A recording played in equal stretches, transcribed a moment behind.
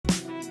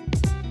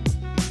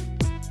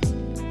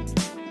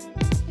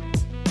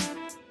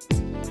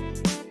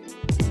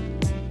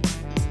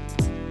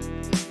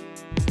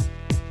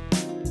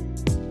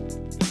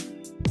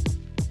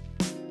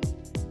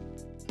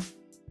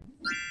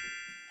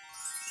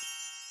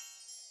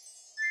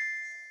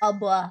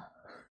Blah.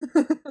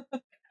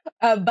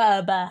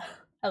 Blah.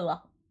 Hello.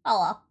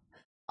 Hello.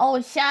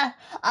 Oh shit,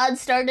 I'm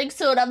starting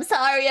soon. I'm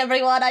sorry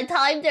everyone, I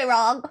timed it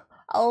wrong.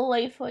 I'll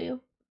wait for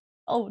you.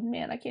 Oh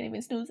man, I can't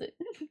even snooze it.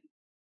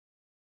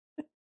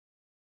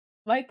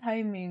 My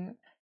timing,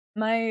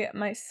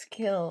 my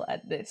skill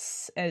at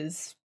this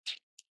is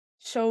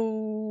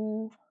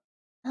so...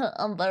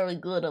 I'm very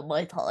good at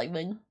my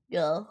timing,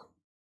 yeah.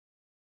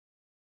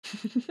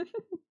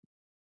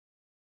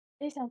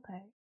 It's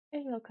okay.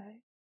 It's okay.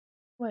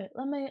 Wait,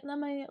 let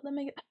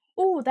me.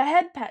 Oh, the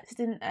head pats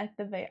didn't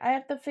activate. I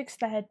have to fix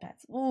the head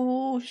pats.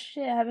 Oh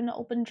shit, having an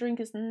open drink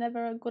is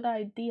never a good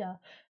idea.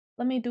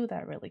 Let me do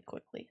that really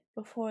quickly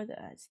before the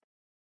ads.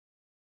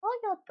 How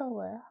you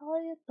doing? How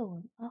are you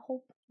doing? I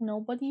hope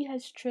nobody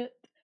has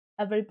tripped.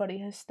 Everybody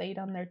has stayed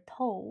on their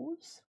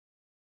toes.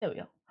 There we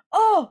go.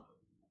 Oh!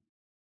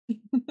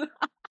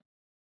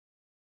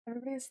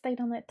 Everybody has stayed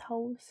on their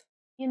toes.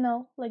 You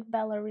know, like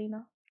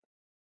ballerina.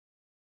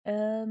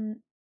 Where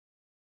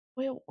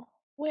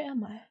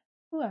am I?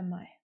 Who am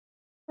I?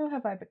 Who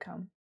have I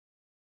become?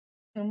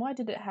 And why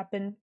did it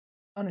happen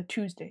on a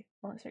Tuesday?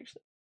 Well, it's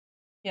actually,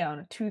 yeah, on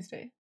a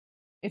Tuesday.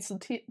 It's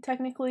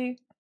technically,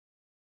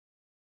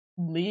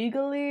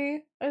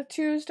 legally a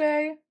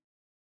Tuesday.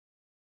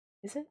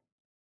 Is it?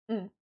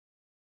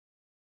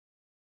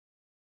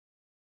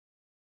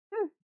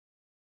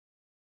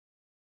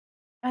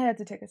 I had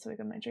to take a swig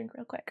of my drink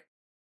real quick.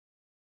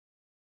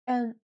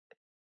 And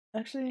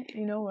actually,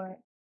 you know what?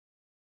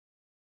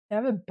 I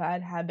have a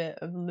bad habit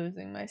of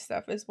losing my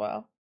stuff as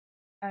well.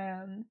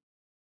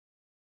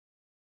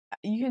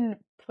 You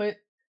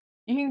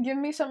can give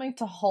me something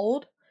to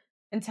hold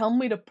and tell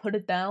me to put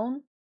it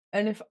down,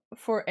 and if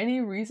for any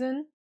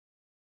reason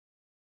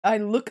I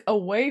look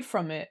away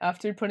from it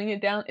after putting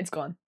it down, it's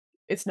gone.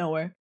 It's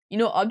nowhere. You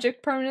know,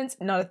 object permanence,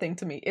 not a thing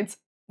to me. It's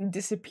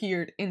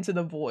disappeared into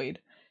the void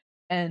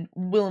and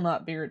will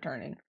not be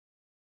returning.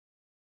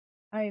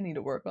 I need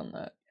to work on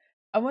that.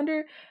 I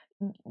wonder,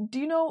 do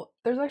you know,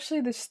 there's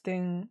actually this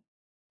thing,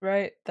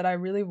 right, that I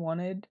really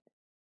wanted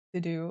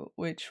to do,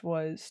 which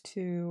was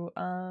to,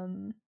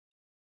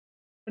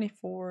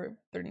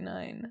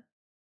 2439.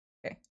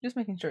 Okay, just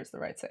making sure it's the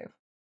right save.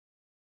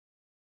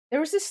 There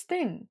was this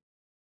thing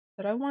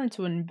that I wanted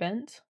to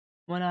invent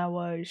when I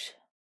was,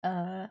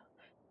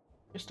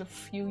 just a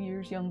few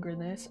years younger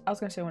than this. I was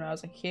gonna say when I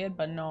was a kid,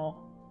 but no,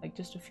 like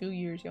just a few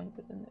years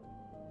younger than this.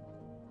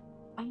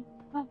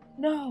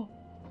 No!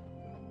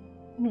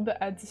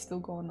 The ads is still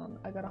going on.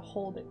 I gotta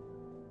hold it.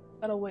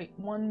 Gotta wait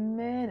 1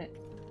 minute.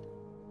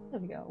 There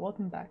we go.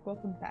 Welcome back.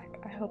 Welcome back.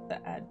 I hope the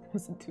ad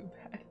wasn't too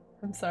bad.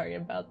 I'm sorry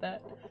about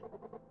that.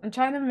 I'm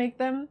trying to make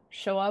them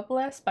show up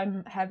less by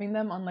having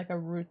them on like a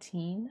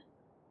routine,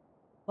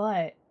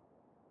 but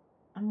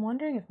I'm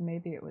wondering if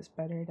maybe it was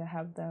better to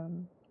have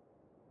them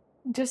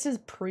just as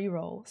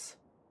pre-rolls,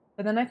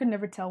 but then I could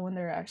never tell when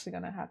they're actually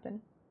gonna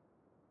happen.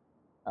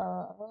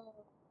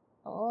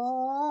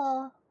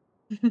 All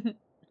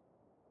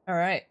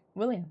right,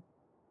 William.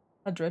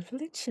 How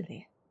dreadfully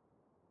chilly.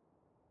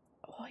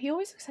 Oh, he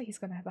always looks like he's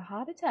gonna have a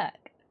heart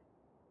attack.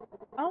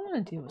 I don't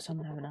want to deal with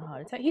someone having a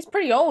heart attack. He's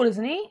pretty old,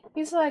 isn't he?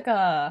 He's like,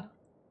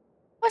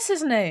 what's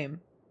his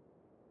name?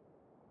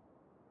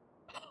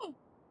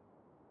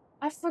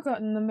 I've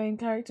forgotten the main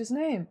character's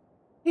name.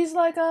 He's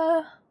like,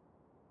 oh,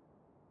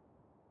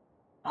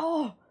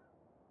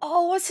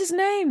 what's his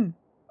name?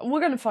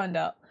 We're gonna find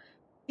out.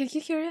 Get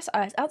your curious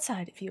eyes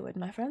outside, if you would,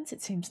 my friends.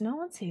 It seems no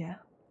one's here.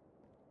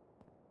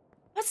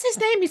 What's his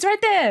name? He's right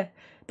there.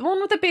 The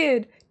one with the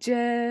beard.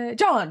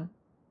 John.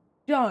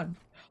 John.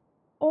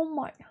 Oh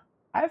my.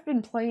 I've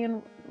been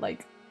playing,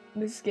 like,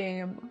 this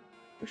game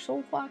for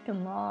so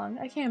fucking long.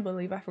 I can't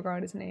believe I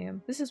forgot his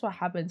name. This is what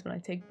happens when I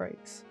take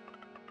breaks.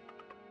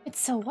 It's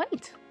so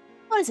white.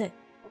 What is it?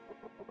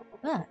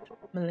 That,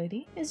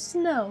 milady, is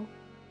snow.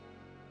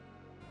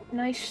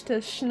 Nice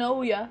to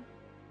snow ya.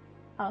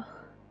 Oh.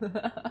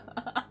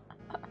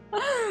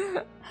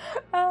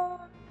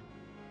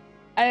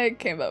 I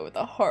came up with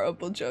a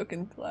horrible joke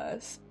in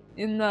class.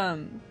 In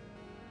one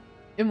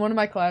of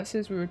my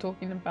classes, we were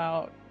talking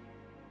about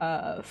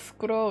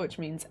fukuro, which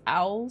means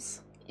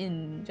owls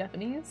in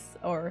Japanese,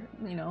 or,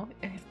 you know,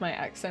 if my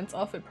accent's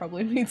off, it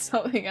probably means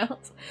something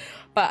else.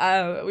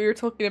 But we were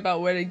talking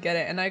about where to get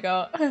it, and I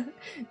go,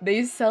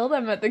 they sell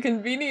them at the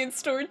convenience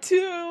store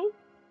too,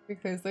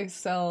 because they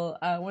sell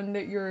when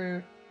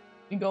you're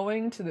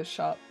going to the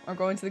shop or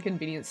going to the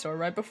convenience store,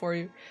 right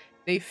before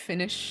they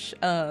finish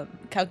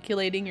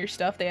calculating your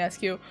stuff, they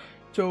ask you,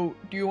 so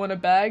do you want a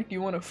bag? Do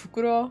you want a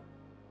fukuro?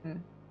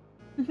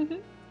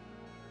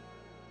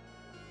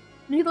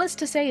 Needless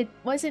to say, it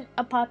wasn't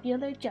a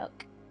popular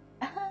joke.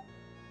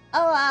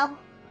 Oh wow.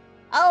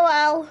 Oh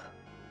wow.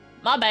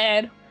 My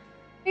bad.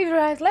 We've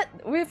arrived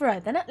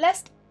then at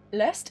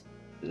Lest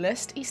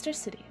Easter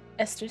City.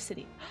 Esther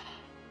City.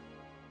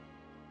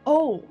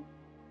 Oh,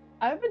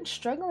 I've been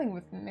struggling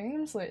with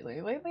names lately.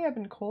 Lately I've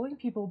been calling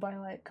people by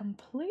like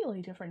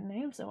completely different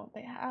names than what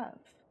they have.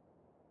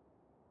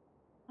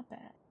 Not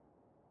bad.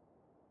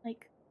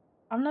 Like,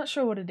 I'm not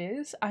sure what it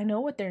is. I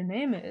know what their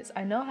name is.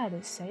 I know how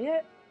to say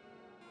it,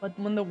 but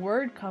when the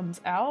word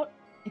comes out,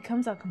 it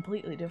comes out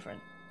completely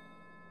different.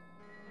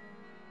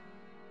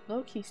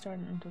 Low-key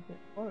starting to get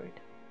worried.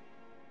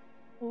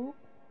 Oh.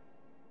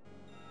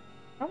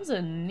 That was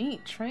a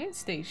neat train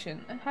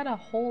station. It had a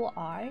whole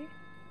eye.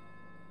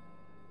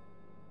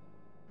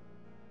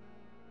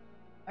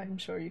 I'm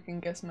sure you can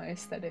guess my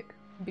aesthetic.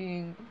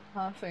 Being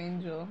half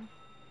angel,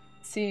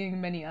 seeing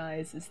many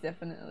eyes is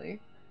definitely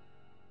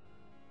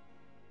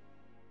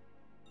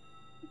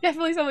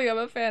something I'm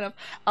a fan of.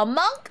 A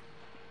monk?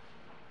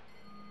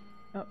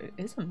 Oh, it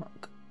is a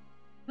monk.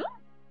 Hmm?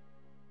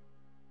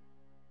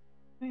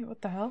 Wait,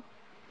 what the hell?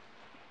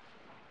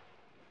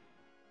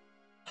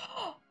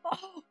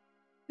 Oh,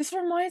 this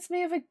reminds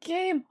me of a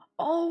game.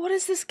 Oh, what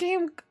is this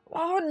game?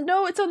 Oh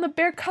no, it's on the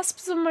bare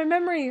cusps of my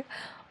memory.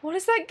 What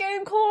is that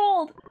game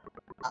called?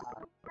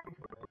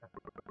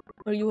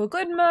 Are you a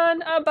good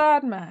man, a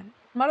bad man?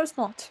 Matters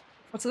not,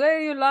 for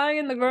today you lie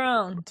in the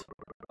ground.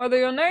 Whether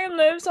your name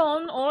lives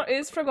on or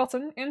is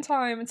forgotten, in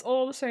time it's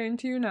all the same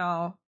to you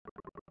now.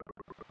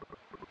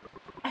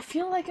 I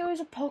feel like it was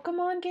a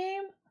Pokemon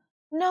game?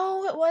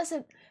 No, it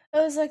wasn't. It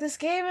was like this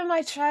game in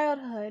my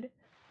childhood.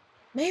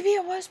 Maybe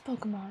it was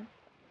Pokemon.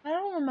 I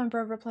don't remember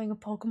ever playing a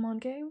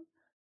Pokemon game.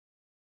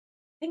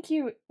 I think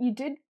you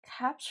did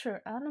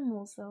capture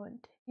animals though and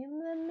tame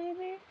them,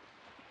 maybe?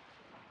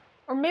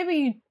 Or maybe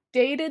you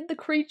dated the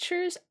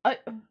creatures? I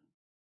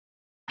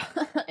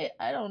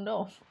don't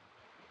know.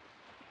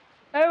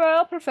 Oh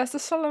well, Professor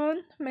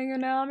Solomon, may you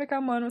now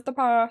become one with the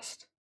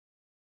past.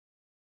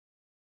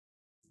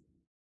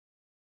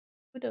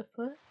 What the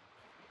fuck?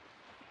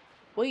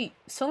 Wait,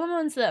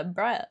 Solomon's that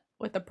brat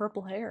with the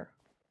purple hair.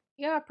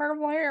 Yeah,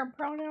 purple hair and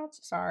pronouns.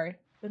 Sorry,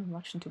 been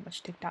watching too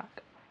much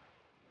TikTok.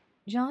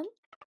 John?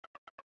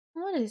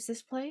 What is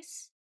this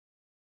place?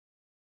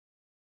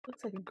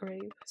 Looks like a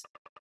grave.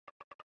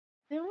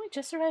 Didn't we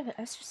just arrive at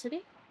Esther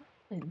City?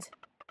 Where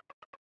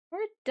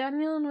are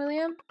Daniel and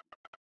William?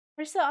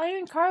 Where's the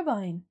iron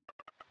carbine?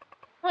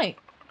 Wait,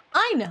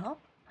 I know!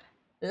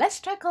 Let's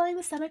try calling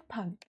the Sonic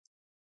Punk.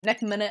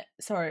 Next minute,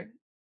 sorry.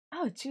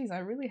 Oh jeez, I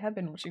really have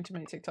been watching too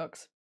many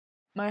TikToks.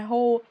 My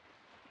whole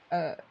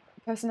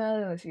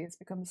personality has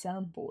become a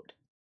soundboard.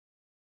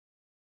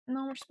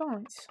 No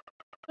response.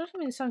 Doesn't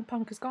mean Sonic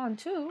Punk is gone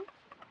too.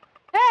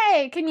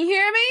 Hey, can you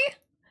hear me?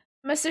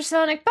 Mr.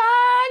 Sonic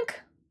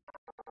Punk!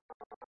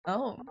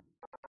 Oh.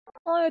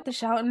 All with the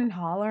shouting and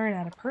hollering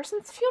at a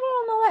person's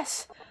funeral, no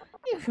less.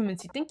 You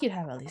humans, you'd think you'd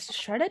have at least a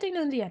shred of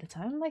dignity at a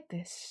time like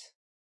this.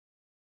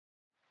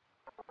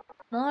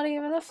 Not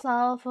even a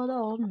flower for the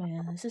old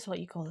man. This is what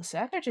you call a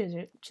sacrifice.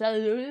 It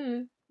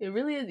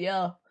really is,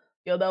 yeah.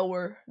 Yeah, that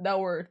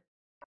word.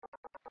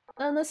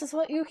 And this is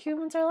what you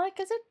humans are like,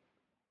 is it?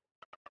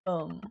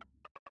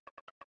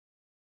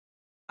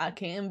 I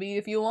can be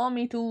if you want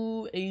me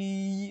to.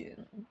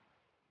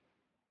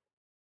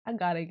 I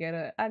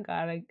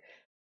gotta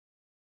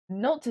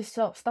note to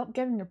self, stop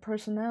getting your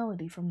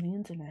personality from the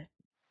internet.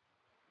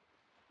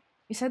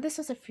 You said this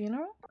was a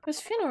funeral? Whose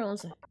funeral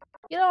is it?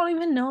 You don't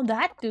even know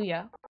that, do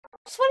ya?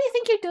 So what do you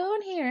think you're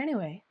doing here,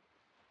 anyway?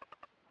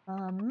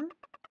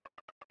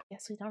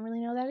 Guess we don't really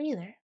know that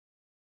either.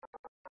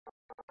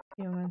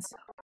 Humans.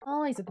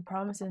 Always at the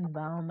promises and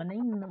vow, but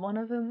ain't one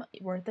of them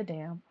worth a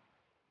damn.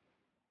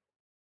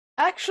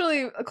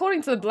 Actually,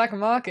 according to the black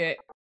market,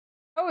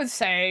 I would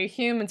say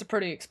humans are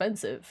pretty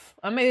expensive.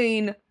 I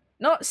mean,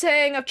 not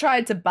saying I've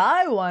tried to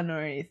buy one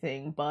or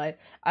anything, but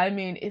I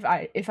mean, if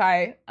I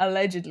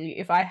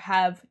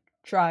have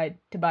tried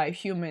to buy a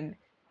human,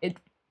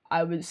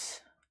 I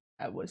was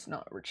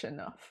not rich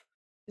enough,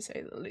 to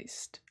say the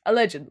least.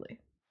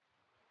 Allegedly.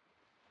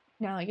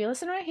 Now, you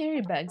listen right here,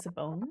 you bags of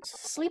bones.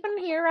 Sleeping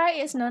here, right,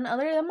 is none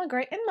other than my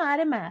great and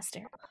mighty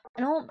master.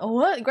 And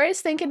what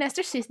greatest thing can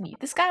Esther Sisney?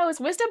 This guy was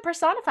wisdom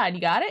personified,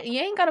 you got it?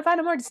 You ain't gonna find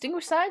a more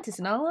distinguished scientist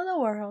in all of the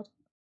world.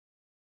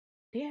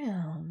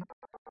 Damn.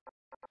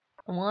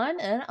 One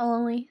and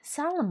only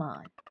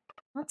Solomon.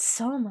 Not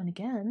Solomon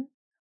again.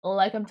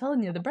 Like I'm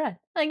telling you, the bread.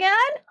 Again?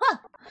 Huh!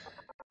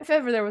 If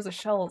ever there was a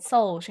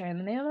soul sharing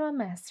the name of my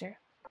master.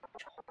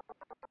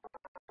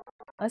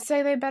 Let's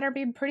say they better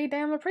be pretty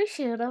damn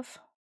appreciative.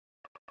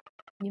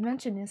 You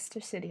mentioned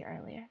Esther City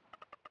earlier.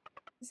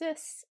 Is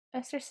this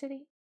Esther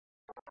City?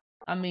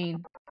 I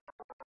mean,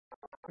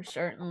 we're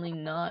certainly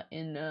not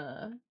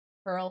in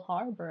Pearl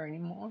Harbor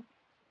anymore.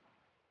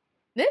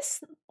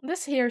 This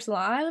here's the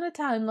island of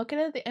time, looking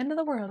at the end of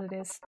the world it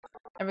is.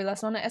 Every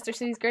last one of Esther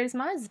City's greatest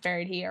minds is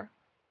buried here.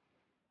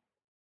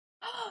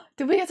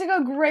 Did we get to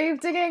go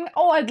grave digging?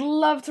 Oh, I'd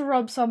love to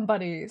rub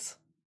somebody's.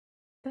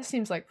 That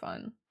seems like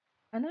fun.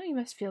 I know you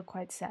must feel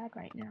quite sad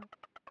right now,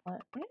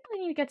 but we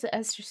really need to get to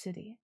Esther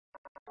City.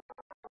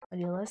 But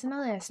you listen to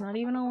this, not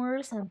even a word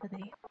of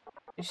sympathy.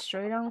 Just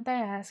straight on what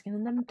they're asking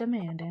and them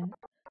demanding.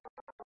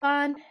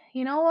 Fine,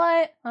 you know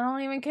what? I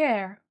don't even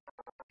care.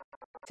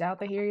 It's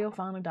out here you'll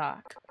find a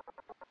dock.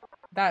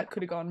 That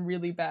could have gone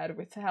really bad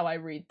with how I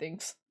read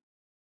things.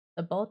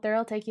 The boat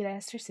there'll take you to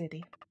Esther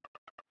City.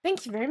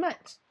 Thank you very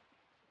much.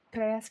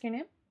 Could I ask your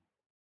name?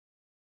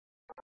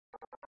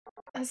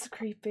 That's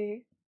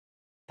creepy.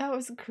 That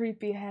was a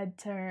creepy head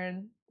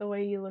turn. the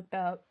way he looked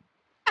up.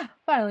 Ah,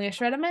 finally a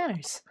shred of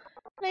manners.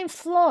 My name's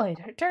Floyd,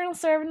 eternal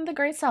servant of the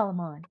great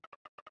Solomon.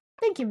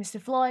 Thank you,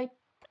 Mr. Floyd.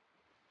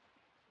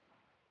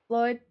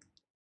 Floyd,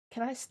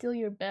 can I steal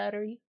your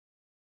battery?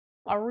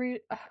 We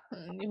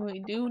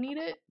do need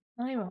it?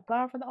 Not even a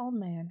flower for the old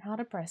man. How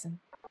depressing.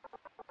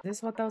 Is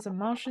this what those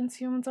emotions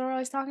humans are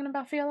always talking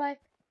about feel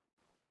like?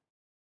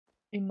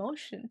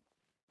 Emotion?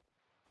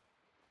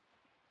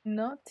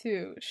 Not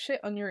to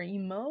shit on your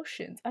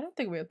emotions. I don't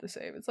think we have to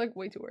save. It's like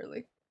way too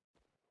early.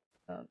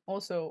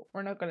 Also,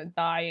 we're not gonna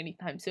die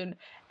anytime soon.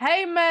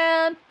 Hey,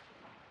 man!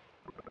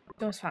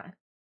 That was fine.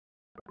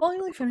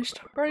 Finally finished.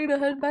 Ready to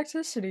head back to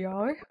the city,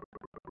 are we?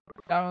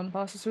 Got on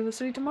passes through the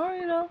city tomorrow,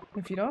 you know.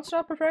 If you don't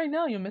start preparing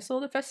now, you'll miss all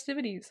the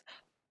festivities.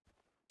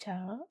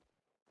 Chara?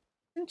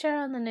 Isn't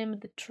Chara the name of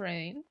the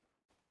train?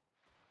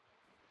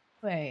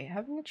 Wait,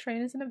 having a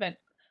train is an event.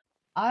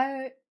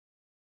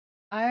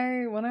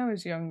 When I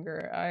was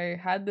younger, I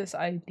had this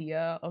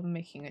idea of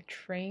making a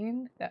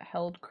train that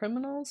held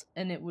criminals,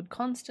 and it would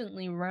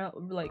constantly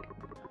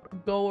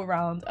go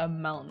around a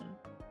mountain.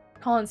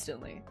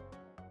 Constantly.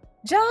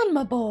 John,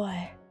 my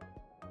boy!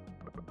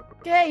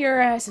 Get your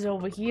asses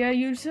over here,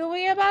 you two,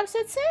 we about to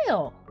set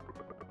sail!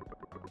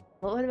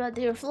 But what about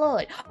dear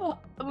Floyd? Oh,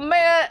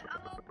 man!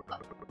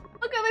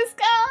 Look at this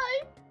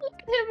guy! Look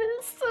at him in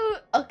his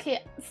suit!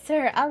 Okay,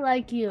 sir, I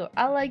like you.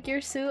 I like your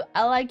suit.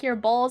 I like your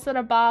balls that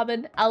are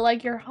bobbing. I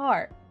like your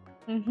heart.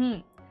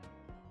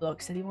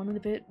 Bloke said he wanted a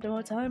bit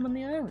more time on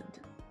the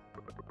island.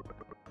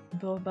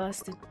 Poor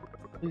bastard.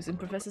 Losing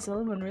Professor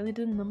Solomon really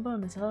did a number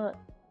on his heart.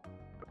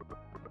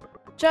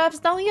 Chaps,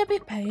 don't you be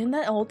paying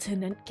that old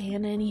tenant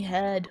can any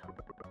head.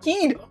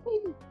 Heed!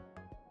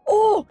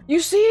 Oh, you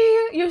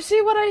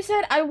see what I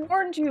said? I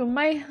warned you.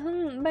 My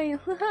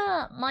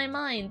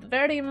mind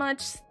very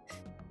much,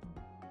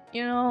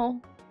 you know,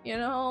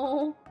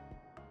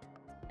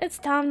 it's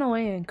time to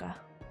anchor.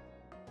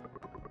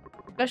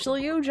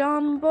 Especially you,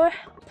 John, boy.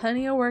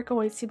 Plenty of work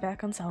awaits you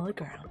back on solid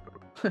ground.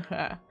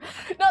 Not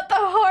the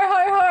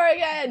whore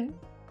again!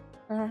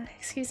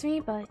 Excuse me,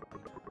 but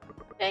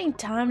it ain't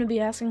time to be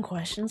asking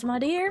questions, my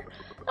dear.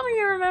 Don't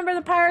you remember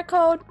the pirate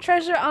code?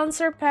 Treasure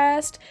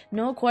unsurpassed,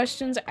 no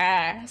questions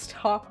asked.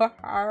 Ha ha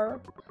ha.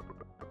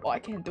 Oh, I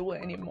can't do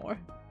it anymore.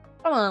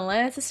 Come on,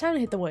 Lance, it's time to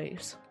hit the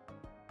waves.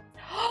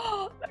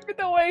 Look at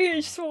the way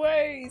he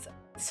sways.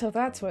 So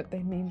that's what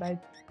they mean by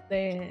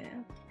the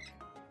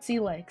sea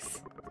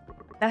legs.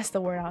 That's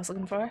the word I was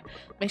looking for.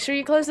 Make sure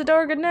you close the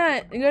door good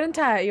and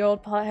tight, you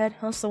old pothead,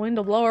 else the wind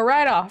will blow her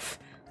right off.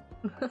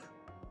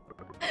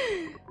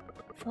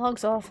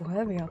 Fog's awful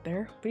heavy out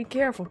there. Be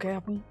careful,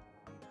 Captain.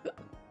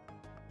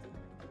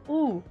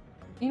 Ooh,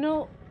 you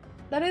know,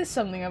 that is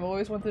something I've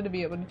always wanted to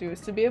be able to do,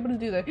 is to be able to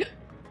do that,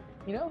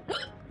 you know?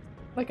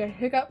 Like a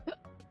hiccup.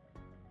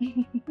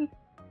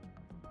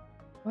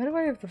 Why do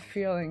I have the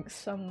feeling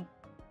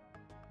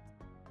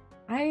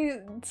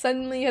I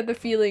suddenly had the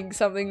feeling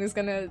something is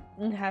gonna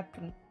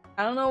happen.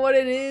 I don't know what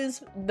it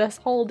is. This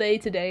whole day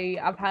today,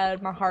 I've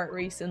had my heart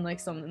racing like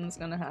something's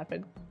gonna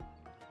happen.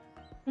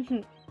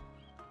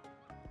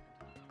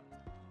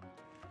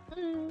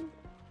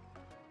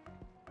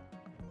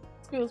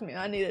 Excuse me,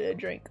 I needed a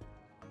drink.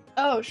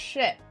 Oh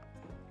shit.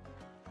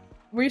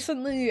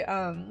 Recently,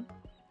 a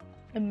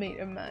mate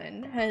of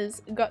mine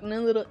has gotten a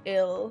little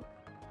ill.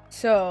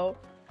 So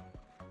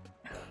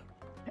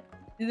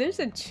there's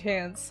a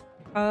chance.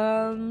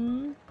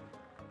 Oh,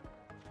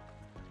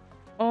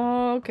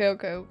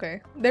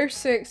 okay. They're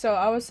sick, so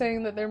I was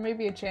saying that there may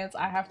be a chance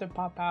I have to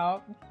pop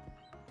out.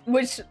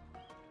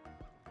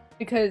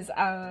 Because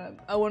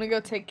I want to go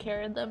take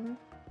care of them.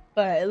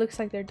 But it looks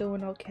like they're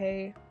doing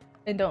okay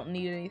and don't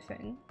need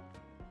anything.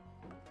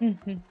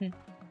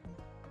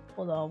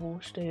 Hold on, we'll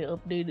stay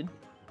updated.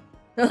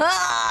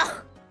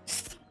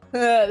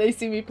 They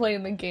see me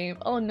playing the game.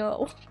 Oh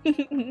no.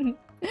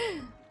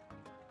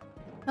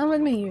 Come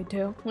with me, you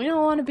two. We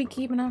don't want to be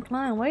keeping our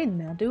client waiting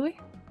now, do we?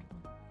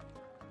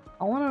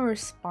 I want to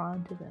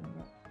respond to them.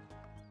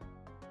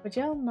 Would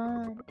y'all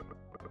mind?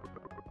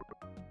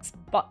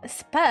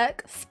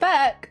 Spec?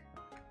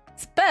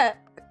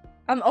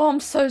 I'm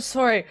so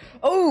sorry.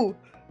 Oh!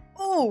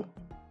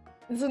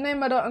 It's a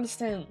name I don't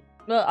understand,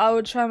 but I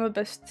would try my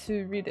best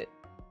to read it.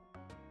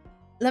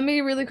 Let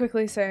me really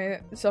quickly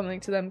say something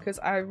to them because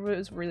I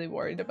was really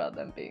worried about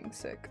them being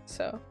sick,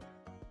 so.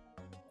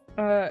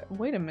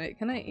 Wait a minute,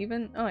 can I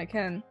even? Oh, I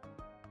can.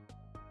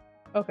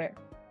 Okay.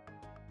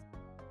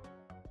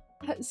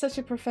 That's such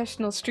a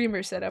professional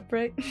streamer setup,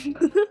 right?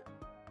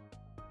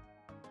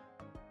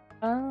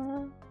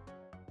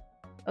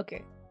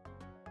 Okay.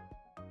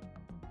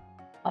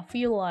 I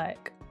feel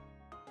like...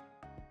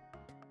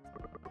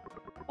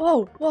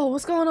 Whoa,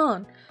 what's going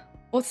on?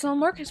 What's some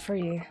workers for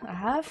you? I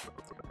have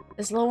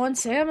this little one,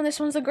 Sam, and this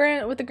one's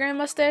the with the grand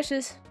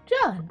mustaches,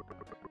 John.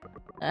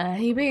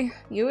 He be,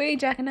 you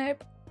jackknife.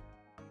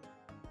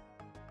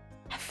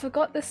 I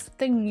forgot this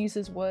thing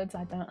uses words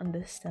I don't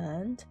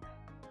understand.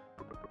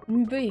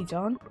 You be,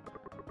 John.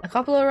 A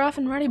couple of rough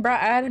and ready,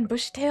 bright-eyed and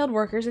bushy-tailed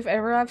workers if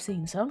ever I've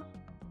seen some.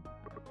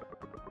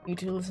 You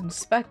two listen to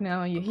Spec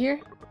now, you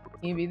hear?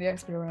 You be the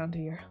expert around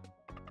here.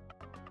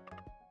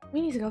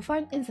 We need to go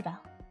find Isabel.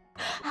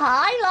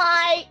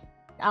 Highlight!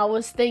 I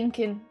was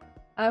thinking.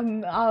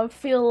 I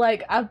feel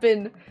like I've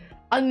been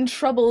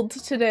untroubled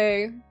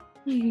today.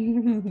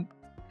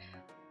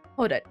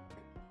 Hold it.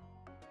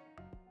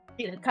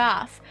 Need a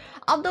cough.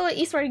 I'll do it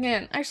eastward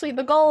again. Actually,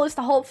 the goal is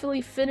to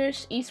hopefully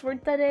finish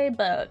eastward today,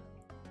 but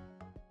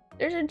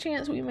there's a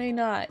chance we may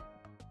not.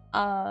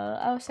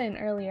 I was saying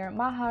earlier,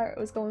 my heart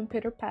was going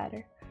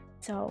pitter-patter.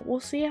 So we'll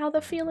see how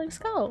the feelings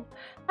go.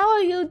 How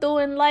are you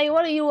doing, Light?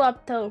 What are you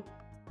up to?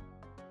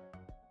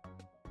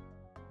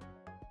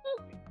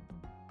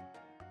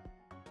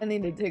 I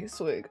need to take a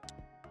swig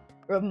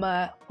from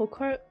my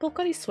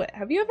Pocari Sweat.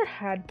 Have you ever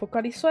had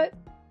Pocari Sweat?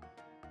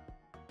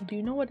 Do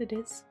you know what it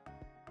is?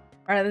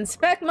 Alright then,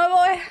 Spec, my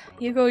boy!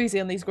 You go easy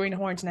on these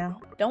greenhorns now.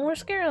 Don't want to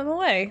scare them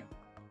away.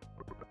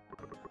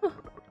 Huh.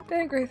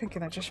 Dang great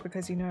thinking that just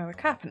because you know what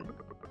happened.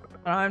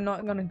 But I'm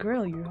not gonna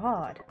grill you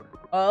hard.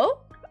 Oh?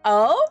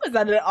 Oh? Is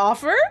that an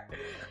offer?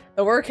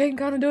 The work ain't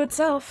gonna do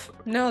itself.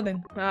 No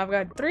then, I've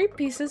got 3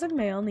 pieces of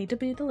mail need to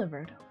be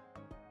delivered.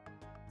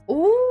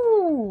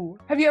 Ooh!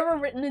 Have you ever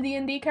written a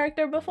D&D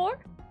character before?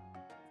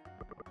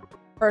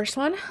 First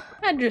one,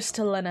 address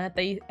to Lena at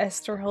the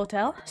Esther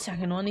Hotel.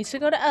 Second one needs to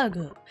go to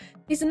Agu.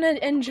 He's an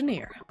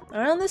engineer.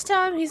 Around this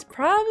time, he's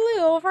probably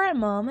over at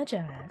Mama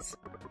Jazz.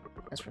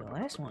 As for the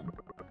last one,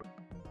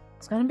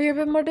 it's gonna be a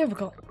bit more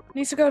difficult.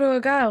 Needs to go to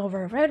a guy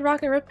over at Red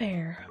Rocket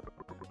Repair.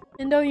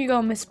 And don't you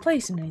go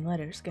misplacing any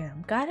letters,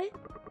 Gam. Got it?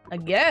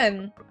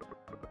 Again?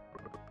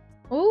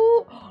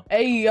 Ooh!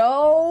 Hey,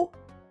 yo!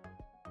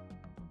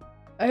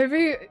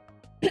 Everyone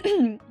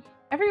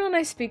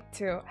I speak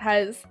to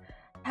has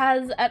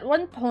at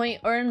one point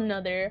or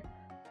another,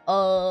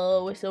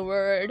 what's the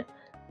word,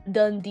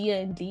 done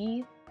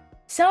D&D.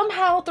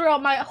 Somehow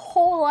throughout my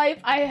whole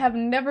life, I have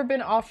never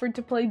been offered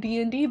to play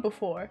D&D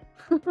before.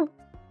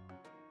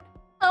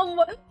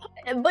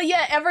 But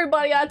yeah,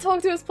 everybody I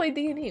talk to has played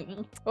D&D.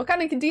 What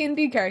kind of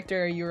D&D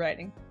character are you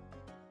writing?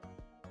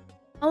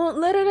 I want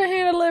letter to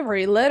hand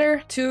delivery.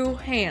 Letter to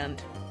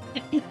hand.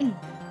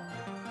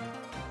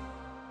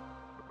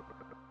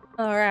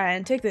 Alright,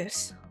 and take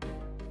this.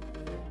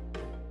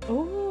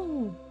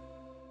 Oh.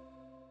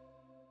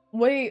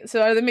 Wait,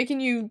 so are they making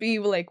you be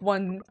like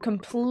one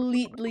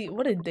completely—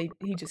 what did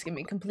he just give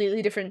me?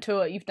 Completely different to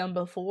what you've done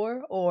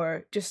before?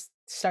 Or just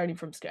starting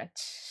from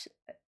scratch?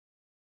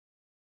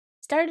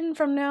 Starting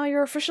from now,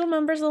 you're official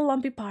members of the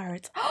Lumpy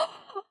Pirates. I'm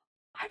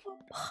a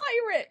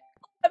pirate!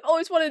 I've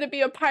always wanted to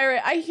be a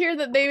pirate. I hear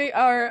that they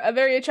are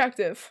very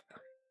attractive.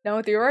 Now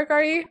with your work,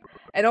 are you?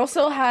 And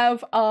also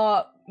have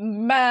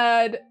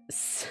mad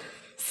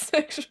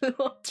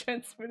sexual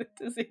transmitted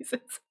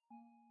diseases.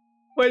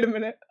 Wait a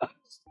minute.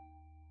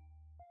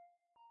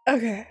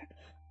 Okay.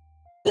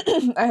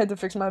 I had to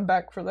fix my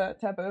back for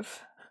that type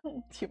of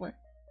humor.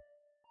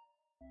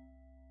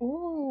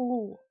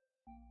 Ooh.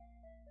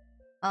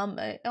 I'm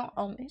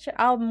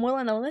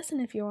willing to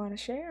listen if you want to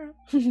share.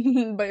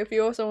 But if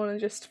you also want to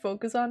just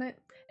focus on it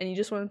and you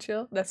just want to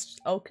chill, that's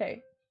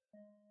okay.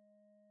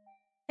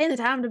 Ain't the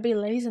time to be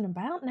lazing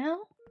about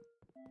now.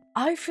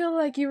 I feel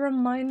like you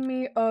remind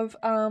me of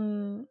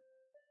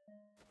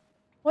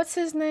what's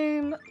his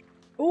name?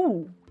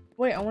 Ooh,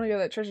 wait, I want to go to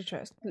that treasure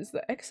chest. Is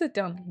the exit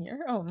down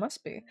here? Oh, it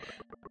must be.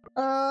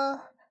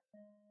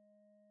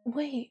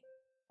 Wait.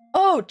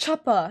 Oh,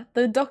 Choppa,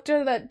 the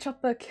doctor that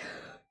Choppa.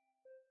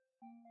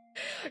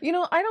 You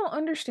know, I don't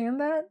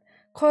understand that,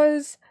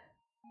 cause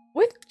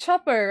with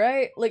Chopper,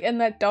 right? Like,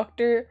 and that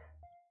doctor,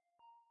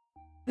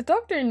 the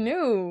doctor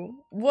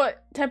knew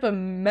what type of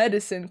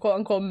medicine, quote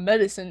unquote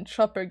medicine,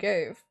 Chopper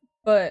gave,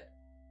 but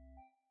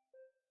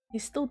he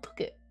still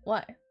took it.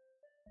 Why?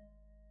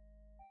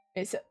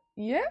 It's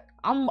yeah,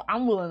 I'm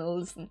willing to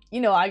listen.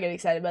 You know, I get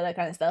excited about that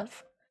kind of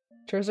stuff.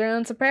 Chores are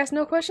unsurpassed,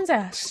 no questions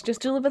asked.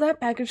 Just deliver that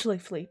package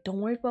safely.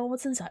 Don't worry about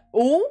what's inside.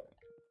 Oh.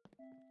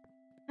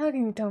 How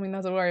can you tell me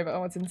not to worry about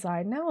what's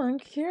inside? Now I'm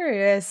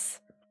curious.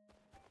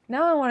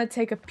 Now I want to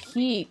take a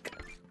peek.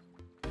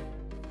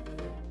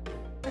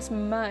 That's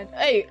mine.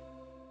 Hey!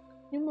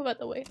 You move out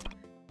the way.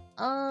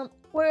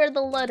 Where are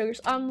the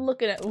letters? I'm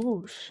looking at—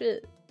 ooh,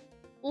 shit.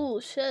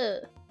 Ooh,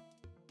 shit.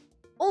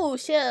 Ooh,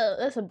 shit.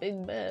 That's a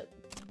big bet.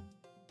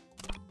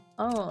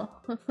 Oh.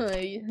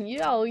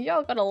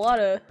 y'all got a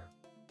lot of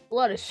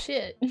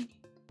shit.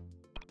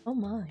 Oh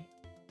my.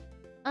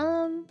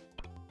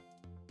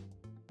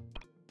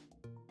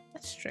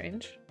 That's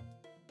strange.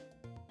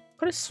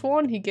 Could have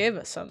sworn he gave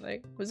us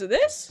something. Was it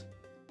this?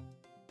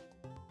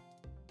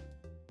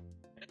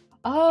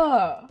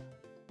 Ah,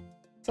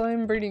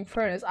 slime breeding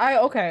furnace.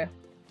 Okay.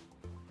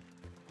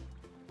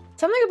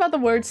 Something about the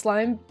word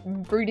slime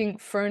breeding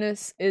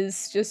furnace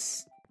is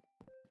just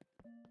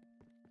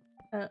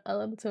a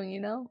little too,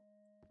 you know.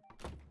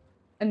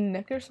 A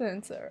necker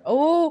sensor.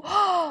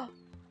 Oh,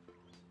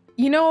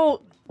 you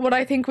know what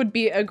I think would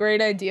be a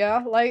great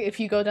idea? Like,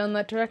 if you go down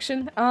that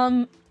direction,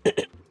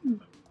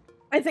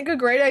 I think a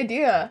great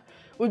idea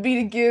would be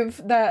to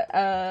give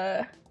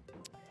that,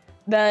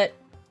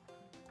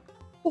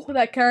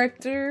 that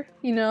character,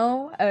 you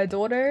know, a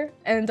daughter,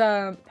 and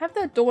have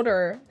that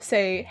daughter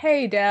say,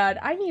 "Hey dad,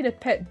 I need a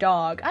pet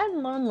dog.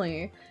 I'm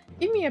lonely.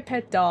 Give me a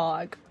pet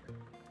dog."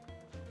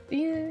 Do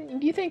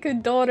you think a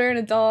daughter and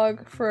a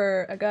dog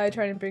for a guy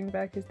trying to bring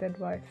back his dead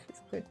wife is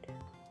good?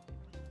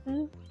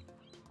 Hmm?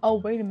 Oh,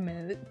 wait a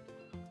minute.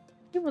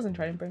 He wasn't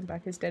trying to bring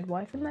back his dead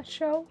wife in that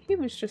show. He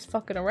was just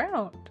fucking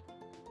around.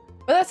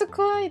 But that's a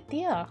cool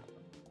idea.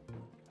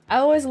 I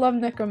always love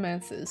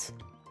necromancers.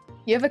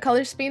 You have a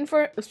color scheme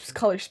for it?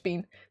 Color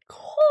scheme.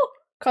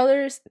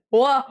 Color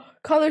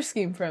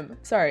scheme for him.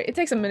 Sorry, it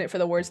takes a minute for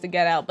the words to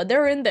get out, but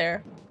they're in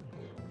there.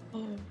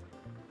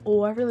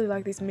 Oh, I really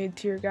like these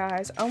mid-tier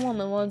guys. I want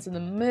the ones in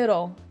the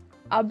middle.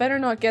 I better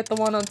not get the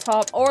one on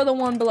top or the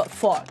one below.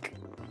 Fuck.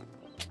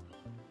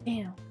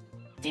 Damn.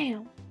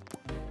 Damn.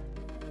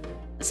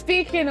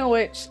 Speaking of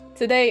which,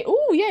 today—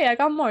 ooh, yay, I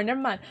got more. Never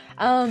mind.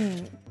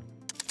 Alhaitham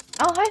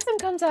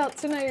comes out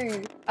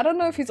tonight. I don't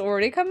know if he's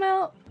already come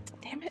out.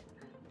 Damn it.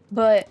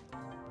 But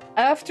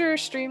after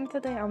stream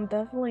today, I'm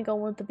definitely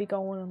going to be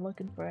going and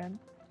looking for him.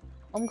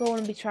 I'm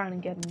going to be trying to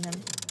get him.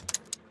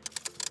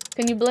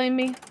 Can you blame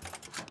me?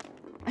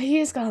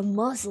 He's got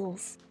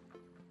muscles.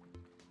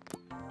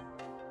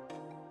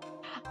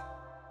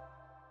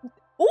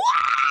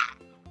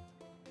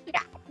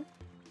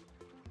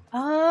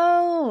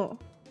 Oh.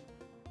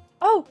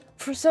 Oh,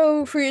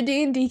 for your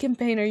D&D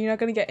campaigner, you're not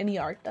gonna get any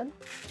art done?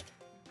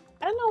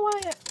 I don't know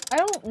why. I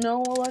don't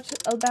know a lot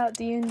about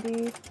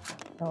D&D.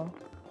 So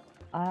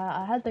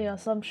I had the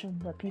assumption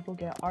that people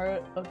get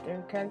art of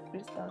their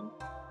characters done.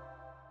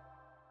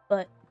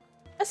 But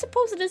I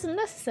suppose it isn't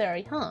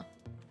necessary, huh?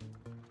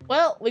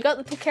 Well, we got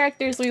the two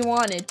characters we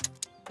wanted.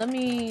 Let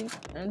me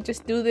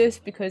just do this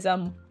because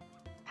I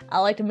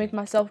like to make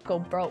myself go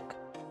broke.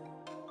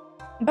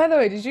 By the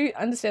way, did you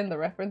understand the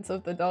reference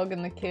of the dog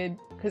and the kid?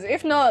 Because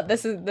if not,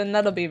 then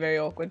that'll be very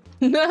awkward.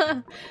 You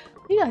got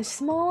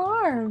small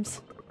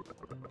arms.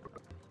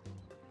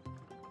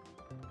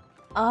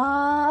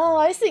 Oh,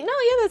 I see. No,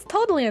 yeah, that's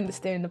totally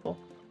understandable.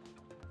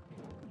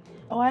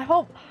 Oh, I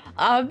hope—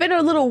 I've been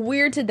a little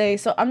weird today,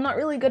 so I'm not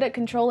really good at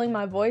controlling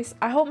my voice.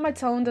 I hope my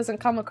tone doesn't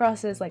come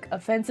across as like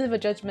offensive or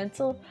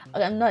judgmental.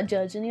 I'm not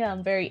judging you.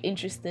 I'm very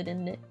interested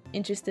in it.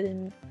 Interested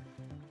in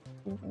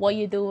what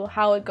you do,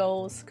 how it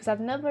goes. Because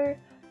I've never,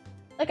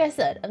 like I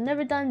said, I've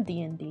never done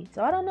D&D,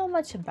 so I don't know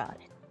much about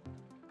it.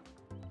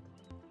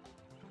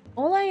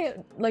 All I,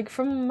 like,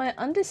 from my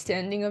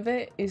understanding of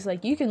it is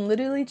like you can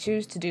literally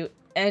choose to do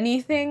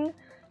anything,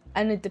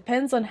 and it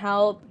depends on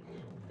how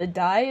the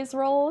die is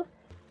rolled.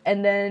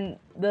 And then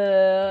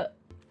the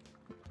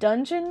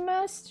dungeon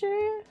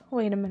master—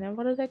 wait a minute,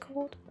 what are they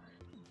called?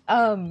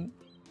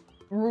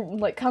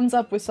 Like comes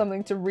up with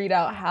something to read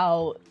out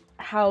how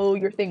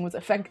your thing was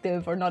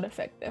effective or not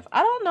effective.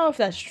 I don't know if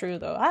that's true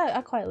though. I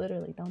quite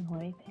literally don't know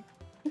anything.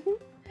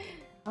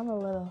 I'm a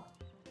little—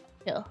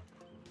 yeah.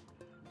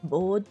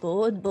 Bored.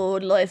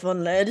 Life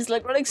on land is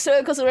like running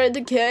circles around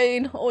a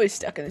cane, always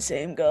stuck in the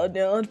same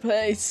goddamn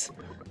pace.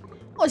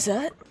 What's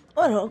that?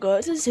 I don't go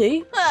to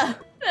see. Ah!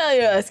 Now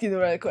you're asking the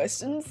right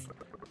questions.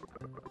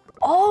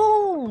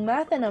 Oh,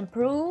 math and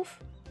improve?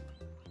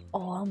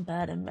 Oh, I'm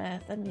bad at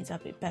math. That means I'll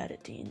be bad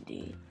at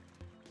D&D.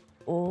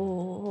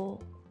 Oh,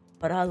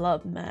 but I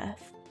love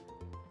math.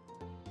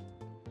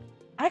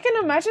 I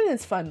can imagine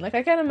it's fun. Like,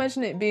 I can't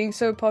imagine it being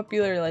so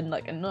popular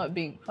and not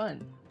being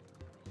fun.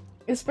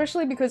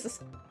 Especially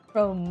because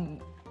from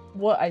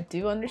what I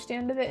do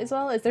understand of it as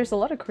well, is there's a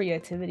lot of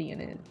creativity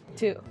in it,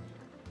 too.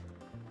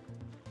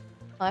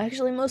 I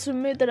actually must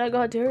admit that I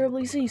got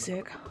terribly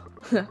seasick.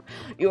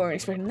 You weren't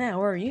expecting that,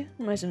 were you?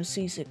 Nice and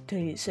seasick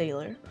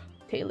sailor.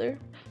 Taylor?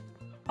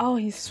 Oh,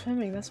 he's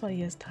swimming. That's why he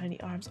has tiny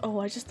arms.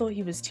 Oh, I just thought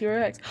he was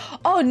T-Rex.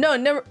 Oh no,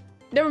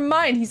 never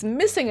mind. He's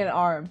missing an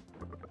arm.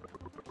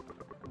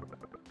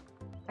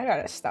 I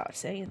gotta stop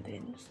saying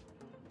things.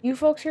 You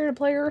folks here to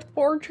play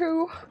Earthborn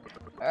too?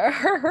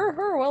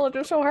 Well, it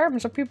just so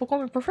happens that people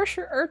call me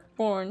Professor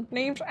Earthborn.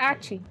 Name's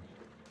Achi.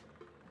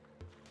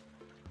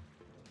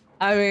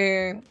 I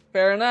mean,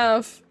 fair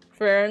enough.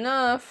 Fair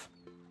enough.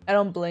 I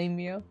don't blame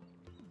you.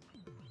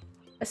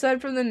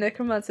 Aside from the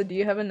Necromancer, do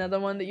you have another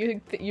one that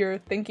you're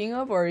thinking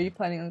of, or are you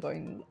planning on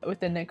going with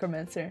the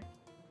Necromancer?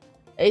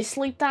 It's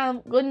sleep time.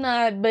 Good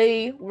night,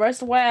 B.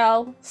 Rest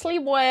well.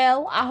 Sleep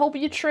well. I hope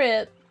you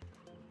trip.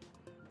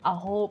 I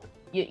hope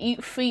you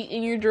eat feet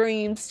in your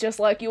dreams, just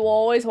like you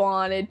always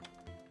wanted.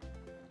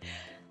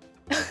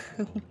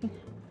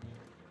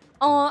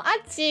 Oh,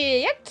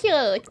 Achi, you're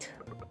cute.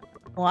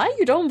 What?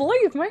 You don't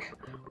believe me?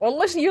 Well,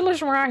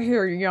 listen right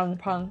here, you young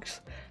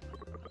punks.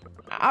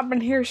 I've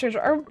been here since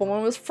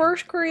Earthborn was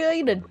first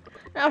created.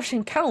 I've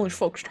seen countless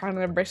folks trying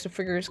their best to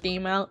figure this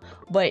game out,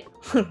 but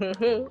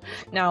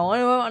now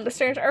anyone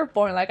understands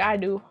Earthborn like I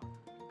do.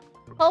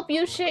 Hope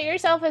you shit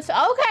yourself as—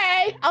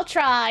 okay, I'll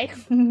try.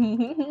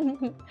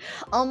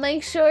 I'll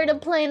make sure to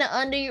plant it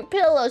under your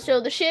pillow so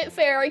the shit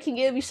fairy can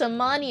give you some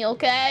money,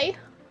 okay?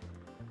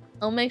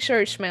 I'll make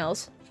sure it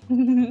smells.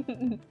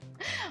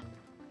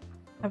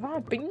 Have I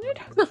beaten it?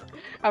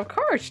 Of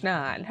course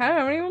not. I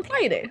haven't even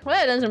played it. Well,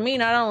 that doesn't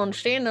mean I don't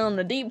understand it on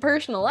a deep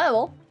personal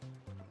level.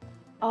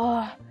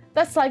 Oh,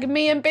 that's like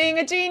me and being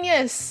a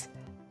genius.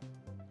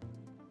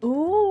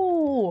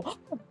 Ooh.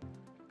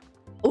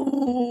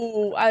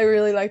 Ooh, I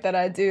really like that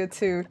idea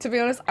too. To be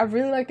honest, I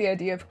really like the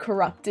idea of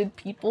corrupted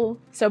people.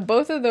 So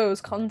both of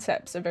those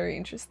concepts are very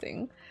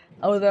interesting.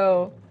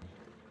 Although,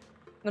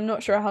 I'm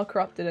not sure how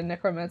corrupted a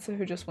necromancer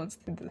who just wants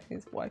to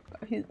his wife,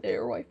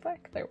 their wife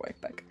back.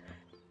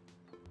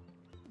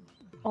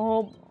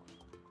 Oh,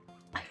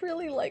 I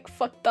really like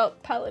fucked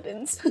up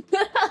paladins.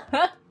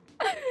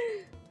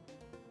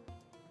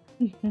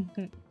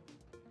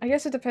 I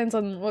guess it depends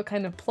on what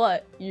kind of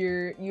plot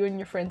you and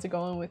your friends are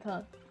going with,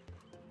 huh?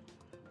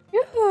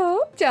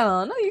 Yoo-hoo!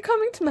 John, are you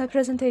coming to my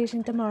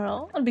presentation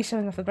tomorrow? I'll be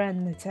showing off a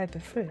brand new type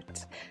of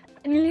fruit.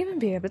 And you'll even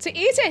be able to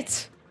eat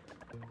it!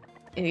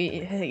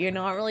 You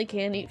normally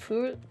can't eat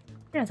fruit?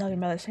 You're not talking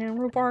about the same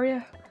rhubarb, are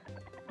you?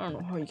 I don't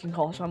know how you can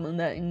call something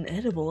that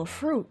inedible a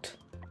fruit.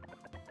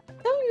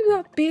 Don't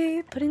you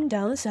be putting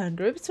down the sound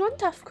group, it's one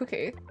tough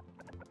cookie.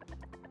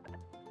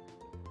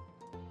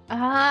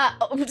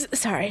 Oh,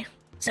 sorry.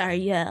 Sorry,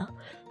 yeah.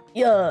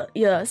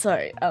 Yeah,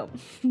 sorry.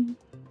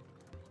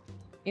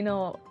 You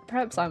know,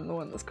 perhaps I'm the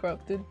one that's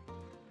corrupted.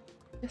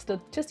 Just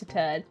a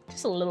tad.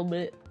 Just a little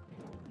bit.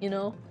 You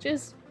know?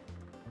 Just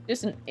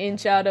an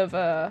inch out of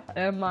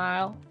a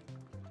mile.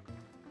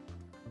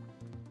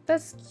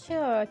 That's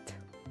cute.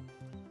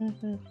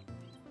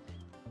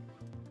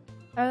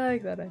 I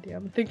like that idea.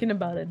 I'm thinking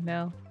about it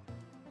now.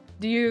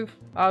 Do you...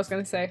 I was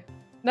gonna say.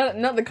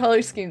 Not the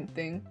color scheme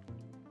thing.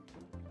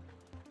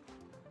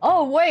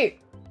 Oh, wait!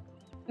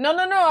 No,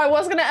 I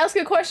was gonna ask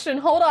a question.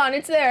 Hold on,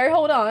 it's there.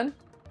 Hold on.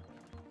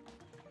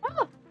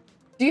 Ah.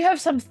 Do you have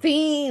some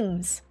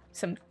themes?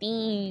 Some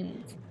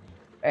themes.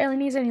 Barely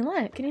needs any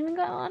light. Can even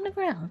go on the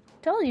ground.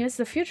 I'm telling you, it's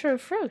the future of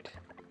fruit.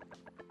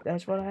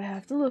 That's what I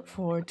have to look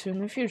forward to in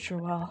the future.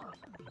 Well,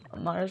 I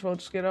might as well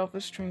just get off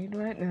this train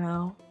right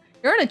now.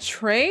 You're on a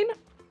train?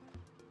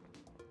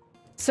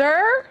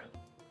 Sir?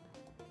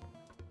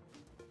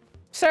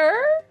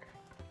 Sir?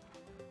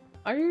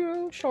 Are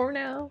you sure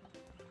now?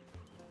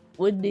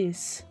 With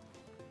this?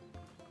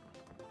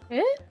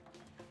 Eh?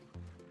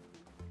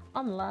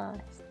 I'm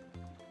lost.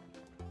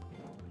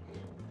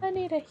 I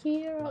need a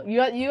hero. You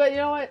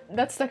know what?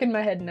 That's stuck in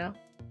my head now.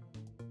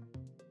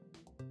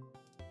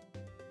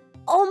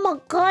 Oh my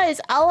gosh,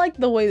 I like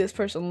the way this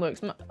person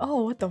looks.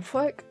 Oh, what the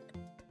fuck?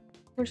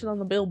 Person on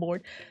the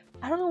billboard.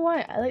 I don't know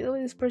why. I like the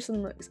way this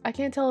person looks. I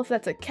can't tell if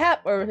that's a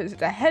cap or if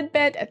it's a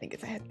headband. I think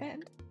it's a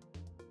headband.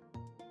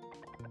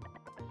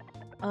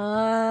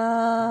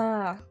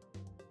 Ah.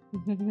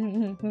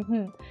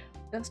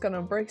 That's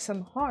gonna break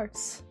some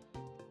hearts.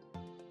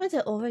 But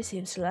it always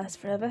seems to last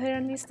forever here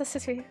in Easter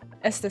City.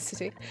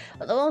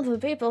 But the wonderful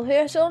people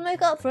here shall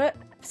make up for it,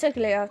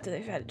 particularly after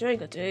they've had a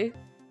drink or two.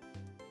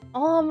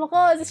 Oh my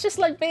god, it's just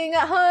like being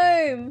at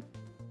home!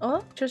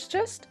 Oh, treasure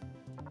chest?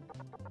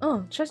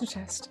 Oh, treasure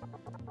chest.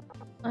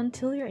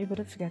 Until you're able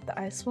to forget, the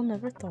ice will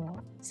never thaw.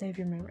 Save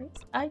your memories?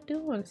 I do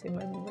want to save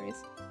my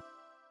memories.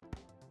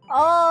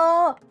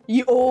 Oh!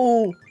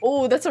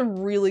 Oh, that's a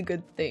really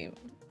good theme.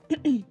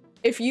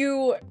 If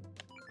you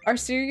are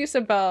serious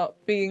about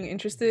being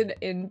interested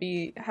in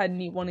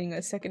wanting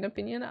a second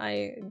opinion,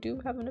 I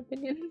do have an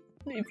opinion,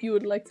 if you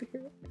would like to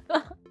hear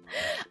it.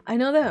 I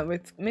know that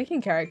with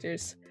making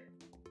characters,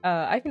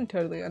 I can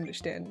totally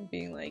understand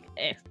being like,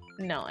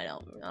 no, I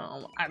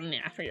don't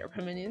ask for your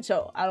opinion,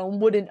 so I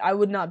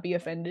would not be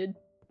offended.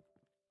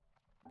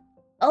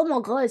 Oh my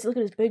god, look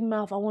at his big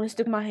mouth, I want to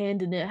stick my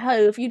hand in it.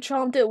 Hey, if you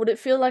chomped it, would it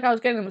feel like I was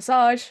getting a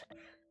massage?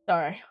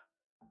 Sorry.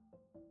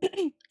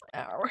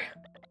 Ow.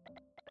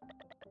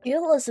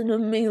 You listen to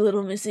me,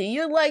 little missy.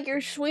 You like your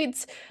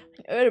sweets.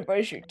 You gotta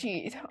brush your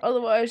teeth.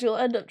 Otherwise, you'll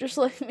end up just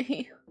like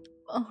me.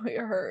 Oh, it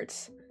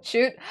hurts.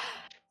 Shoot.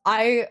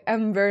 I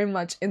am very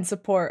much in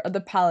support of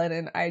the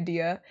paladin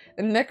idea.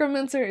 The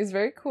necromancer is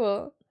very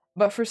cool,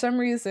 but for some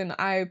reason,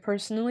 I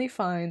personally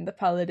find the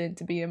paladin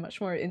to be a much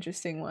more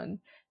interesting one.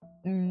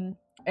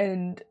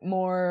 And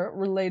more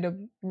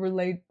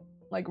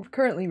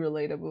currently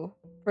relatable,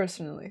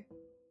 personally.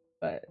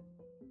 But...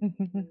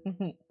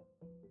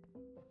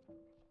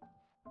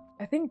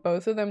 I think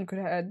both of them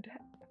could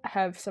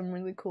have some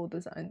really cool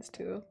designs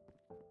too.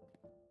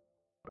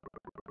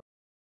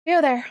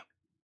 You there.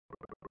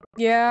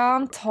 Yeah,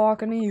 I'm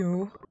talking to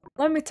you.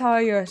 Let me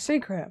tell you a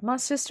secret. My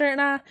sister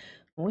and I,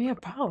 we have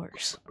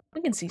powers.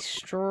 We can see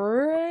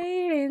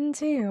straight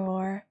into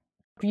your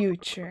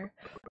future.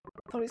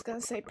 Thought he was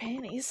gonna say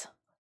panties.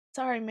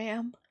 Sorry,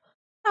 ma'am.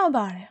 How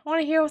about it? Want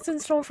to hear what's in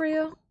store for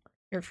you?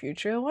 Your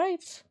future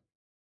awaits.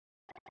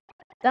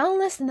 Don't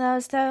listen to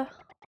us, though.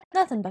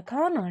 Nothing but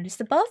con artists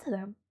to both of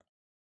them.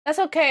 That's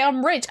okay,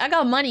 I'm rich. I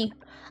got money.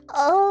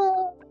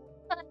 Oh,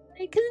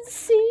 I can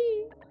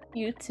see.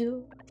 You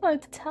two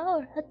climbed the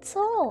tower, a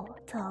tall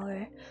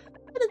tower,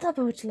 at the top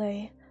of which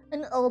lay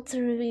an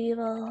altar of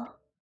evil.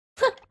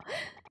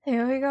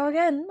 Here we go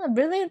again. A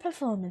brilliant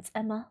performance,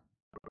 Emma.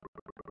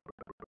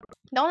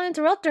 Don't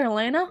interrupt her,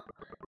 Elena.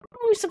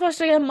 are we supposed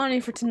to get money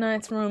for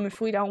tonight's room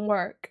if we don't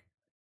work?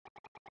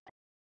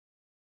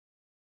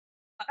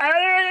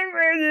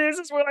 This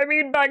is what I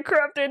mean by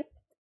corrupted.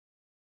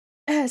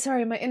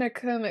 Sorry, my inner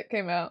Kermit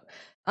came out.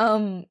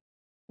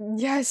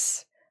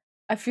 Yes.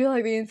 I feel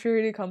like the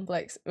inferiority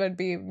complex would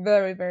be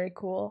very, very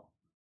cool.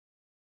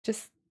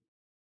 Just,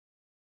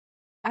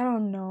 I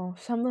don't know,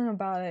 something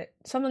about it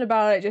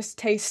just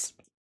tastes,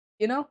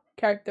 you know,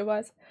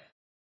 character-wise.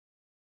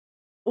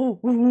 Ooh,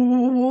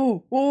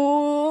 ooh, ooh,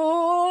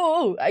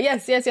 ooh,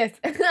 yes.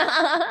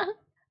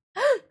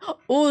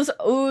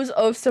 Ooze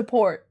of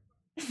support.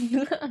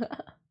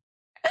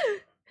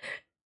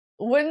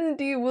 When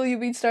will you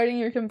be starting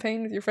your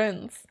campaign with your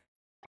friends?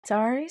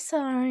 Sorry,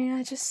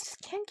 I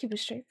just can't keep a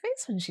straight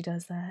face when she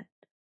does that.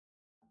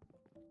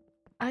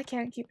 I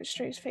can't keep a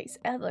straight face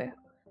ever.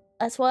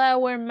 That's why I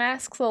wear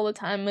masks all the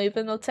time,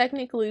 even though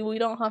technically we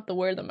don't have to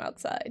wear them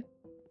outside.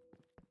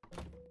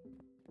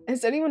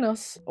 Has anyone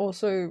else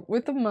also,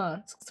 with the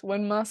masks,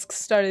 when masks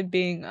started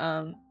being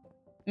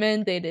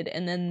mandated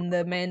and then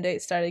the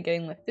mandate started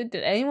getting lifted,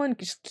 did anyone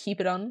just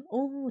keep it on?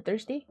 Oh,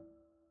 Thursday.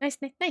 Nice.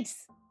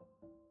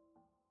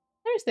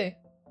 Thursday.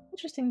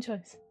 Interesting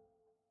choice.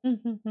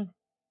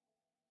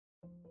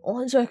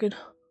 1 second.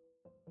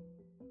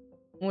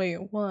 Wait,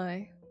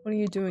 why? What are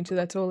you doing to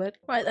that toilet?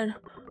 Right then.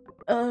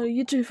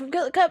 You two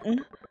forget the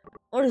captain.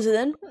 What is it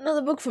then?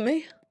 Another book for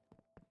me?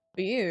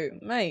 For you?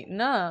 Mate,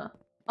 nah.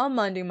 I'm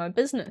minding my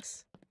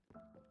business.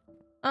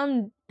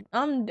 I'm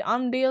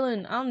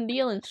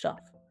dealing stuff.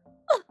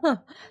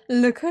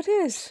 Look at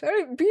this.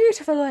 Very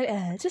beautiful light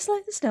air, just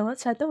like the snow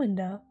outside the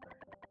window.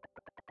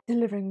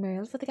 Delivering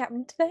mail for the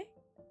captain today?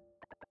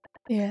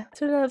 Yeah,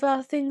 to love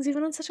our things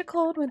even on such a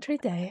cold wintry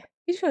day.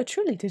 You two are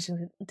truly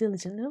diligent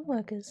little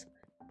workers.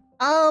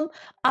 I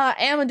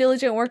am a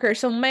diligent worker,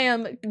 so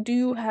ma'am, do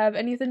you have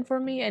anything for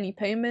me? Any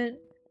payment?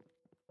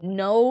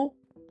 No?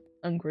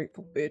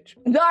 Ungrateful bitch.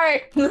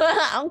 Sorry!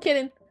 I'm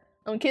kidding.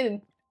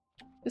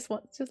 Just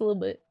a little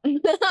bit.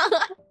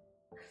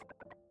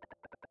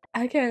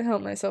 I can't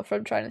help myself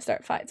from trying to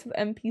start fights with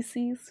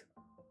NPCs.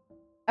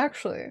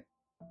 Actually,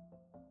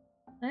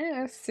 I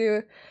have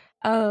to,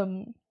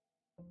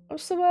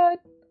 what's the word?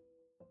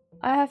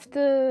 I have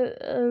to,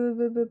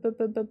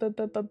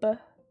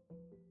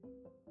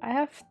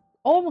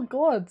 oh my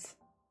god.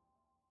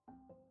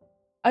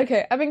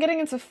 Okay, I've been getting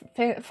into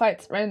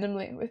fights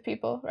randomly with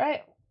people,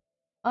 right?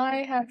 I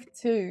have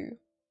to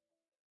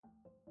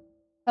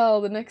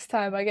tell the next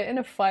time I get in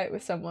a fight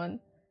with someone,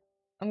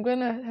 I'm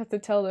gonna have to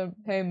tell them,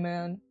 hey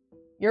man,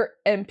 you're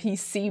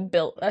NPC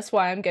built. That's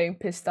why I'm getting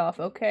pissed off,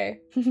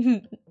 okay?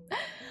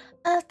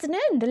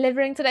 Afternoon,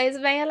 delivering today's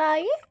mail, are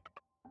you?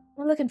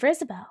 We're looking for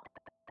Isabel.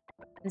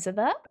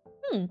 Isabel?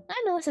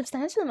 I know a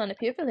substantial amount of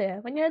people here.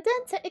 When you're a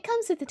dancer, it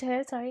comes with the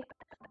territory.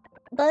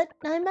 But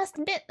I must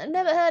admit, I've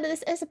never heard of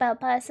this Isabel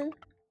person.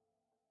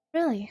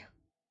 Really?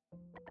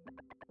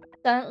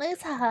 Don't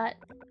lose heart.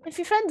 If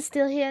your friend is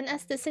still here in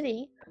Esther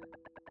City,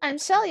 I'm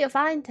sure you'll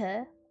find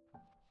her.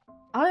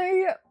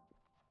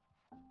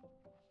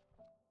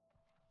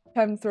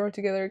 Time to throw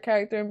together a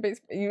character and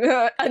base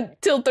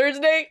until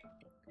Thursday.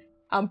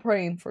 I'm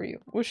praying for you,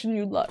 wishing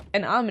you luck,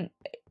 and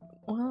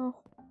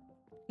well,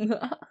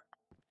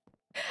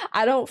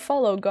 I don't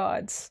follow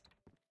gods.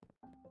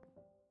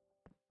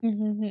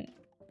 No,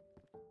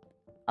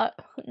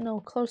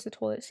 close the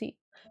toilet seat.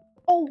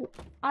 Oh,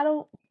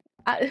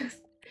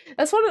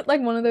 that's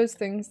one of those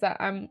things that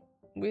I'm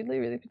weirdly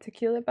really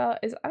particular about,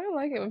 is I don't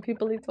like it when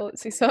people leave toilet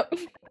seats up.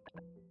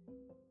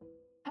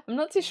 I'm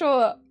not too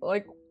sure,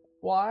 like,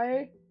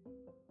 why.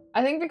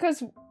 I think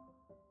because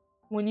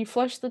when you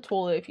flush the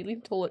toilet, if you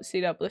leave the toilet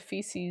seat up, the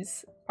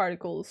feces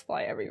particles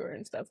fly everywhere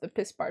and stuff. The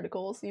piss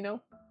particles, you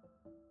know?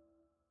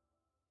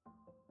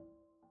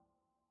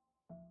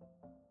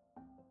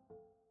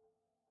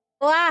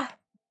 Ah!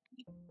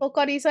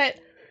 Pocari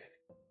sweat.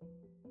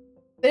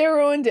 They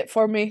ruined it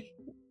for me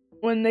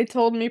when they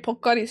told me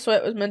Pocari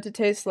sweat was meant to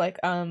taste like,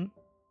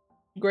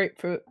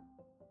 grapefruit.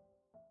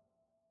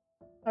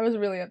 I was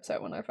really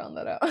upset when I found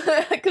that out,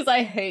 because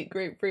I hate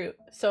grapefruit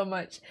so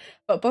much.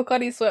 But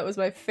Pocari sweat was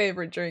my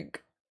favorite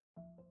drink.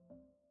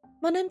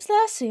 My name's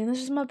Lassie, and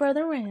this is my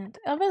brother Rand.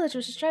 Our village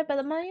was destroyed by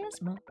the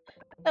miasma.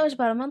 That was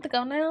about a month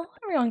ago now.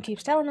 Everyone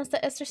keeps telling us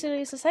that Esther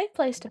City is a safe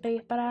place to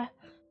be, but I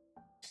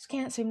just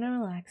can't seem to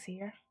relax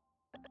here.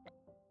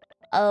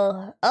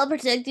 Oh, I'll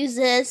protect you,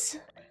 sis.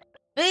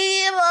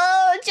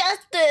 Viva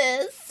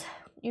justice!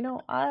 You know,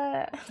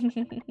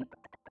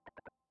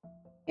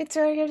 It's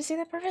very good to see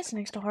that professor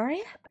next door, are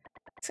you?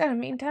 He's got a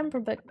mean temper,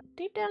 but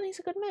deep down he's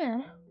a good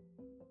man.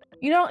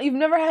 You've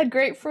never had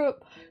grapefruit?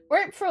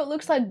 Grapefruit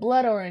looks like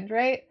blood orange,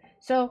 right?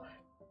 So,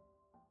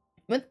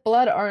 with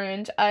blood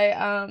orange,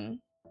 oh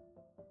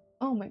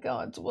my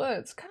god,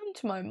 words come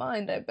to my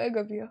mind, I beg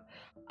of you.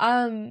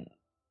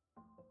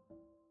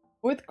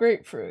 With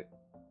grapefruit.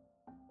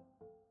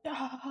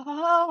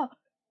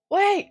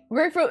 Wait!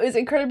 Grapefruit is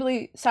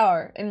incredibly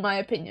sour, in my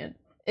opinion.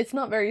 It's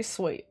not very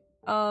sweet.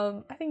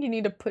 I think you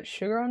need to put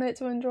sugar on it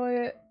to enjoy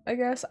it, I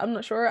guess. I'm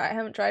not sure, I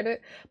haven't tried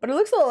it. But it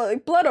looks a lot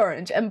like blood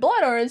orange, and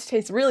blood orange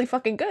tastes really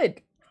fucking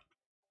good.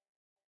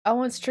 I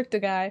once tricked a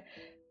guy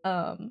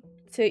to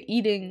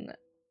eating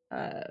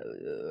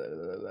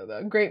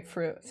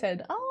grapefruit.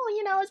 Said, oh,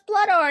 you know, it's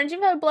blood orange.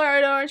 You've had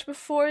blood orange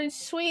before. It's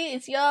sweet.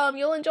 It's yum.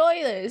 You'll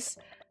enjoy this.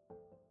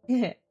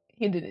 He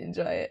didn't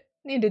enjoy it.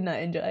 He did not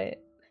enjoy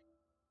it.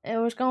 It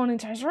was going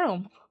into his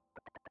room.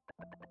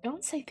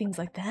 Don't say things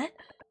like that.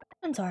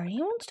 I'm sorry,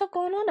 you won't stop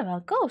going on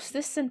about ghosts,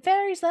 this and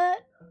fairies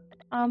that.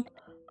 I'm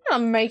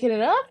not making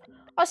it up.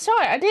 I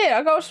saw it, I did.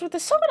 A ghost with a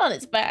sword on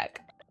its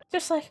back.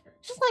 Just like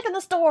in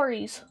the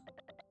stories.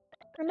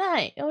 A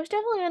knight. It was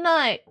definitely a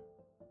knight.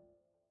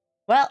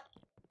 Well,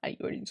 you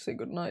ready to say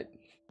goodnight?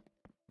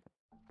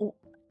 Oh.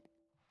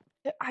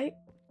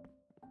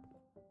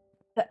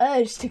 The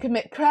urge to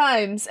commit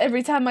crimes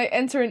every time I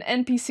enter an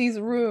NPC's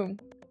room.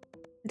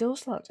 The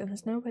door's locked and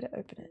there's no way to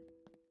open it.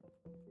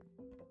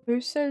 Who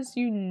says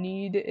you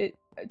need it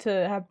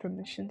to have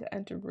permission to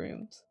enter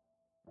rooms?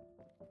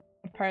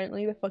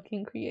 Apparently the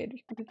fucking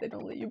creators, because they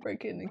don't let you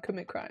break in and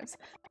commit crimes.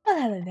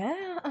 Well, hello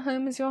there. A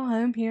home is your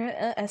home here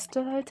at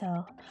Esther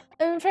Hotel.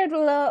 I'm afraid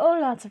we'll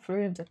lots of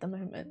rooms at the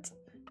moment.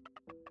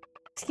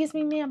 Excuse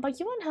me, ma'am, but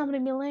you wouldn't happen to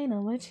be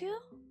Lena, would you?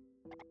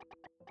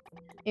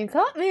 You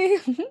caught me!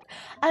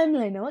 I'm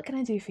Lena. What can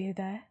I do for you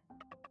there?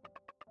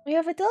 We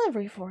have a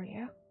delivery for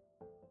you.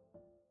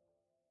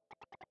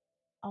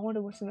 I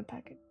wonder what's in the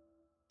package.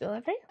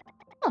 Delivery?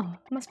 Oh,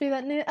 must be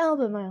that new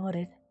album I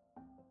ordered.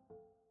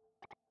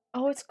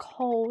 Oh, it's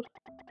cold.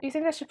 Do you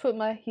think I should put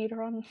my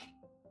heater on?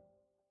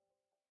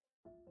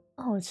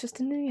 Oh, it's just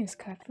a New Year's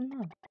card from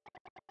Mom.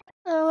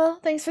 Oh well,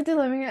 thanks for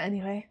delivering it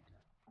anyway.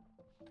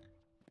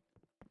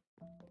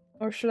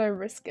 Or should I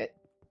risk it?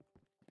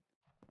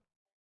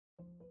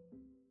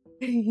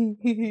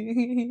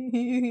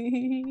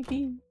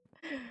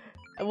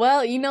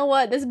 Well, you know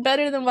what? This is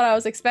better than what I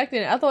was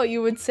expecting. I thought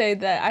you would say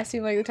that I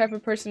seem like the type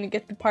of person to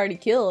get the party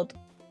killed.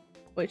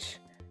 Which,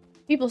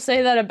 people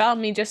say that about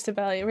me just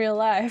about in real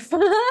life.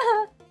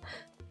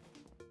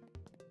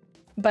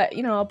 But,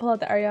 you know, I'll pull out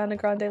the Ariana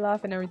Grande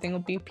laugh and everything will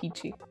be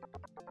peachy.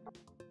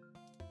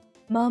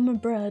 Mama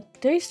bread.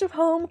 Taste of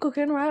home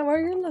cooking right where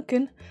you're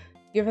looking.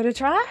 Give it a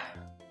try?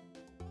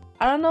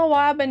 I don't know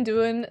why I've been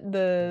doing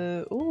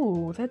the...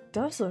 Ooh, that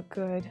does look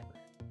good.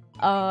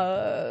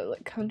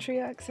 Like country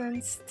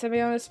accents. To be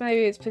honest,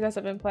 maybe it's because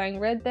I've been playing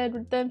Red Dead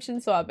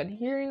Redemption, so I've been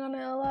hearing on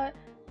it a lot.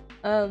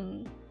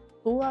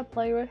 Who I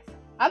play with?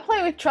 I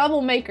play with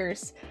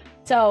troublemakers.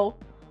 So,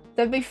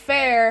 to be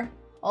fair,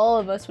 all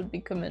of us would be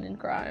committing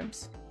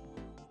crimes.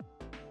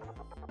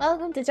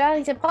 Welcome to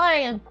Johnny's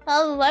Emporium.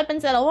 All the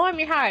weapons that'll warm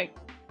your heart.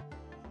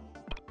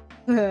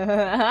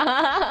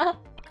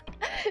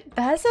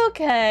 That's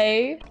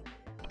okay.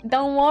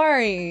 Don't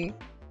worry.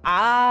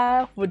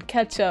 I would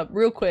catch up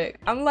real quick.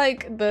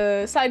 Unlike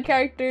the side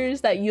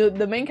characters that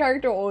the main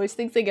character always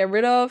thinks they get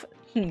rid of.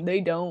 They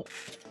don't.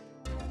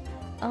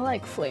 I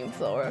like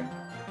flamethrower.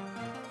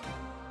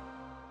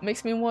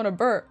 Makes me want to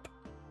burp.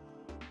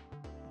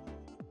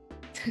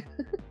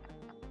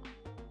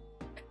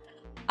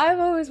 I've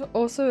always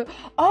also...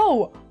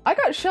 Oh! I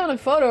got shown a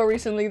photo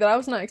recently that I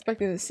was not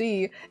expecting to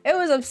see. It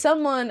was of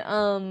someone,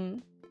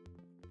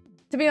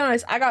 to be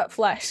honest, I got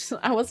flashed.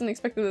 I wasn't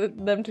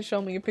expecting them to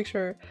show me a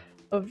picture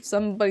of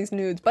somebody's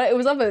nudes, but it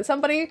was of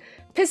somebody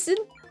pissing,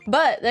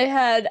 but they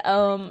had,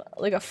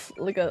 like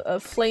a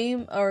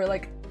flame, or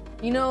like,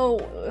 you know...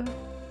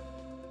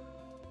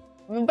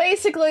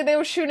 Basically, they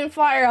were shooting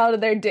fire out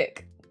of their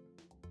dick.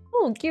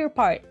 Oh, gear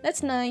part.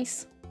 That's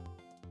nice.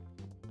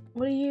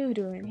 What are you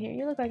doing here?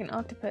 You look like an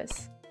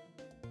octopus.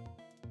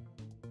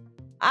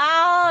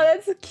 Ah,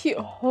 that's cute.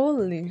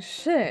 Holy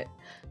shit.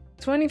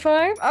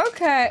 25?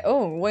 Okay.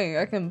 Oh, wait,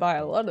 I can buy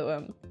a lot of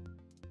them.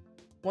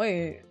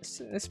 Wait,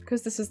 it's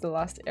because this is the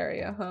last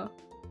area, huh?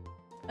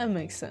 That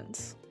makes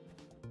sense.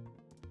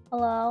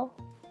 Hello?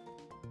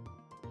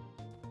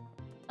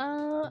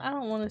 I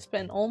don't want to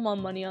spend all my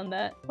money on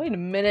that. Wait a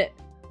minute.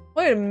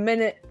 Wait a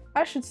minute.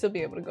 I should still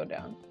be able to go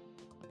down.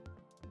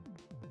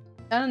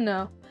 I don't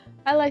know.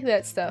 I like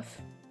that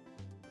stuff.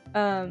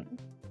 What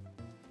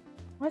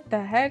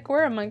the heck?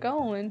 Where am I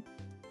going?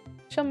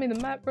 Show me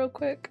the map real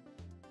quick.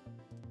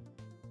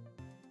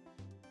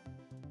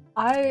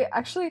 I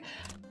actually...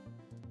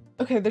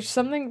 Okay, there's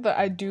something that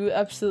I do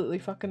absolutely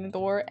fucking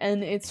adore,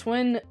 and it's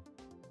when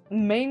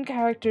main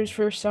characters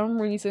for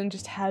some reason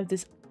just have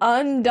this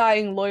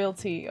undying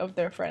loyalty of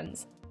their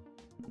friends.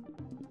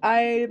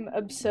 I'm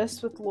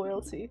obsessed with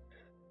loyalty.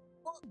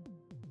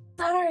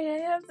 Sorry, I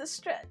have to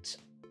stretch.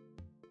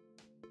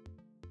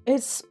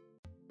 It's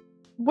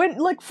when,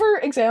 like, for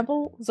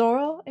example,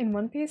 Zoro in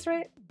One Piece,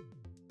 right?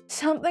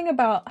 Something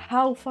about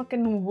how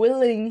fucking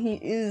willing he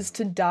is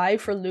to die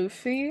for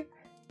Luffy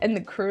and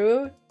the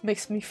crew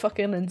makes me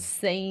fucking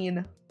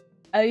insane.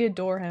 I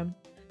adore him.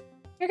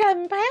 You're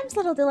getting Pam's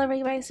little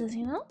delivery bases,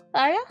 you know?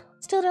 Are ya?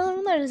 Still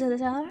delivering letters at the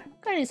tower.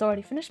 Granny's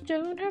already finished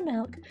doing her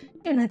milk.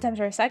 You don't have time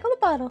to recycle the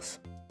bottles.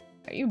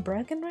 Are you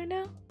bragging right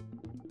now?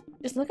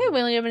 Just look at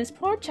William and his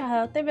poor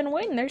child. They've been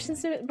waiting there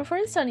since before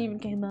the sun even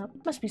came up.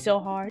 Must be so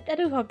hard. I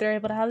do hope they're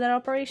able to have that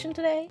operation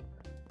today.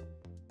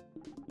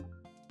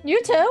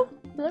 You too?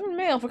 Delivering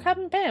mail for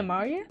Captain Pam,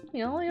 are you?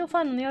 You know, you'll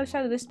find on the other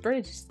side of this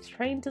bridge. It's the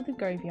train to the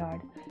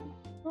graveyard.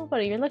 Oh,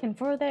 buddy, you're looking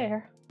for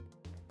there.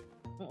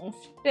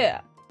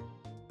 Yeah.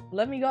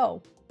 Let me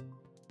go.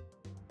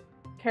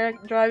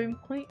 Character driving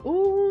point.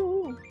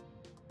 Ooh.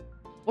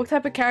 What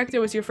type of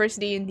character was your first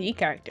D&D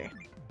character?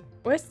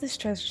 Where's this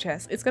treasure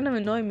chest? It's gonna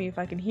annoy me if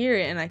I can hear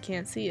it and I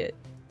can't see it.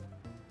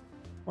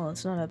 Well,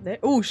 it's not up there.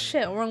 Oh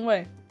shit, wrong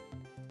way.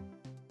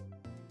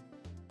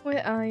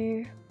 Where are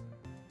you?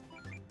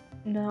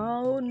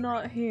 No,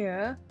 not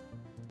here.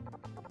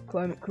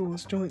 Climate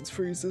cools, joints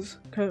freezes.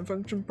 Can't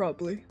function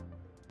properly.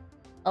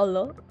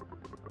 Hello?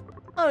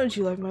 How did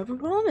you like my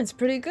performance?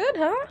 Pretty good,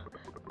 huh?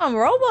 I'm a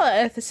robot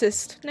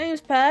ethicist.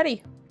 Name's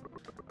Patty.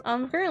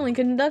 I'm currently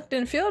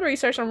conducting field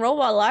research on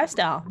robot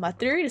lifestyle. My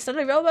theory, to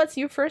study robots,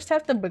 you first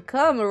have to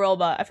become a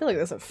robot. I feel like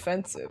that's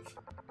offensive.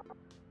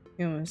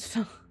 Humans,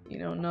 you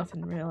know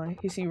nothing really.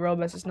 You see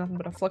robots as nothing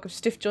but a flock of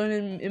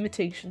stiff-jointed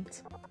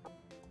imitations.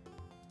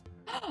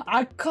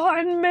 I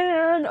cotton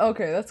man!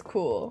 Okay, that's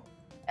cool.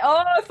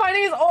 Oh,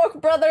 finding his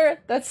orc brother!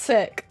 That's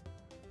sick.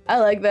 I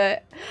like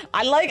that.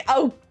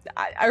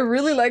 I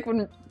really like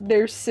when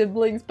they're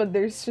siblings, but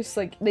there's just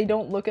like, they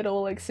don't look at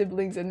all like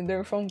siblings and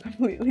they're from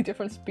completely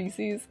different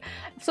species.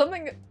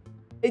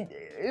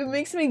 It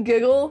makes me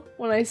giggle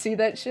when I see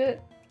that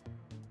shit.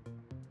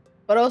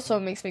 But also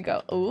it makes me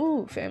go,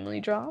 ooh, family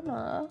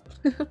drama.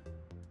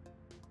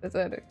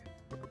 Pathetic.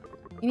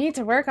 You need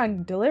to work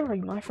on delivery,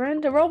 my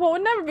friend. A robot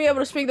would never be able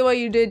to speak the way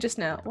you did just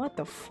now. What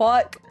the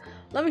fuck?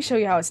 Let me show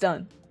you how it's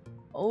done.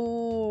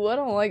 Oh, I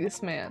don't like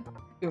this man.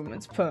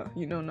 Humans, puh,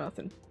 you know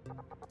nothing.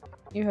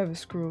 You have a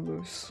screw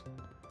loose.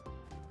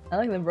 I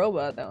like the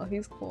robot though,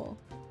 he's cool.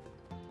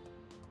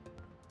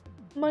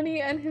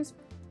 Money and his—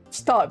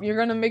 Stop, you're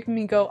gonna make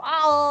me go,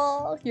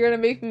 oh! You're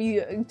gonna make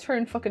me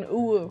turn fucking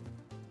ooh.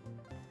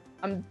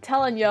 I'm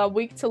telling ya,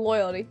 weak to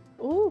loyalty.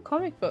 Ooh,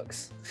 comic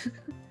books.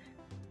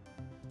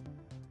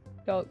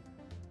 Dog.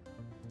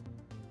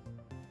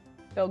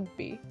 Dog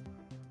B.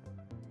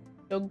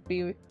 Dog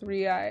B with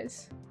 3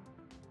 eyes.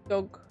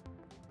 Dog.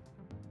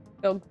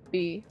 Dog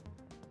B.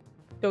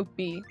 Dog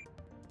B.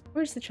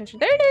 Where's the treasure?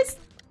 There it is!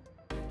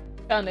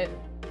 Found it.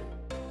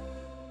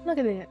 Look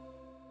at it.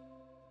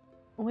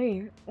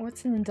 Wait,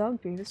 what's in the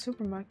dog B? The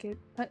supermarket.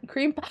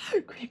 Cream pie.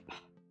 Cream pie.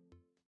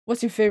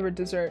 What's your favorite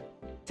dessert?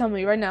 Tell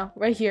me right now,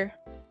 right here.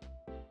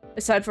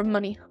 Aside from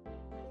money.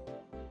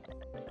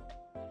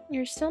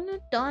 You're still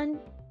not done.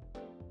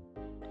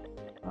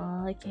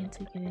 Oh, I can't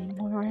take it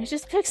anymore. I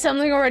just picked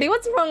something already.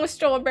 What's wrong with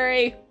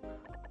strawberry?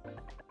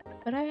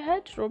 But I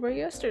had strawberry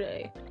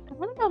yesterday.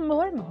 What about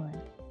watermelon?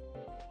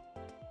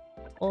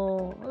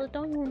 Oh,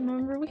 don't you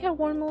remember? We had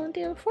watermelon the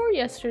day before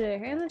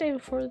yesterday, and the day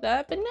before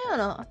that,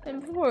 banana. And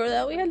before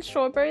that, we had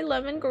strawberry,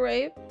 lemon,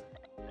 grape.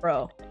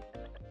 Bro.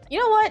 You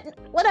know what?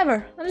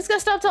 Whatever. I'm just gonna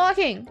stop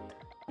talking.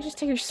 You just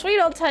take your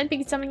sweet old time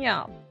picking something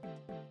out.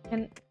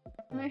 And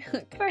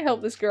can I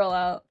help this girl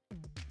out?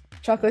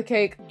 Chocolate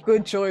cake.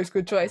 Good choice,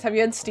 good choice. Have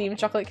you had steamed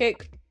chocolate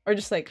cake? Or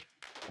just like...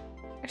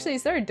 Actually,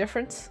 is there a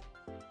difference?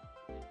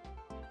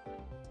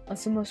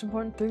 That's the most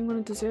important thing when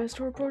a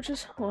disaster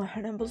approaches. Well,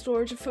 an ample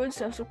storage of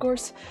foodstuffs, of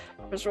course.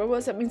 For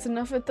robots, that means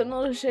enough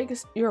ethanol to shake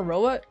us. You're a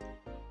robot?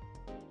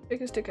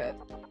 Shake a stick at.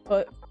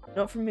 But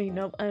not for me.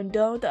 Nope. I'm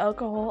done with the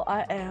alcohol.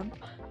 I am.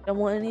 Don't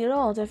want any at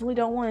all. Definitely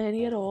don't want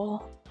any at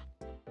all.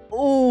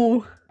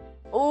 Ooh.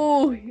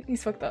 Ooh,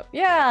 he's fucked up.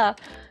 Yeah.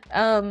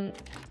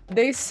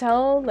 They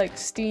sell like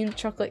steamed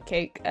chocolate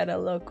cake at a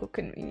local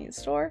convenience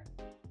store.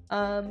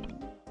 I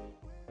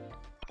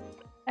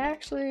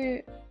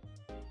actually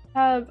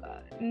have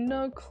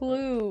no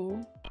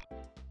clue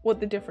what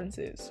the difference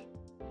is.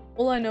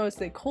 All I know is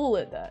they call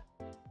it that.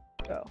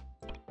 So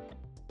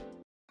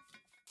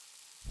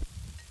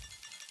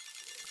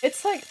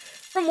it's like,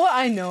 from what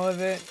I know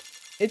of it,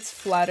 it's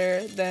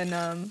flatter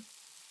than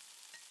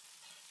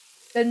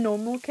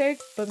normal cake,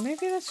 but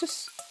maybe that's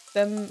just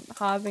them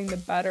having the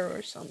batter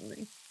or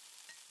something.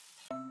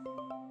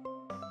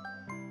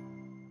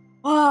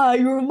 Ah,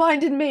 you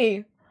reminded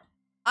me!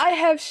 I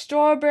have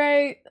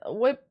strawberry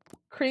whipped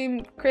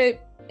cream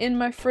crepe in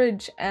my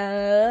fridge,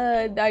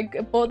 and I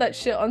bought that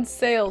shit on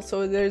sale,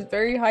 so there's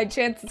very high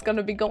chance it's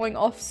gonna be going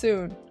off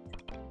soon.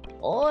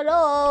 Oh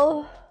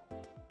no!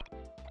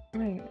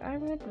 Wait, I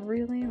would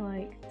really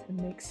like to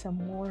make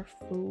some more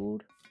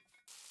food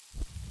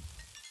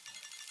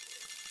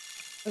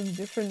of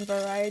different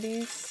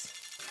varieties.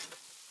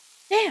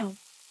 Damn!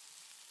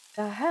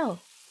 The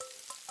hell?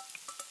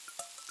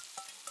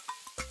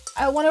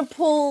 I want to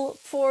pull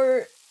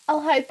for...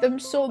 I'll hide them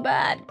so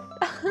bad.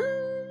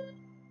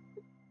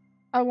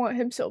 I want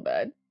him so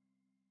bad.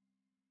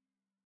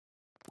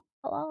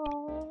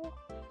 Hello?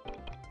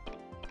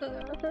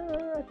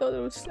 I thought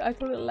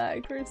it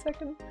lagged for a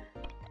second.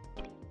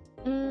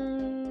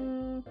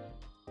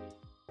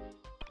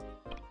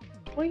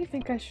 What do you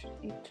think I should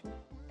eat?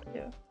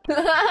 Yeah.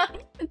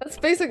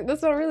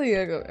 That's not really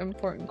an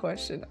important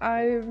question.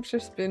 I've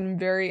just been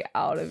very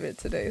out of it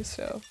today,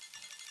 so.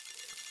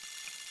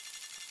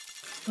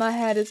 My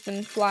head has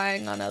been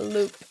flying on a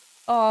loop.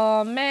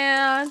 Oh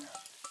man.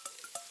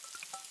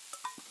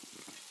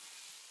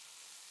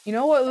 You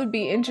know what would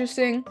be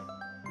interesting?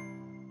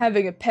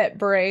 Having a pet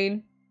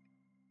brain.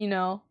 You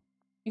know,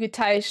 you could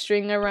tie a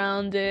string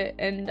around it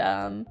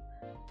and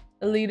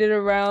lead it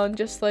around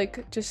just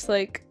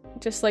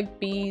like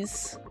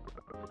bees.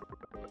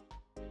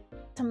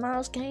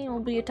 Tomorrow's game will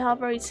be a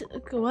top rate.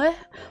 What?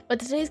 But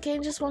today's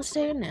game just won't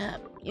stay a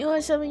nap. You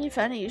want something you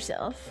found it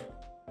yourself.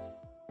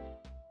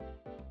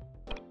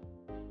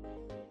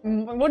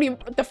 What do you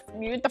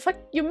the fuck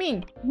you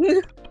mean?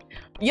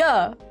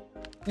 Yeah,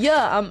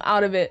 I'm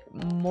out of it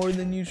more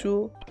than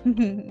usual.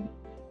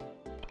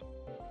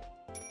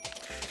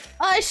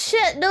 Oh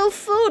shit, no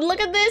food! Look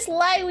at this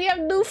light, we have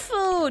no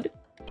food!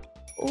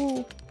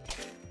 Ooh.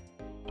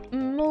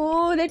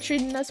 Oh, they're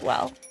treating us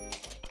well.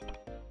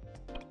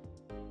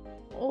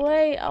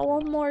 Wait, I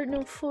want more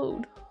new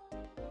food.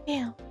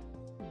 Damn.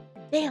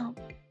 Damn.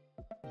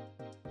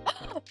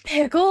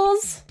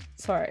 Pickles?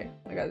 Sorry,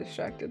 I got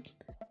distracted.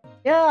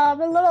 Yeah,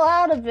 I'm a little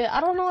out of it.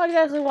 I don't know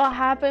exactly what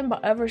happened,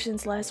 but ever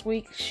since last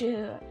week,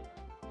 shit.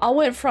 I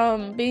went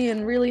from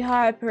being really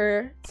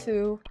hyper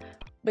to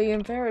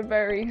being very,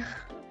 very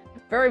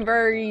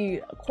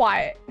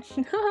quiet.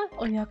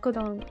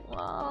 Oyakodon.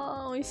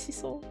 Wow,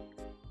 oishisou.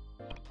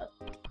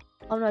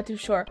 I'm not too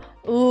sure.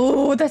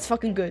 Ooh, that's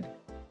fucking good.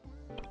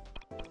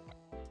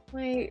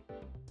 Wait.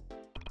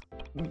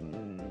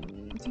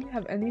 Do you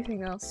have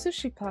anything else?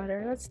 Sushi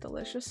platter, that's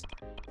delicious.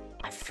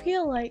 I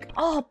feel like,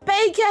 oh,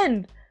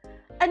 bacon!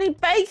 I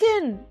need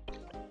bacon!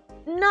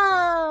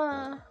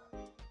 Nah.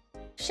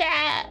 Shit.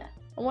 I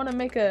want to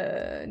make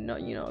a,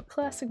 you know, a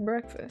classic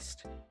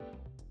breakfast.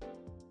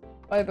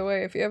 By the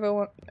way, if you ever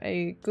want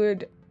a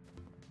good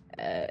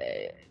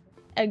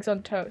eggs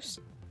on toast,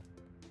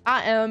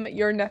 I am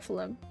your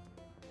Nephilim.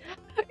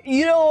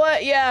 You know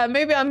what? Yeah,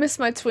 maybe I missed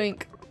my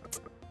twink.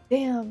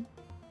 Damn.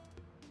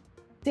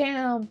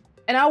 Damn.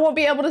 And I won't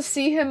be able to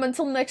see him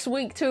until next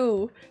week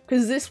too.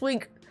 Cause this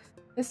week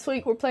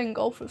we're playing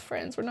golf with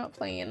friends. We're not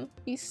playing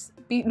Beat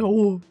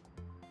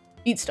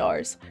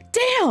Stars.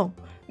 Damn!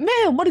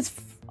 Man, what is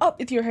up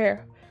with your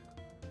hair?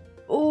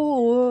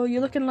 Oh,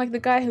 you're looking like the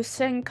guy who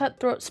sang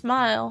Cutthroat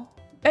Smile.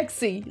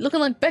 Bexy, looking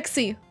like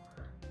Bexy.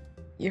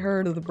 You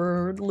heard of the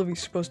bird?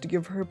 Livy's supposed to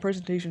give her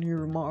presentation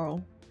here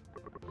tomorrow.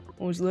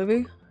 What was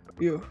Livy?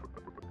 Yeah.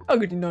 How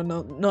could you not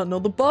know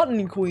the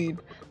botany queen?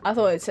 I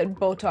thought it said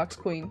Botox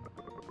queen.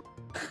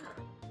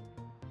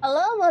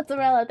 Hello,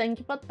 Mozzarella. Thank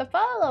you for the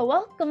follow.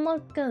 Welcome,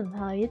 welcome.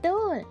 How you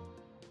doing?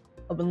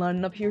 I've been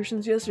lining up here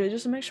since yesterday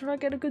just to make sure I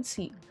get a good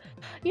seat.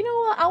 You know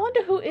what? I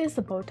wonder who is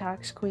the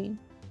Botox queen.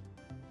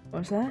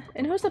 What's that?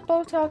 And who's the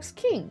Botox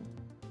king?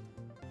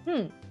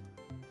 I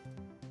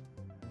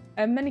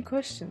have many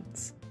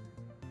questions.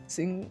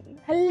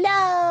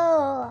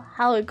 Hello!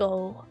 How it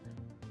go?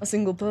 A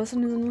single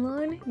person is in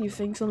line? You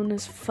think someone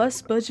as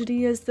fuss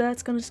budgety as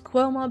that's gonna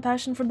quell my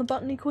passion for the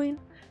botany queen?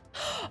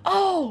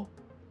 Oh!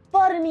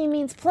 Botany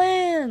means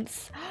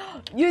plants!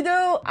 You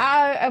know,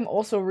 I am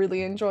also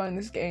really enjoying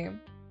this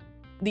game.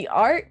 The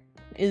art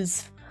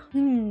is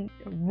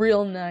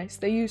real nice.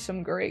 They use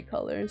some great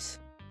colors.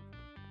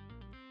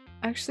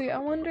 Actually, I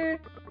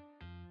wonder...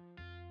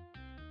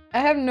 I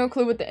have no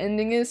clue what the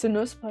ending is, so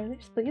no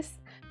spoilers, please.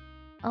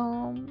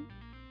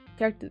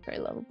 Character's very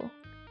lovable.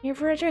 Here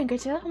for a drink or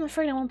two? I'm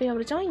afraid I won't be able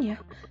to join you.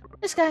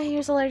 This guy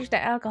here's allergic to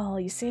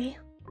alcohol, you see.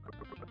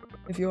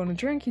 If you want to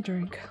drink, you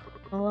drink.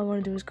 All I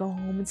want to do is go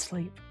home and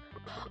sleep.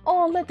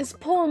 Oh, let this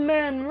poor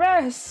man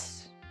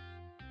rest!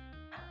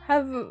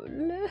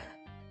 Whenabouts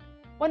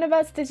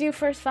did you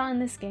first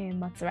find this game,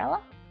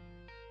 Mozzarella?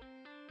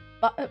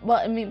 Well,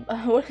 I mean,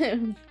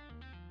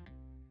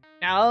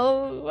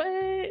 no,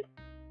 wait.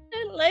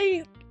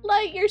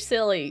 Like, you're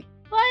silly.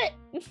 What?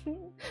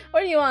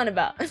 What are you on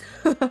about?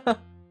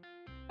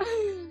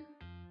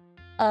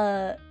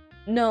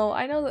 No,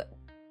 I know that...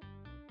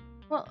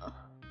 Well,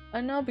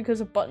 I know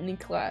because of botany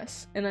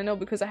class, and I know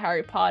because of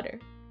Harry Potter.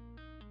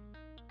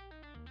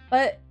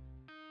 But,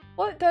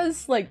 what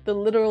does, like, the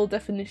literal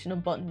definition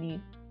of botany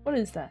mean? What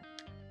is that?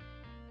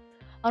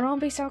 I don't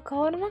be so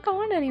cold, I'm not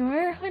going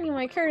anywhere.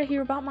 Anyway, care to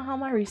hear about how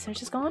my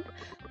research is going?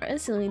 I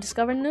recently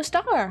discovered a new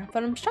star,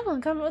 but I'm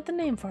struggling to come up with a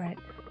name for it.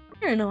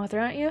 You're an author,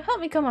 aren't you?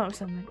 Help me come up with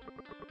something.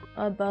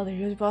 Bother,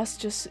 your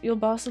boss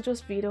will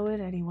just veto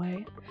it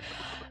anyway.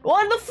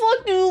 What the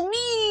fuck do you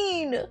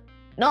mean?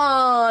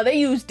 Nah, they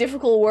use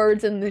difficult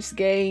words in this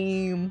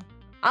game.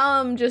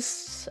 I'm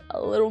just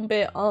a little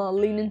bit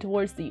leaning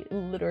towards the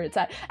illiterate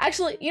side.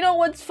 Actually, you know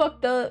what's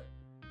fucked up?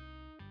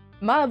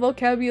 My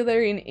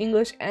vocabulary in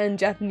English and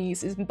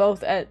Japanese is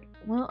both at,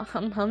 well,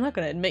 I'm not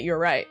gonna admit you're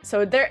right.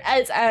 So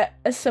it's at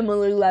a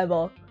similar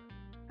level.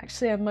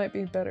 Actually, I might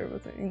be better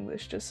with the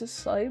English just a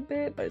slight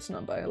bit, but it's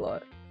not by a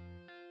lot.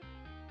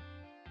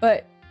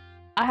 But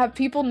I have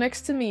people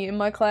next to me in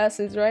my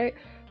classes, right,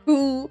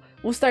 who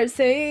will start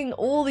saying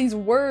all these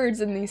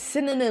words and these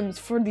synonyms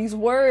for these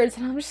words,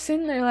 and I'm just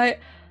sitting there like,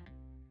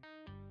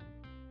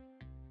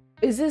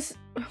 was this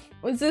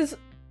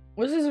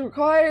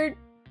required?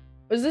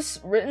 Was this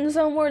written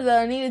somewhere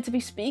that I needed to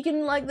be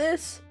speaking like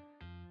this?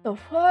 The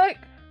fuck?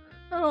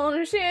 I don't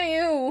understand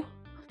you.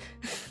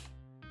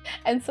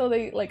 And so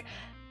they, like,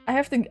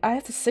 I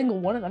have to single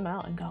one of them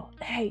out and go,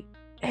 hey,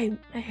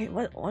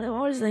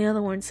 what is the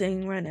other one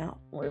saying right now?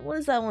 What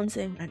is that one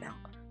saying right now?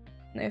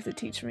 And they have to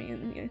teach me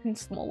in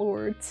small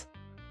words.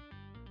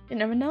 You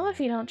never know if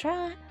you don't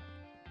try.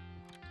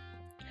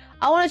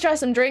 I want to try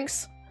some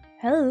drinks.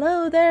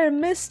 Hello there,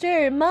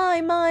 mister. My.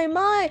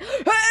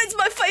 It's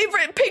my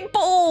favorite pink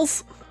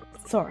balls.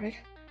 Sorry.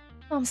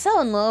 I'm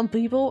so in love,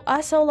 people.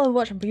 I so love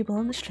watching people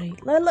on the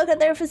street. I look at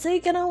their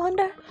physique and I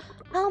wonder,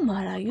 how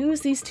might I use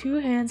these two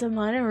hands of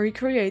mine and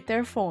recreate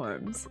their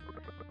forms?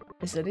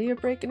 This idea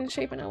of breaking and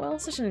shaping it well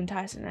is such an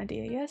enticing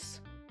idea,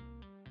 yes?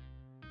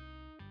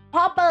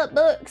 Pop-up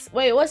books!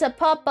 Wait, what's a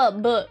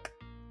pop-up book?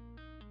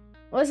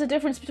 What's the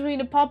difference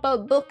between a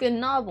pop-up book and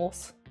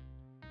novels?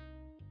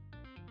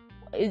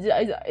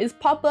 Is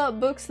pop-up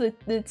books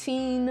the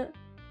teen...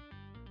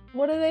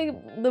 What are they?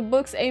 The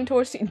books aimed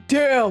towards teen...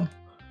 Damn!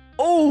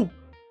 Oh!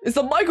 Is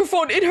the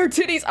microphone in her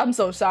titties? I'm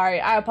so sorry.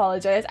 I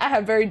apologize. I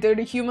have very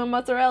dirty human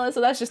mozzarella,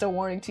 so that's just a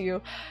warning to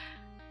you.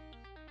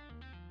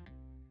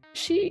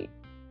 She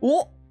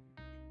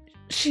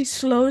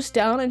slows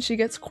down and she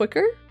gets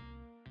quicker?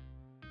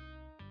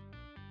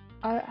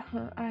 I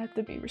have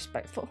to be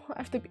respectful. I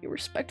have to be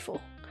respectful.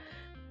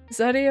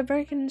 Zodia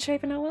breaking and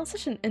shaping it well.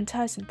 Such an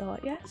enticing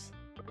thought, yes?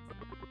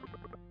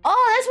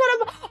 I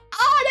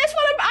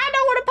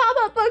know what a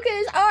pop-up book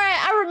is.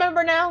 Alright, I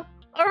remember now.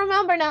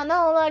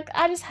 No, like,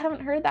 I just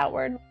haven't heard that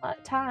word in a lot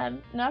of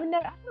time. And I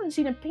haven't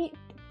seen a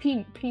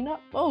peanut.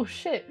 Oh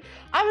shit.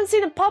 I haven't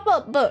seen a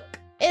pop-up book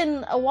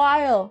in a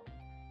while.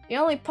 The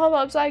only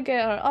pop-ups I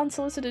get are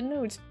unsolicited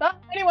nudes.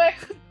 But anyway.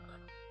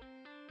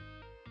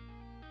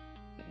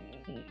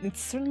 It's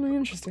certainly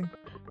interesting.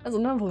 As a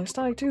novelist,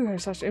 I too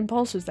have such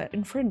impulses that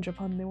infringe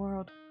upon the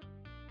world.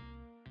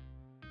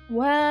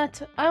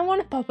 What? I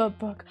want a pop-up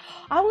book.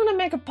 I want to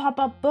make a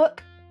pop-up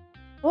book.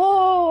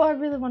 Oh, I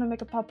really want to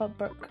make a pop-up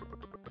book.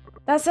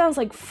 That sounds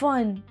like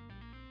fun.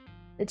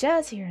 The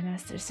jazz here in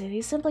Esther City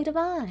is simply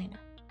divine.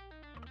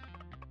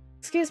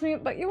 Excuse me,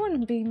 but you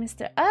wouldn't be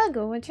Mr.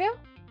 Ugo, would you?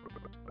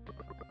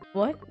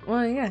 What?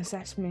 Well, yes,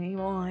 that's me.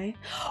 Why?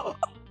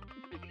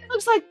 It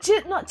looks like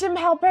not Jim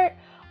Halpert.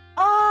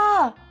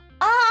 Ah!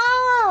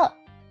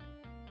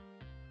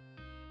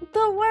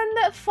 The one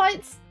that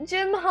fights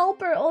Jim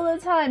Halpert all the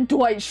time.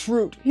 Dwight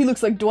Schrute. He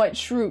looks like Dwight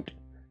Schrute.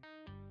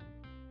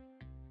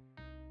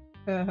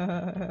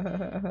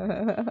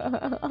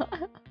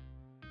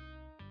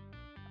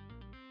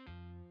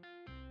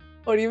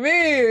 What do you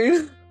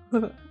mean?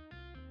 What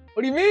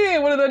do you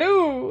mean? What did I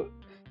do?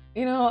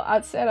 You know,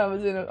 I said I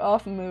was in an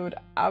off mood.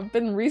 I've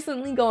been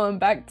recently going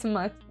back to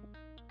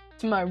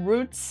my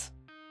roots.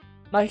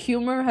 My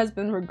humor has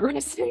been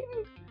regressing.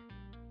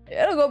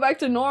 It'll go back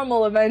to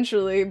normal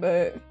eventually,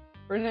 but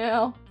for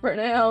now,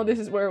 this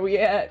is where we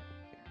at.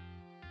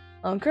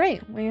 Oh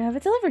great, we have a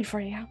delivery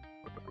for you.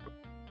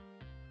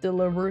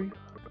 Delivery?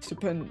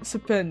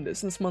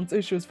 Stupendous. This month's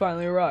issue has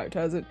finally arrived,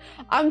 has it?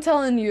 I'm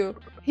telling you,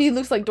 he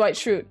looks like Dwight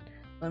Schrute.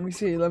 Let me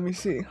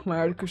see. My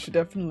article should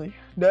definitely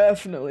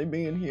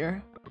be in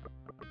here.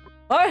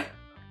 What?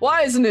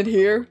 Why isn't it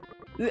here?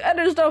 The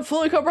editors don't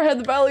fully comprehend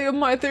the value of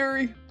my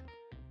theory.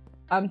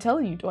 I'm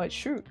telling you, Dwight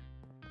Schrute.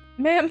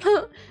 Ma'am.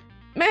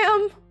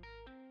 Ma'am.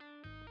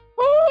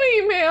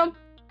 Oi, ma'am.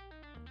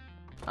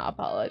 I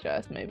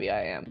apologize. Maybe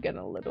I am getting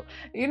a little...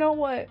 You know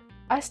what?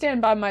 I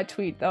stand by my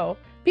tweet, though.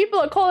 People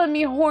are calling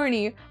me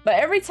horny, but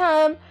every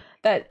time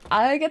that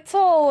I get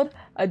told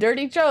a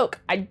dirty joke,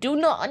 I do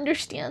not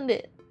understand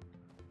it.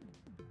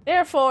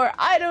 Therefore,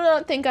 I do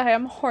not think I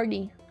am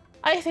horny.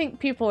 I think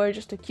people are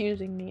just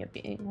accusing me of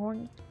being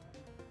horny.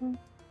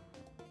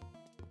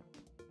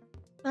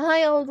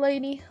 Hi, old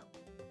lady.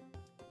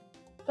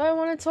 Do I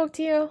want to talk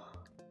to you?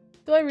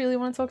 Do I really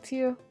want to talk to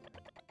you?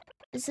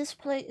 Is this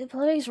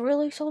place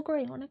really so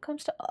great when it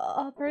comes to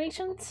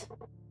operations?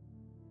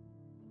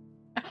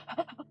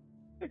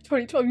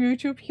 2012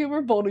 YouTube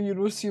humor? Bold of you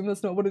to assume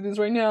that's not what it is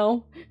right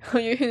now.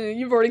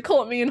 You've already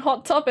caught me in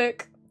Hot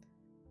Topic.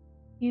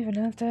 You even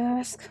have to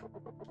ask.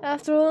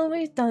 After all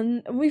we've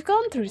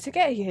gone through to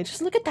get here,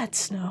 just look at that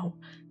snow.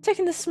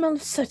 Taking the smell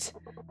of soot.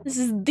 This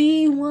is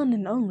the one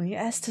and only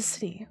Esther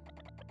City.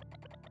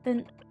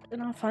 Then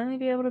I'll finally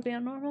be able to be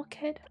a normal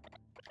kid?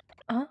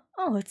 Huh?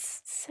 Oh,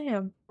 it's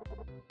Sam.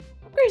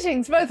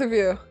 Greetings, both of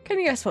you. Can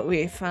you guess what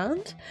we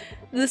found?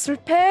 This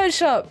repair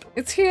shop.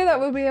 It's here that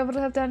we'll be able to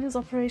have Daniel's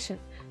operation.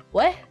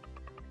 What?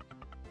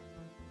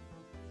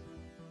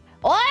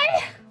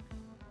 What?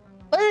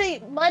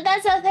 But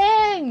that's a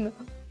thing!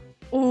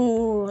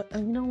 Oh,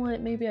 you know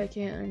what? Maybe I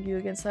can't argue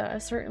against that. I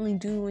certainly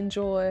do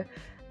enjoy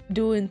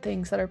doing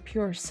things that are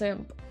pure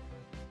simp.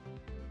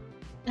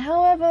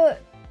 However,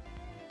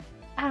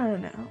 I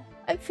don't know.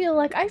 I feel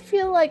like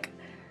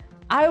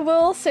I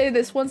will say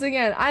this once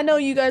again. I know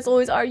you guys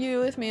always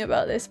argue with me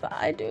about this, but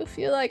I do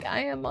feel like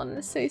I am on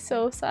the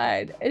say-so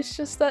side. It's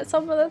just that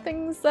some of the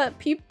things that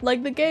people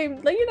like the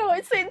game, like, you know,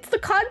 it's the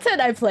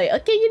content I play.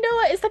 Okay, you know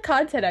what? It's the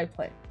content I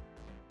play.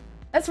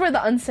 That's where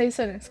the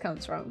unsay-so-ness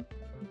comes from.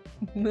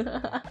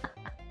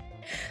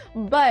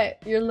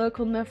 But your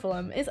local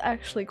Nephilim is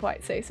actually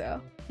quite say-so.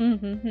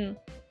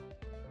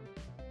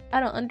 I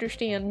don't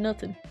understand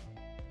nothing.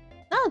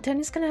 Oh,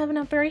 Danny's gonna have an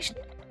operation?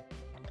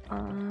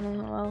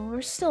 Well,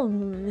 we're still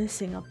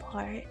missing a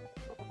part.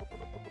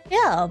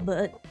 Yeah,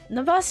 but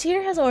the boss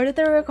here has ordered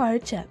the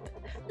required chip.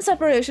 This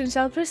operation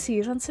shall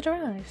proceed once it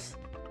arrives.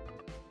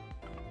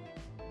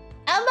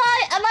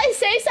 Am I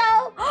say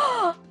so?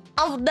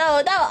 Oh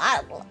no,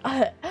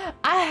 I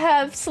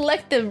have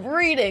selective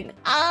reading.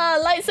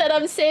 Light said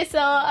I'm say so.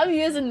 I'm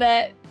using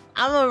that.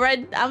 I'm gonna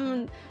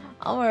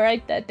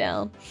write that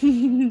down.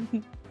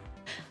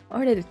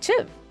 Ordered a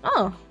chip.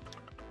 Oh,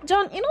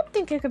 John, you don't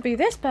think it could be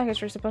this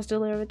package we're supposed to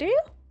deliver, do you?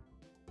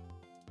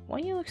 Why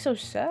you look so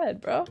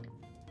sad, bro?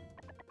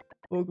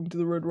 Welcome to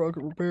the Red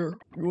Rocket Repair.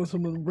 You want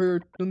something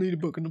repaired? You'll need to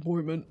book an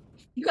appointment.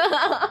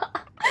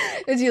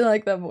 Did you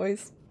like that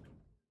voice?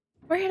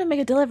 We're here to make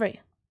a delivery.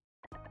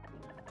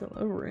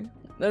 Delivery?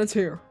 Then it's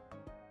here.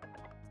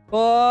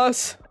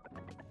 Boss!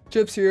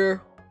 Chip's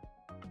here.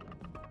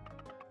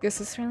 Guess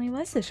this really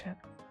was the chip.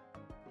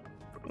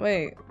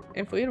 Wait,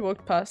 if we had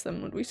walked past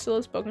them, would we still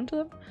have spoken to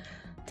them?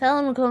 Tell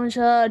him we're coming,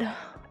 Chad.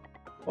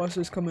 Boss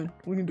says come in.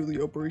 We can do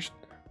the operation.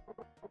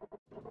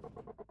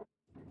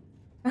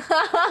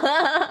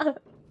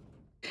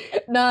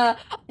 Nah,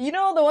 you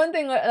know the one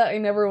thing that I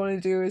never want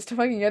to do is to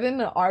fucking get in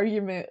an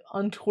argument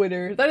on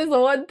Twitter. That is the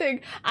one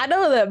thing. I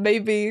know that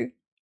maybe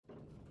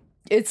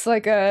it's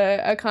like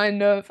a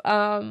kind of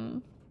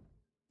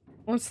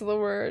what's the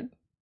word,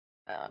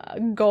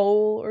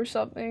 goal or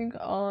something,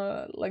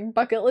 like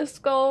bucket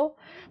list goal,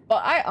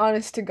 but I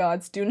honest to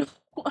gods do not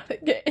want to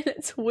get in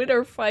a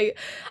Twitter fight.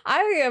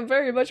 I am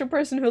very much a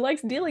person who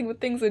likes dealing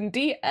with things in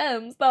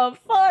DMs. The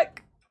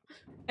fuck.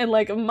 And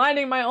like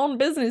minding my own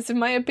business, and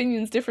my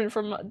opinion's different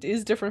from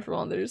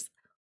others.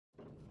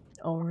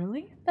 Oh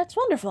really? That's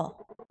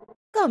wonderful.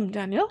 Come,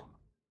 Daniel.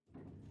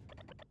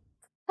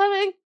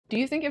 Coming. Do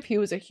you think if he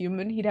was a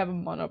human, he'd have a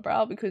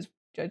monobrow? Because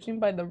judging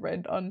by the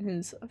red on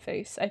his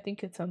face, I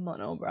think it's a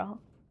monobrow.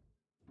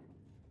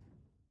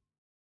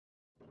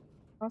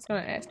 I was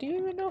gonna ask, do you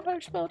even know how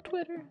to spell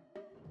Twitter?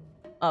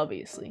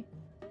 Obviously.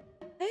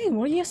 Hey,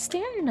 what are you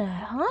staring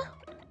at, huh?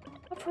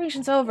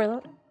 Operation's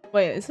over.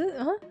 Wait, is it?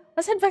 Huh?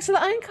 Let's head back to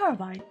the Iron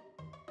Carbine.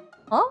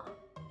 Huh?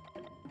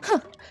 Huh.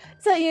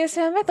 Is that you,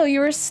 Sam? I thought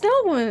you were a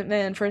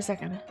snowman for a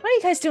second. What are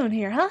you guys doing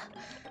here, huh?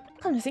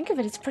 Come to think of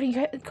it, it's pretty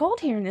cold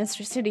here in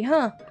Easter City,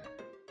 huh?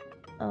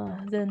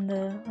 Then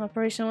the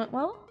operation went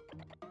well?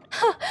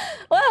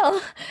 Well,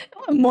 it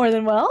went more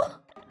than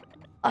well.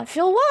 I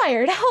feel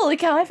wired. Holy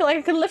cow, I feel like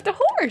I could lift a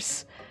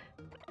horse.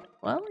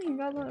 Well, you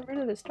got rid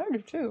of the starter,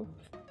 too.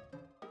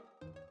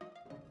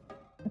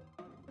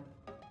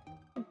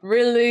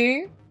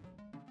 Really?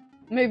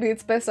 Maybe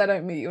it's best I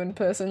don't meet you in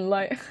person,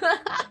 like.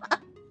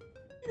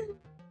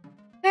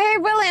 Hey,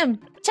 William!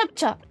 Chop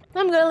chop!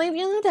 I'm gonna leave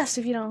you in the dust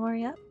if you don't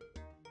hurry up.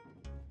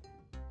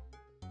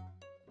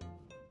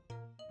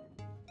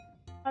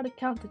 How to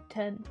count to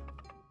 10.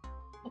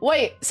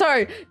 Wait,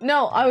 sorry.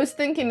 No, I was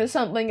thinking of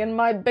something in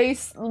my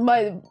base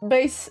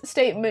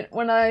statement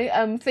when I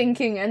am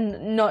thinking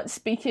and not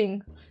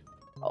speaking.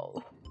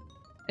 Oh.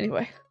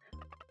 Anyway.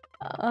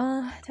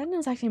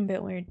 Daniel's acting a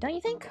bit weird, don't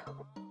you think?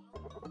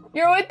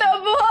 You're with the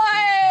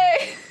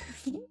boy!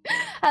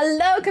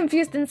 Hello,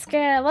 confused and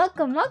scared.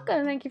 Welcome,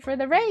 welcome. Thank you for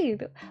the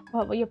raid.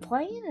 What were you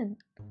playing?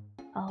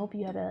 I hope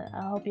you had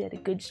a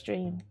good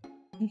stream.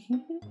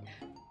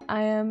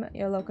 I am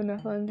your local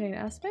Nephilim Jane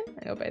Aspen.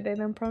 I go by they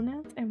them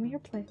pronouns, and we are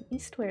playing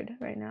Eastward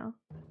right now.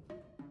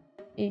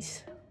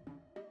 East.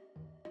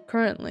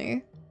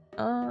 Currently,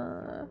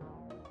 at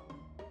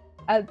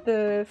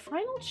the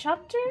final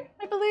chapter,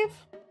 I believe.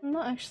 I'm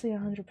not actually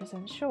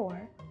 100%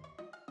 sure.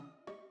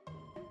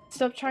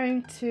 Stop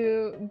trying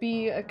to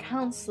be a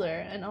counselor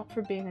and opt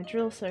for being a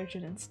drill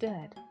sergeant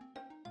instead.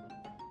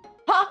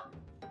 Huh?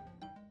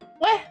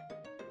 What?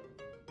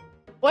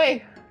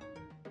 Wait,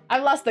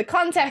 I've lost the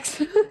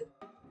context.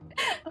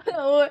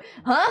 Huh?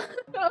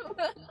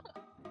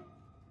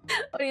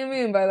 What do you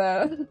mean by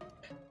that?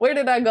 Where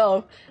did I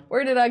go?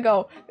 Where did I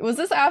go? Was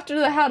this after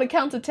the how to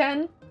count to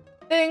 10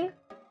 thing?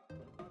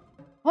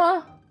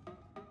 Huh?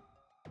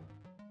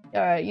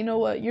 Alright, you know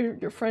what?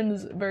 Your friend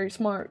is a very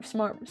smart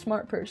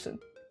person.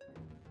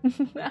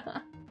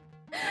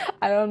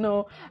 I don't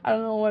know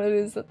what it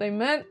is that they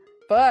meant,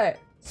 but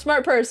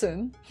smart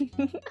person.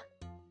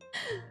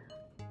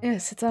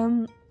 Yes, it's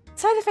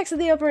side effects of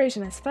the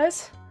operation, I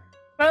suppose.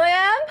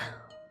 William?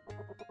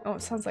 Oh,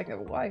 it sounds like a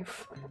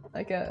wife.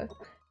 Like a,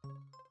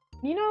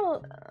 you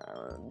know,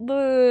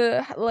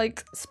 the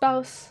like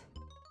spouse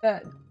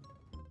that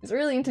is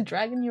really into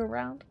dragging you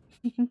around.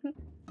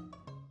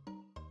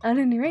 At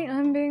any rate,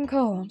 I'm being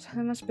called.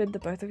 I must bid the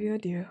both of you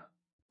adieu.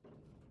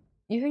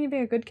 You think you'd be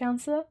a good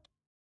counselor?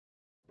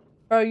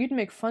 Bro, you'd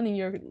make fun of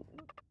your,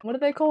 what are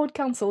they called?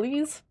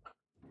 Counselees?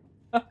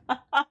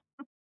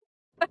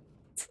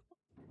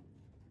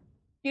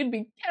 You'd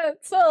be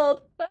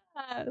cancelled.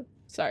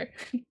 Sorry,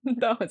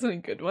 that wasn't a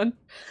good one.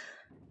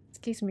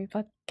 Excuse me,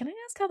 but can I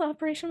ask how the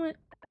operation went?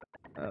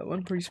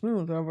 Went pretty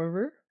smooth,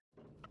 however.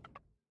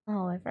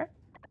 However?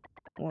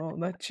 Well,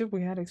 that chip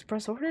we had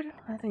express ordered?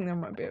 I think there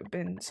might have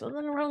been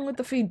something wrong with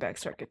the feedback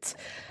circuits.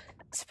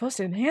 It's supposed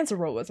to enhance a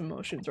robot's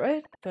emotions,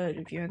 right? But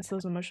if you enhance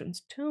those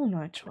emotions too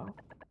much, well,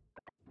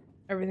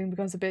 everything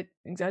becomes a bit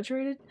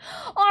exaggerated.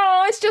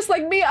 Oh, it's just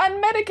like me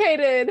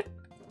unmedicated!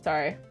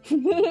 Sorry.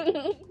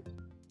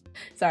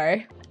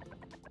 Sorry.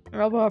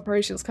 Robot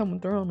operations come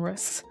with their own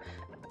risks.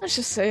 Let's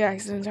just say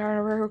accidents are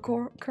a rare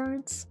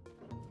occurrence.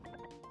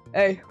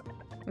 Hey,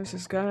 this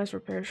is Guy's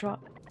repair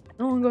shop.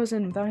 No one goes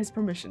in without his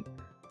permission.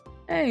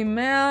 Hey,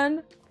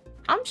 man.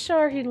 I'm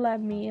sure he'd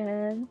let me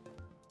in.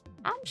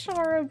 I'm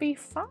sure it'd be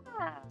fine.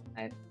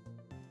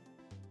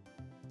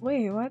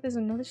 Wait, what? There's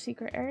another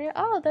secret area?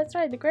 Oh, that's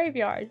right, the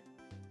graveyard.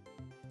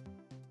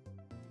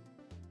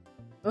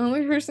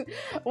 Only person.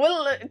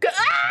 Well,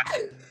 ah!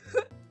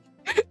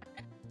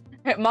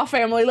 My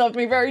family loved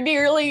me very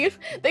dearly.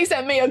 They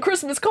sent me a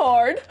Christmas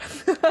card.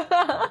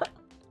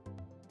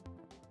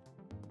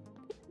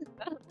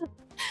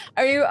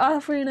 Are you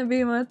offering to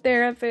be my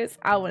therapist?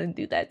 I wouldn't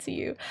do that to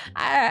you.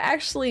 I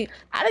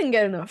didn't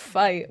get in a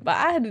fight, but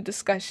I had a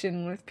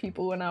discussion with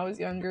people when I was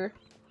younger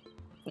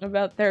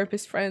about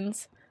therapist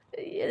friends.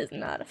 It is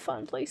not a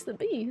fun place to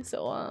be,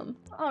 so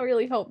I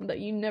really hope that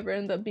you never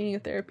end up being a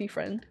therapy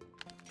friend.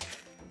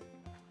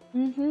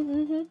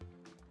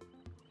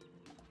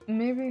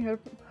 Maybe her.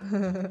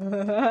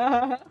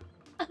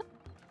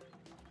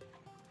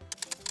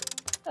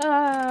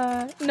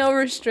 No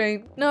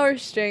restraint. No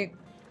restraint.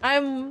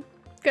 I'm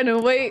gonna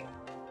wait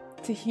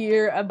to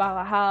hear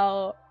about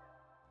how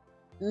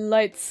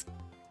Light's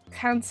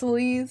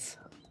patience!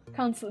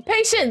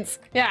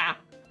 Yeah!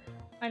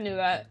 I knew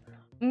that.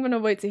 I'm gonna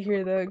wait to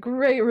hear the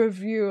great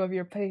review of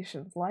your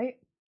patience, Light.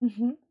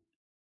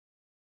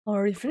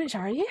 Already finished,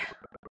 are you?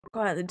 Go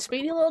ahead,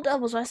 speedy little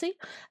doubles, I see.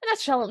 I got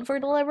Charlotte for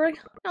delivery.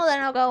 Now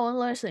then, I'll go one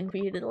last thing for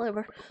you to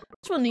deliver.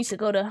 This one needs to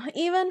go to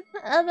Evan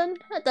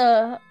at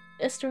the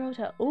Esther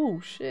Hotel.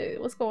 Oh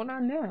shit, what's going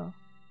on now?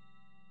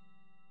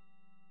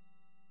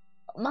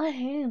 My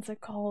hands are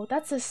cold.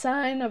 That's a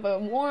sign of a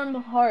warm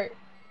heart.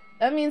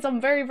 That means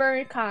I'm very,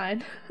 very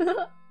kind.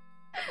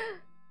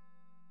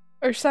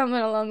 Or something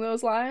along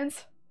those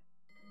lines.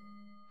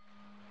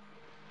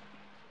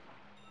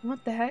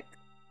 What the heck?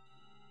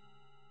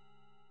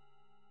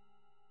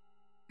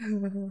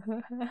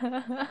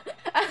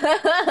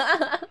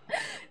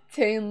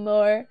 Tane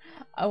lore.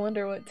 I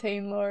wonder what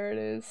Tane lore it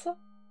is.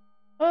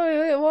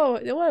 Oh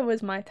wait, what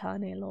was my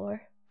Tane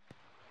lore?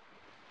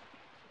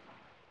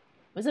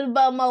 Was it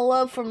about my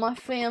love for my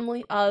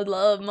family? I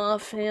love my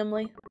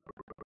family.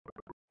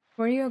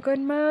 Were you a good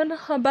man?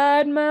 A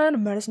bad man? A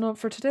matters not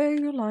for today,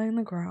 you lie on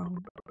the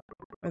ground.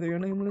 Whether your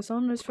name lives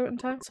on is foot and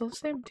time, so the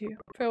same to you.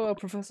 Farewell,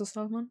 Professor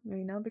Stallman. May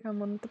you now become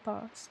one with the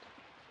past.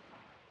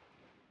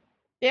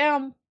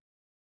 Damn.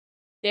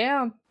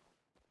 Damn.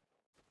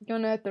 You're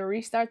gonna have to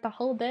restart the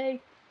whole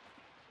day.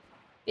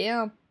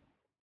 Damn.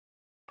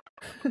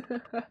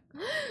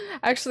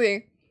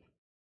 Actually,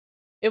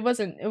 it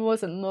wasn't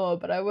low,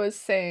 but I was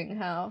saying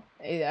how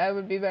I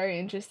would be very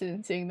interested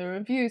in seeing the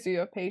reviews of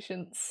your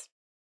patients.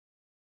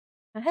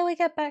 And how we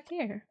get back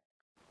here?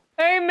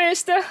 Hey,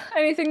 mister!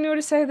 Anything new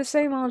to say? The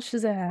same old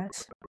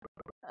shazazz.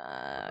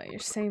 Your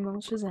same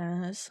old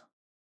shazazz.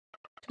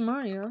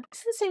 Tomorrow, you know?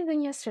 It's the same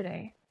thing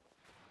yesterday.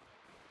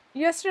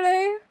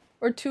 Yesterday?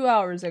 Or 2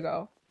 hours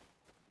ago?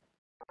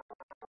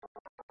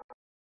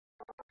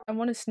 I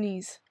want to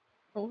sneeze.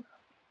 Oh,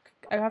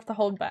 I have to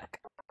hold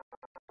back.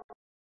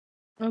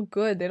 Oh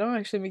good, they don't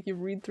actually make you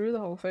read through the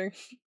whole thing.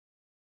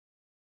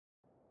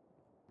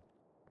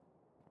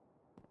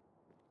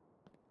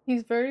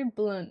 He's very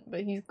blunt,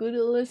 but he's good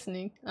at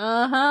listening.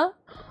 That'll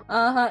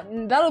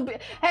be-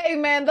 Hey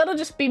man, that'll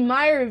just be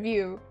my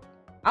review.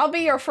 I'll be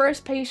your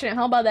first patient,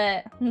 how about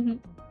that?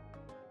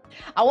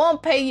 I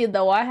won't pay you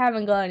though, I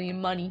haven't got any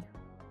money.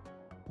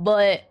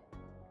 But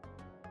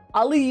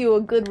I'll leave you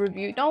a good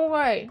review, don't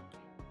worry.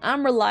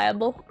 I'm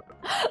reliable.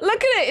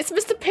 Look at it, it's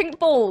Mr. Pink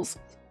Balls.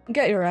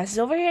 Get your asses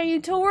over here,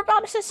 you two, we're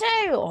about to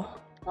sail.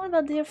 What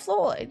about dear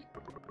Floyd?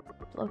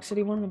 Looks said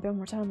he wanted a bit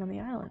more time on the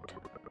island.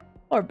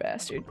 Poor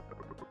bastard.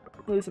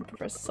 Losing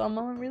Professor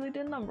Salmon really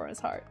did a number on his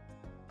heart.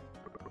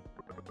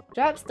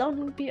 Japs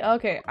don't be-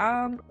 okay,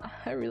 I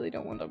really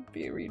don't want to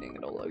be reading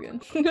it all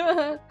again.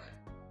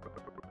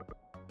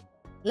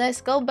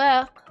 Let's go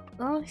back.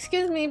 Oh,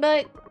 excuse me,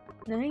 but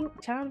I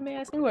ain't trying to be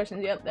asking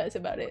questions. Yep, that's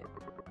about it.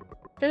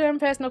 Sure, I'm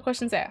past no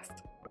questions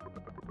asked.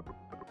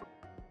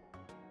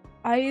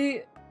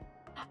 I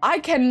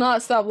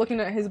cannot stop looking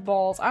at his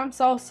balls. I'm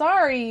so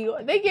sorry.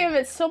 They gave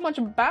it so much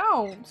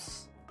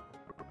bounce.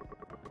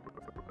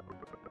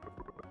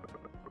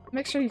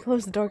 Make sure you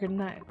close the door good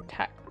night.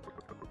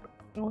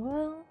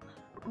 Well,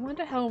 I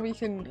wonder how we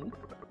can...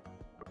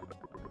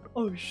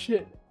 Oh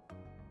shit.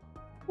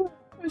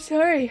 I'm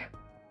sorry.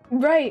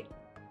 Right.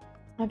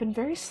 I've been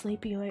very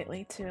sleepy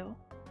lately too.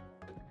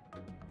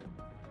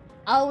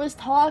 I was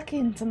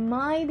talking to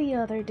Mai the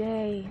other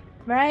day,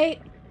 right?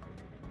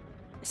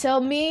 So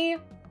me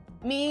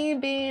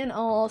being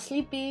all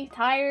sleepy,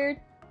 tired,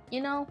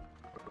 you know?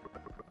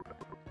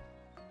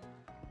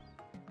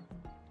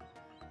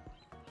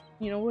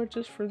 You know what?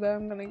 Just for that,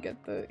 I'm gonna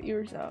get the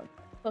ears out.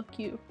 Fuck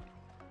you.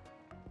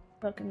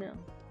 Fucking now.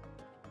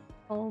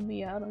 Call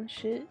me out on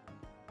shit.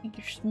 Think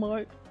you're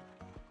smart.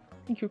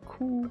 Think you're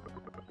cool.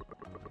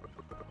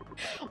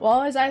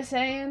 What was I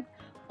saying?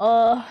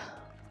 Oh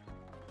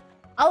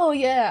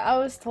yeah, I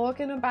was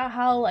talking about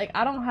how like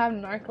I don't have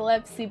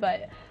narcolepsy,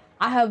 but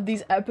I have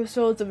these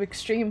episodes of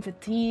extreme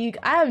fatigue.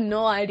 I have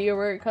no idea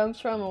where it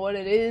comes from or what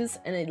it is,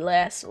 and it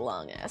lasts a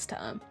long ass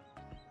time.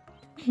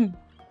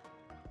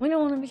 We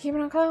don't want to be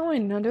keeping on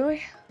going, now do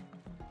we?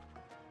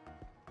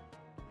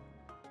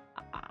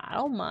 I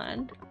don't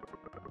mind.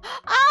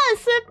 Ah,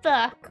 sit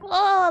back!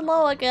 Oh,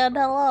 hello again,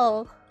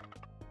 hello.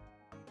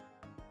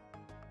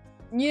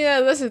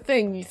 Yeah, that's the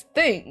thing, you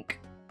think.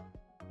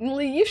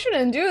 You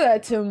shouldn't do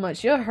that too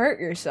much, you'll hurt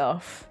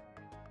yourself.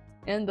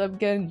 End up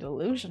getting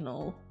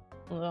delusional.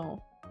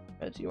 Well,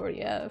 as you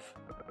already have.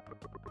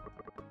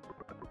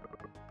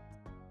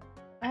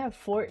 I have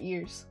 4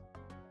 ears.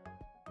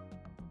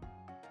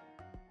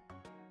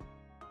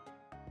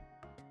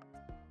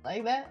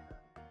 Like that?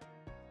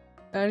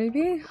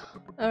 Alrighty.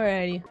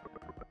 Alrighty.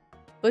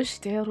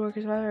 Bush-tailed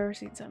workers, if I've ever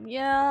seen some.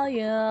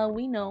 Yeah,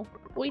 we know.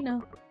 We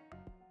know.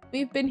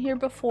 We've been here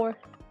before.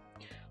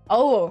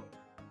 Oh!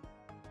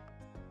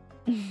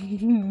 I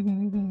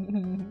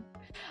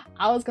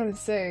was gonna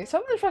say,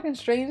 something fucking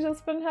strange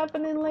that's been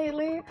happening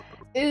lately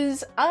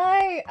is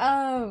I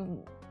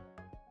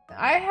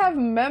have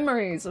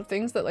memories of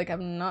things that like have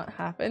not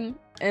happened,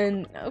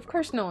 and of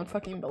course no one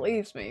fucking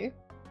believes me.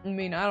 I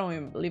mean, I don't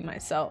even believe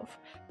myself.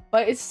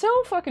 But it's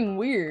so fucking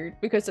weird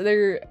because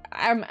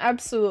I'm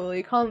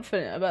absolutely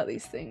confident about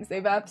these things.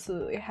 They've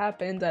absolutely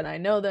happened and I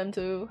know them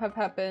to have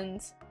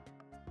happened.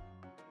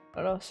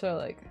 But also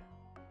like,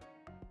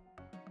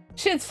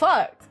 shit's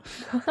fucked.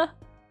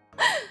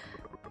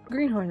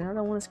 Greenhorn, I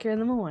don't want to scare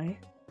them away.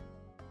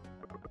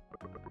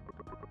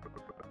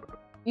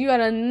 You got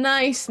a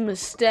nice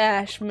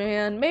mustache,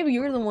 man. Maybe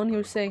you're the one who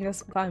was saying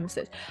us by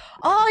mustache.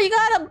 Oh, you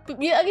got a,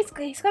 yeah,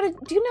 he's got a,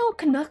 do you know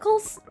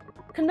Knuckles?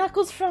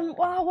 Knuckles from,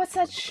 wow, what's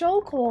that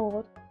show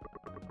called?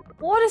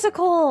 What is it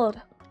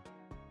called?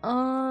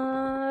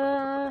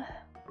 I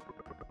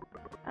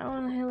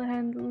don't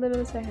know,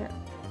 literally say it.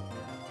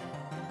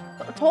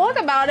 Talk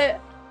about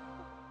it!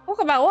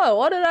 Talk about what?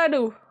 What did I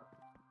do?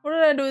 What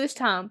did I do this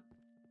time?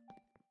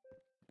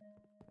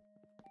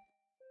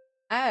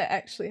 I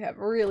actually have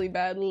really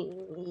bad,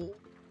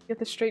 get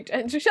this straight,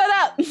 shut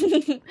up!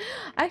 I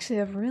actually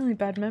have really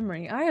bad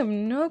memory. I have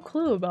no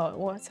clue about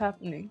what's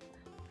happening.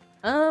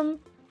 I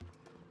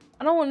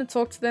don't want to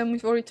talk to them,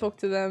 we've already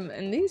talked to them,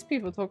 and these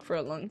people talk for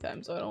a long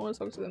time, so I don't want to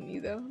talk to them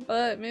either.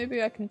 But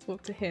maybe I can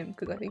talk to him,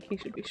 because I think he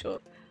should be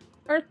short.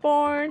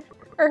 Earthborn!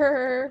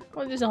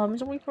 What just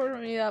happens? We put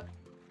me up.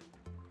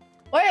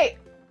 Wait!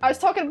 I was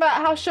talking about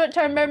how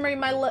short-term memory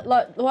my what?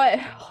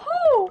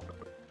 Oh!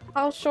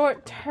 How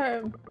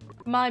short-term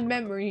my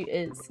memory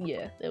is.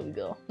 Yeah, there we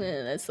go.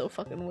 Yeah, that's so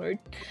fucking weird.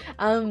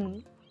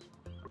 I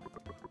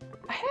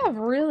have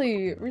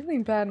really, really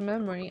bad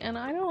memory, and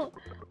I don't,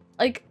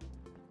 like,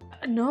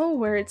 know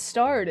where it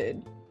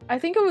started. I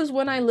think it was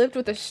when I lived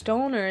with a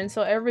stoner, and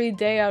so every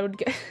day I would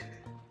get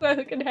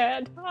fucking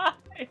head high.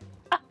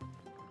 I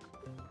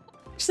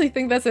actually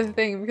think that's a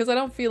thing because I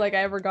don't feel like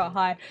I ever got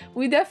high.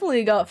 We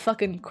definitely got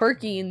fucking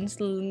quirky and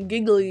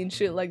giggly and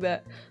shit like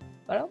that,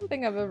 but I don't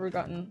think I've ever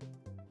gotten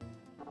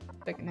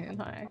secondhand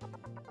high.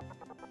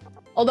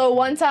 Although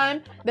one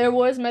time there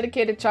was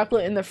medicated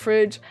chocolate in the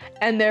fridge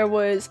and there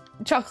was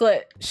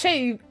chocolate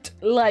shaped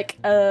like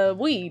a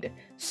weed.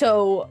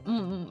 So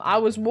I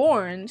was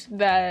warned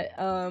that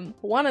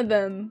one of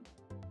them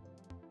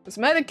was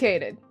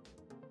medicated.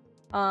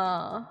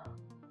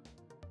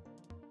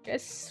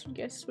 Guess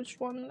which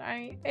one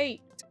I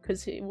ate,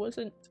 because it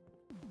wasn't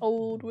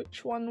told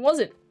which one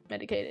wasn't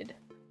medicated.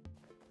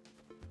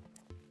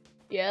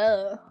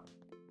 Yeah.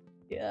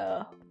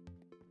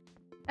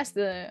 That's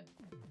the.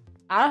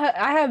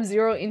 I have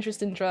zero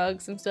interest in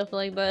drugs and stuff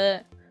like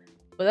that,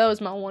 but that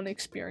was my one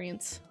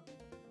experience.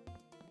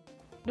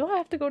 Do I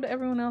have to go to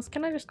everyone else?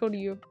 Can I just go to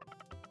you?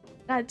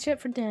 Got a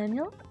chip for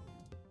Daniel?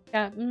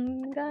 Yeah,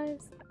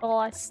 guys.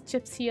 Oh,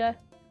 chips here.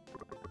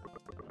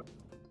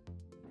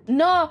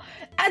 No!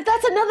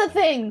 That's another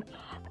thing!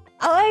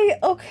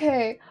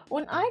 Okay,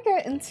 when I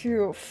get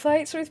into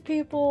fights with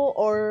people,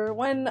 or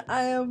when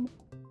I am...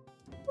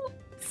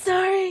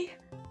 Sorry.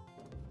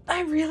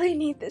 I really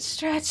need this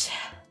stretch.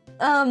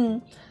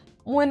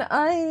 When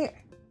I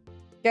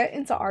get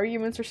into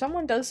arguments or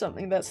someone does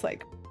something that's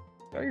like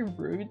very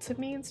rude to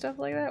me and stuff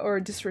like that,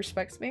 or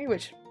disrespects me,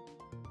 which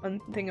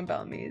one thing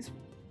about me is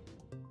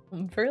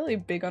I'm fairly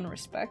big on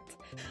respect.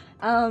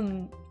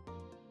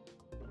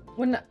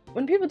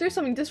 When people do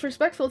something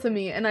disrespectful to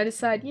me and I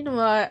decide, you know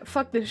what,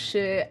 fuck this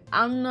shit,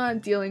 I'm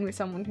not dealing with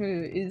someone who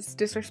is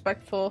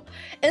disrespectful,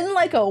 in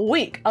like a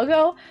week I'll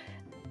go,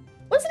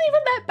 wasn't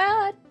even that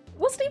bad.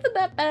 Wasn't even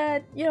that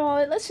bad, you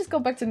know, let's just go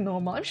back to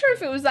normal. I'm sure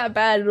if it was that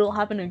bad, it'll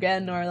happen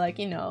again, or like,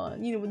 you know,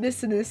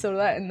 this and this or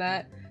that and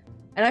that.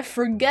 And I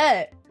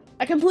forget.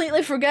 I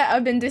completely forget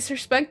I've been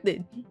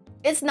disrespected.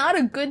 It's not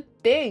a good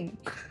thing.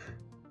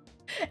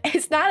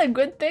 It's not a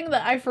good thing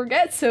that I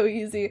forget so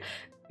easy,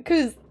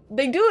 because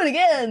they do it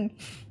again.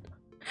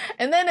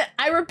 And then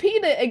I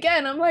repeat it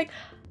again. I'm like,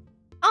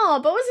 oh,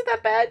 but wasn't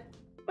that bad?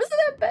 Wasn't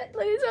that bad?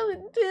 Like,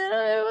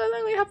 it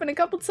only happened a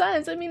couple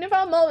times. I mean,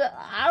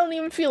 I don't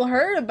even feel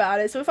hurt about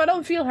it. So if I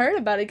don't feel hurt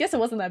about it, I guess it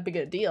wasn't that big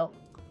a deal.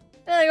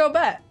 Then I go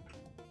back.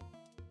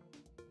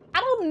 I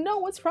don't know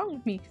what's wrong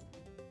with me.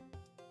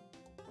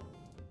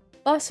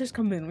 Officers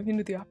come in. We can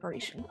do the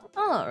operation.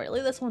 Oh,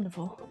 really? That's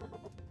wonderful.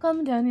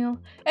 Come, Daniel.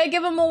 Hey,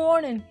 give him a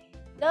warning.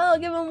 No,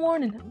 give him a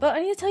warning. But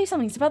I need to tell you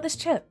something. It's about this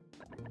chip.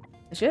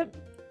 The chip?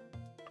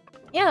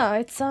 Yeah,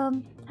 it's, how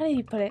do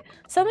you put it?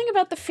 Something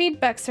about the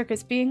feedback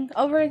circuits being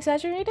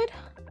over-exaggerated?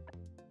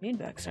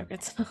 Feedback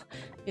circuits?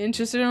 You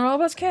interested in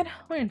robots, kid?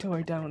 Wait until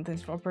we're done with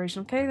this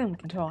operation, okay? Then we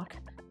can talk.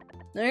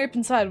 Now you're up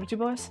inside, would you,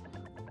 boys?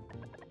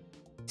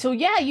 So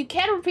yeah, you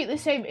can't repeat the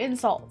same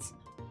insults.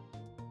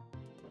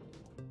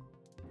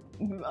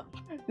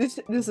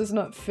 This is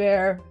not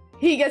fair.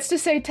 He gets to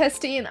say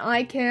testy and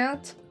I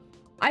can't.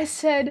 I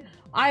said,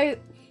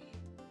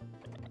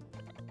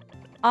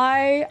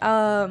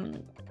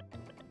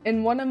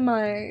 in one of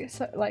my,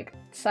 like,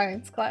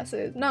 science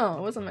classes. No,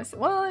 it wasn't my,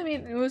 well, I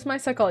mean, it was my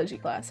psychology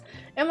class.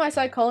 In my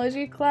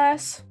psychology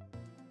class,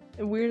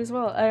 weird as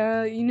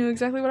well, you knew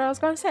exactly what I was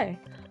gonna say.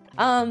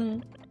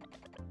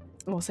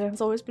 Well,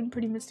 Sam's always been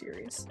pretty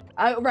mysterious.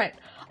 Right.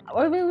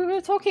 We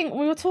were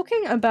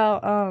talking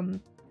about,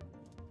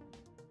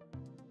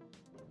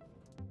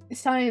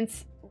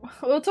 science.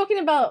 We were talking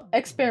about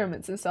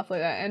experiments and stuff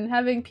like that, and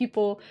having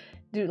people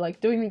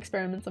doing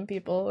experiments on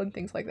people and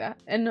things like that.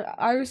 And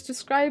I was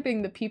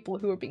describing the people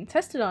who were being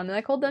tested on, and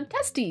I called them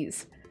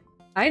testes.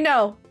 I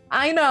know.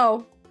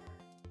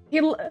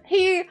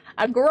 He,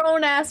 a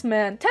grown-ass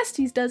man.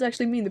 Testes does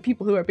actually mean the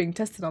people who are being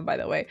tested on, by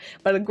the way.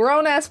 But a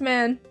grown-ass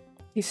man,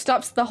 he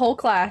stops the whole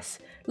class,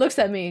 looks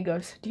at me and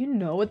goes, "Do you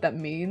know what that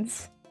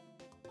means?"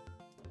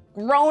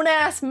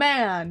 Grown-ass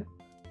man!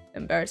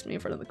 Embarrassed me in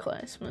front of the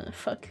class.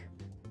 Fuck.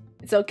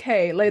 It's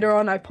okay. Later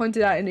on, I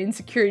pointed out an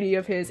insecurity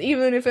of his,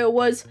 even if it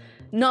was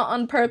not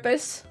on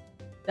purpose.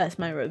 That's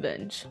my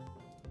revenge.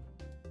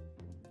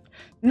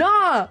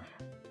 Nah!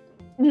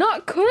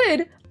 Not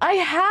could! I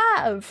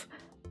have!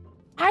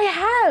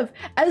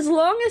 As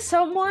long as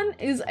someone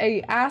is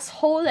a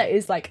asshole that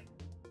is, like,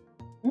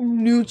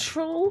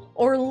 neutral,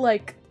 or,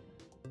 like,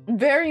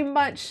 very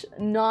much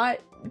not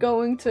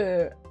going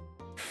to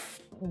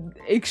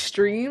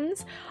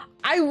extremes,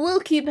 I will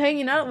keep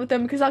hanging out with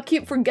them because I'll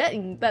keep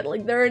forgetting that,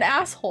 like, they're an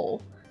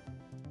asshole.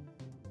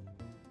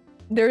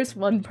 There's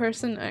one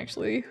person,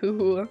 actually,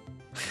 who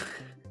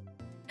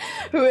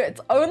it's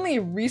only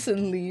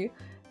recently,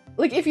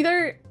 like, if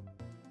either,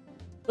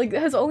 like,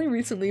 has only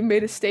recently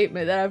made a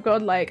statement that I've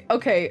gone, like,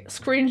 okay,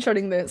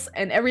 screenshotting this,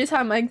 and every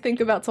time I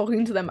think about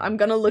talking to them, I'm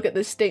gonna look at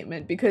this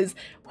statement, because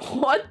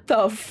what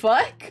the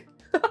fuck?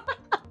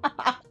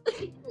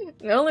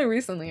 Only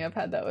recently I've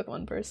had that with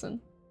one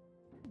person.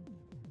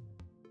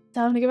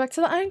 Time to get back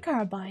to the iron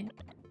carbine.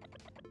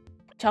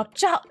 Chop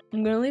chop!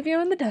 I'm gonna leave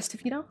you in the dust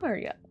if you don't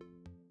hurry up.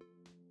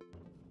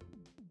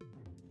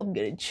 I'm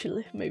getting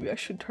chilly. Maybe I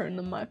should turn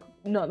the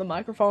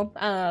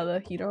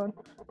the heater on.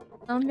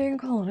 I'm being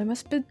cold. I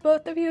must bid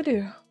both of you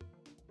adieu.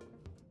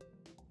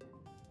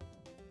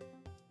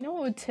 You know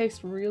what would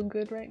taste real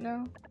good right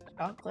now?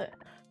 Chocolate.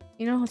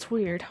 You know what's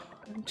weird?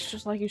 It's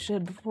just like you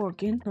said before,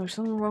 kid. There's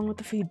something wrong with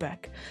the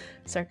feedback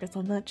circuits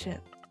on that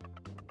chip.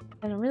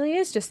 And it really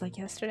is just like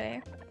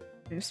yesterday.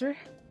 Producer?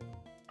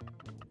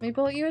 We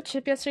bought you a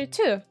chip yesterday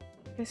too.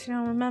 Guess you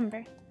don't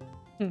remember.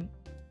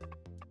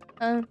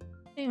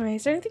 Anyway,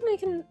 is there anything we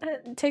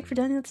can take for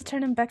Daniel to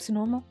turn him back to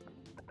normal?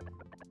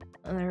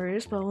 There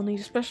is, but we'll need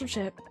a special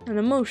chip. An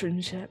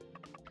emotion chip.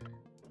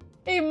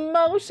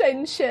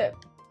 Emotion chip!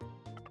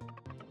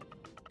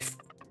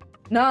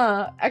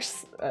 Nah,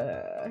 actually,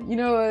 you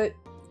know what?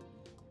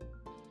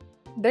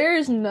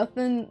 There's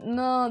nothing,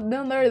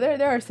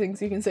 there are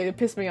things you can say to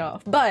piss me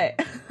off,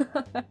 but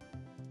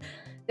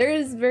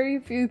there's very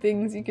few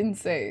things you can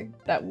say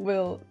that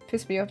will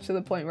piss me off to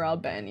the point where I'll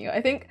ban you.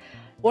 I think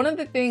one of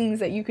the things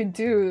that you could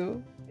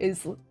do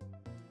is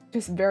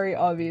just very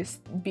obvious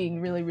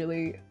being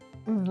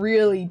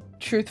really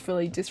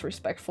truthfully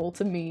disrespectful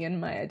to me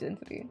and my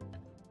identity,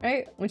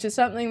 right? Which is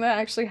something that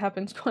actually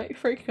happens quite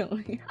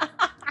frequently.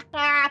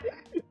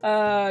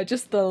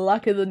 Just the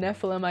luck of the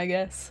Nephilim, I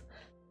guess.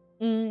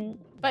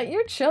 But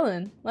you're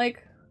chilling.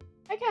 Like,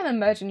 I can't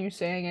imagine you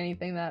saying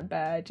anything that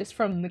bad just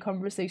from the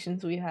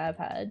conversations we have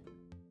had.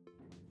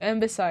 And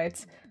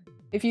besides,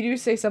 if you do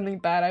say something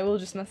bad, I will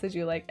just message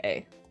you like,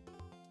 hey,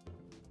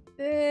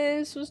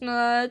 this was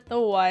not the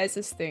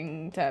wisest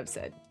thing to have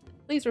said.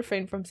 Please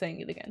refrain from saying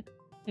it again.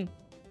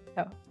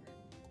 Oh.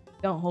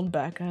 Don't hold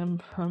back.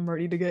 I'm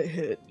ready to get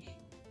hit.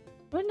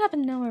 Wouldn't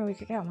happen to know where we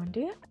could get one,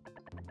 do you?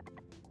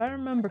 If I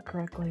remember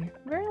correctly,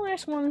 the very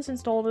last one is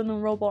installed in a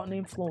robot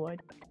named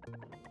Floyd.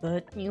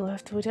 But you'll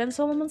have to attend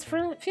Solomon's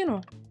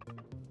funeral.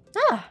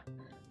 Ah!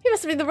 He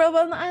must be the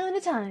robot on the island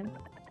of time.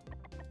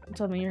 Don't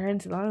tell me you're heading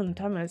to the island of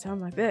time at a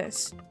time like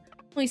this.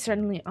 We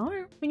certainly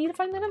are. We need to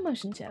find that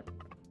emotion chip.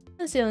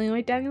 That's the only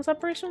way Daniel's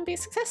operation will be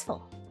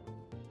successful.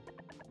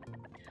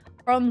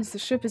 Problem is the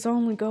ship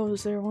only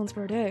goes there once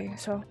per day,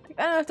 so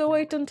I have to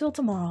wait until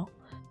tomorrow.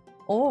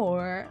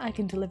 Or I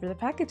can deliver the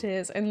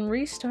packages and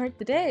restart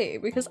the day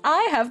because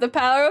I have the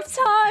power of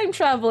time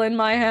travel in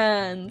my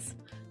hands.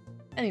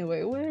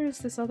 Anyway, where is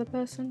this other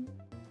person?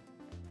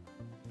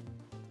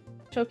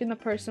 Choking the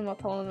person while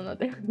telling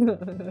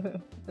another.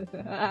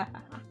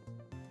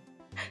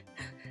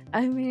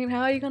 I mean,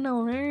 how are you gonna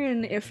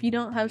learn if you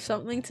don't have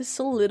something to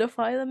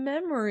solidify the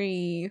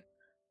memory?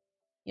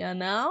 You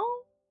know?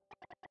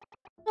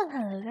 Well,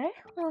 hello there.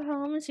 Our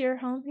home is your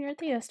home here at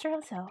the Esther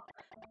Hotel.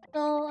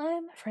 No,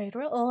 I'm afraid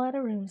we're all out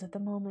of rooms at the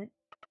moment.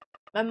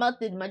 My mother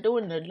did my door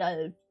in the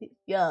life.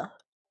 Yeah.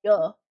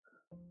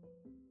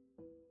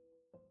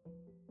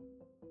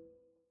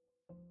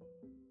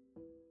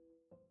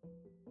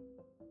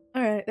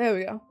 Alright, there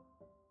we go.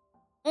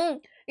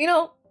 You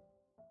know,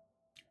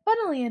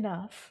 funnily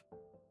enough,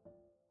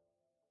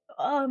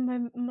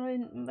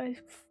 my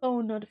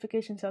phone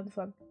notification sounds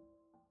fun.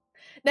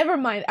 Never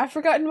mind, I've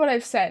forgotten what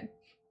I've said.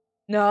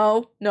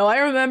 No, I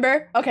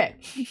remember. Okay.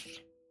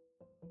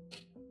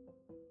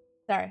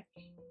 Sorry.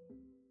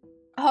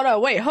 Hold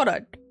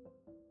on.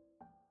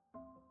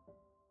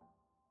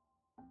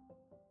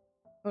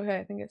 Okay,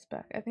 I think it's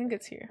back. I think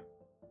it's here.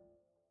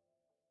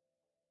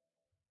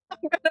 I'm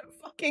gonna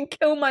fucking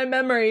kill my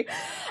memory.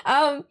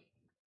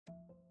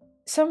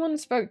 Someone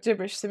spoke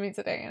gibberish to me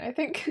today, and I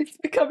think it's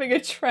becoming a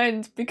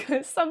trend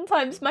because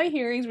sometimes my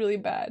hearing's really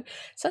bad.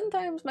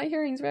 Sometimes my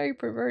hearing's very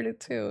perverted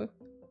too.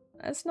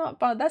 That's not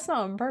bad. That's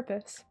not on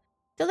purpose.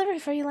 Delivery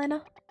for you,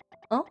 Lena.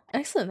 Oh,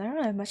 excellent. That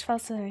arrived much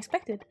faster than I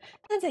expected.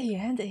 Hand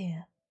it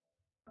here.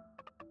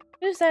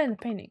 Who's that in the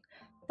painting?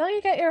 Don't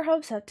you get your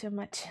hopes up too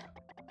much.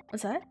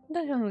 What's that?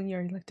 Don't know you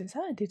already looked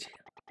inside, did you?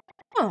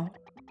 Oh,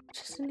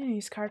 just a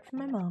news card from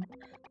my mom.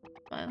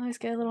 I always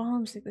get a little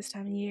homesick this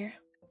time of year.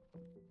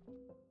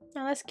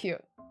 Oh, that's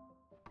cute.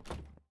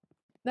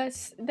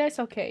 That's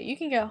okay. You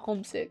can get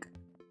homesick.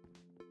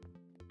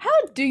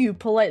 How do you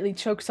politely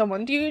choke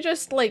someone? Do you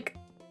just, like,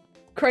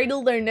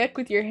 cradle their neck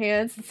with your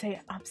hands and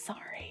say, I'm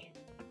sorry.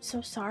 I'm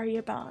so sorry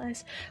about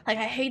this. Like,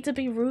 I hate to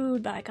be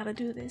rude, but I gotta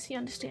do this. You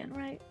understand,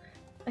 right?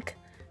 Like,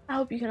 I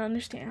hope you can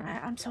understand.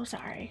 I'm so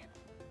sorry.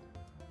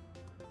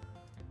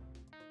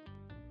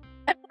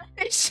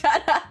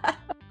 Shut up!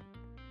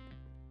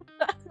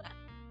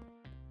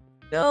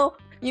 No,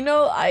 you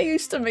know, I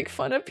used to make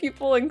fun of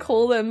people and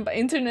call them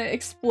Internet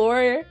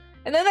Explorer,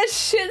 and then that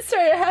shit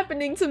started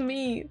happening to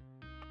me.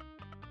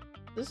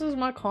 This is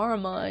my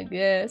karma, I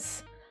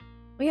guess.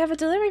 We have a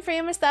delivery for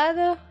you, Mr.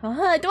 Aga.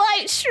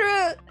 Dwight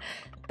Schrute!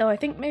 Though I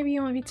think maybe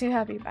you won't be too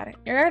happy about it.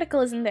 Your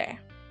article isn't there.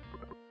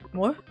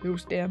 What?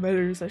 Those damn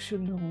editors, I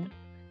should know.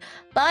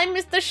 Bye,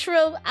 Mr.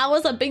 Schrute. I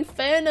was a big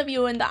fan of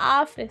you in the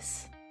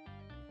office.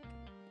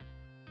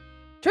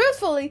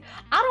 Truthfully,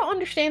 I don't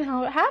understand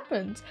how it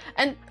happens.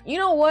 And you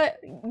know what?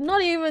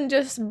 Not even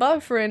just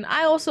buffering,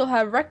 I also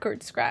have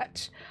record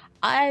scratch.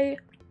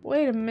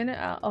 Wait a minute.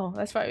 Oh,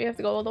 that's right. We have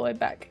to go all the way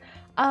back.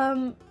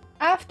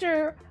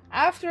 After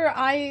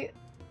I...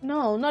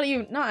 No, not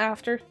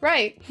after.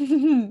 Right.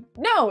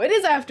 No, it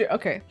is after.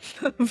 Okay.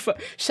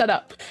 Shut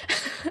up.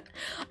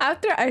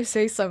 After I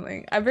say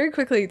something, I very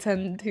quickly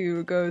tend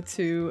to go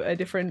to a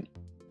different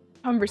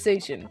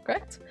conversation,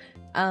 correct?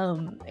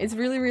 It's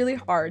really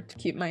hard to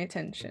keep my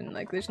attention.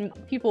 Like,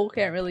 people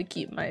can't really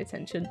keep my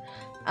attention.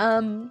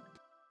 And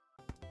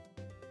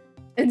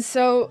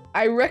so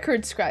I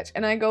record scratch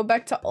and I go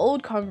back to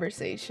old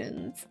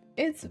conversations.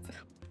 It's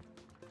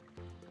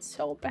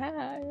so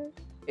bad.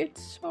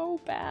 It's so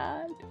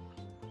bad.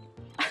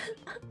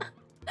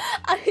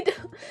 I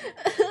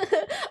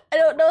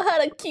don't know how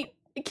to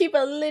keep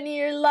a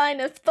linear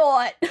line of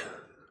thought.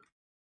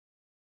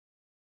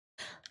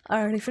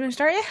 Already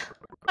finished, are you?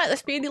 Right,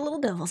 let's be the little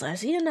devils. I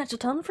see you natural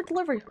time for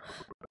delivery.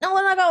 Now,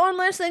 I got one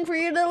last thing for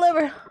you to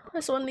deliver.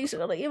 This one needs to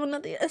go to even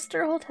at the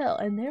Esther Hotel,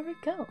 and there we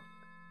go.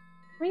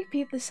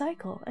 Repeat the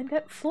cycle and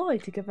get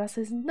Floyd to give us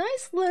his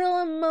nice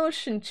little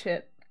emotion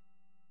chip.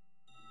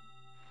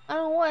 I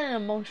don't want an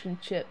emotion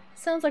chip.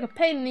 Sounds like a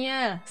pain in the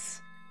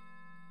ass.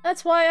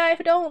 That's why I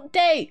don't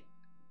date.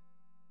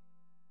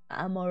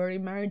 I'm already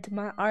married to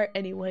my art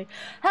anyway.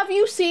 Have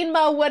you seen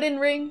my wedding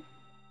ring?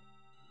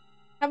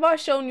 Have I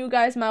shown you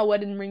guys my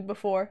wedding ring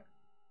before?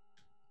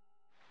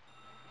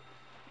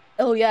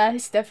 Oh yeah,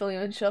 it's definitely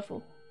on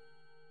shuffle.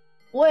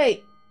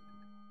 Wait.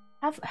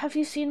 Have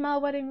you seen my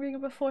wedding ring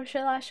before?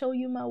 Shall I show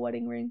you my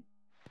wedding ring?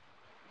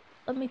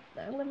 Let me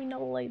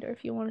know later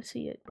if you want to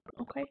see it.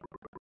 Okay?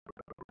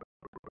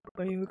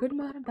 Are you a good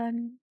man or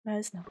bad?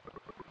 Bad no.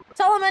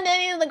 Solomon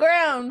Danny on the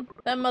ground!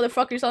 That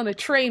motherfucker's on the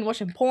train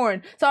watching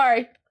porn.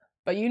 Sorry.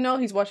 But you know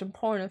he's watching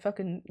porn and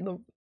fucking... I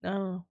don't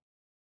know.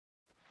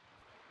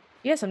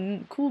 He has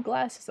some cool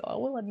glasses though, I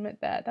will admit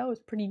that. That was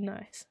pretty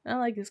nice. I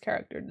like his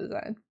character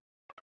design.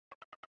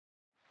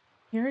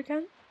 Here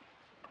again?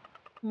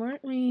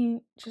 Weren't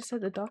we just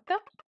at the doctor?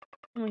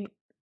 Wait,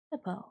 the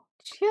bell.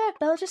 Did you hear that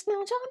bell just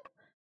now, John?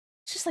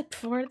 It's just like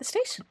before at the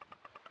station.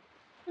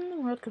 What in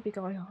the world could be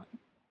going on?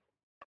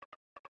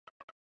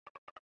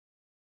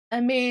 I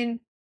mean,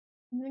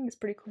 I think it's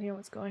pretty clear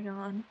what's going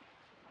on.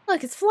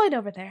 Look, it's Floyd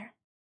over there.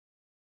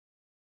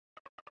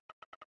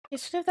 You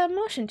should have that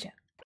motion chip.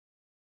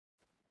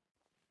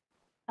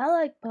 I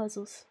like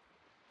puzzles.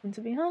 And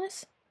to be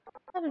honest,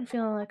 I've been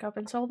feeling like I've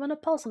been solving a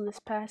puzzle this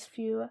past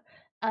few,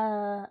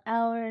 hour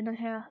and a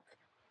half.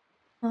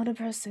 How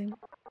depressing.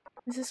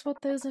 Is this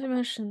what those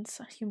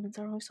emotions humans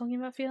are always talking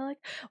about feel like?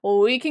 Well,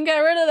 we can get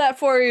rid of that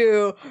for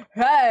you!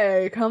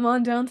 Hey, come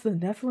on down to the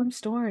Nephilim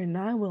store and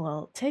I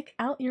will take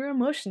out your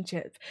emotion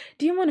chip.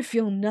 Do you want to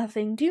feel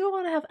nothing? Do you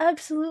want to have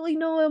absolutely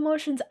no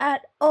emotions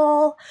at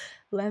all?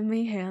 Let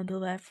me handle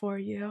that for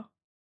you.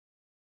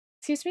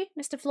 Excuse me,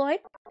 Mr.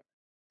 Floyd?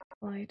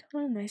 Floyd,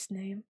 what a nice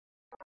name.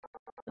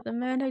 But the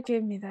man who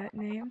gave me that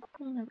name,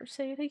 I'll never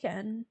say it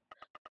again.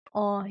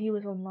 Aw, he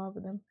was in love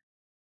with him.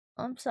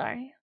 I'm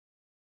sorry.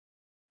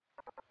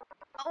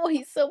 Oh,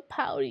 he's so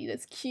pouty.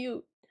 That's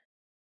cute.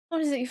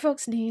 What is it you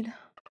folks need?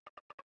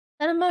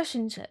 An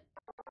emotion chip.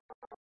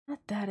 Not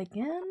that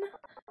again.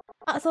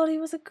 I thought he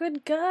was a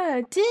good guy.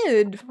 I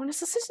did. When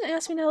his assistant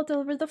asked me to help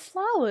deliver the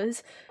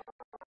flowers,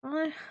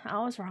 I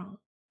was wrong.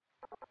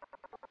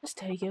 Just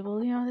take it,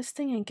 will you? This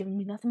thing ain't giving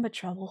me nothing but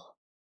trouble.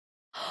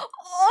 Oh!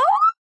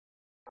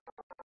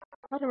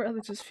 I'd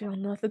rather just feel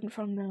nothing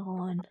from now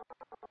on.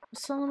 With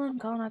Solomon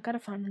gone, I gotta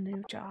find a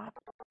new job.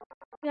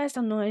 You guys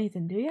don't know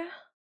anything, do ya?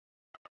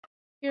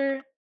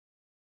 Your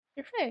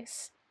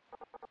face.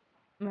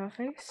 My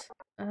face?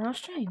 How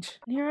strange.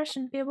 Here I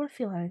shouldn't be able to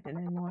feel anything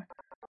anymore.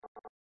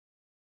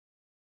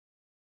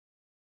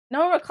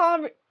 No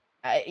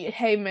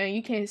hey man,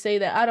 you can't say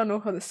that. I don't know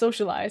how to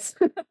socialize.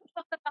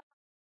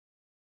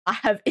 I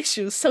have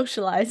issues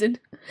socializing.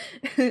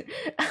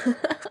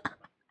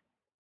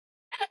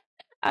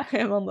 I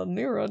am on the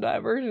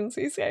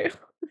neurodivergency scale.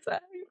 Is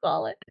that how you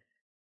call it?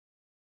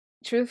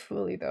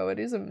 Truthfully though, it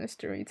is a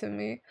mystery to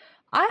me.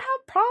 I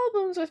have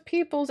problems with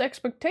people's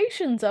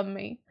expectations of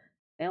me.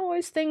 They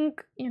always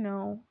think, you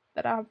know,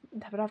 that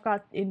I've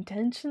got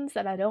intentions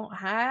that I don't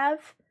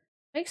have.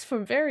 Makes for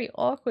very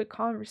awkward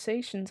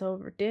conversations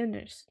over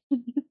dinners.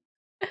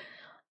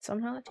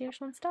 Somehow the tears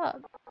won't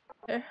stop.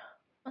 There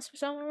must be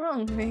something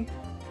wrong with me.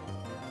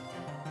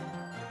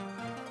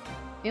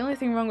 The only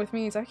thing wrong with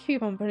me is I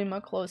keep on putting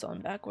my clothes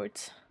on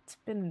backwards. It's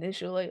been an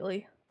issue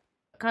lately.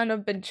 I've kind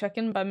of been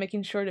checking by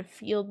making sure to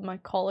field my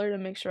collar to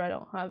make sure I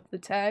don't have the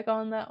tag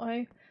on that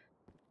way.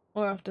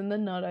 More often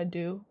than not, I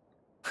do.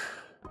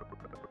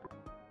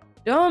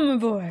 Dumb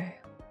boy!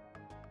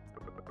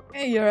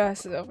 Hey, your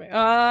ass is open.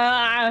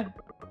 Ah!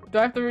 Do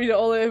I have to read it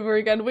all over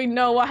again? We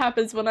know what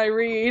happens when I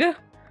read.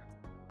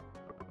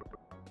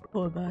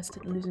 Poor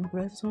bastard, losing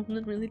breath is something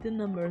that really the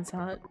number is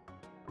hot.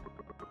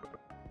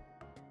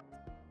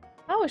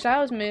 I wish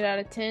I was made out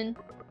of tin.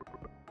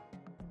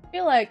 I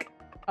feel like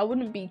I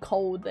wouldn't be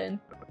cold then.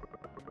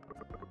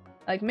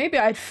 Like, maybe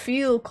I'd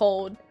feel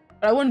cold,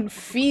 but I wouldn't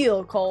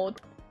feel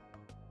cold.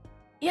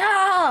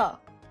 Yeah!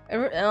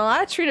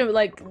 I treat it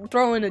like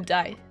throwing a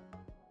die.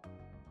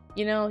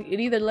 You know, it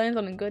either lands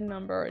on a good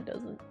number or it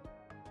doesn't.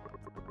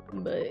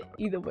 But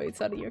either way,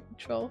 it's out of your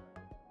control.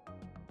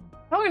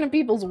 Talking to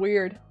people's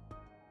weird.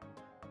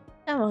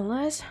 Come on,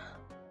 Les.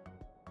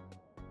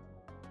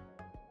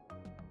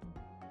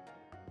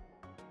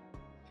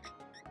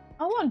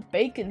 I want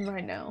bacon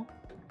right now.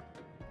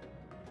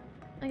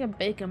 Like a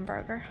bacon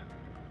burger.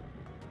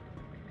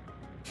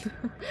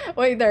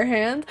 Wait, their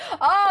hand?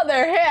 Oh,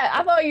 their hand!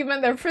 I thought you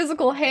meant their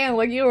physical hand,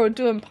 like you were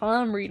doing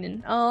palm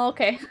reading. Oh,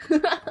 okay.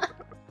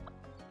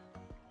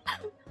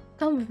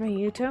 Come with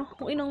me, you two.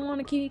 We don't want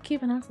to keep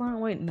keeping us long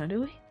waiting now,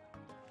 do we?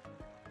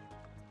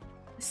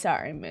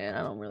 Sorry, man.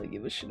 I don't really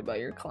give a shit about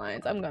your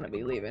clients. I'm gonna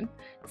be leaving.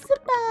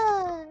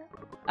 Super!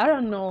 I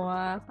don't know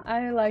why.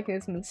 I like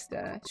his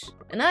mustache.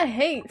 And I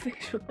hate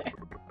facial hair.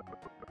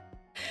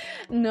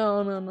 No.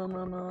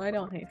 I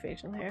don't hate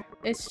facial hair.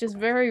 It's just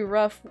very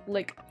rough,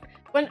 like...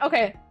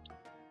 Okay,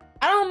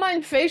 I don't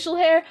mind facial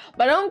hair,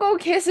 but don't go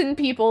kissing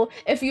people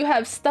if you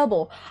have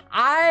stubble.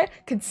 I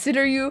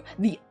consider you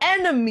the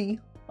enemy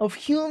of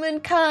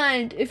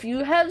humankind if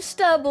you have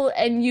stubble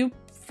and you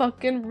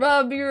fucking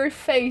rub your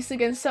face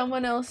against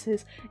someone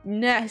else's.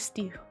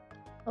 Nasty.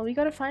 Oh, we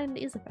gotta find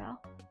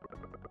Isabel.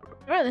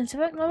 Alright then,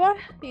 Civet, my boy.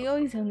 You go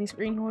easy on these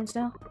greenhorns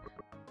now.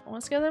 I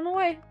want to scare them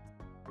away.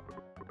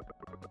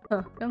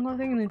 Huh, don't go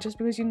thinking that just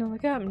because you know the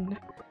captain,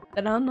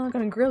 that I'm not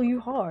gonna grill you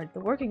hard. The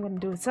work ain't gonna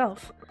do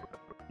itself.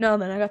 Now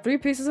then, I got 3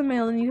 pieces of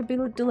mail that need to be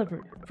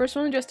delivered. First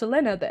one addressed to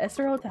Len at the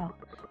Esther Hotel.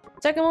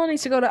 Second one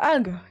needs to go to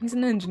Algo. He's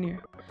an engineer.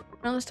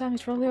 Around this time,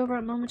 he's probably over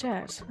at Mama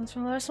Chaz. As for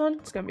the last one,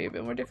 it's gonna be a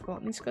bit more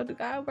difficult. It needs to go to the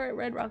guy over at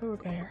Red Rock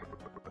Repair.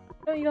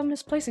 Oh, you got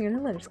misplacing in the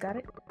letters, got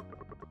it?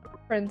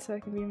 Friends, so I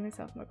can be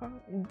myself in my car.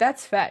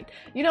 That's fact.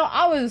 You know,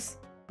 I was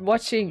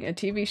watching a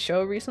TV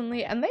show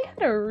recently, and they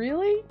had a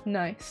really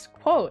nice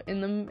quote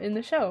in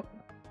the show.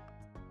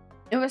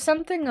 It was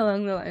something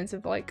along the lines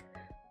of like,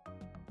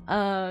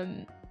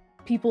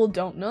 people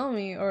don't know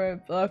me,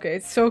 or okay,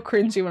 it's so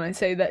cringy when I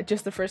say that,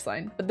 just the first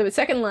line, but the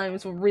second line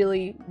was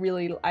really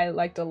I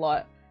liked a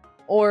lot.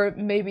 Or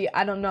maybe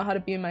I don't know how to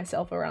be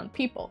myself around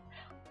people.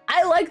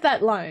 I like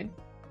that line.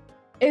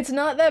 It's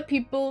not that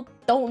people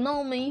don't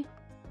know me.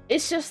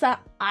 It's just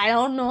that I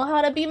don't know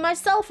how to be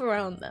myself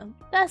around them.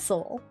 That's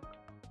all.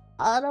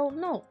 I don't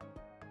know.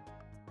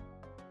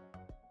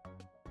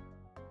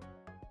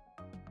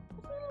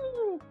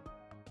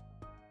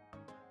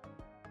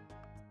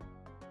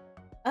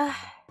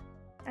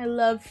 I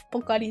love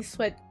Pocari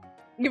Sweat,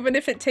 even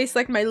if it tastes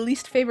like my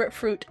least favorite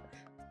fruit.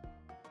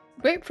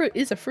 Grapefruit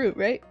is a fruit,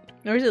 right?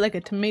 Or is it like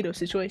a tomato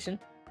situation?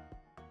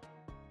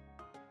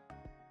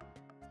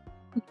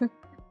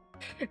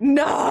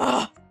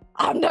 Nah!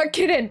 I'm not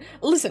kidding!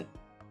 Listen,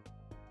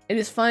 it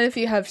is fine if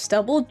you have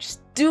stubble,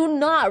 just do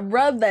not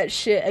rub that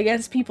shit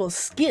against people's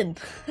skin.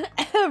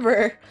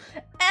 Ever!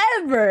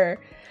 Ever!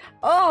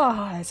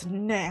 Oh, that's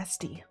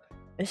nasty.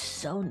 It's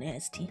so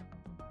nasty.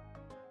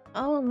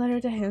 Oh, letter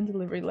to hand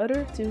delivery.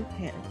 Letter to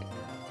hand.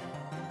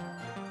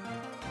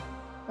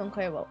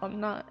 Okay, well,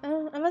 I'm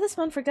at this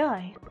one for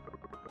Guy.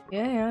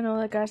 Yeah, I know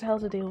that guy's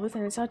hell to deal with,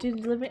 and it's hard to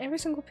deliver every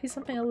single piece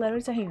of mail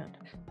letter to hand.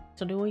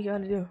 So do what you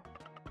gotta do.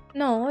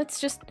 No, it's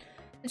just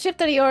the chip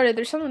that he ordered.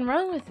 There's something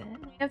wrong with it.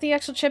 We have the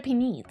actual chip he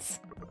needs.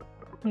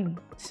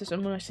 So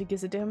someone actually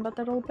gives a damn about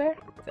that old bear?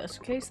 If that's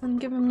the case, then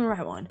give him the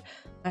right one,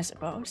 I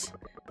suppose.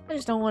 I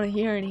just don't want to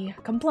hear any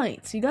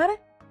complaints. You got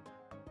it?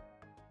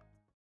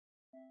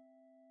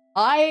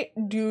 I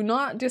do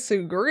not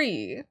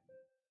disagree.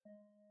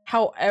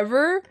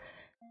 However,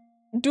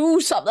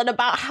 do something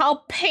about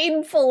how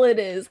painful it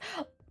is.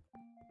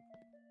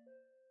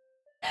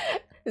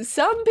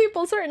 Some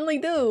people certainly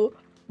do,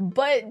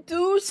 but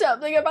do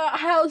something about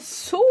how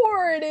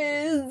sore it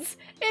is.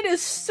 It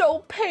is so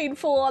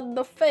painful on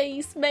the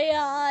face,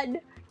 man.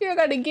 You're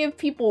gonna give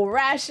people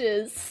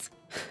rashes.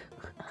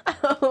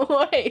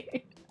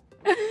 Wait.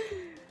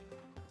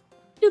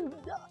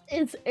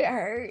 It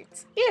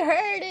hurts. It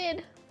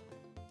hurted.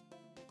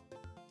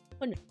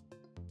 Oh, no.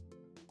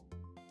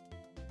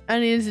 I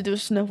needed to do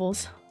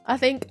sniffles. I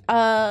think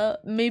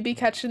maybe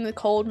catching the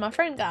cold my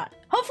friend got.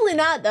 Hopefully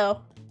not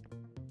though.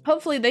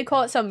 Hopefully they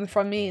caught something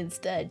from me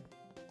instead.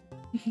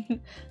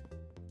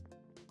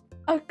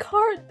 A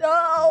card?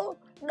 No!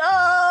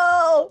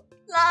 No!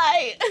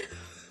 Lie!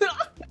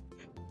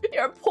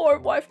 Your poor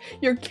wife.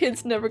 Your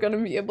kid's never gonna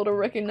be able to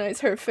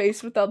recognize her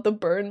face without the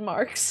burn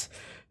marks.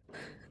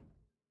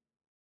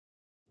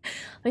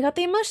 We got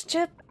the emotion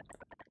chip.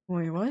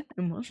 Wait, what?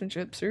 Emotion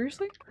chip?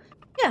 Seriously?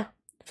 Yeah.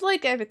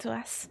 Floyd gave it to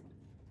us.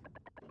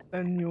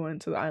 And you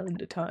went to the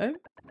island of time?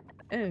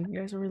 And you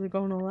guys are really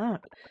going all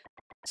out.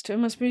 These two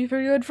must be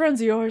pretty good friends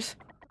of yours.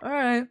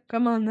 Alright,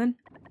 come on then.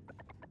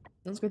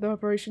 Let's get the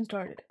operation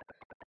started.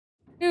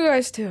 You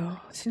guys too.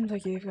 Seems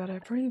like you've got a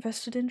pretty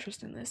vested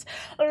interest in this.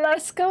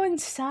 Let's go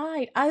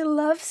inside. I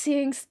love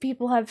seeing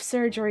people have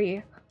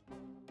surgery.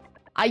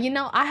 You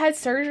know, I had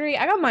surgery.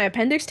 I got my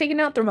appendix taken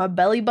out through my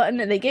belly button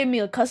and they gave me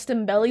a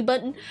custom belly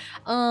button.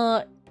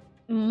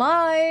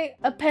 My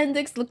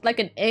appendix looked like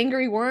an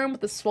angry worm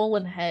with a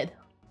swollen head.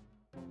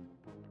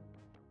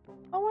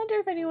 I wonder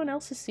if anyone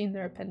else has seen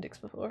their appendix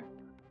before.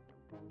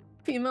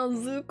 Female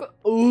Zuko.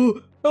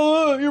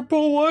 Oh, your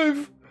poor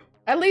wife.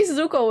 At least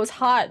Zuko was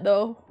hot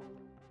though.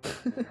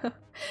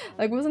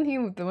 Like, wasn't he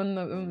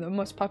the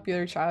most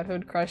popular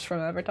childhood crush from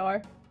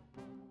Avatar?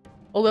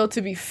 Although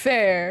to be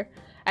fair,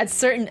 at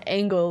certain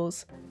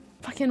angles,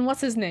 fucking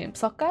what's his name?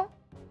 Sokka?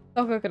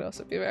 Sokka could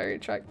also be very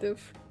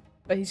attractive,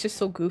 but he's just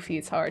so goofy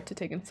it's hard to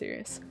take him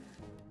serious.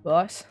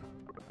 Boss,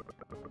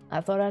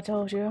 I thought I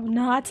told you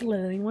not to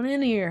let anyone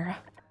in here.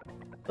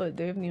 But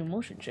they have the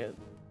emotion chip.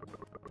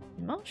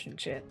 Emotion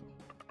chip?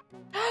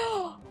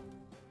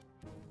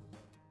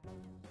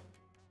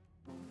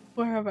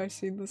 Where have I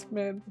seen this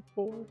man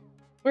before?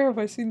 Where have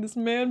I seen this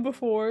man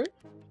before?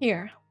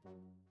 Here.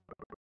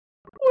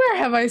 Where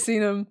have I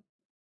seen him?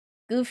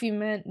 Goofy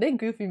men. They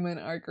goofy men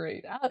are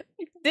great.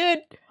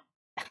 Dude.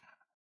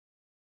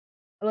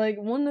 Like,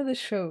 one of the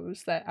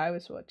shows that I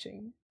was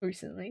watching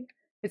recently,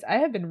 because I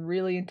have been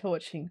really into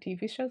watching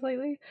TV shows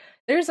lately.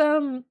 There's,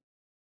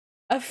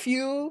 a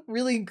few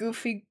really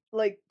goofy,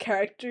 like,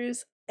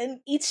 characters, and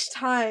each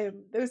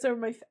time, those are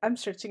my- I'm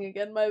searching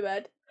again, my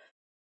bad.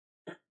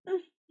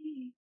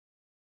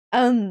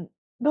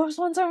 Those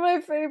ones are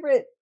my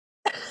favorite.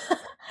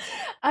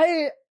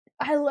 I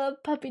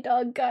love puppy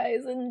dog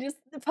guys and just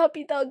the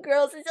puppy dog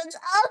girls. It's just,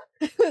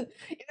 you're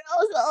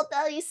all so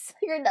nice.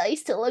 You're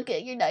nice to look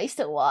at. You're nice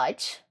to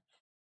watch.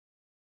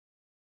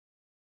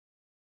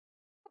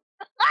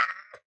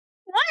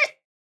 What?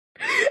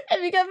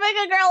 If you can make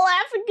a girl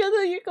laugh and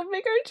giggle, you can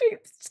make her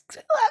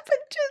laugh and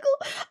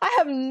jiggle. I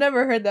have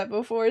never heard that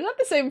before. Is that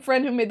the same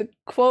friend who made the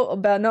quote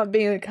about not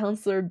being a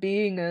counselor,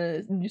 being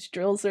a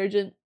drill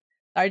sergeant?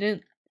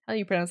 Sergeant? How do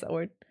you pronounce that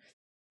word?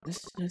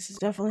 This is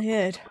definitely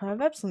it. I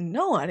have absolutely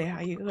no idea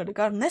how you could have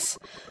gotten this.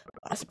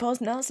 I suppose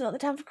now it's not the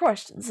time for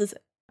questions, is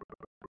it?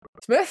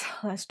 Smith,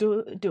 let's do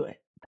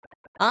it.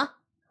 Huh?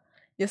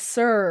 Yes,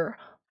 sir.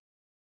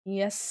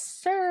 Yes,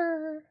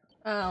 sir.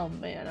 Oh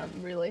man, I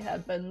really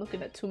have been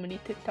looking at too many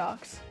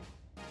TikToks.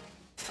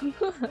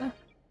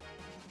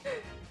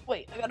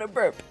 Wait, I gotta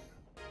burp.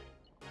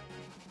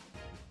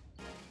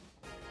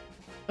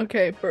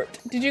 Okay,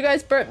 burped. Did you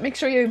guys burp? Make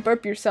sure you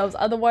burp yourselves.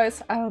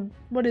 Otherwise,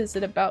 what is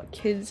it about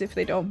kids if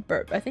they don't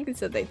burp? I think it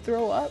said they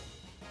throw up.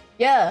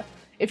 Yeah,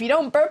 if you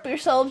don't burp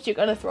yourselves, you're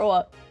gonna throw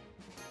up.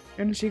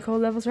 Energy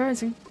code levels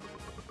rising.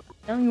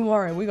 Don't you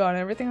worry, we got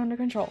everything under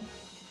control.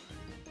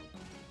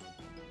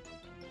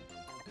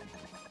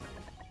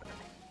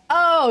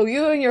 Oh,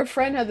 you and your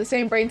friend have the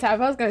same brain type.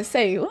 I was gonna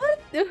say,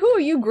 what? Who are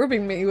you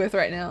grouping me with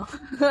right now?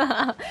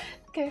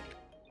 Okay.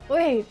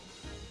 Wait,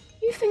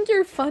 you think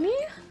you're funny?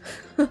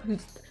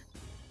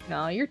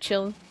 Nah, you're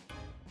chilling.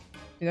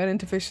 You got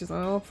into fishes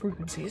on all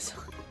frequencies.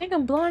 Think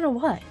I'm blind or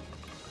what?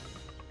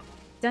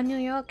 Daniel,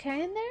 you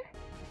okay in there?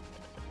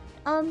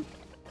 Oh,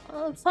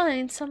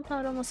 fine.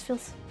 Somehow it almost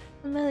feels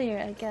familiar,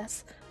 I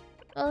guess.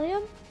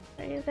 William,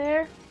 are you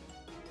there?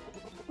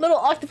 Little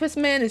octopus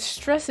man is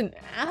stressing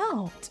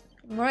out.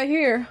 I'm right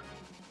here.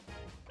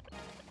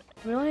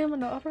 William, when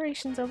the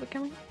operation's over,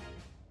 can we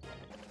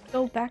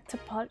go back to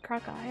Pot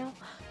Croc Isle?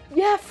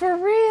 Yeah, for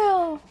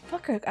real.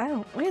 Pot Croc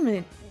Isle? Wait a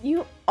minute.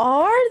 You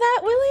are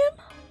that William?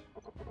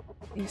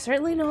 You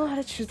certainly know how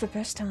to choose the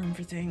best time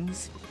for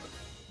things.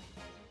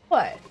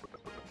 What?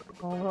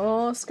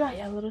 Oh, Scott,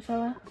 yeah, little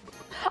fella.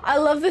 I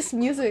love this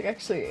music,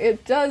 actually.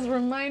 It does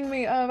remind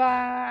me of,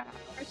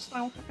 it's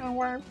not fucking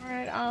word for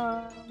it,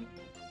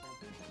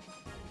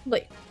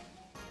 wait.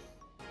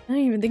 I don't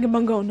even think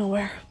I'm going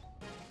nowhere.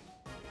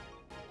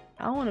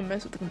 I don't want to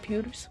mess with the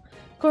computers.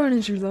 Core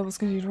energy levels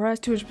continue to rise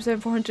 200%,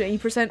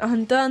 480%,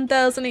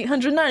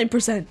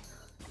 1,890%.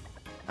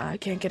 I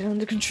can't get it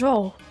under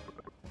control.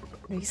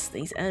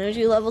 These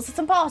energy levels, it's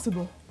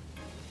impossible.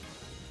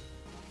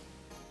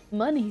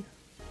 Money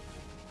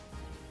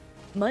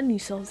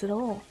solves it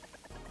all.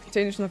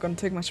 Container's not gonna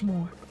take much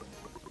more.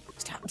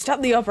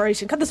 Stop the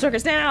operation. Cut the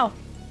circuits now.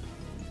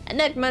 A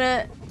next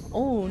minute.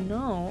 Oh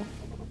no.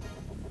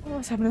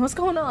 What's happening? What's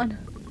going on?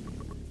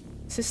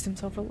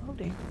 System's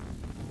overloading.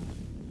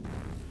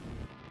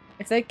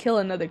 If they kill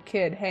another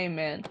kid, hey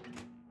man.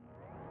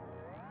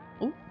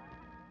 Ooh.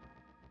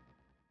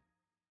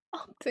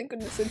 Oh, thank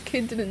goodness a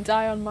kid didn't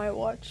die on my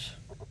watch.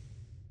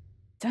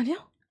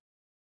 Daniel?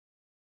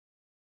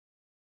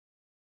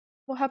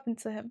 What happened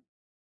to him?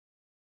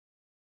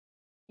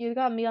 You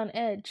got me on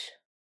edge.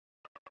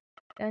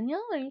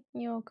 Daniel, are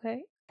you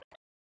okay?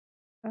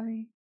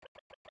 I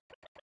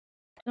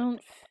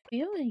don't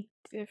feel any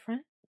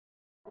different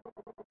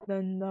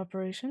than the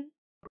operation.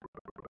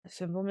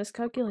 Simple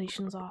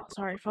miscalculations all.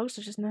 Sorry folks,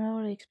 I just not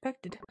what I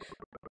expected.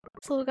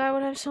 This little guy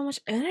would have so much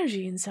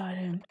energy inside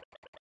him.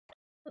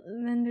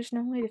 Then there's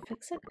no way to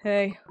fix it?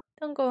 Hey,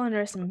 don't go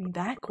underestimating me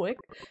that quick.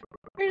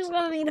 You're just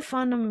gonna need to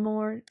find a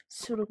more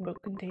suitable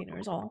container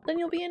is all. Then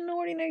you'll be an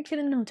ordinary kid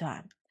in no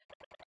time.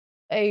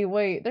 Hey,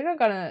 wait, they're not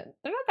gonna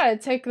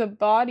take the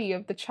body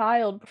of the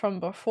child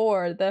from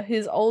before,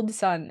 his old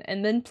son,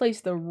 and then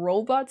place the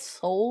robot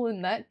soul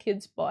in that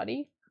kid's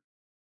body?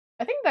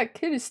 I think that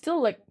kid is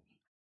still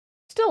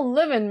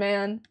living,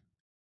 man.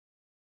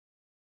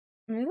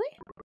 Really?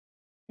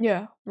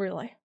 Yeah,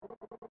 really.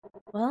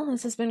 Well,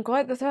 this has been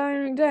quite the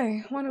tiring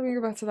day. Why don't we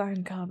go back to the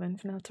iron cabin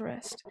for now to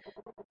rest?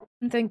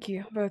 And thank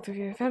you, both of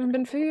you. If it hadn't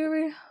been for you,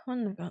 we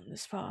wouldn't have gotten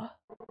this far.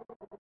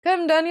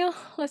 Come, Daniel,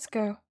 let's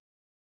go.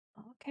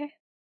 Okay.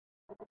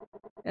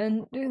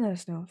 And do let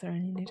us know if there are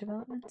any new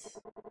developments.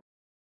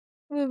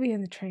 We'll be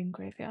in the train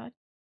graveyard.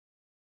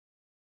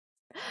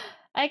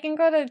 I can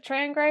go to the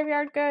train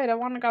graveyard? Good, I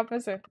want to go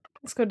visit.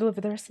 Let's go deliver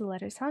the rest of the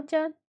letters, huh,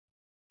 John?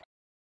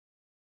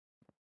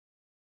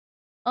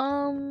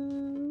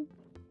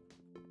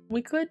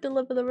 We could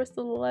deliver the rest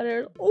of the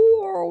letters,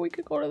 or we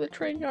could go to the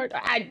train yard.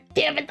 Ah,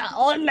 damn it, the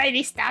old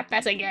lady stopped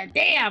us again.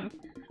 Damn!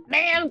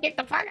 Ma'am, get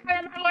the fuck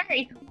out of my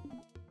way!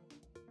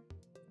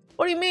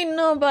 What do you mean,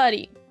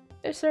 nobody?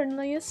 There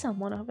certainly is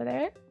someone over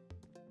there.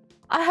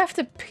 I have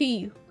to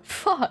pee.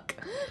 Fuck.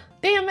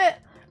 Damn it.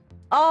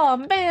 Oh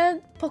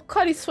man,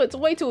 Pocari Sweat's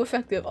way too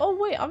effective. Oh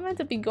wait, I'm meant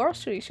to be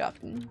grocery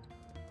shopping.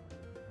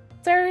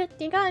 Sir,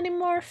 you got any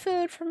more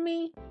food for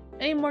me?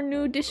 Any more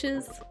new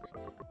dishes?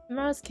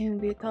 Tomorrow's king will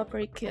be a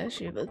top-rate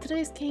cashier, but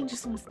today's king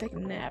just wants to take a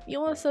nap.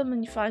 You want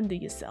something, you find it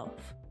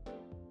yourself.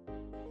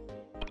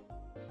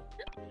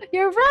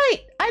 You're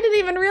right! I didn't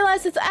even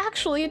realize it's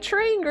actually a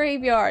train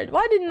graveyard.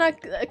 Why didn't I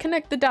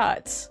connect the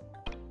dots?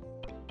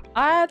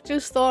 I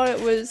just thought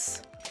it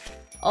was,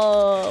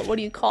 what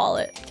do you call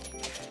it?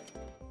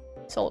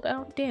 Sold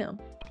out? Damn.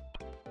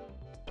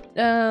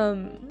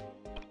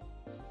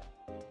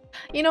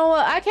 You know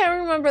what? I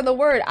can't remember the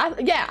word.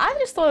 Yeah, I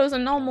just thought it was a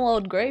normal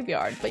old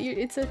graveyard, but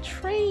it's a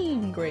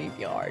train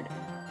graveyard.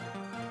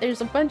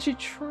 There's a bunch of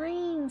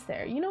trains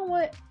there. You know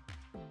what?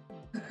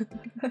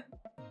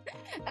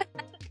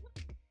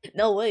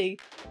 No way.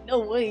 No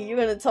way. You're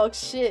gonna talk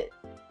shit.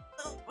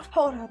 Oh,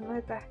 hold on, my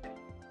back.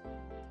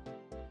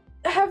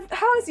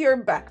 How's your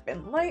back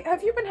been? Like,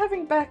 have you been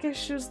having back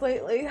issues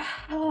lately?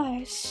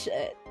 Oh,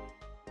 shit.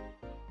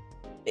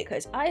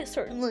 Because I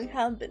certainly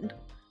have been.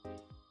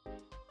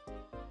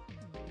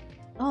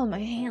 Oh, my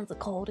hands are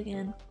cold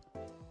again.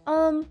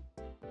 I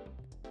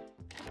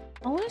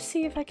want to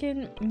see if I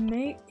can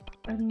make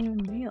a new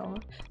meal.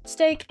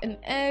 Steak and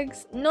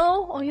eggs.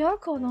 No,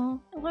 oyakodon.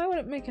 Why would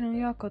it make an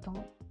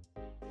oyakodon?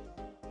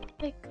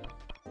 Like,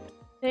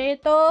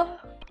 potato,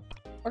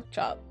 pork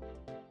chop.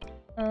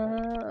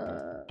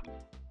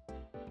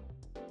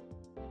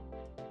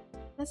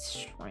 That's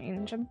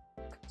strange. I'm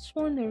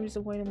sworn there was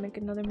a way to make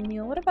another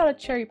meal. What about a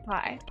cherry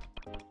pie?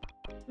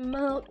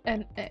 Milk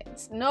and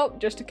eggs. Nope,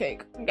 just a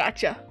cake.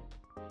 Gotcha.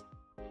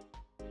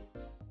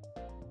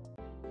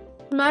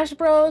 Smash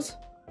Bros.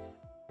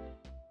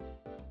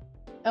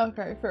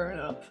 Okay, fair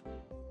enough.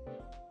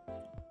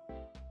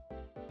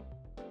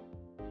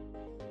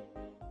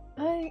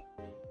 I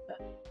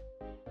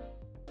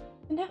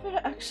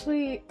never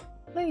actually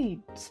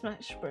played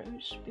Smash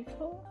Bros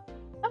before.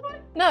 Have I?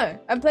 No,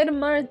 I played a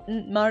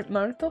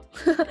Naruto.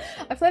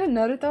 I played a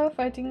Naruto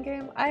fighting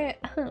game. I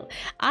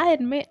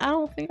admit I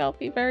don't think I'll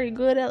be very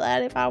good at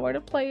that if I were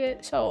to play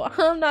it, so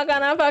I'm not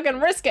gonna fucking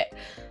risk it.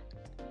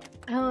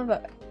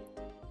 However,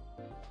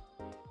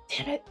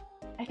 damn it,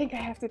 I think I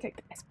have to take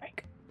the ice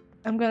break.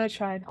 I'm gonna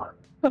try and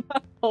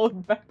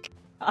hold back.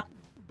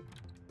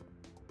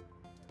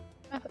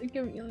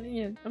 Give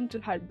me, I'm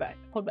just hide back.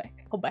 Hold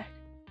back. Hold back.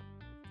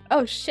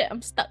 Oh shit,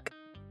 I'm stuck.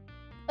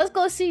 Let's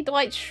go see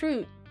Dwight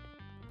Schrute.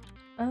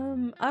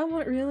 I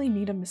would really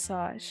need a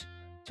massage.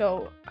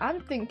 So I'm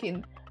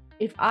thinking,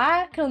 if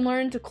I can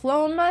learn to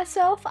clone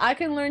myself, I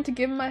can learn to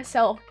give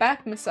myself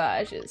back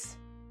massages.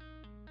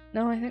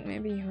 No, I think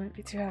maybe you won't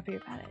be too happy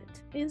about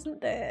it.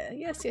 Isn't there?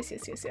 Yes, yes,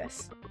 yes, yes,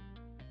 yes.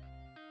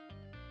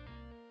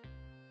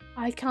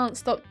 I can't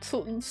stop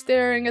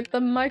staring at the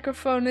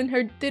microphone in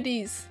her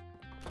ditties.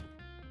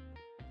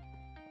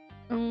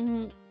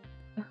 I'm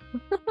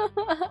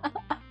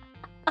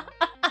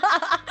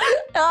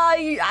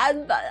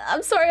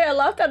sorry, I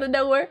laughed out of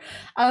nowhere.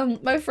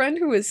 My friend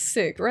who is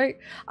sick, right?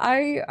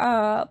 I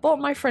bought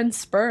my friend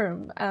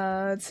sperm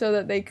so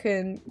that they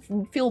can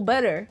feel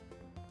better.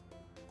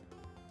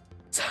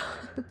 So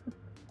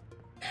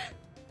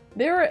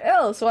they were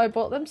ill, so I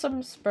bought them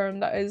some sperm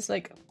that is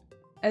like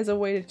as a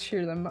way to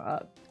cheer them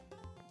up.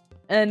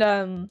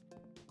 And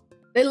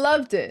they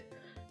loved it.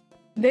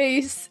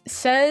 They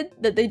said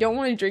that they don't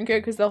want to drink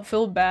it because they'll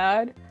feel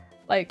bad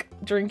like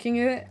drinking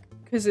it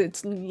because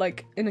it's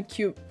like in a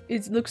cute,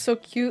 it looks so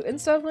cute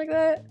and stuff like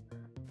that.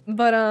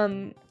 But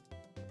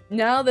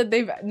now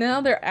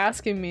they're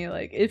asking me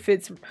like if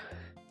it's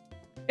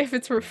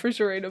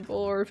refrigeratable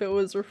or if it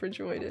was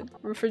refrigerated.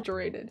 What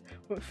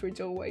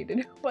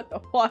the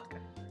fuck?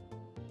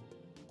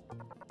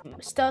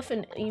 Stuff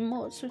and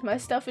emotes with my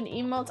stuff and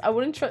emotes. I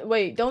wouldn't trust.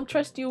 Wait, don't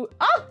trust you.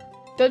 Ah,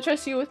 don't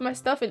trust you with my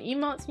stuff and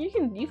emotes.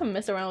 You can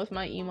mess around with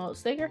my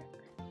emotes, Digger.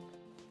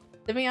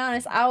 To be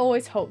honest, I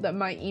always hope that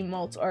my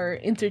emotes are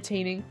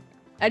entertaining.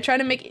 I try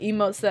to make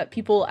emotes that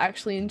people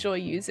actually enjoy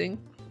using.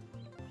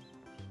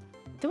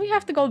 Do we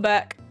have to go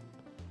back?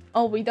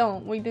 Oh, we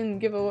don't. We didn't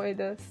give away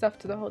the stuff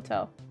to the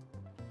hotel.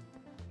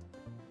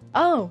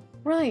 Oh,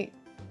 right.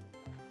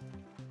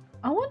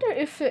 I wonder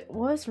if it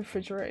was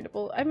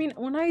refrigeratable. I mean,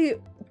 when I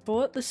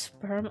bought the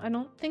sperm, I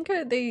don't think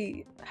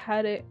they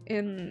had it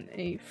in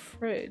a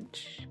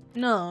fridge.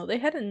 No, they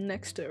had it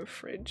next to a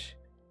fridge.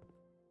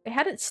 They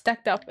had it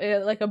stacked up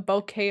like a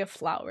bouquet of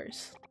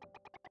flowers.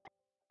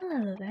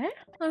 Hello there.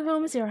 Our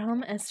home is your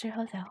home, Esther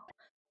Hotel.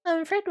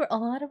 I'm afraid we're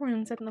all out of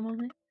rooms at the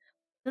moment.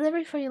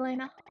 Delivery for you,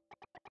 Lena.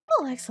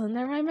 Oh, excellent.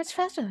 That arrived much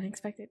faster than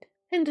expected.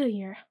 Into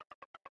here.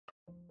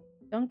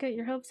 Don't get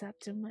your hopes up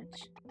too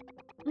much.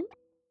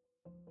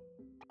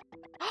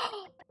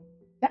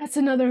 That's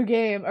another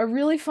game. A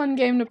really fun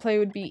game to play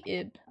would be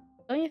Ib.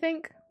 Don't you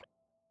think?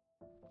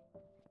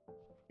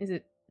 Is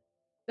it?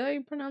 Is that how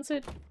you pronounce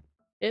it?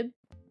 Ib?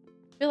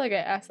 I feel like I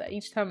ask that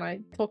each time I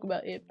talk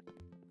about Ib.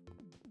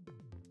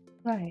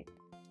 Right.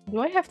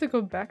 Do I have to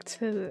go back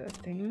to the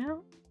thing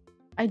now?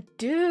 I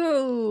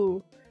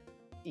do!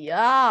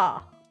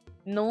 Yeah!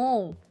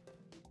 No.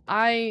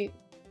 The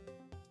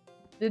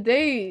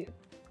day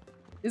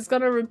is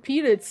gonna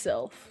repeat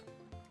itself.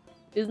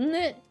 Isn't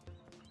it?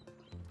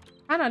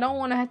 And I don't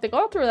want to have to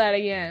go through that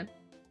again.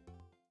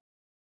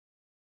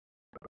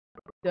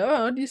 So,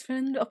 how do you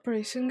find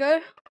Operation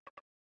go?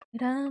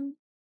 I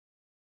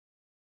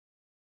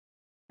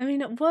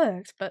mean, it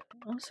worked, but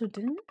also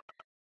didn't.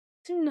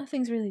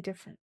 Nothing's really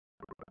different.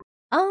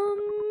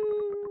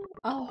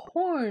 A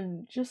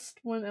horn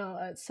just went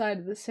out outside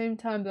at the same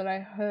time that I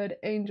heard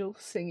angels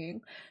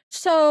singing.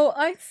 So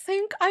I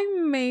think I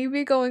may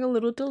be going a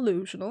little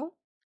delusional.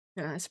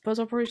 Yeah, I suppose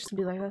operations can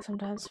be like that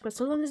sometimes, but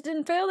so long as it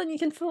didn't fail, then you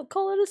can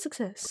call it a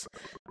success.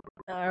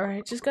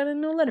 Alright, just got a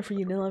new letter for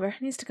you, deliver.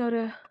 Needs to go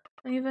to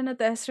an event at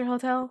the Esther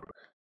Hotel.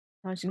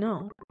 How'd you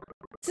know?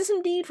 This is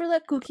indeed for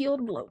that kooky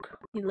old bloke.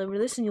 You deliver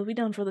this and you'll be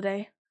done for the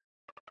day.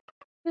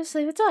 Just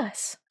leave it to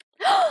us.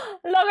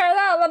 Look at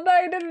that! The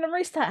day didn't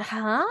erase that.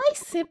 Hi,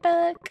 sit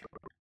back.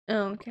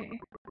 Okay.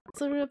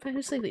 So we're up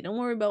here safely. Don't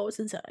worry about what's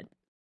inside.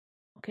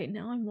 Okay,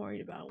 now I'm worried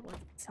about what's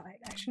inside.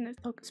 I shouldn't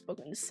have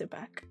spoken to sit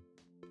back.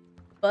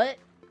 But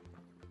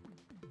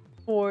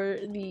for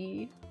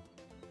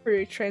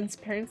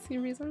transparency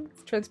reasons.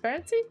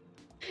 Transparency?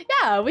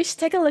 Yeah, we should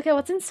take a look at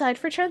what's inside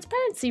for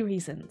transparency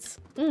reasons.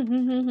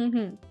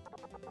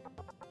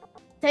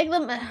 Take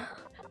them.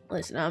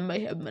 Listen, I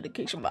may have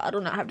medication, but I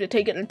do not have to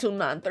take it until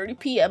 9:30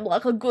 p.m.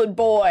 like a good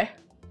boy.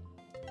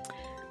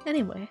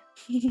 Anyway,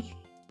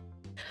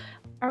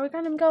 are we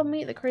gonna go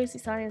meet the crazy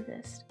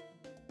scientist?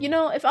 You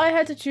know, if I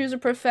had to choose a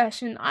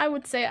profession, I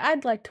would say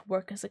I'd like to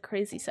work as a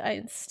crazy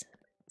scientist.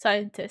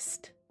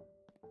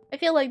 I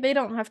feel like they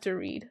don't have to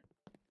read.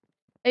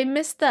 Hey,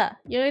 mister,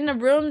 you're in a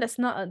room that's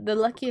not the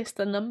luckiest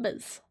of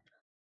numbers.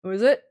 Who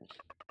is it?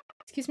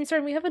 Excuse me,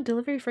 sir, we have a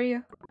delivery for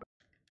you.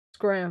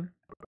 Scram.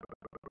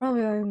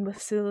 Probably that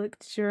imbecilic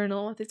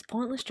journal with its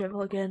pointless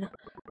dribble again.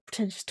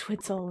 Pretentious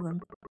twits, all of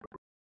them.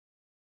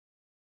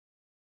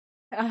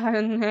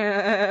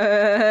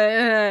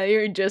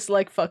 You're just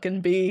like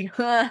fucking B.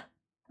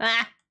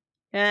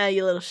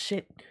 You little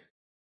shit.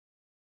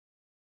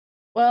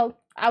 Well,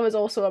 I was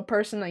also a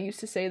person that used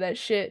to say that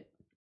shit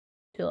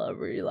till I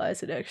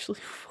realized it actually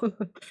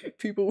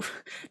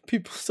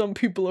some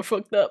people are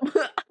fucked up.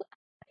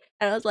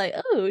 And I was like,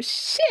 oh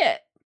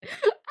shit,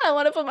 I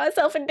want to put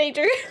myself in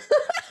danger.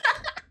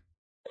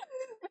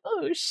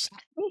 Oh shit.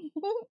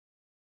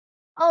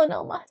 Oh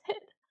no, my head.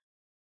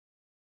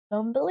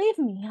 Don't believe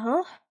me,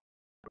 huh?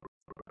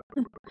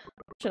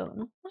 Show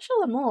them. I'll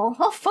show them all.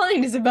 I'll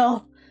find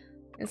Isabel.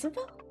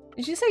 Isabel?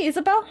 Did you say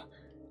Isabel?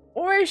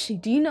 Where is she?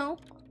 Do you know?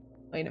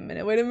 Wait a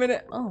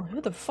minute. Oh, who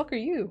the fuck are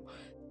you?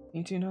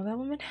 You do know that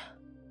woman?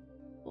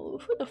 Oh,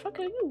 who the fuck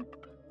are you?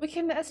 We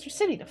came to Esther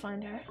City to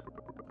find her.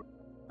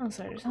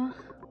 Outsiders, huh?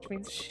 Which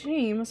means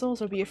she must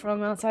also be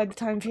from outside the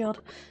time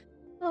field.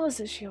 How is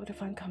she able to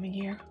find coming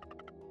here?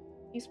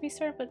 Excuse me,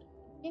 sir, but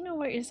you know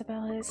where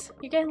Isabel is?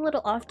 You're getting a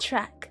little off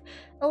track.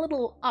 A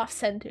little off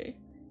center.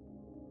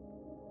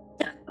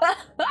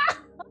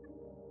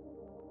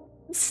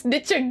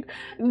 Snitching!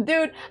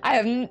 Dude,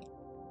 I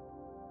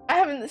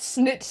haven't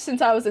snitched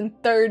since I was in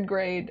 3rd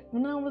grade.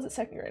 No, was it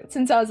 2nd grade?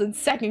 Since I was in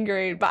 2nd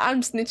grade, but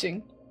I'm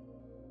snitching.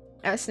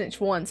 I snitched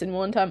once and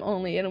one time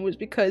only, and it was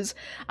because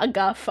a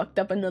guy fucked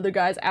up another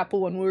guy's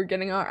apple when we were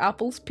getting our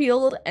apples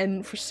peeled,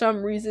 and for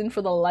some reason,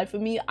 for the life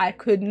of me, I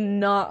could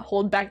not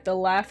hold back the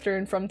laughter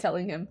and from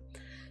telling him.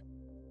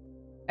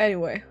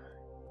 Anyway,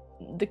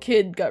 the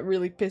kid got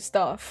really pissed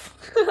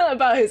off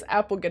about his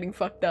apple getting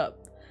fucked up.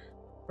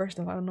 First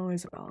off, I don't know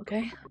Isabel,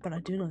 okay? But I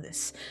do know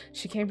this.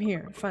 She came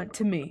here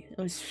to me.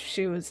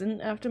 She was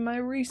in after my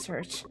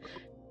research.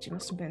 She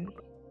must have been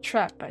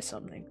trapped by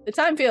something. The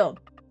time field!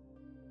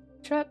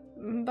 Trapped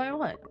by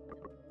what?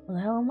 Well,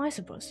 the hell am I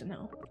supposed to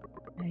know?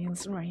 Hey,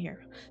 listen right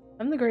here.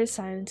 I'm the greatest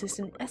scientist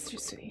in Esther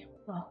City.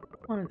 Well,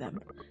 one of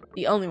them.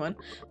 The only one.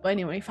 But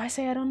anyway, if I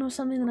say I don't know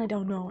something, then I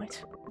don't know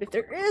it. But if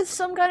there is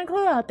some kind of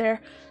clue out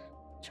there,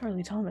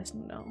 Charlie Thomas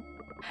would know.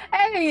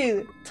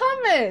 Hey!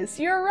 Thomas!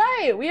 You're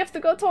right! We have to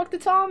go talk to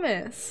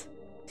Thomas!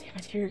 Damn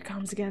it, here it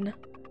comes again.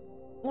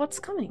 What's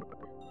coming?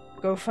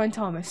 Go find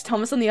Thomas.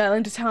 Thomas on the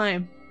island of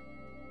time.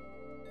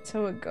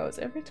 So it goes.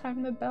 Every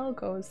time the bell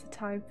goes, the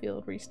time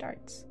field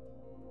restarts.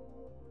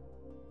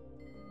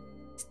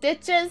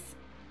 Stitches!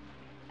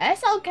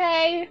 It's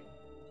okay!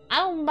 I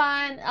don't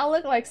mind. I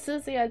look like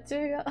Susie, I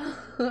do.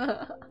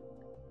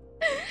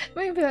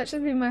 Maybe that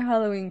should be my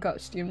Halloween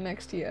costume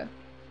next year.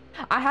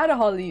 I had a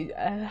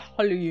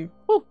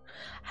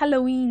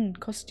Halloween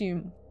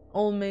costume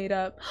all made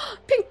up.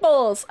 Pink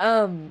balls!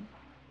 I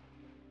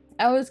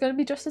was gonna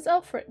be dressed as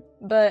Alfred,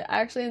 but I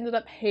actually ended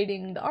up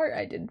hating the art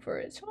I did for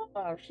it, so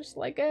I was just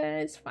like,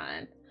 it's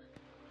fine.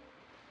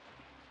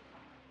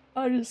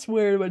 I just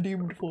wear my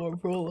demon form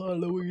for all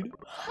Halloween.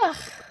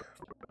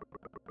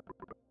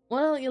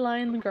 Well, you lie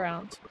in the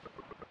ground.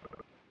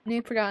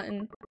 Name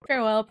forgotten.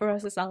 Farewell,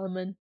 Professor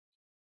Solomon.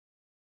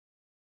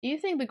 Do you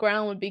think the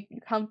ground would be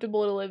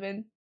comfortable to live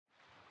in?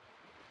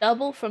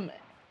 Double from...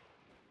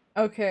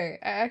 Okay,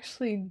 I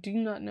actually do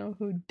not know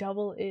who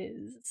Double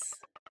is.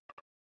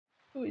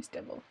 Who is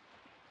Double?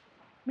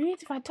 We need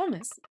to find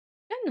Thomas.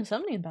 I know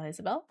something about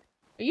Isabel.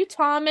 Are you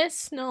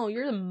Thomas? No,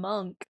 you're the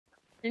monk.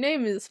 Your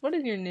name is... What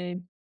is your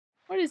name?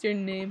 What is your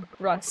name?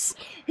 Russ.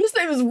 His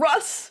name is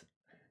Russ!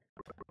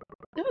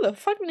 Who the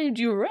fuck named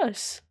you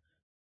Russ?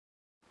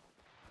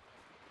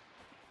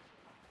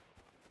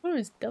 Who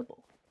is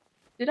Double?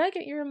 Did I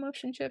get your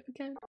emotion chip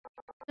again?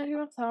 Are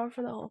you a flower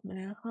for the old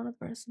man, not a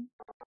person?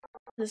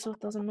 Is this what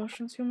those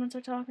emotions humans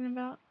are talking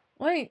about?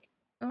 Wait,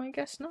 no, I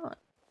guess not.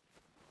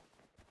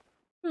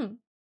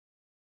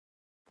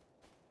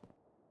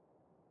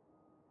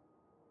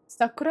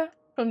 Sakura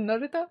from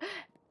Naruto?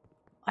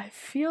 I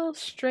feel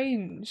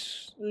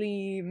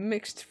strangely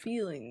mixed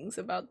feelings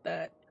about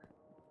that.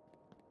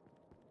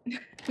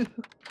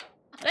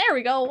 There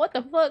we go. What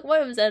the fuck?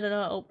 Why was that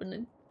not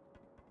opening?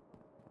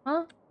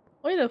 Huh?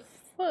 Why the fuck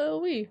are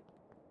we?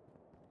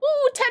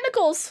 Ooh,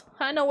 tentacles!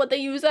 I know what they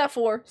use that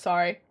for.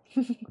 Sorry.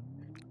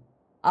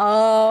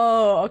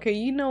 Oh, okay.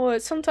 You know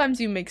what?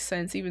 Sometimes you make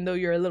sense even though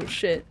you're a little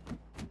shit.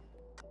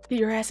 Get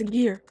your ass in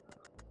gear.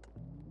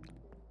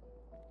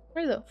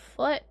 Where the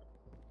fuck?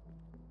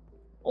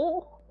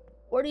 Oh,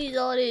 what are these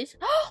all these?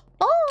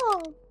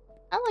 Bob!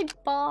 I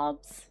like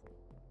bobs.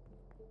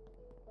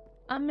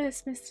 I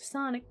miss Mr.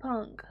 Sonic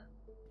Punk.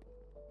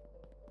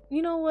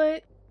 You know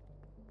what?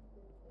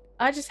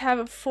 I just have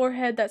a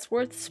forehead that's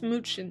worth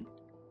smooching.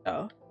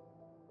 Oh.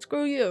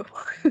 Screw you.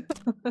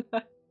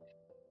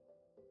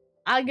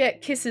 I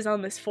get kisses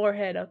on this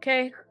forehead,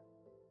 okay?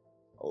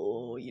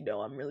 Oh, you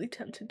know, I'm really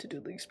tempted to do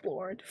the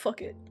exploring.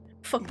 Fuck it.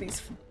 Fuck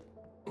these.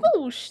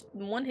 Oh,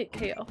 one hit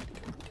KO.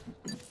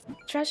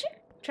 Treasure?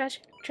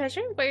 Treasure?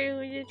 Treasure?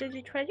 Where is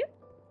the treasure?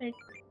 Wait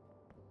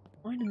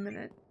a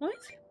minute. What?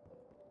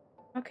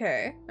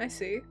 Okay, I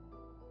see.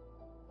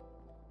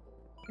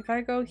 If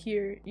I go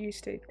here, you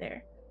stay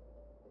there.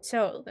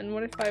 So, then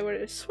what if I were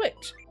to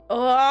switch?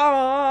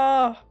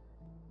 Oh!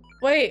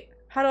 Wait,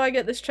 how do I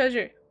get this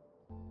treasure?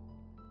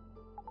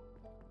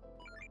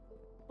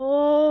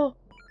 Oh!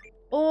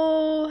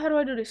 Oh, how do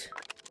I do this?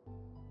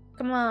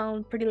 Come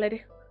on, pretty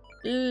lady.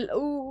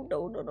 Oh,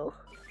 no, no, no.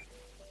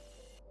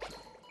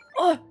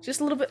 Oh,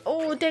 just a little bit.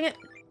 Oh, dang it.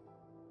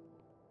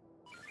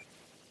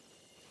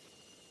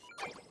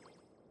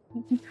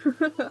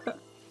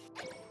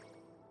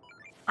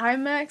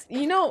 IMAX,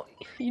 you know,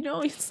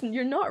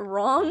 you're not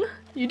wrong.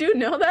 You do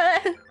know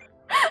that?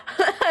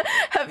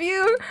 Have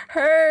you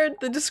heard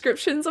the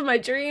descriptions of my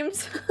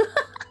dreams?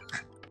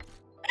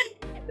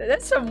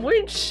 That's some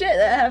weird shit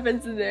that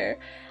happens in there.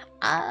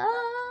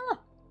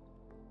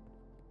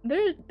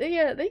 They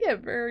get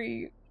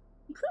very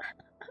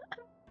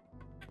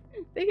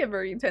they get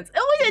very intense.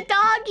 Oh, the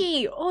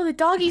doggy! Oh, the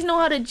doggies know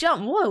how to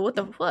jump. Whoa, what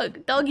the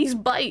fuck? Doggies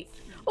bite.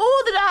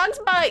 Oh, the dogs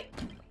bite.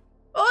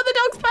 Oh, the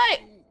dogs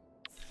bite.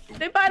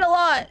 They bite a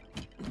lot.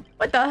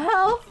 What the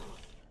hell?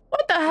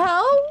 What the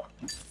hell?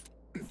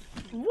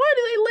 Why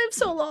do they live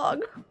so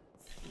long?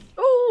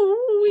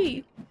 Oh,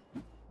 wee.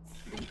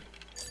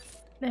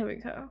 There we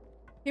go.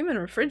 Human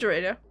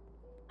refrigerator.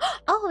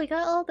 Oh, we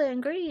got all the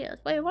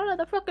ingredients. Wait, what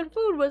other fucking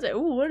food was it?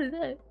 Ooh, what is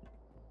that?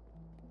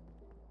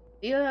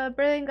 Your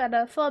brain got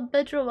a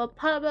 4-bedroom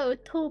apartment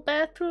with 2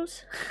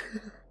 bathrooms.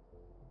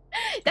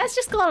 That's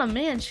just called a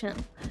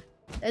mansion.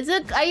 Is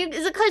it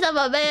because I'm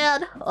a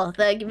man? Oh,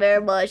 thank you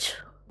very much.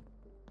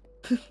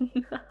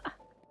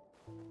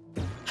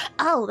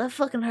 Ow, that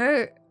fucking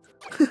hurt.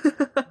 It's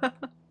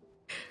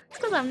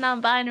because I'm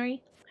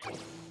non-binary.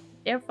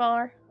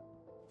 Therefore.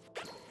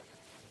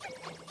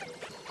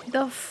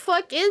 The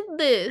fuck is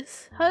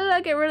this? How did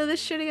I get rid of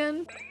this shit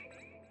again?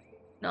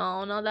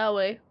 No, not that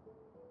way.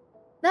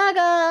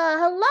 Naga!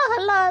 Hello,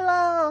 hello,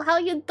 hello! How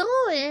you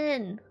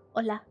doing?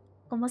 Hola,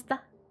 ¿cómo está?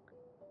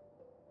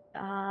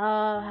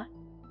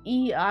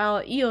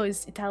 Io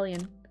is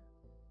Italian.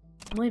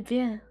 Muy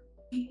bien.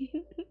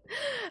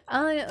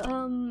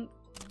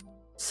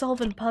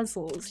 Solving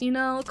puzzles, you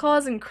know?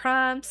 Causing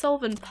crime,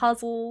 solving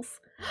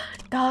puzzles.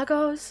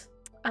 Doggos.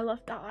 I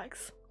love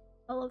dogs.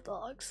 I love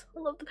dogs.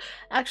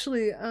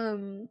 Actually,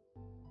 I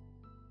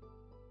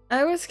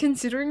was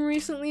considering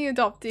recently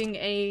adopting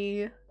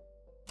a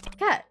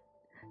cat.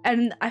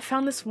 And I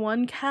found this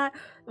one cat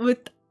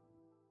with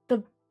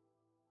the,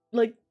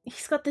 like,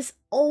 he's got this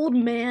old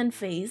man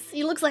face.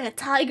 He looks like a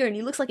tiger and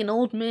he looks like an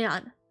old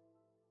man.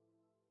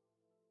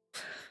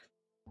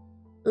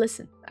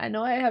 Listen, I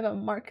know I have a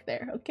mark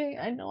there, okay?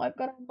 I know I've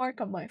got a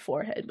mark on my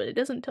forehead, but it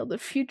doesn't tell the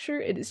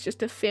future. It is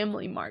just a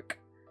family mark.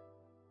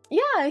 Yeah,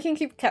 I can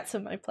keep cats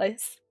in my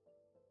place.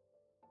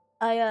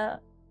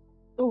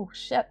 Oh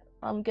shit,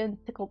 I'm getting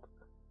tickled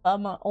by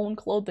my own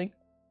clothing.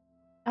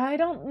 I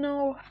don't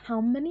know how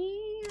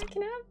many I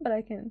can have, but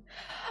I can.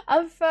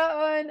 I've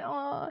found,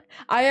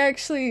 I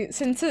actually,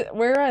 since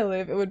where I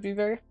live, it would be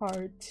very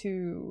hard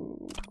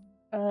to,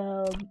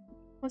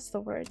 what's the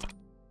word?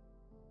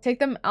 Take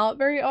them out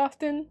very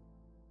often.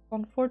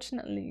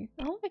 Unfortunately,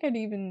 I don't think I'd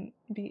even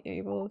be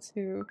able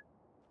to,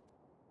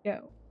 yeah.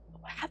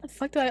 How the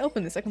fuck did I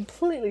open this? I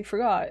completely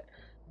forgot.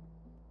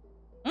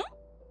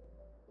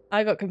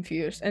 I got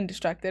confused and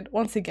distracted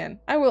once again.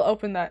 I will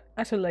open that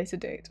at a later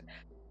date.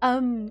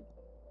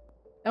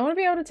 I want to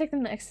be able to take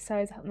them to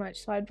exercise that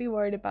much, so I'd be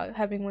worried about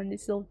having one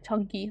that's little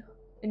chunky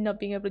and not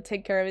being able to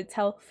take care of its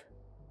health.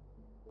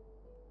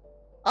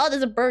 Oh,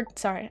 there's a bird.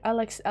 Sorry, I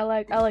like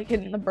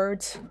hitting the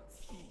birds.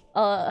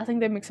 I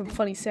think they make some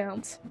funny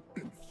sounds.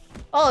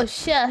 Oh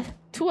shit!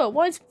 2 at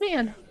once,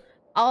 man.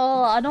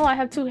 Oh, I know I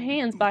have 2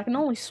 hands, but I can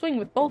only swing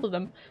with both of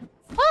them.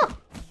 Oh!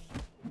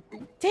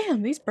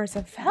 Damn, these birds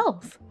have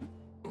health.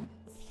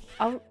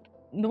 The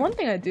one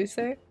thing I do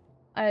say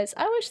is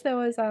I wish there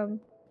was,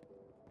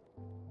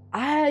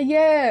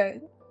 yeah.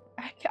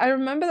 I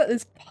remember that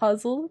there's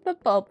puzzle with the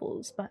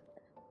bubbles, but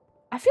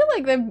I feel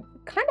like they're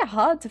kind of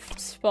hard to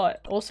spot.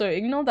 Also,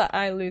 ignore that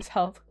I lose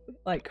health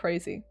like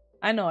crazy.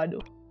 I know I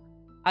do.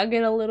 I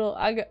get a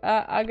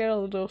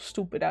little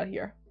stupid out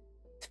here.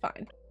 It's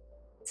fine.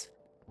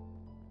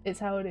 It's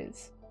how it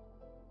is.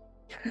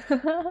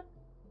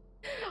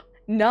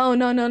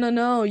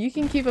 No. You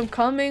can keep them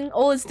coming.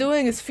 All it's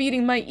doing is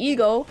feeding my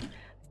ego.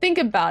 Think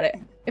about it.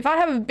 If I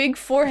have a big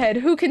forehead,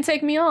 who can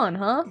take me on,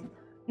 huh?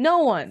 No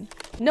one.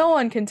 No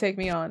one can take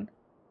me on.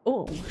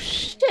 Oh,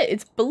 shit.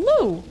 It's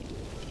blue.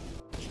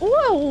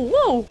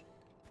 Whoa.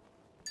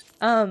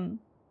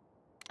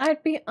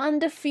 I'd be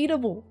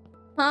undefeatable.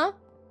 Huh?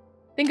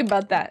 Think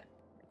about that.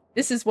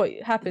 This is what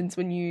happens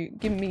when you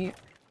give me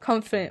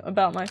confident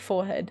about my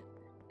forehead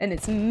and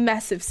its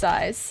massive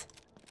size.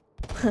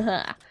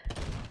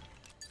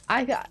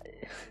 I got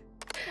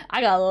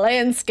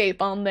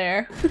landscape on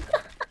there.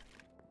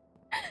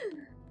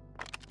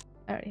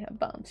 I already have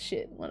bombs.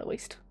 Shit, what a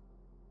waste.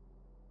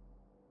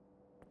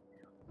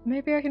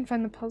 Maybe I can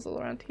find the puzzle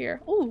around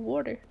here. Oh,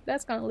 water.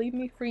 That's gonna leave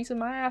me freezing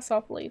my ass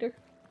off later.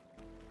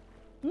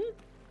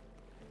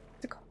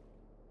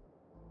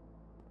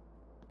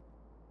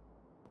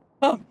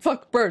 Oh,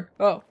 fuck, bird.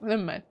 Oh,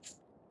 never mind.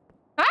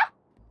 Huh?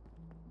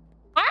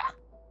 Huh?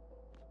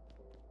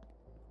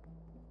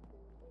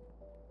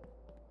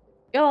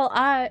 Yo,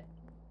 I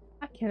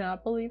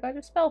cannot believe I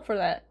just fell for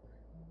that.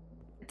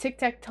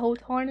 Tic-tac-toe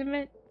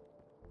tournament?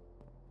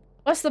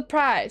 What's the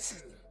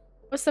prize?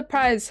 What's the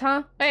prize,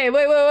 huh? Hey,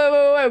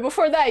 wait.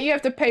 Before that, you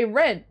have to pay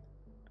rent.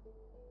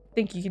 I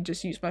think you can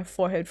just use my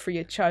forehead free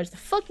of charge. The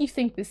fuck you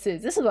think this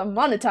is? This is a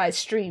monetized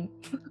stream.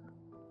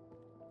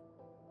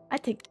 I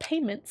take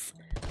payments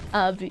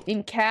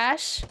in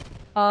cash.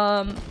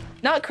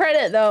 Not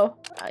credit though.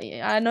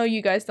 I know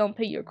you guys don't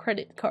pay your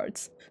credit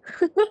cards.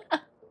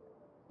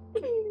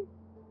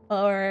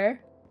 Or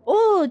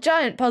oh,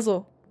 giant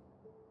puzzle.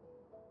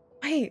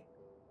 Wait.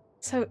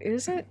 So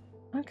is it?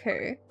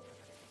 Okay.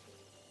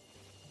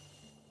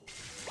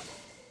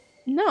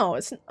 No,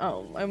 it's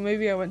oh,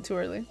 maybe I went too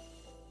early.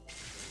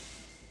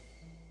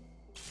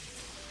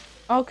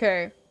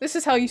 Okay. This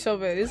is how you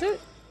solve it, is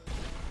it?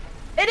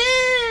 It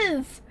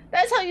is!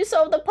 That's how you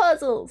solve the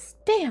puzzles.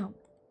 Damn.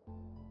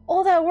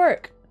 All that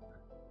work.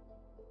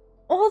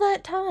 All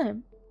that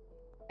time.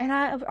 And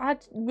I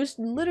was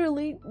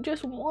literally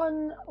just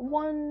one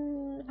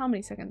how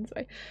many seconds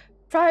away?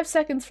 5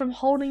 seconds from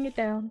holding it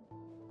down.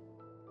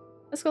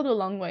 Let's go the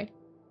long way.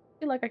 I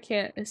feel like I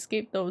can't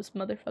escape those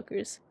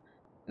motherfuckers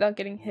without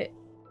getting hit.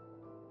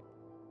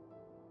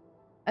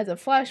 As a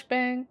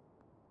flashbang.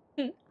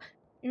 You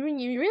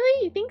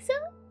really? You think so?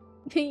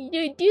 Do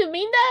you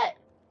mean that?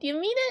 Do you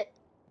mean it?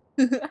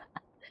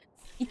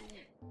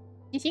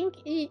 You think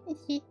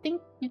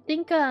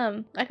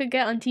I could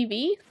get on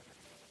TV?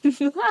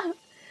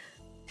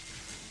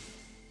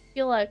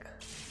 Feel like,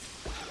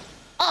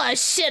 oh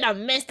shit, I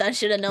missed. I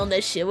should have known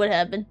that shit would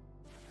happen.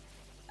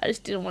 I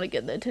just didn't want to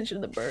get the attention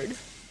of the bird.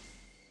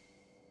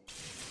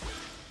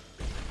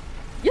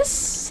 Yes,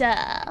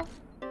 sir.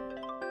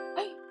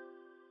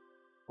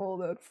 All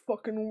that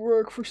fucking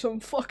work for some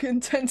fucking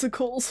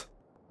tentacles.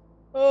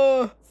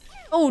 Oh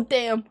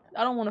damn.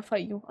 I don't want to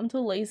fight you. I'm too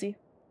lazy.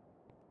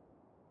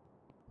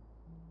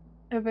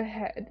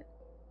 Overhead.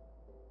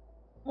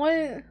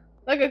 What?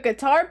 Like a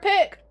guitar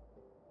pick?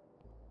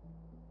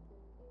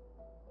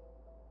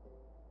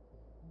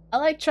 I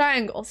like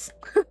triangles.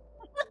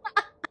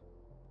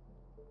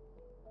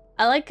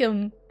 I like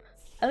them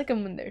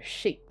when they're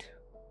shaped.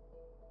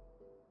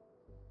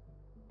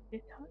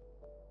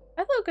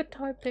 I thought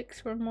guitar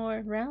picks were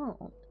more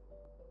round.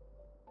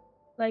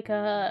 Like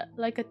a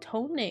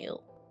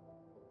toenail.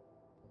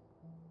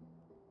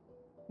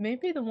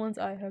 Maybe the ones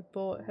I have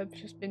bought have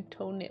just been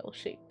toenail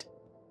shaped.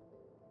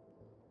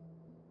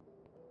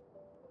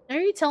 Are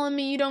you telling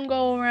me you don't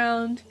go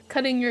around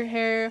cutting your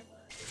hair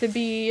to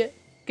be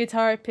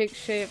guitar pick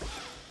shaped?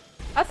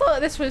 I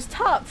thought this was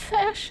top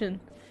fashion.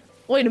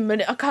 Wait a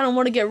minute, I kind of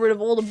want to get rid of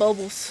all the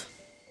bubbles.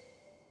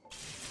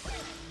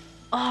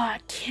 Oh, I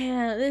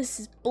can't. This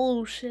is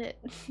bullshit.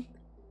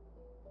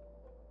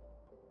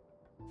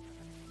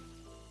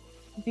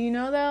 Do you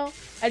know though?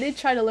 I did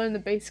try to learn the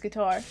bass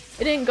guitar.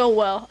 It didn't go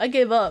well. I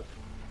gave up.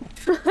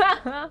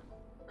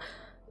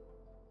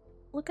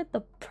 Look at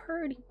the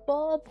pretty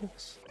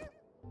bubbles.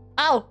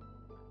 Ow!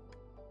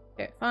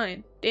 Okay,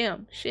 fine.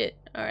 Damn, shit.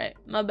 Alright,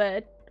 my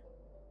bad.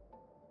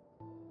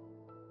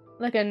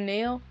 Like a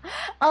nail?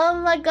 Oh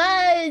my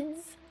god!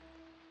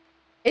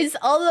 It's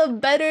all the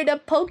better to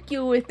poke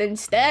you with than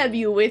stab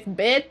you with,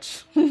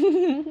 bitch!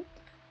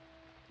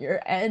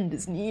 Your end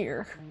is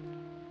near.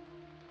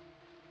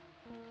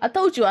 I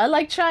told you I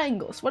like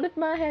triangles. What if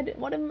my head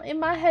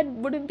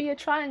wouldn't be a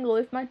triangle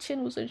if my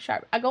chin wasn't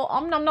sharp? I go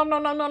nom nom nom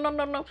nom nom nom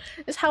nom nom.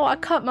 It's how I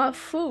cut my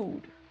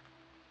food.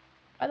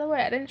 By the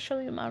way, I didn't show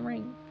you my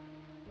ring.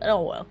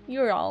 Oh well,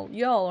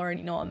 y'all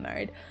already know I'm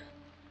married.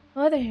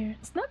 Weather here,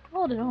 it's not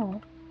cold at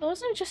all.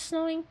 Wasn't it just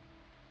snowing?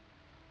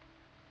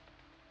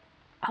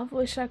 I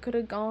wish I could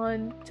have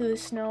gone to the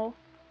snow.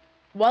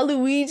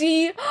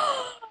 Waluigi,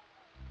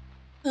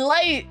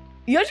 Light,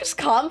 you're just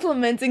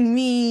complimenting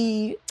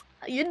me.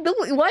 You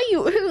don't. Why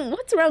you?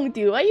 What's wrong with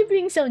you? Why are you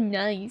being so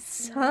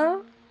nice, huh?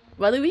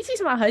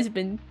 Waluigi's my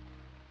husband.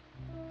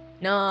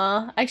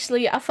 Nah,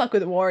 actually, I fuck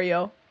with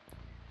Wario.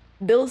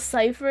 Bill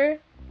Cipher.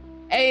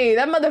 Hey,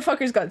 that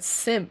motherfucker's got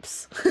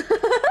simps.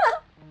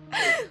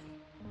 Let's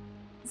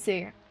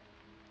see.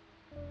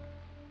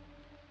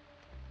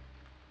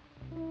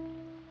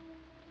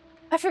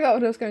 I forgot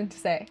what I was going to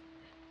say.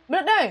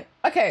 But no,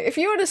 okay, if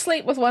you were to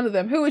sleep with one of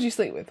them, who would you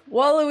sleep with?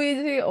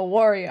 Waluigi or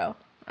Wario?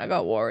 I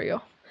got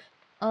Wario.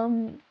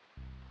 I'm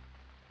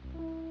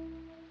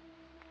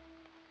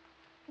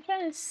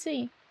trying to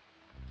see.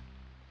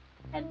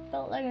 That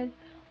felt like a...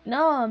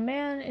 No,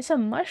 man, it's a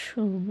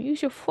mushroom.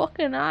 Use your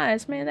fucking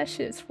eyes, man. That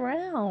shit's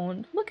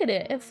round. Look at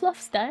it. It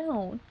fluffs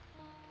down.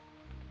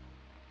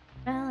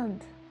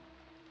 Round.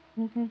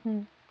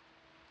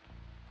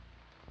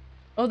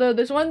 Although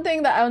there's one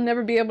thing that I'll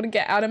never be able to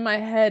get out of my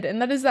head,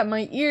 and that is that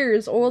my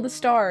ears, all the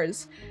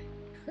stars,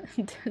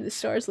 the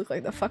stars look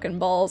like the fucking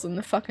balls in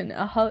the fucking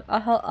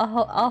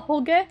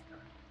ahoge.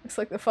 Looks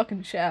like the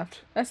fucking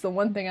shaft. That's the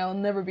one thing I'll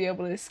never be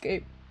able to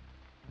escape.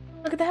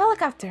 Look at the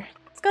helicopter.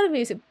 It's gotta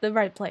be the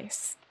right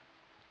place.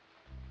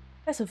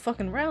 That's a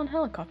fucking round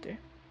helicopter.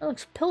 That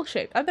looks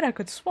pill-shaped. I bet I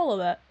could swallow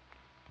that.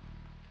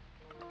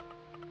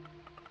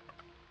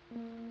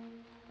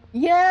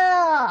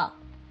 Yeah!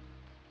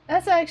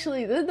 That's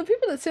actually... The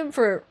people that sim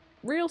for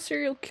real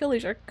serial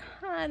killers are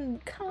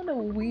kind of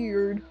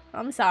weird.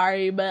 I'm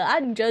sorry, but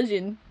I'm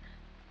judging.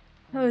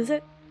 Who is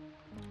it?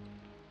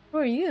 Who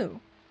are you?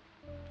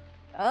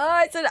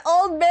 It's an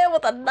old man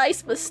with a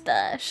nice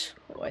mustache.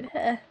 White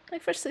hair,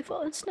 like freshly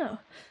fallen snow.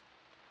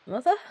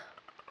 Mother?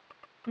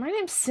 My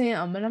name's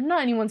Sam, and I'm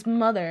not anyone's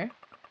mother.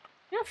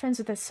 You're not friends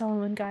with that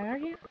Solomon guy, are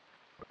you?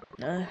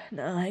 No,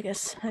 I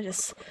guess I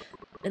just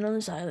been on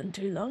this island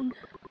too long.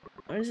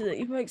 What is it that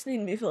you folks need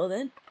me for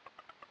then?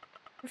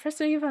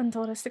 Professor Yvonne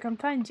told us to come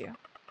find you.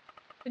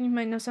 Then you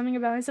might know something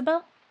about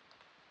Isabel?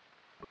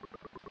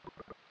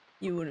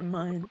 You wouldn't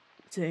mind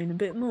saying a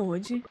bit more,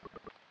 would you?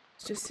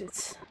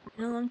 It's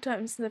been a long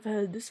time since I've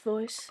heard this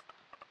voice.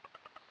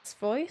 This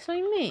voice? What do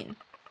you mean?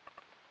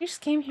 You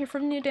just came here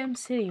from New Dam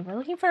City. We're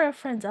looking for our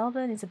friends Alba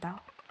and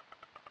Isabel.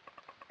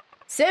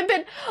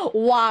 Simping?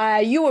 Why?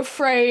 Are you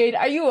afraid?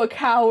 Are you a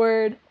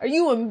coward? Are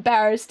you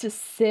embarrassed to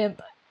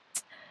simp?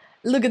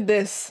 Look at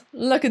this.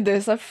 Look at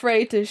this.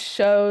 Afraid to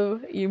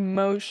show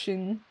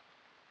emotion.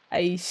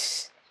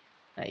 Ice.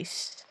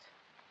 Ice.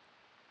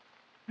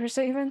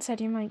 Professor Yvonne said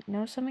you might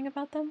know something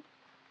about them?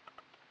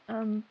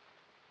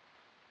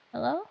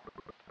 Hello?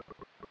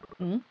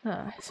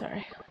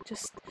 Sorry.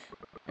 Just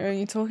hearing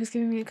you talk is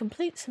giving me a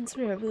complete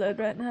sensory overload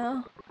right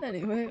now.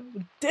 Anyway,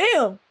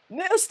 damn!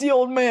 Nasty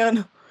old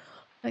man!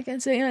 I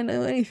can't say I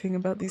know anything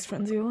about these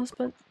friends of yours,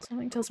 but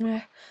something tells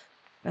me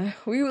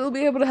we will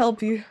be able to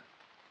help you.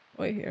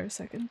 Wait here a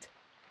second.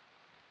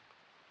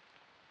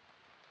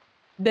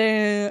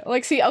 Damn.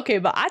 Like, see, okay,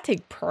 but I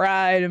take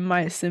pride in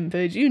my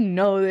simpage. You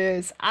know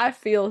this. I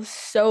feel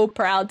so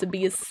proud to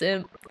be a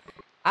simp.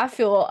 I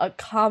feel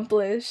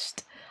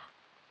accomplished.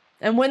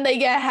 And when they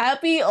get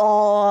happy,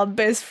 oh,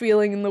 best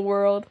feeling in the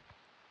world.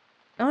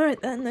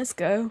 Alright then, let's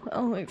go.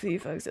 I'll wait for you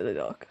folks at the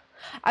dock.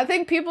 I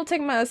think people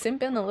take my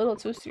simping a little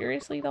too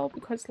seriously though,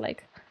 because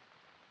like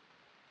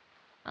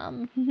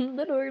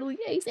literally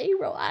a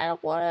zero. I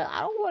don't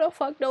wanna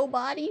fuck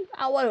nobody.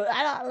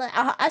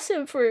 I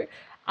simp for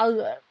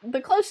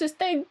the closest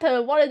thing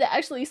to wanting to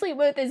actually sleep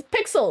with is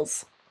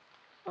pixels.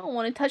 I don't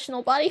wanna touch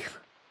nobody.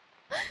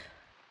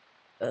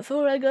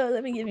 Before I go,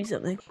 let me give you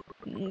something.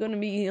 I'm gonna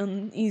be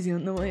easy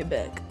on the way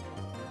back.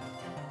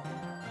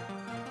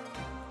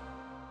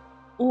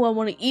 Oh, I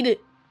wanna eat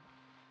it.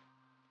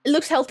 It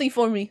looks healthy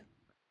for me.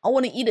 I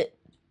wanna eat it.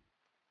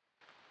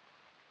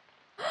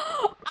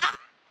 Ah!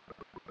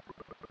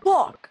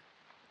 Fuck.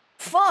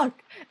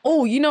 Fuck.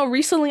 Oh, you know,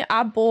 recently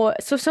I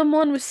bought, so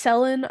someone was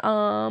selling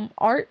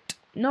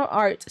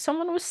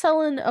someone was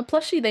selling a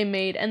plushie they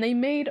made, and they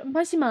made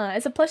Majima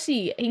as a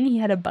plushie, and he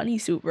had a bunny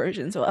suit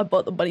version, so I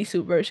bought the bunny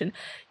suit version.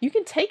 You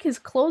can take his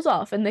clothes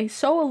off and they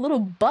sew a little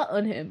butt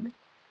on him.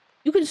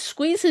 You can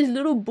squeeze his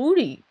little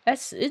booty.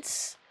 They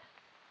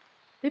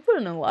put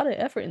in a lot of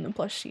effort in the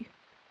plushie.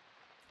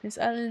 This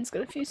island's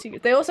got a few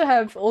secrets. They also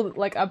have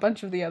like a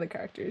bunch of the other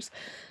characters.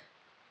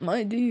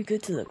 Might do you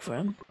good to look for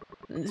him.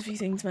 There's a few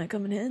things might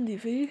come in handy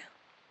for you.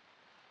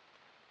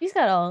 He's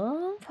got a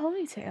long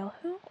ponytail.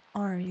 Who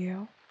are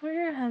you?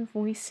 Where have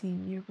we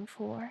seen you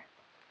before?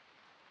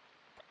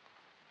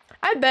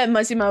 I bet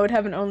Majima would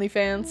have an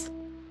OnlyFans.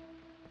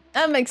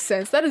 That makes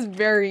sense. That is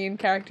very in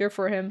character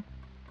for him.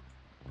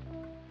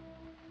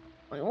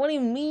 What do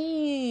you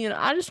mean?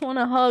 I just want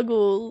to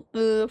huggle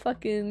the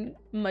fucking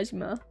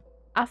Majima.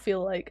 I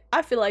feel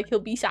like he'll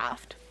be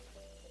soft.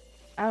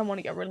 I don't want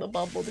to get rid of the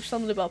bubble. There's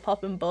something about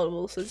popping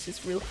bubbles that's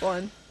just real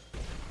fun.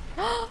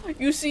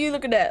 You see,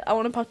 look at that. I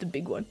want to pop the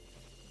big one.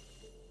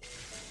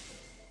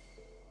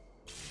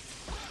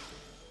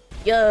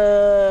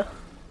 Yeah.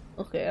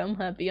 Okay, I'm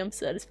happy. I'm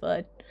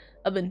satisfied.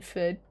 I've been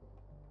fed.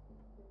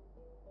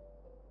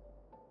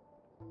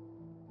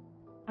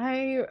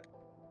 I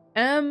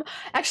am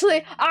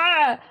actually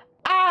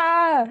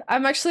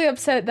I'm actually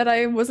upset that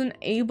I wasn't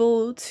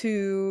able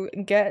to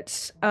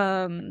get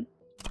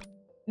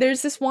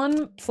there's this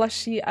one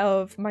plushie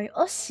of my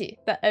Oshi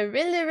that I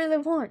really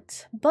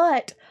want,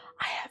 but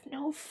I have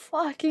no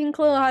fucking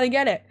clue how to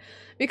get it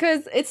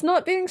because it's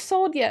not being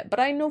sold yet, but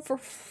I know for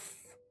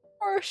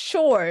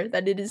sure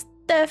that it is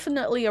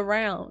definitely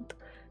around.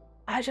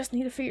 I just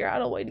need to figure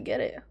out a way to get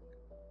it.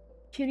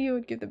 Kiryu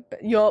would give the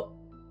yup.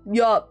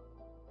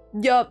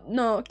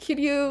 No,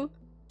 Kiryu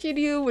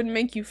would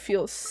make you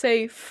feel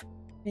safe.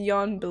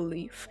 beyond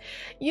belief.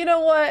 You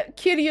know what?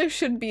 Kiryu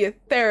should be a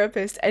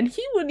therapist, and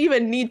he wouldn't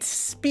even need to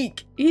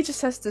speak. He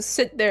just has to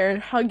sit there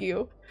and hug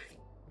you.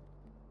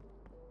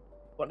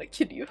 Want a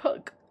Kiryu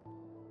hug?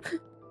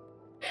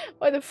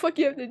 Why the fuck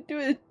you have to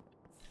do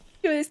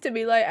this to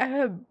me? Like,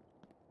 I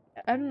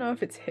don't know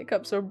if it's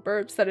hiccups or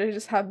burps that are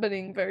just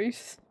happening very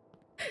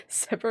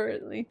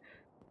separately.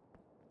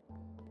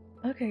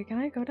 Okay, can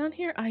I go down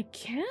here? I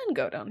can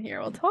go down here.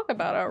 We'll talk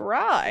about a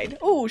ride.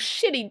 Oh,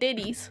 shitty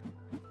ditties.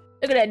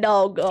 Look at that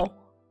dog go.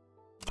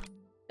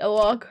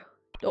 Dog,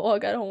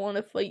 I don't want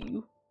to fight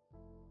you.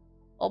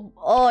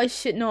 Oh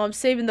shit, no, I'm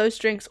saving those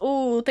drinks.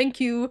 Oh, thank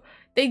you.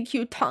 Thank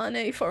you,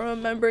 Tane, for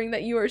remembering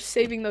that you are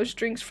saving those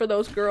drinks for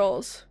those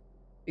girls.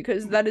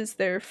 Because that is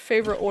their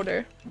favorite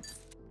order.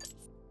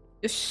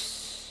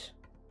 Just...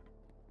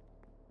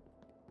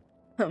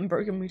 I'm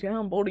breaking me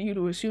down. Bold of you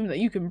to assume that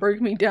you can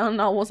break me down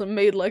and I wasn't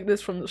made like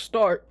this from the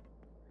start.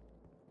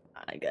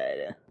 I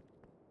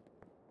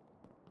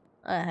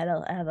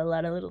have a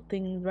lot of little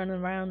things running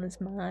around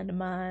this mind of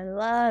mine. A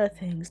lot of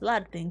things.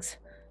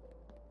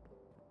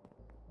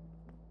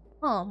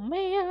 Oh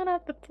man, I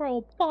have to throw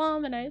a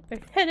bomb and I have to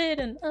hit it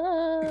and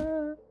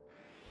Oh!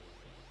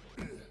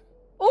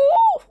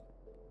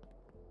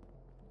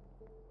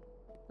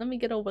 Let me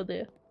get over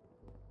there.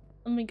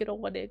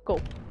 Go.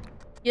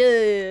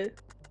 Yeah.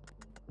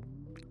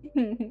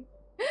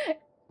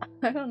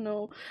 I don't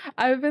know.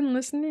 I've been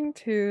listening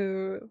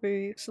to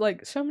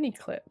so many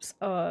clips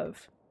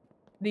of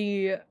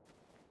the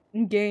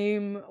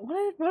game.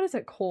 What is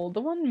it called?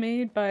 The one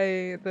made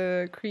by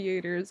the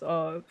creators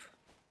of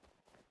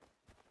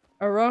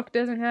A Rock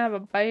Doesn't Have a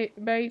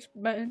Base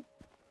Button.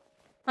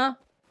 Huh?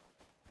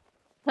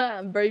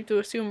 I'm brave to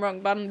assume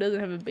Rock Bottom doesn't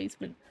have a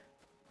basement.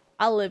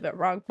 I live at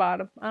Rock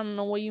Bottom. I don't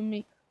know what you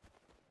mean.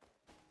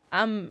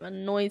 I'm a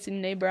noisy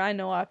neighbor. I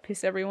know I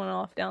piss everyone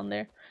off down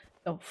there.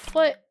 The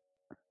foot.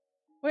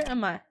 Where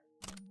am I?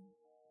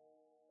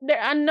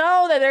 There. I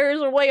know that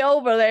there's a way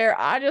over there.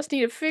 I just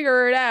need to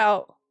figure it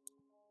out.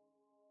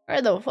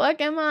 Where the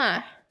fuck am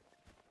I?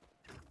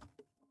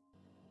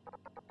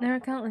 There are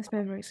countless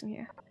memories in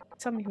here.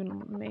 Some even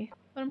with me.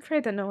 But I'm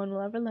afraid that no one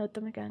will ever load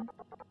them again.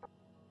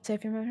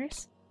 Save your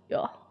memories?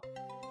 Yeah.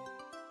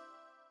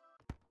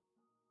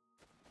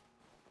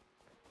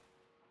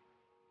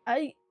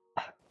 I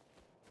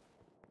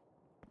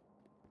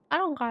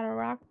don't got a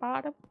rock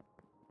bottom.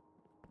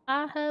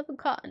 I have a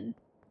cotton.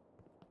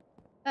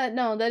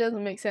 No, that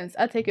doesn't make sense.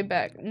 I take it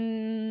back.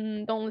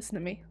 Don't listen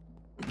to me.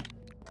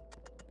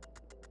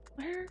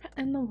 Where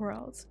in the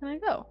world can I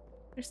go?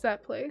 There's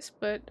that place,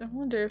 but I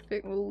wonder if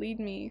it will lead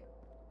me.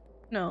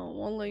 No, it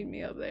won't lead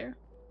me up there.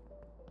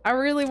 I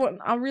really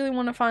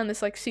want to find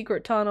this like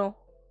secret tunnel.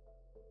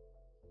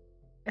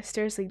 The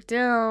stairs lead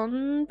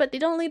down, but they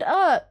don't lead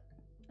up.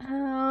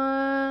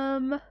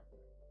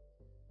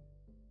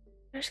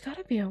 There's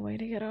gotta be a way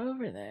to get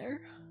over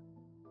there.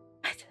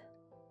 What?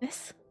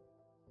 This?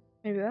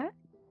 Maybe that?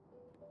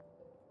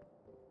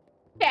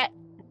 Yeah.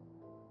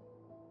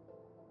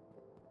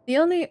 The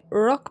only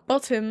rock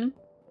bottom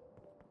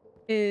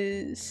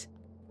is...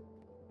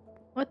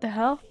 What the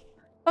hell?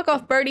 Fuck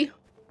off, birdie.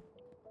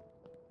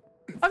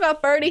 Fuck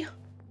off, birdie.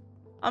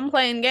 I'm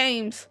playing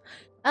games.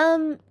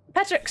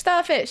 Patrick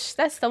Starfish.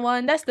 That's the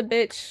one. That's the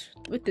bitch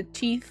with the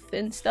teeth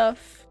and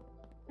stuff.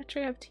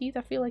 Patrick have teeth?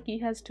 I feel like he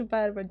has too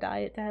bad of a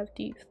diet to have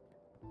teeth.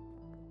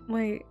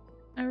 Wait,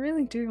 I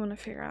really do want to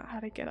figure out how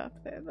to get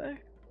up there, though.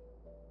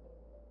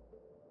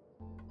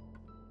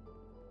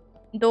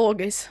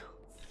 Doggies.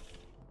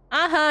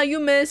 Aha, you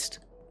missed.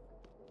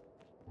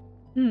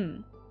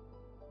 How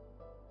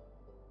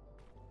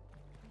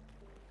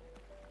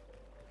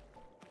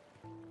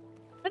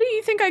do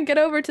you think I get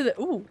over to the—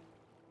 Ooh.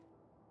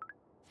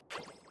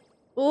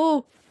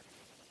 Ooh.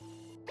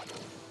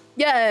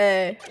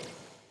 Yay.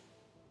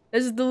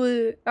 Let's do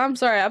it. I'm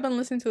sorry, I've been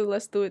listening to the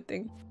Let's Do It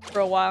thing for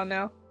a while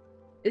now.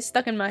 It's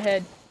stuck in my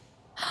head.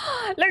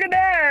 Look at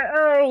that!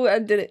 Oh, I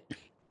did it.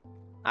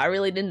 I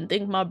really didn't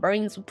think my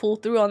brains would pull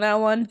through on that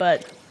one,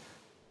 but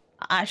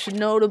I should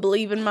know to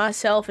believe in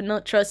myself and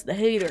not trust the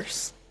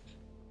haters.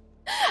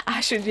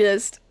 I should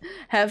just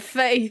have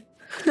faith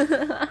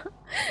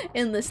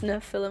in this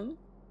Nephilim.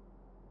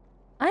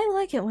 I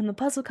like it when the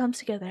puzzle comes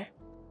together.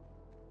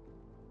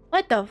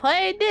 What the fuck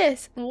is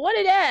this? What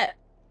is that?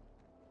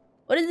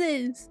 What is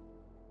this?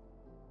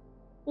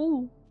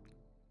 Ooh.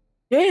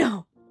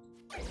 Damn!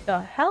 The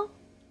hell?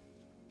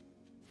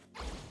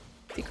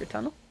 Secret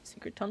tunnel?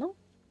 Secret tunnel?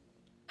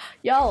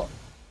 Y'all,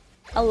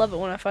 I love it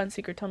when I find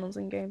secret tunnels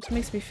in games. It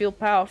makes me feel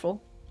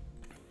powerful.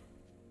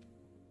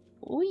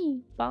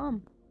 Ooh,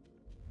 bomb.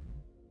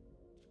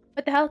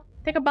 What the hell?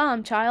 Take a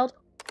bomb, child.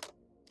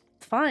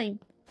 It's fine.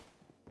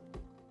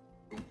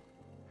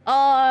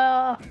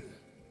 Do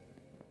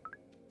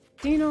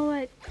you know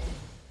what?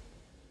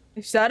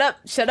 Shut up!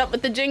 Shut up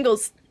with the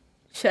jingles!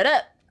 Shut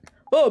up!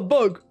 Oh,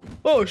 bug!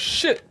 Oh,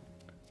 shit!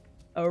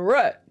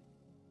 Alright.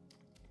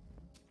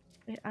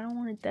 Wait, I don't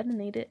want to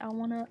detonate it. I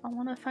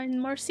wanna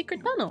find more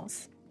secret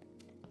tunnels.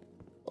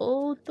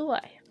 Oh, do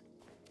I?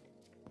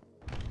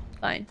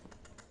 Fine.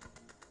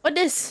 What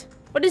this?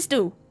 What this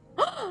do?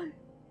 Oh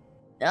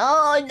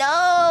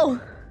no!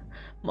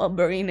 My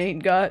brain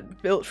ain't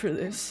got built for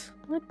this.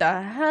 What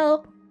the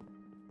hell?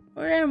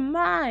 Where am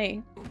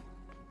I?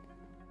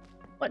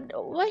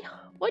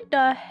 What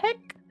the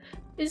heck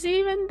is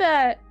even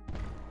that?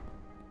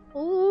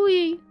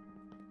 Ooh.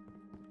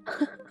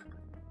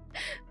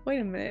 Wait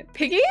a minute.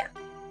 Piggy?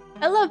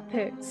 I love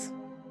pigs.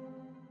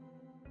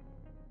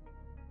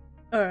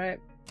 Alright.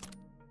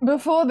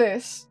 Before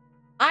this,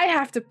 I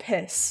have to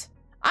piss.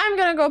 I'm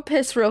gonna go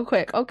piss real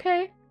quick,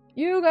 okay?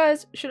 You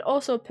guys should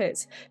also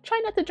piss.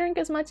 Try not to drink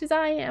as much as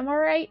I am,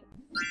 alright?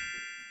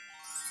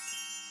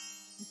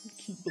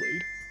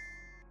 Keyblade.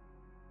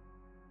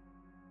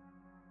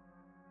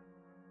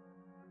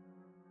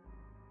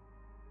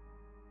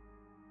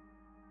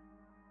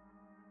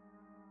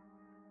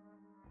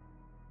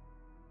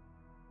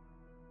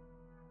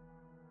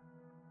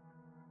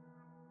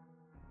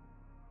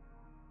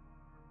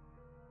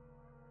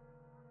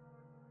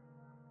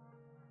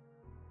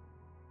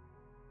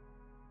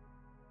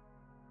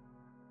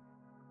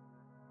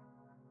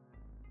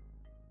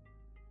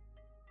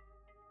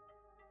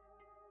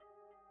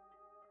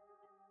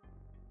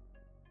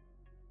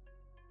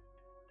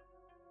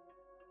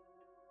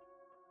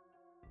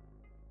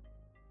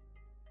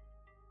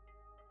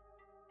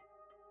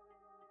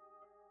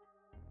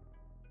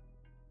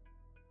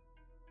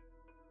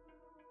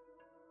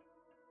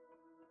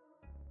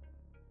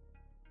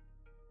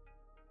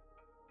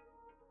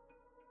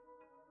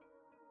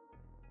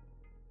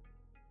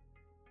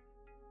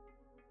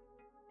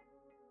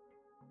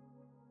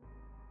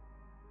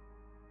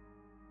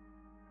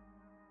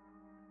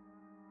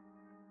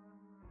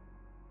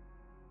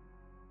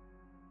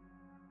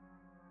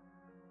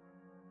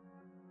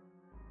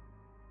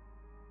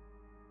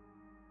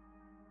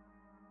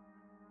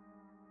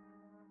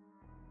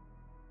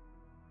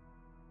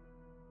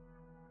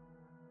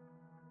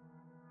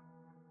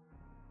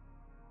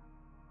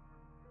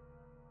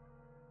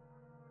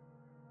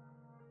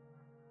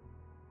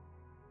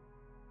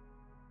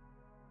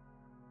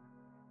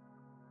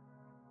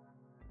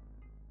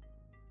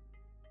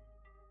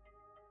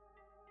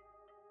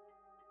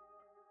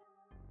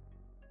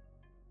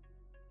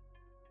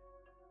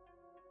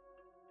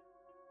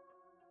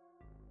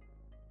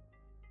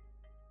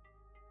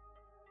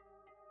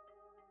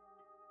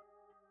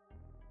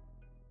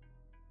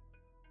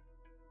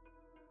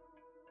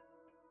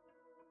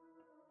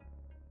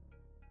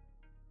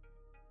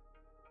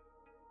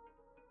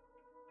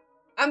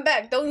 I'm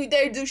back. Don't you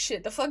dare do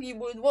shit. The fuck you?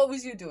 What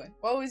was you doing?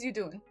 What was you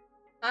doing?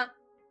 Huh?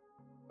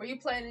 Were you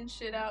planning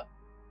shit out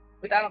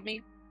without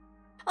me?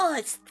 Oh,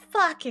 it's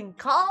fucking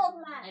cold,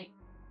 mate.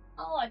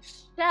 Oh,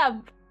 shit,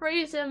 I'm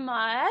freezing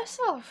my ass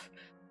off.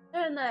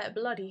 Turn that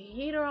bloody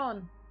heater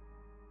on.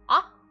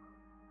 Huh?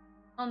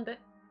 On the...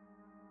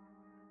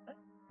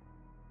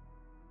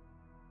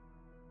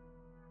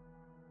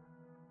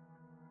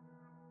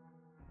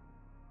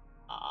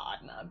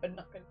 Nah, but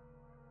not gonna...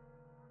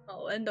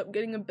 I'll end up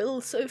getting a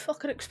bill so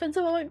fucking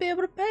expensive I won't be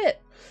able to pay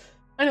it.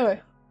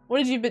 Anyway, what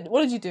did you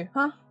do,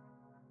 huh?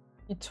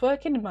 You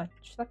twerking in my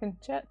fucking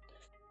chat?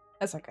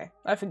 That's okay.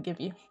 I forgive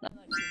you. I like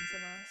seeing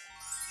some ass.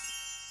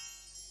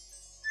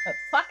 The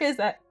fuck is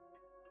that?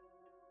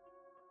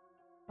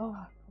 Oh,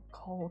 I'm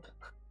cold.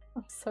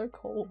 I'm so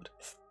cold.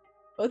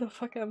 Where the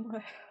fuck am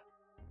I?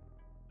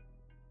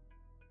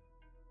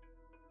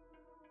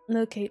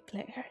 Locate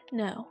player.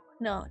 No,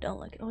 don't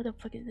look it. What the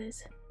fuck is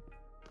this?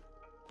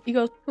 He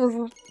goes.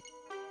 Dun,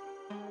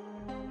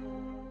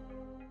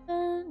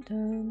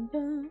 dun,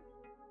 dun.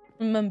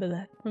 Remember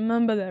that.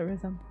 Remember that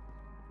rhythm.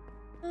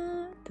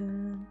 Dun,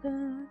 dun,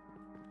 dun.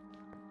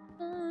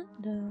 Dun,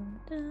 dun,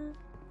 dun.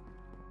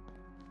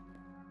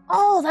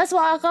 Oh, that's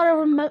why I gotta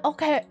remember.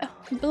 Okay,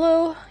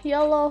 blue,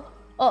 yellow.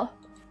 Oh,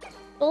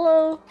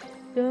 blue,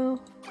 blue.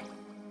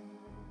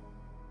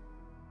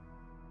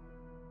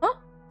 Huh?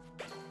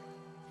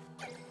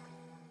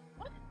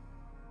 What?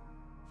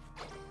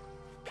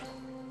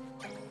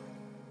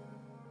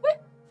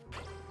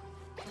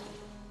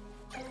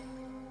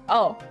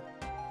 Oh.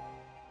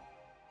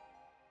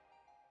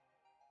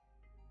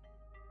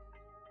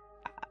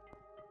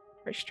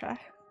 First try.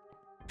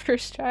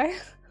 First try.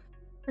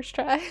 First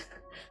try.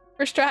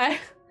 First try.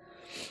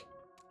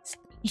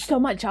 You stole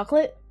my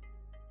chocolate?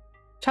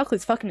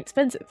 Chocolate's fucking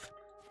expensive.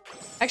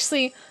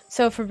 Actually,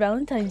 so for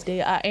Valentine's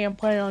Day, I am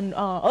planning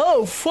on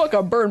oh fuck,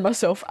 I burned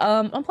myself.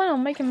 I'm planning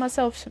on making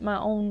myself my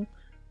own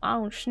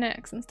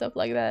snacks and stuff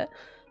like that.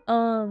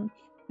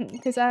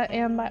 Because I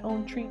am my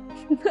own treat.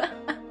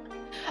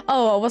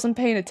 Oh, I wasn't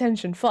paying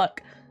attention.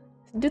 Fuck.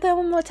 Do that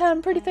one more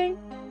time, pretty thing.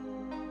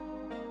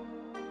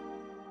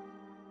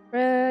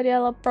 Red,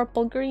 yellow,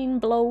 purple, green,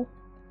 blue.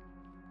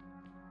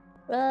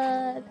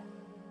 Red,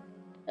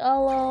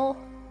 yellow,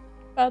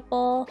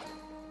 purple,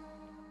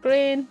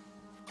 green.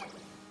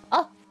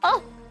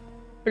 Oh,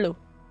 blue.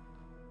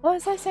 What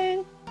was I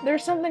saying?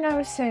 There's something I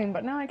was saying,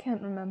 but now I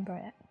can't remember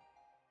it.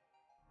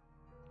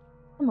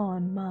 Come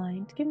on,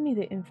 mind. Give me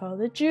the info.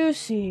 The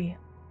juicy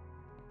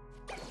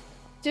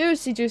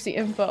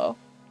info.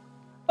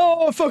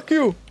 Oh, fuck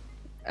you!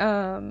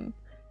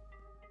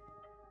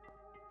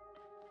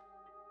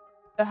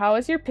 So how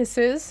is your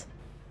pisses?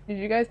 Did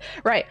you guys?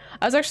 Right.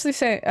 I was actually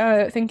saying,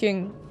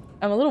 thinking,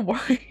 I'm a little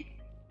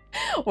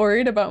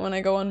worried about when I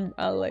go on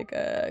like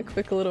a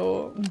quick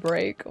little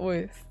break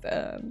with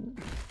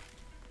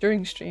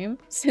during stream.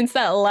 Since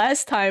that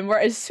last time,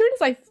 where as soon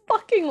as I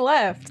fucking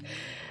left,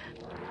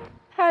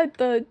 had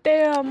the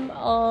damn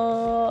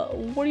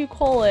what do you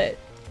call it?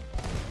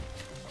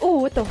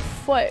 Oh, what the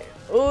fuck?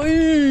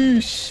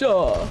 Oh,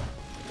 sure.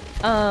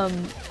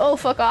 Oh,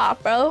 fuck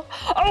off, bro.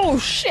 Oh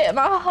shit,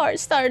 my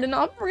heart's starting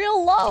off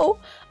real low.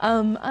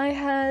 I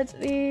had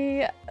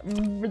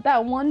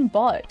that one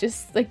bot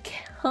just like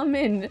come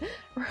in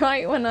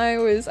right when I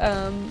was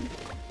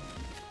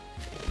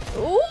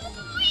ooh,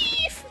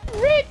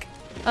 frick.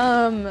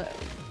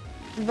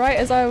 Right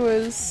as I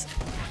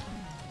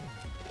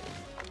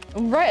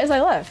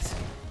left.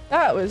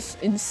 That was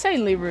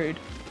insanely rude.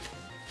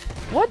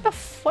 What the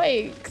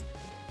fuck?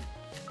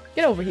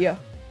 Get over here.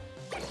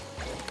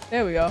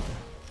 There we go.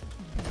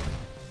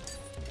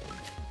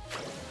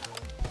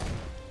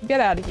 Get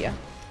out of here.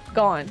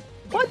 Gone.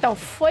 What the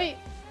fuck? Why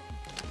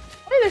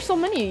are there so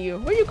many of you?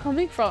 Where are you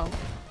coming from?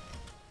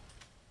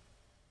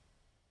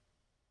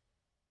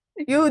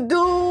 You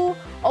do?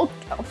 Oh.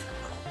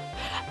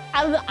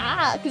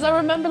 Because I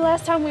remember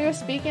last time we were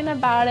speaking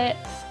about it.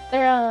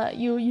 There,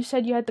 you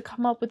said you had to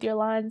come up with your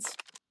lines.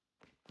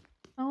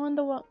 I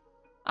wonder what.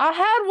 I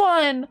had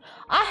one!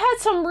 I had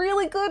some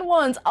really good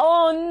ones!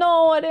 Oh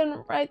no, I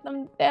didn't write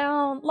them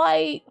down.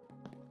 Like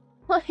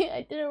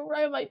I didn't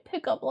write my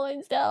pickup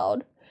lines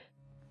down.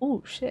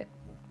 Oh shit.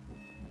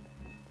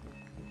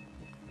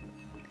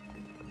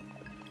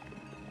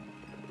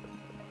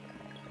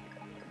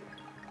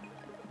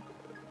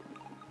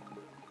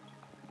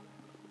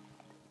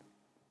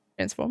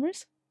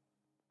 Transformers?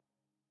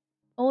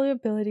 All your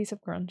abilities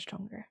have grown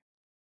stronger.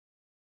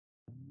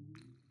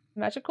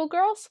 Magical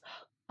girls?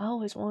 I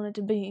always wanted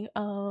to be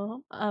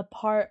a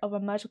part of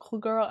a magical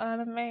girl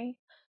anime.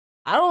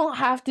 I don't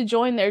have to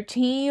join their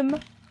team.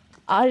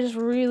 I just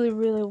really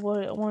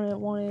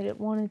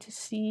wanted to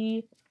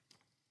see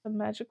the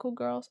magical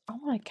girls. I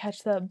want to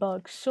catch that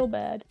bug so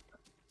bad.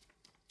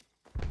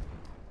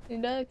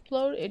 Did that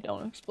explode? It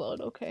don't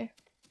explode. Okay.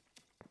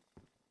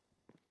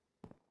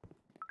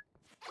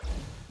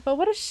 But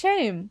what a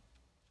shame.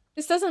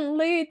 This doesn't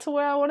lead to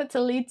where I want it to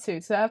lead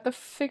to, so I have to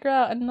figure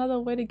out another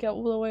way to get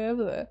all the way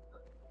over there.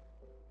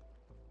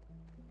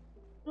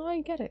 Oh,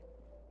 I get it.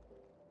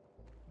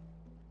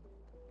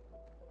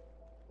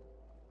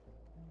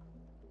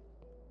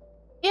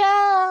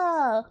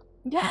 Yeah!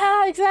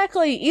 Yeah,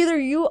 exactly! Either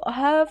you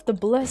have the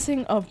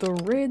blessing of the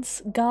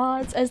Rids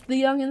gods, as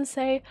the youngins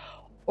say,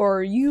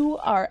 or you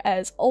are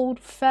as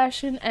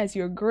old-fashioned as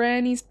your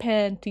granny's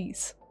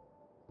panties.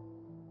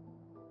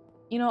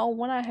 You know,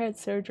 when I had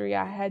surgery,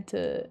 I had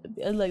to,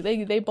 like,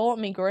 they bought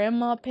me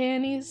grandma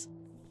panties.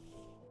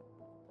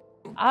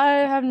 I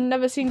have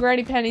never seen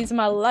granny panties in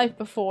my life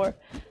before.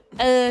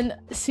 And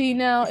see,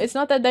 now, it's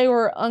not that they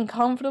were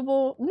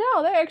uncomfortable.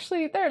 No,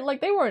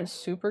 they weren't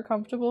super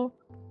comfortable.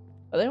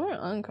 But they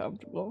weren't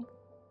uncomfortable.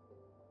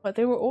 But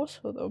they were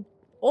also the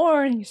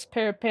boringest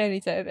pair of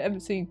panties I've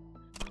ever seen.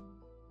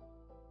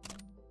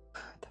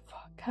 What the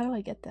fuck? How do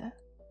I get that?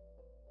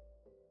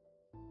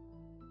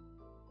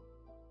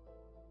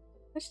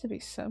 There has to be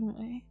some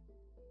way.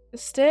 The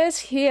stairs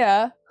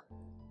here.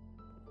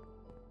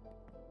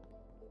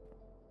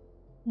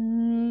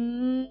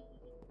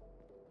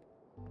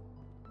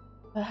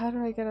 But how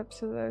do I get up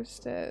to those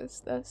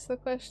stairs? That's the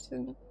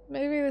question.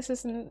 Maybe this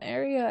isn't an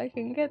area I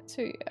can get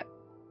to yet.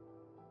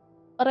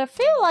 But I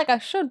feel like I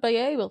should be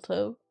able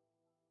to.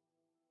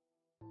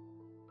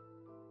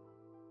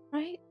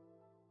 Right?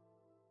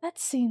 That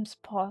seems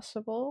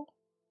possible.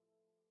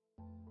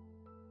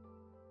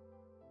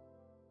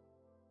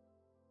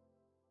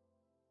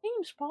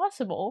 Seems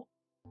possible.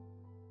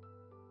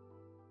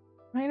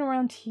 Right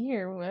around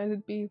here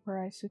would be where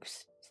I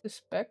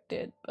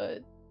suspected,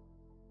 but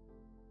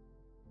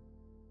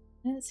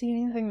I didn't see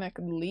anything that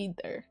could lead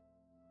there.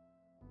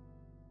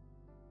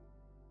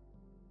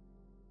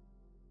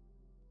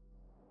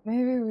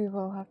 Maybe we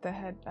will have to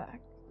head back.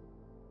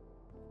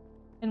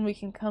 And we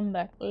can come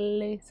back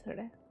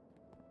later.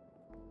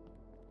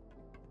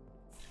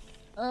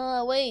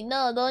 Wait,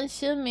 no, don't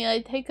shoot me.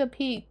 I take a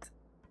peek.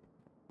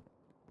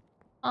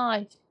 Ah,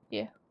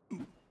 yeah.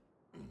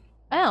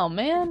 Ow,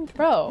 man.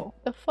 Bro,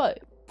 the fuck?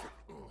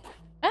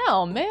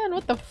 Ow, man,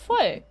 what the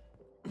fuck?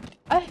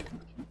 I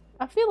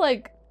feel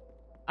like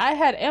I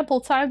had ample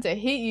time to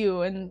hit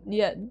you and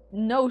yet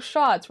no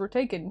shots were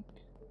taken.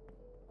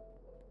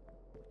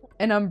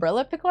 An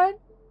umbrella pickup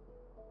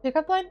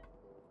line?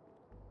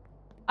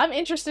 I'm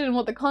interested in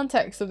what the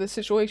context of this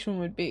situation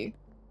would be.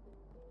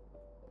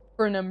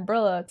 For an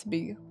umbrella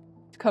to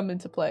come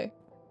into play.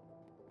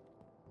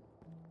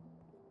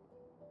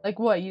 Like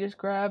what, you just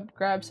grab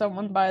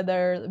someone by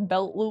their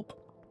belt loop?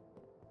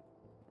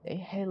 Say,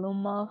 hey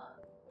Luma,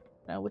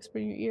 Can I whisper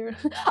in your ear?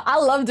 I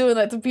love doing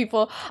that to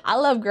people. I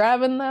love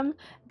grabbing them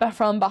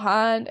from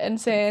behind and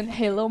saying,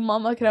 hey, little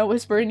mama, can I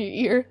whisper in your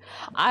ear?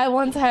 I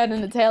once had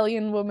an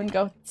Italian woman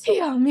go,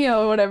 Tia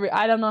mio, or whatever.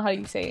 I don't know how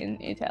you say it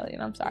in Italian.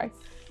 I'm sorry.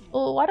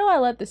 Well, why do I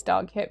let this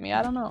dog hit me?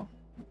 I don't know.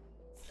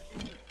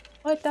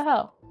 What the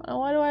hell?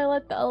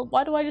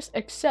 Why do I just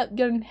accept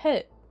getting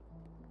hit?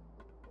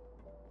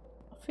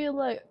 I feel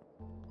like,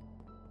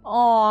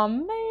 oh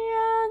man,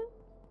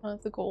 I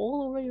have to go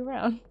all the way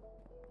around.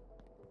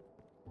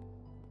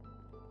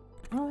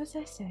 What was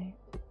I saying?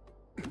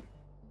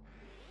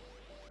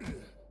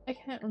 I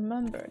can't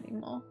remember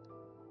anymore.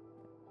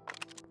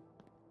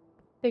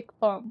 Big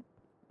fun.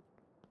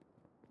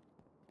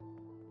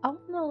 I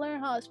want to learn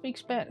how to speak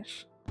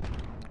Spanish.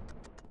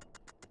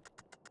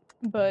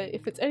 But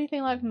if it's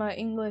anything like my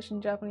English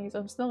and Japanese,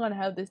 I'm still gonna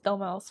have this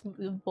dumbass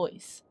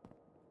voice.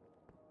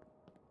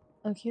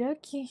 Okie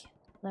dokie.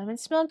 Lemon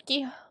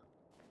smoky.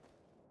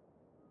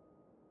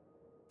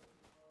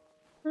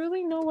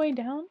 Really no way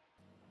down?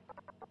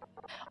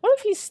 What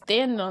if he's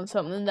standing on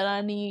something that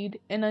I need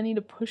and I need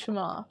to push him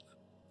off?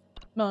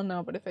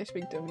 No, but if I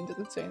speak to him, he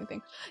doesn't say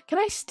anything. Can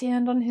I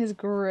stand on his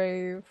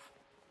grave?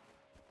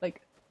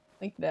 Like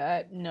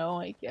that? No,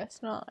 I guess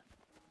not.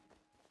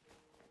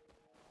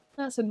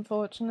 That's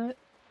unfortunate.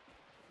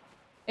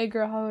 Hey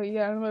girl, how are you?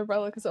 Yeah, my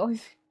brother, cause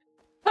always.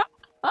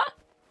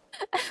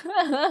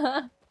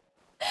 I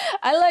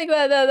like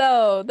that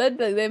though.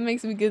 That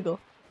makes me giggle.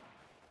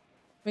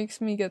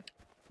 Makes me get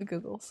the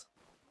giggles.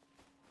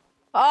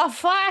 Oh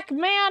fuck,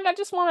 man! I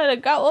just wanted to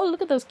go. Oh,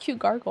 look at those cute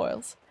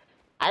gargoyles.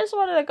 I just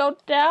wanted to go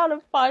down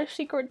and find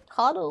secret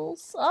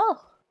tunnels. Oh,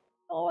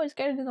 always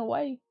getting in the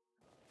way.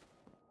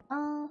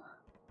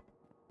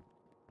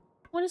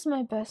 What is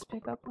my best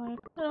pickup line?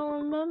 I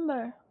don't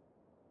remember.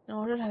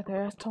 No, just have to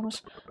ask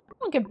Thomas.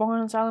 Don't get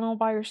bored and silent all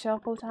by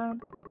yourself all the time.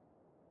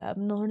 I have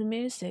nothing to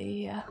me to say,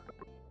 yeah.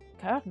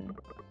 Captain.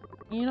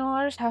 You know,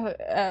 I just have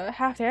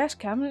to ask,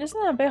 Captain.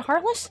 Isn't that a bit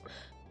heartless?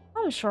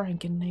 I'm sure I ain't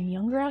getting any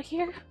younger out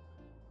here.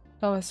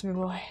 Thomas, my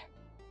boy.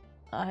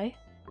 Aye.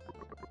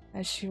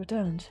 As she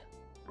returned.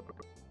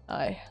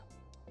 Aye.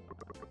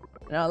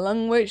 Now, a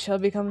long wait shall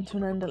be coming to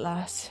an end at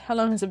last. How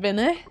long has it been,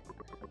 eh?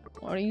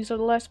 Or to use the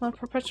last of my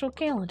perpetual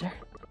calendar.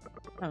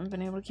 I haven't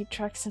been able to keep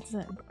track since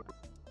then.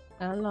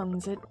 How long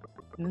is it?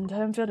 And in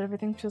time filled,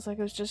 everything feels like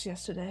it was just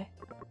yesterday.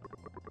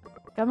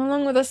 Come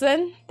along with us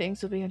then.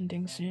 Things will be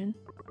ending soon.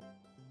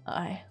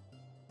 Aye.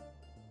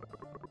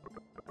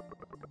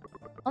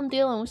 I'm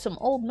dealing with some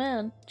old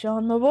man.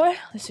 John, my boy,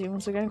 I see you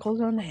once again called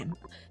your name.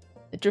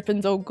 The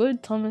dripping's all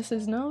good,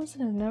 Thomas's nose,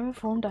 and have never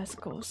formed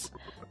icicles.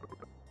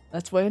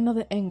 Let's weigh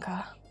another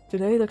anchor.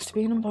 Today looks to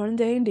be an important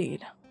day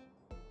indeed.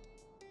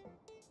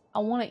 I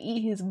want to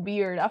eat his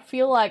beard. I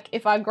feel like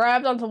if I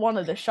grabbed onto one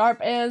of the sharp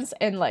ends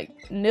and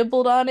like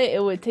nibbled on it,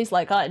 it would taste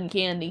like cotton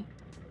candy.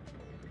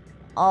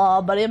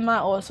 But it might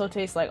also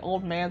taste like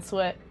old man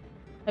sweat.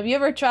 Have you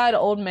ever tried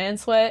old man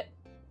sweat?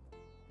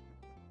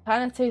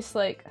 Kind of tastes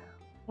like,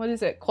 what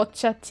is it?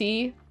 Kocha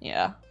tea?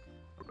 Yeah.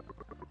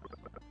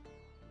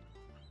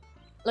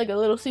 Like a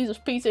Little Caesar's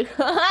pizza.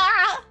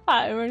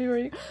 Hi,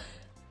 ready.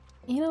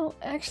 You know,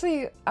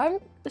 actually,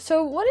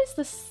 so what is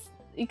this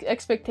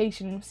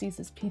expectation of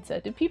Caesar's pizza?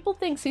 Do people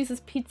think Caesar's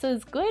pizza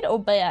is good or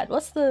bad?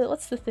 What's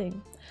the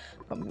thing?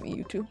 From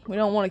you two. We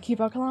don't want to keep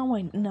our clown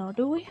waiting now,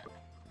 do we?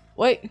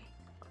 Wait.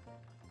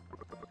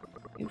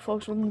 You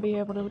folks wouldn't be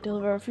able to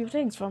deliver a few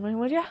things for me,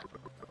 would ya?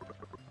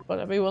 Would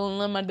I be willing to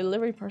let my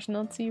delivery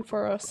personnel see you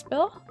for a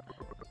spell?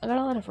 I got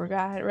a letter for a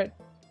guy at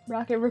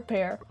Rocket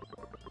Repair.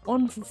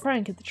 One for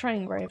Frank at the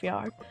train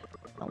graveyard.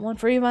 And one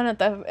for Ivan at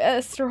the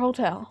Esther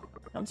Hotel.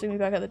 Come see me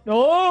back at the—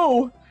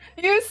 Oh!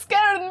 You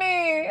scared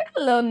me!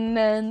 Hello,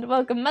 Nand.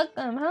 Welcome.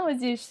 How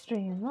was your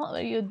stream? What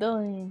were you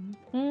doing?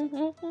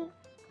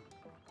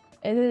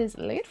 It is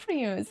late for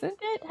you, isn't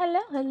it?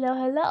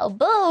 Hello.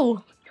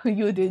 Boo!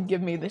 You did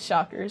give me the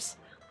shockers.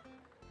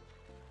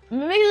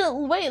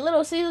 Wait,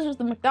 Little Caesars was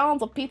the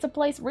McDonald's a pizza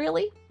place?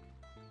 Really?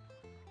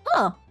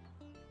 Huh.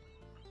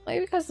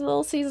 Maybe because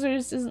Little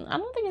Caesars isn't— I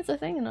don't think it's a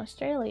thing in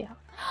Australia.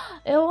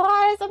 It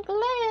was! I'm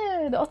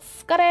glad!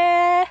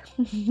 Oscar!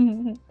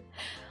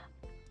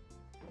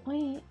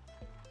 Wait.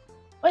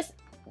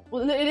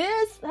 Well, it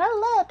is?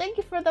 Hello, thank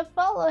you for the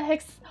follow,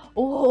 Hex.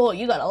 Oh,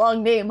 you got a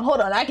long name.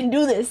 Hold on, I can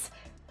do this.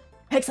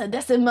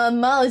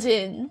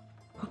 Hexadecimal.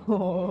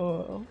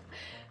 Oh.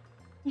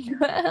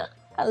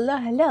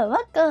 Hello,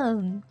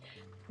 welcome.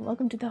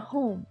 Welcome to the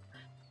home.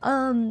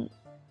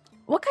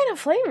 What kind of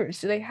flavors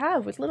do they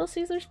have with Little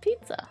Caesar's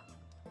pizza?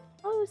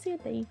 Oh, see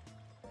they.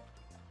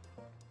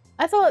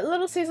 I thought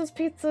Little Caesar's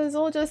pizza is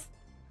all just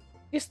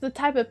the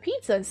type of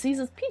pizza,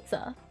 Caesar's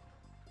pizza.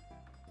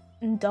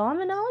 And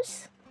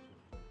Domino's?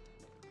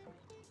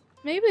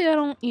 Maybe I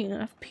don't eat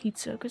enough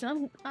pizza because I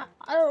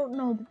don't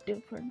know the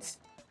difference.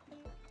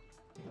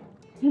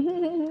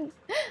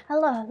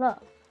 Hello.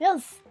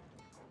 Yes.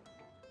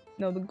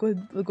 No, the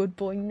good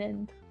boy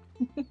Nend.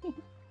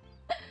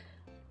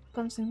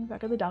 Come see me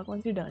back at the dock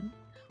once you're done.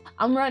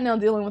 I'm right now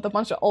dealing with a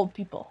bunch of old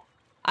people.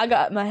 I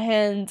got my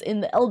hands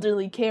in the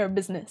elderly care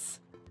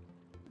business.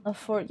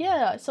 afford.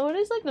 Yeah, so it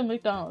is like the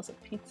McDonald's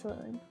of pizza.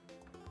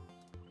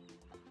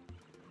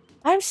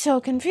 I'm so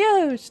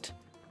confused.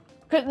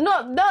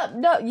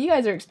 No, you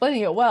guys are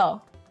explaining it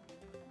well.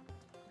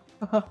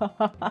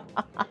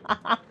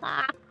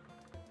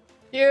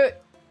 Cute.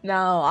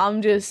 No,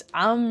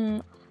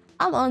 I'm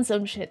on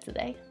some shit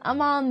today.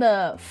 I'm on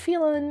the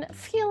feeling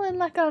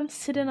like I'm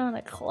sitting on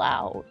a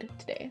cloud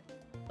today.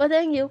 But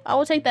thank you. I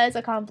will take that as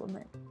a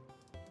compliment.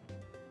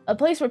 A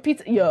place where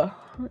pizza. Yeah,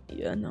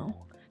 no.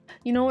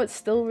 You know what's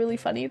still really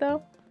funny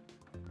though?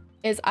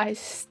 Is I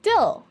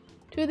still,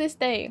 to this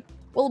day,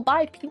 will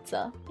buy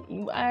pizza.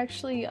 You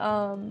actually,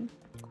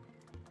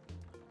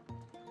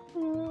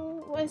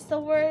 what's the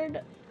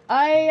word?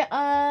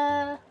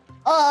 Oh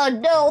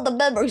no, the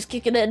memory's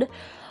kicking in.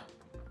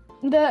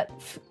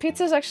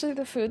 Pizza is actually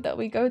the food that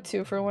we go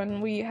to for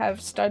when we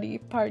have study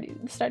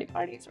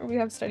parties, or we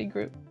have study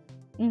group.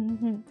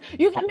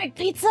 You can make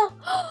pizza?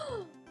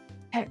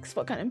 Hex,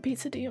 what kind of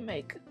pizza do you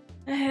make?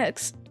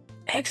 Hex,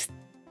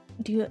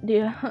 do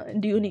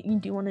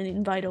you want to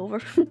invite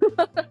over?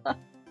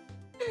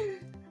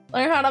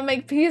 Learn how to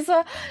make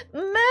pizza?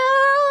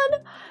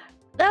 Man,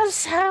 that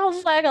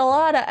sounds like a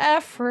lot of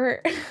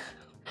effort.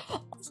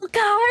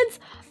 Cards.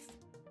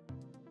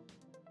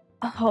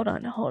 Hold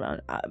on.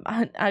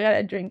 I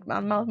gotta drink. My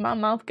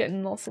mouth getting a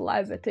little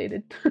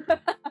salivated.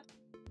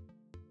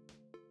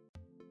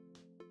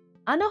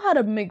 I know how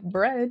to make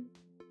bread.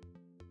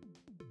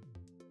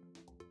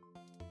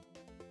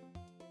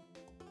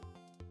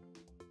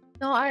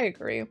 No, I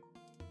agree.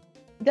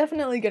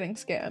 Definitely getting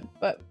scammed,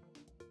 but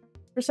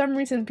for some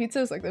reason pizza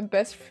is like the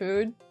best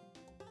food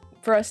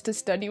for us to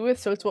study with,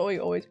 so it's what we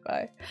always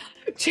buy.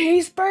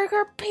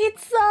 Cheeseburger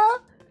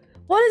pizza?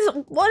 What is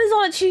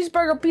on a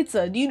cheeseburger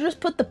pizza? Do you just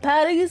put the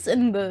patties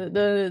and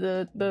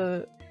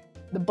the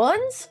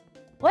buns?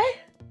 What?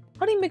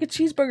 How do you make a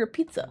cheeseburger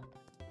pizza?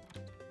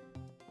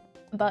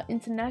 About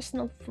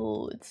international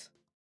foods.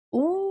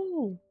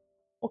 Ooh.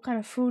 What kind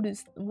of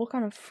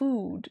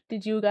food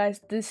did you guys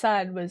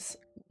decide was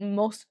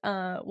most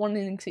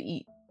wanting to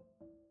eat?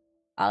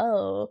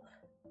 Oh,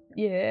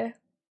 yeah.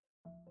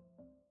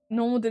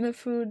 Normal dinner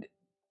food.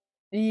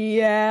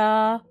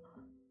 Yeah.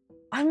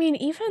 I mean,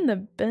 even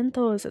the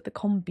bentos at the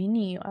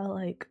konbini are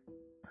like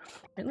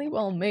really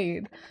well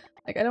made.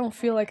 Like, I don't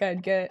feel like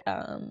I'd get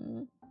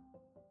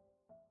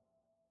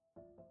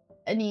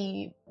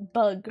any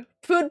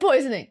food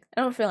poisoning.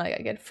 I don't feel like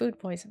I get food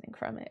poisoning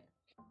from it.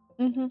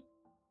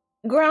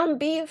 Ground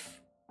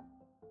beef.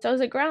 So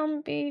is it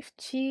ground beef,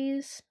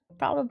 cheese,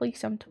 probably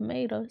some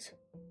tomatoes.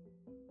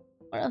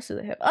 What else do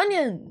they have?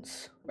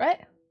 Onions, right?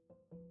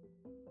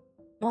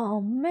 Oh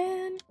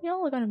man,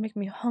 y'all are gonna make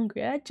me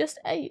hungry. I just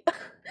ate.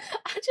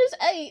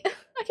 I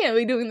can't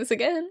be doing this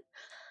again.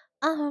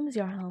 Our home is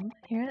your home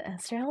here at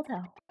Esther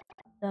Hotel.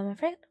 So I'm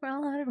afraid we're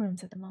all out of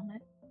rooms at the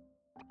moment.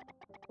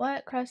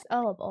 White crushed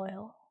olive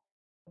oil.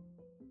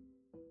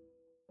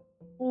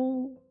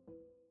 Ooh.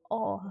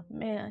 Oh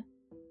man.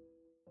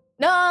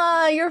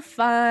 Nah, you're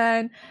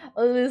fine.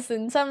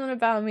 Listen, something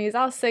about me is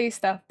I'll say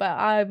stuff, but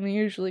I'm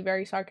usually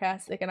very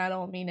sarcastic and I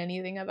don't mean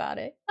anything about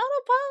it. Don't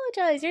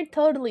apologize. You're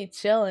totally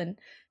chilling.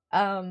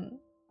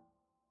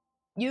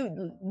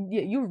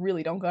 You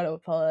really don't gotta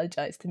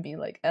apologize to me,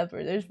 like,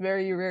 ever. There's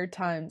very rare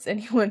times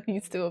anyone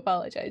needs to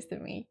apologize to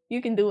me.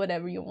 You can do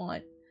whatever you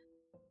want.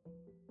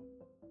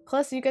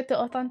 Plus, you get the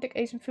authentic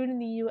Asian food in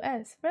the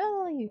US.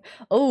 Really?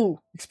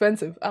 Oh,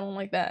 expensive. I don't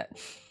like that.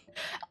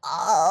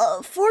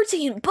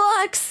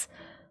 $14?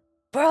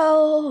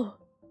 Bro!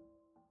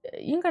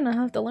 You're gonna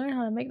have to learn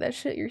how to make that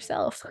shit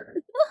yourself.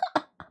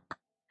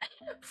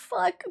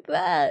 Fuck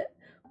that.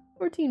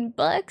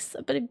 $14?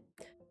 I better...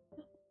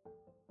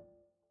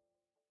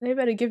 They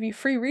better give you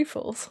free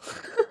refills.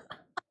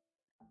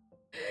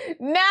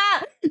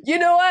 Nah! You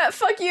know what?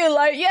 Fuck you,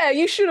 like, yeah,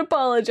 you should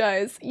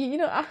apologize. You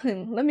know,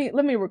 let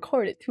me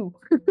record it too.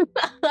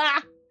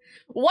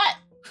 What?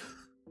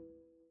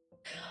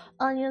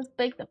 Onions,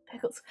 baked the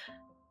pickles.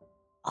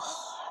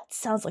 Oh, it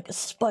sounds like a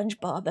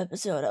SpongeBob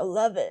episode. I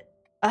love it.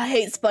 I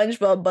hate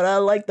SpongeBob, but I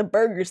like the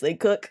burgers they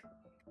cook.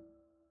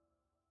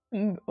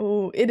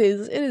 Oh, it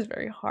is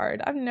very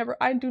hard.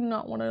 I do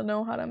not want to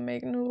know how to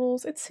make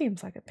noodles. It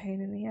seems like a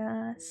pain in the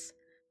ass.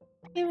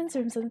 Even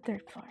serves on the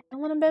third floor. I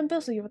want to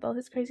bamboozle you with all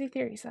his crazy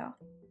theories, though.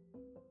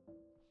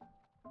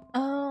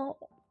 Oh,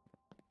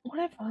 what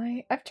have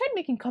I've tried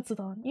making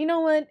katsudon. You know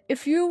what?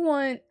 If you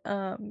want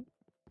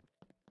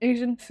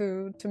Asian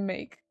food to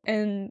make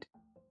and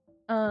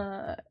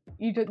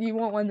you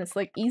want one that's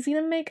like easy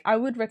to make, I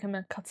would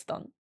recommend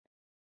katsudon.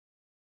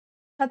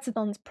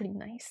 Katsudon's pretty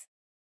nice.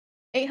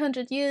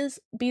 800 years,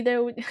 be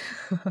there with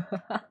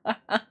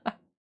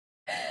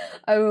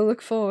I will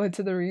look forward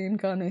to the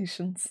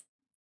reincarnations.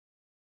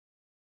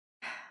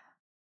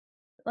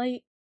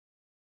 Like,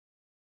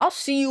 I'll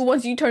see you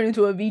once you turn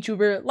into a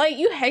VTuber. Like,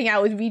 you hang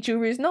out with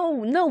VTubers.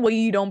 No way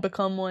you don't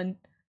become one.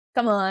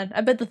 Come on,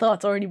 I bet the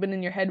thought's already been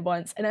in your head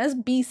once. And as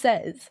B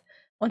says,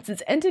 once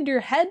it's entered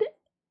your head,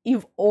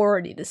 you've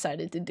already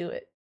decided to do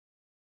it.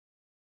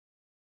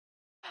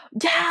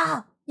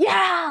 Yeah!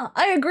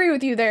 I agree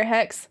with you there,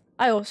 Hex.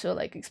 I also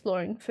like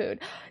exploring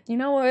food. You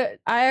know what?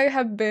 I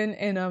have been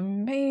in a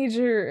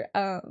major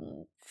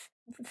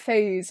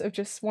phase of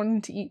just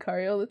wanting to eat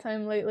curry all the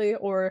time lately,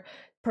 or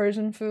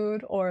Persian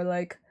food, or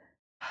like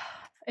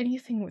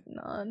anything with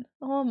naan.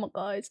 Oh my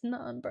god, it's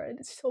naan bread.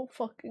 It's so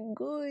fucking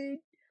good.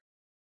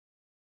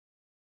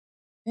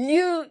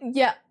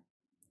 Yep.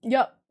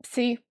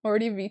 See,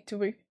 already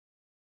VTuber.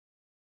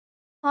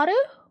 Haru?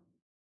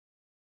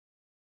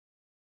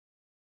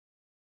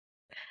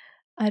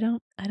 I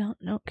don't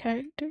know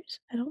characters.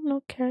 I don't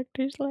know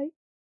characters like.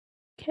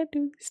 Can't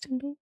do this to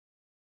me.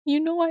 You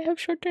know I have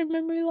short-term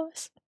memory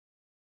loss.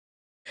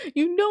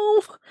 You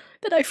know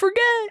that I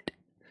forget.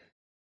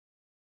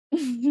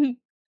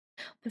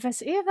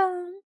 Professor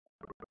Eva.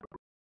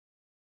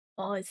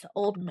 Oh, it's the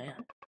old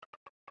man.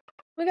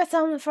 We got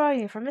something for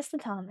you from Mr.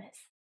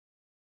 Thomas.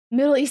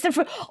 Middle Eastern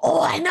food.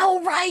 Oh, I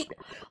know, right?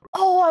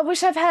 Oh, I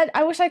wish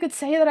I could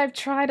say that I've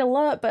tried a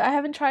lot, but I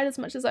haven't tried as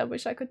much as I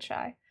wish I could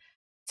try.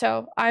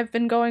 So I've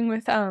been going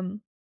with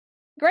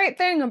great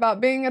thing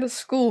about being at a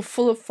school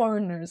full of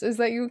foreigners is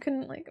that you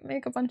can like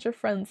make a bunch of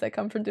friends that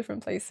come from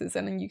different places,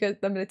 and then you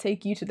get them to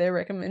take you to their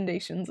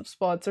recommendations of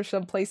spots or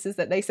some places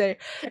that they say,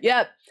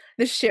 yep,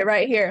 this shit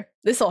right here,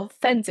 this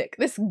authentic,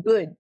 this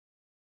good.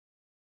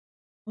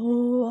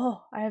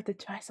 Oh, I have to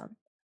try some.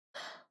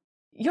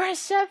 You're a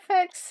chef,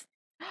 X.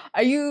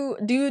 Do you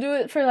do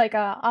it for like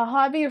a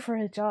hobby or for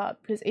a job?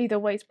 Because either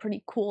way it's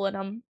pretty cool,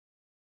 and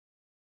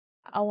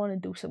I want to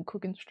do some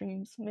cooking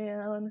streams,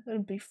 man.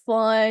 It'd be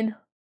fun.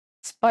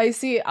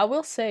 Spicy, I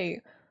will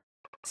say,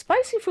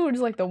 spicy food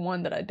is like the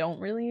one that I don't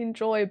really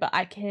enjoy, but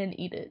I can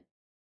eat it.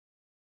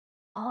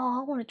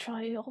 Oh, I want to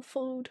try all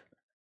food.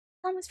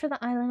 Thomas for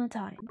the island of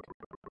time.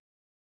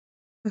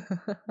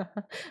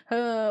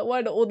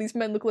 Why do all these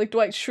men look like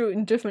Dwight Schrute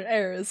in different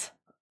eras?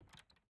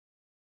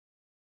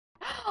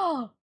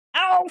 Oh,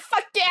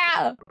 fuck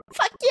yeah!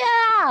 Fuck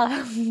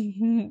yeah!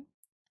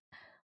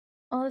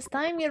 All this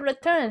time you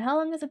returned. How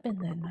long has it been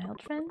then, my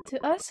old friend?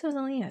 To us, it was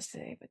only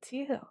yesterday, but to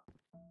you.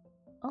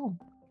 Oh,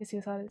 guess you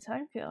was out of the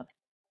time field.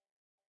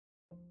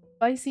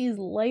 Spicy's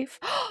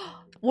life?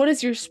 What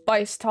is your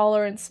spice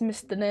tolerance,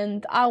 Mr.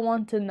 Nend? I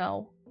want to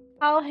know.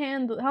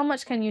 How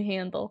much can you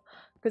handle?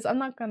 Because I'm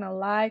not gonna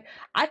lie,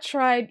 I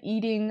tried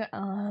eating,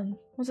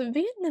 was it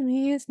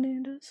Vietnamese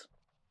noodles?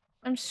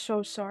 I'm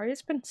so sorry,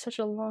 it's been such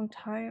a long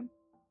time.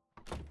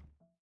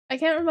 I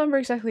can't remember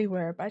exactly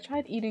where, but I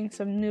tried eating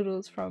some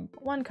noodles from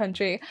one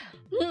country.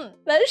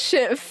 That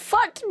shit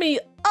fucked me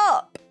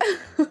up!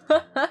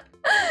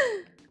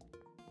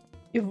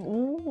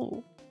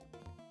 Ooh.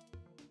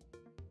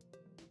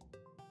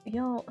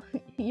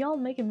 Y'all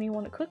making me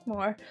want to cook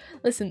more.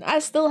 Listen, I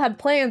still had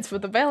plans for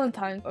the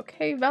Valentine's,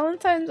 okay?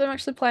 Valentine's, I'm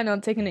actually planning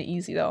on taking it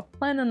easy though.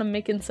 Planning on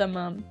making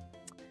some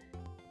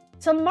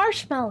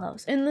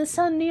marshmallows in the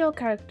Sun Neo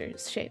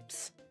characters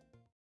shapes.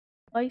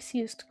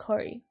 Spiciest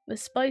curry. The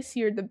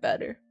spicier the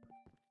better.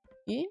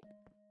 Yeah?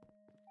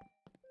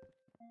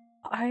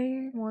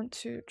 I want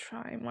to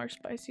try more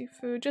spicy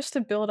food just to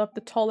build up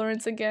the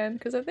tolerance again,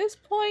 because at this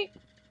point,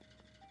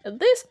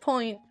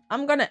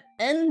 I'm gonna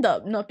end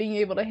up not being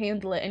able to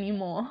handle it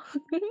anymore.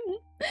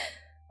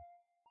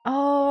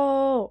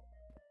 Oh,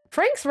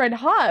 Frank's red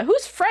hot.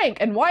 Who's Frank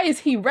and why is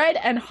he red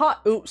and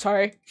hot? Oops,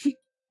 sorry.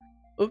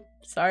 Oops,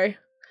 sorry.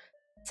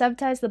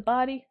 Sabotage the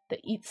body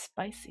that eats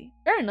spicy.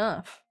 Fair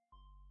enough.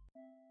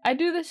 I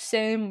do the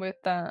same with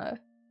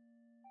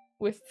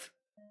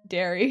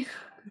dairy.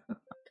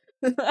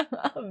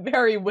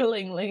 Very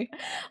willingly.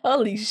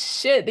 Holy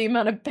shit, the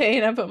amount of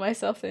pain I put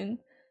myself in.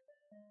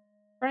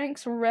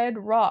 Frank's Red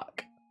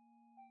Rock.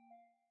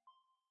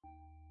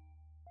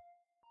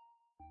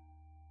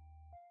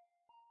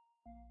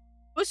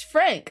 Who's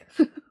Frank?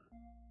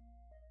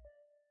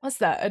 What's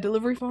that, a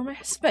delivery for me?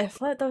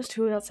 Smith, let those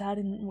two outside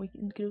and we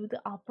can do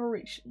the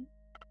operation.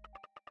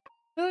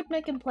 Food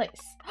making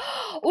place.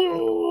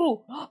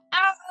 Ooh!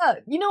 Ah!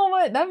 You know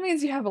what? That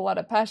means you have a lot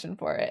of passion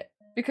for it.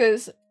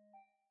 Because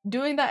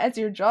doing that as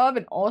your job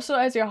and also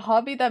as your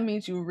hobby, that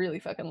means you really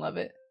fucking love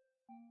it.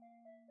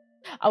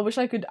 I wish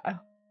I could...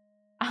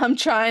 I'm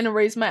trying to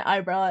raise my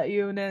eyebrow at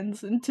you and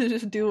to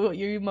just do what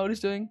your emote is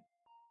doing.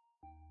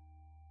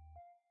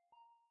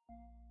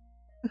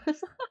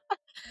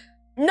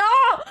 No!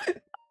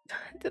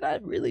 Did I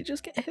really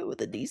just get hit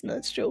with a these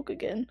nuts joke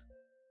again?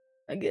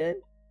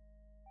 Again?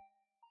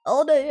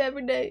 All day,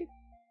 every day.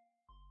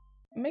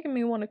 Making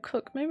me want to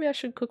cook. Maybe I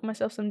should cook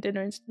myself some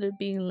dinner instead of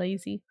being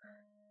lazy.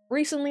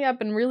 Recently, I've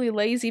been really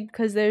lazy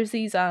because there's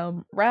these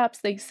wraps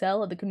they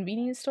sell at the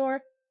convenience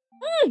store.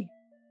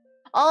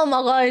 Oh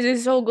my god,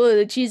 it's so good.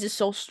 The cheese is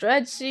so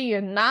stretchy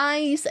and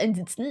nice, and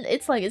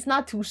it's like it's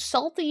not too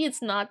salty,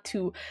 it's not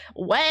too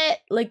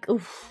wet. Like,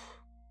 oof.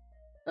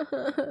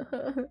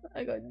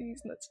 I got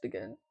these nuts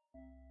again.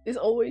 This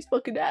always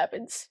fucking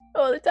happens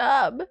all the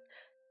time.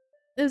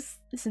 This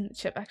isn't the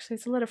chip, actually.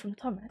 It's a letter from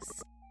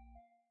Thomas.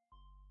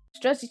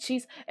 Stretchy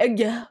cheese.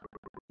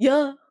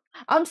 Yeah.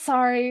 I'm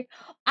sorry.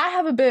 I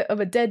have a bit of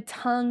a dead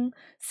tongue.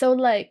 So,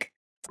 like,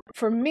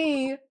 for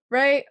me,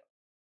 right?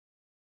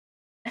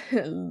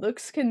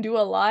 Looks can do a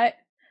lot.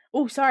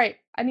 Oh, sorry.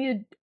 I need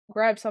to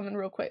grab something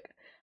real quick.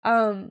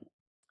 Oh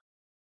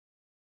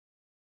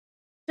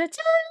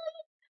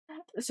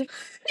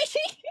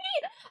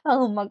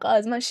my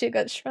god, my shit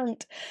got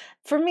shrunk.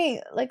 For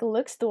me, like,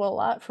 looks do a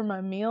lot for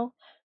my meal.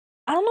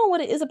 I don't know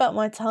what it is about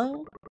my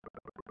tongue,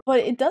 but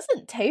it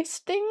doesn't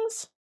taste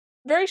things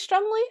very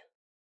strongly.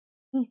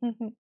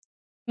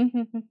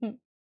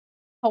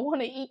 I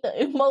want to eat the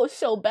emotes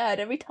so bad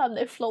every time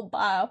they float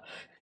by.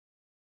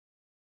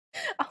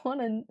 I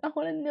want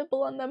to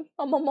nibble on them.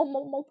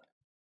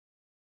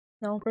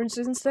 No, Burns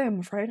doesn't stay, I'm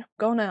afraid.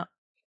 Go now.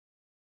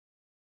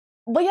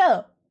 But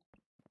yeah.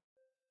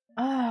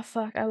 Ah,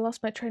 fuck, I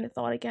lost my train of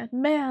thought again.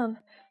 Man,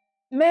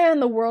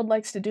 the world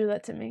likes to do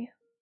that to me.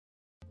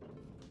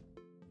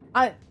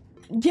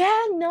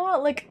 Yeah, no,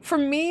 like, for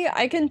me,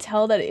 I can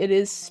tell that it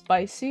is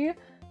spicy,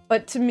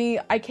 but to me,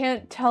 I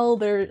can't tell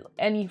there's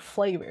any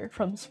flavor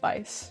from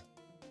spice.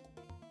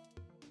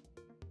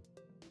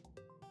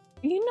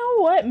 You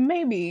know what?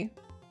 Maybe.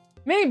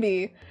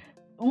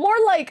 More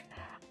like,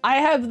 I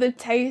have the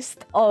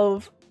taste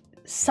of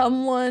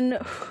someone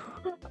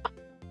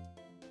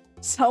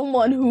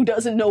who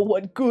doesn't know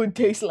what good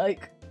tastes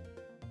like.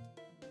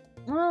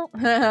 Well,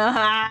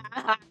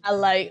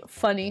 like,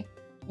 funny.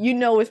 You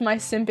know, with my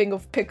simping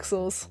of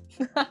pixels.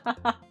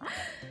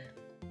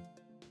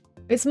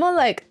 It's more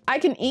like, I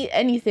can eat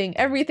anything.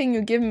 Everything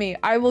you give me,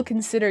 I will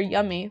consider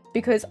yummy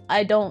because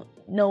I don't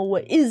know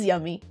what is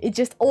yummy. It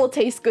just all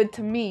tastes good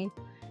to me.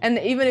 And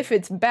even if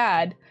it's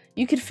bad,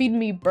 you could feed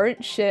me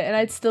burnt shit and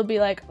I'd still be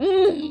like,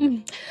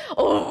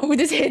 oh,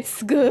 this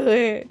hits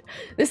good.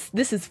 This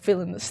is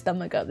filling the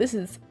stomach up. This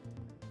is...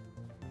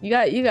 You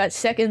got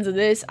seconds of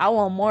this. I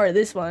want more of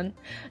this one.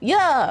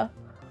 Yeah!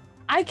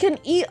 I can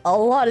eat a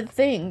lot of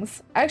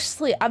things.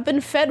 Actually, I've been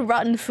fed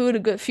rotten food a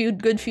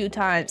good few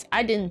times.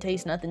 I didn't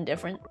taste nothing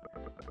different.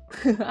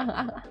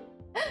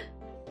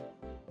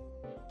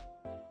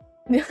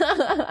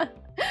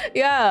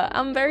 Yeah,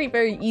 I'm very,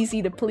 very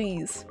easy to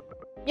please.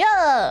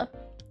 Yeah!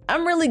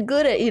 I'm really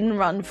good at eating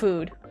rotten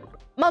food.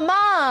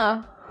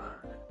 Mama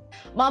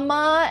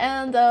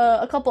and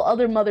a couple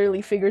other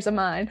motherly figures of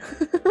mine.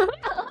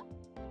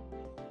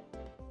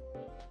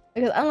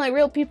 Because unlike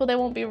real people, they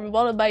won't be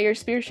revolted by your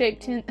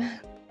spear-shaped tin.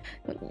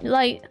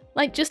 like,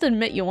 just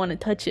admit you want to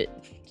touch it.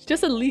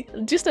 Just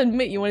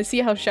admit you want to see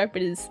how sharp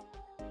it is.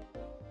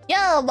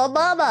 Yo, my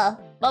mama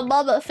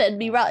fed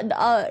me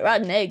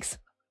rotten eggs.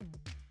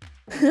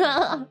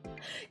 Clam.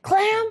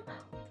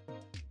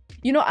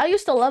 You know, I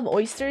used to love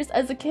oysters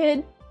as a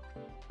kid.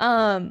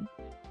 But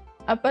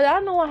I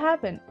don't know what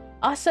happened.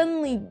 I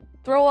suddenly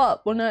throw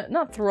up when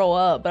not throw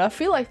up, but I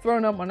feel like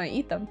throwing up when I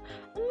eat them.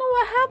 I don't know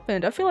what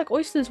happened. I feel like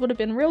oysters would have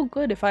been real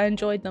good if I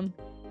enjoyed them.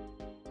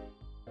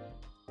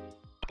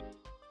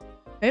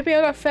 Maybe I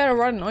got fed a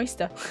rotten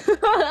oyster.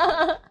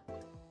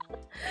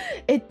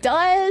 It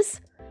does?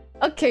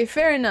 Okay,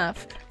 fair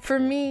enough. For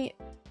me,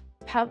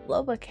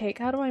 pavlova cake.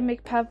 How do I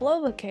make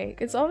pavlova cake?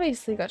 It's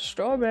obviously got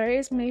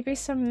strawberries, maybe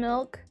some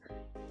milk.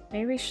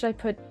 Maybe should I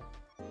put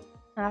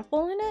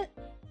apple in it?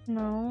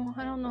 No,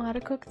 I don't know how to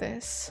cook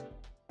this.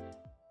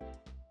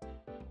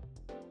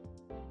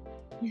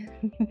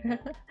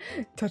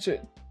 Touch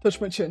it.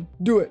 Touch my chin.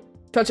 Do it.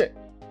 Touch it.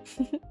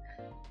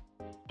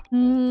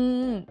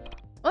 Well,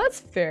 that's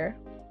fair.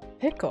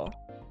 Pickle.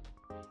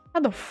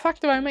 How the fuck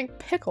do I make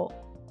pickle?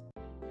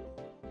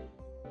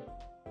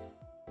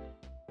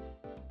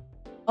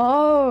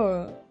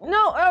 Oh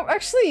no!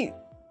 Actually,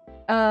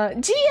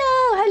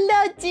 Gio,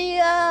 hello,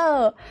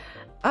 Gio.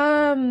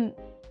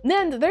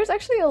 Nan, there's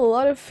actually a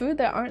lot of food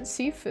that aren't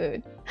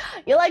seafood.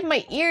 You like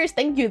my ears?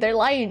 Thank you. They're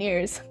lion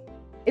ears.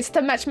 It's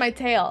to match my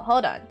tail.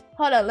 Hold on.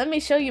 Let me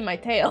show you my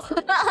tail.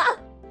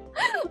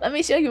 Let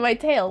me show you my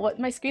tail. What?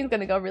 My screen's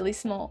gonna go really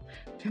small.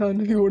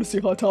 John, you want to see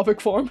Hot Topic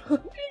form?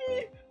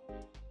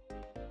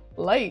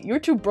 Light, you're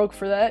too broke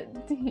for that.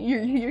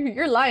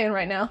 You're lying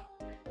right now.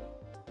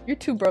 You're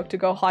too broke to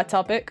go Hot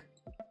Topic.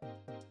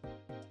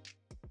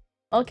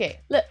 Okay,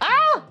 look.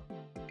 Ah!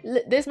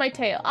 There's my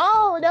tail.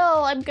 Oh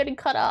no, I'm getting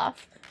cut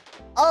off.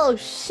 Oh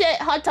shit,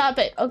 Hot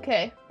Topic.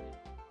 Okay.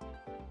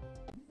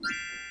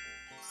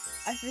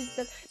 I think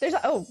that there's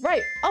oh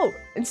right. Oh,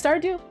 in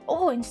Stardew?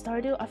 Oh, in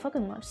Stardew? I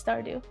fucking love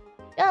Stardew.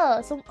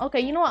 Yeah, so okay,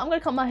 you know what? I'm gonna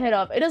cut my head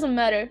off. It doesn't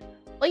matter.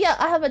 But yeah,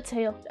 I have a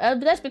tail.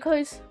 But that's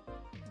because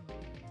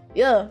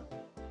yeah.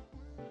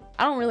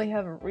 I don't really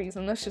have a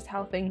reason. That's just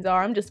how things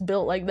are. I'm just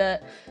built like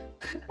that.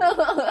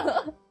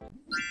 I'm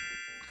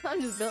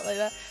just built like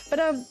that. But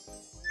I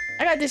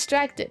got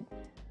distracted.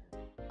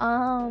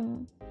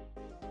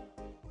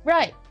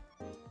 Right.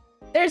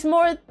 There's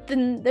a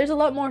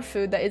lot more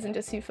food that isn't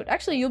just seafood.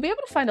 Actually, you'll be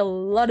able to find a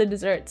lot of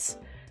desserts.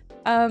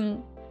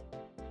 So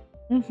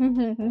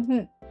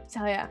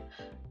yeah.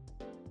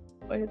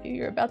 What if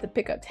you're about to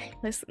pick up?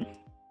 Listen.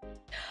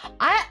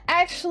 I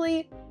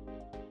actually,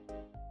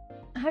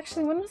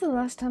 when was the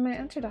last time I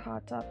entered a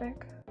Hot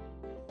Topic?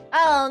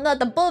 Oh no,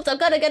 the boobs are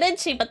gonna get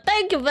itchy, but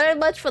thank you very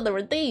much for the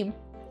redeem.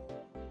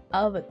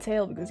 I have a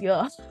tail because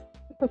yeah.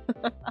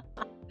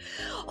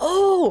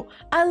 Oh,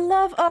 I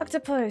love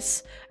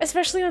octopus,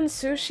 especially on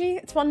sushi.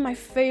 It's one of my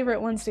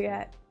favorite ones to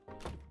get.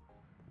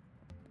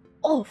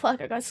 Oh,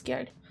 fuck, I got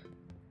scared.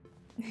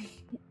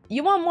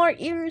 You want more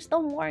ears?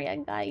 Don't worry, I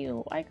got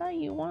you. I got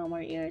you. Want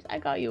more ears? I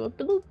got you. A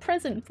little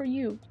present for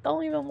you.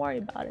 Don't even worry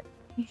about it.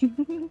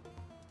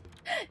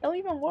 Don't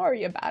even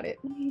worry about it.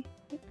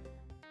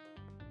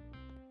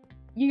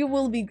 You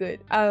will be good.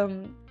 I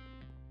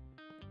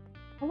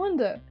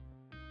wonder.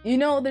 You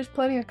know, there's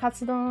plenty of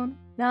katsudon,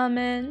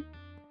 ramen,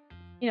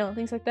 you know,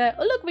 things like that.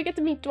 Oh, look, we get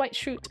to meet Dwight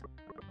Schrute.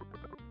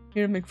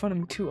 You're gonna make fun of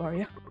me too, are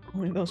ya?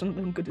 Only those are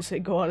good to say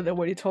go out of their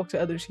way to talk to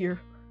others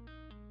here.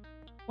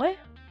 What?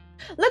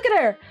 Look at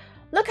her!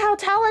 Look how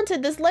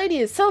talented this lady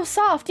is. So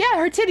soft. Yeah,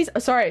 her titties. Oh,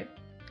 sorry.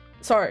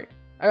 Sorry.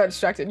 I got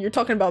distracted. You're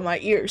talking about my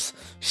ears.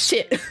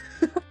 Shit.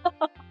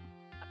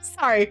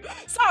 Sorry.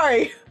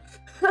 Sorry.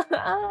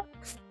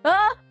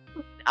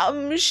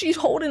 She's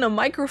holding a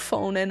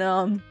microphone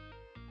and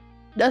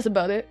that's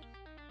about it.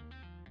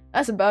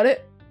 That's about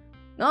it.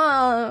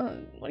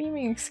 What do you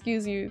mean,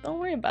 excuse you? Don't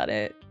worry about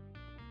it.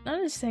 I'm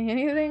not just saying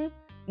anything.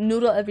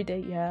 Noodle every day,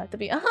 yeah. To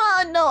be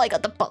no, I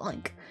got the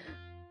bunk.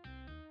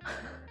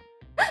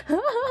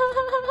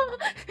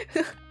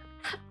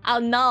 Oh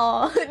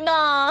no,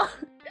 no.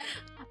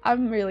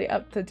 I'm really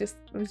up to it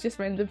was just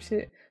random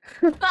shit.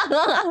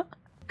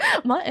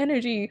 My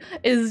energy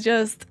is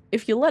just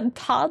if you let a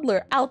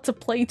toddler out to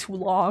play too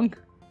long.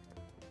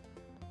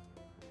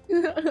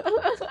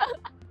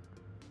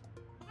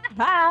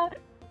 How'd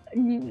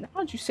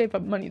you save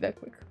up money that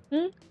quick?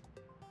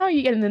 How are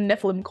you getting the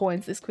Nephilim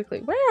coins this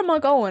quickly? Where am I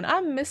going?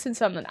 I'm missing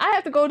something. I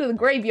have to go to the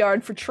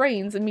graveyard for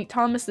trains and meet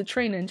Thomas the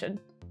Train Engine.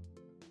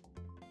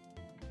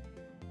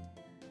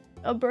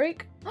 A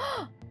break?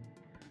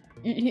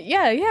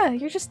 Yeah,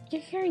 you're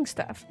hearing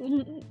stuff.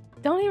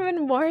 Don't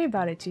even worry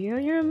about it,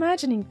 Gio. You're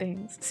imagining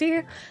things.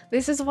 See,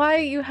 this is why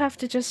you have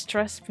to just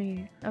trust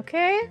me,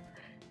 okay?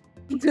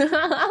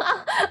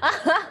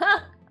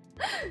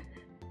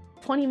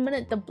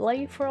 20-minute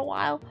delay for a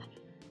while.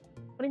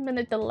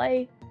 20-minute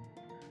delay.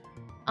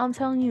 I'm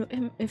telling you,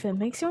 if it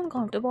makes you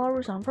uncomfortable, I'll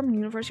resign from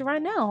university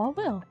right now.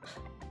 I will.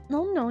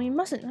 No, you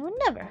mustn't. I would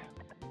never.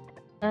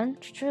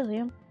 And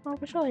truly, I'll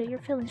betray your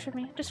feelings for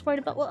me. I'm just worried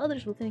about what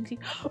others will think.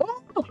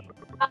 Oh!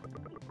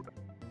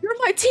 You're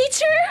my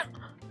teacher?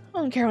 I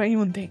don't care what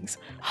anyone thinks.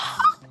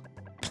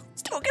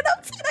 Please don't get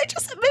upset. I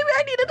just said maybe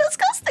I need to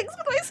discuss things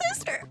with my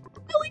sister.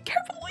 I'm really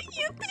careful what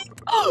you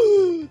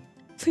think.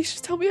 Please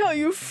just tell me how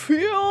you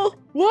feel.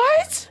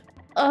 What?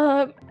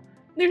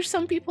 There's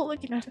some people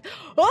looking at it.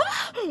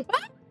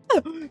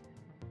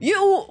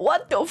 You,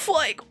 what the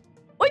fuck?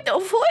 What the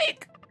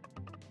fuck?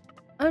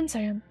 I'm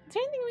Sam. Is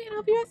there anything we can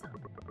help you with?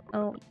 I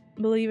don't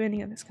believe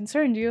any of this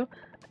concerned you.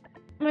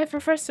 My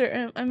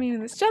professor, I mean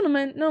this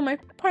gentleman, no, my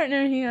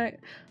partner,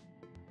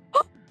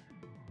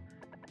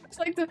 it's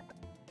like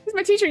he's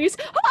my teacher.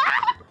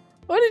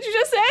 What did you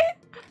just say?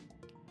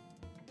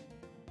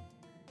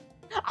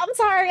 I'm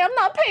sorry, I'm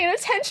not paying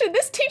attention.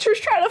 This teacher's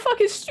trying to fuck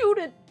his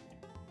student.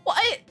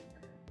 What?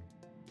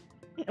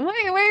 Wait,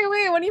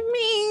 what do you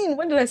mean?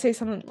 When did I say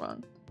something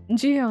wrong?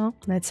 Gio,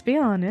 let's be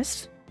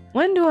honest.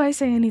 When do I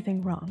say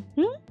anything wrong?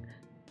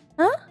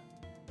 Huh?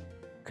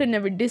 Could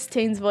never diss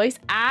Tane's voice.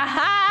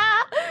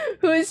 Aha!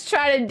 Who's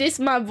trying to diss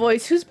my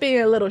voice? Who's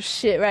being a little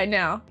shit right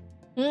now?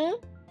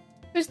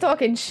 Who's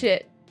talking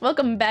shit?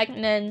 Welcome back,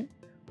 Nen.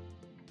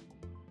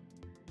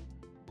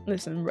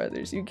 Listen,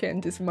 brothers, you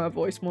can't diss my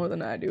voice more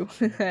than I do.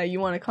 You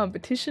want a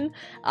competition?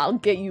 I'll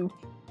get you.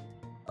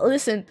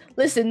 Listen,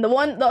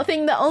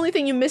 the only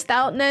thing you missed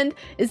out, Nen,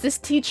 is this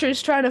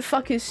teacher's trying to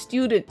fuck his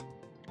student.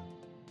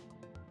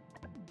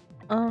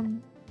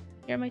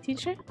 You're my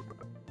teacher?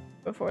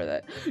 Before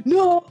that.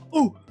 No!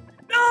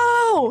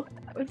 No!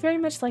 I would very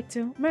much like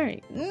to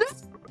marry.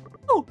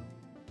 No!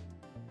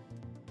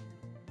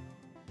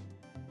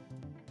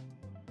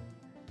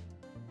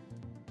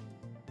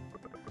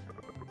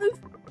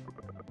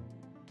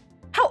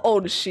 How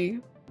old is she?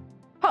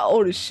 How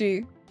old is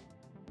she?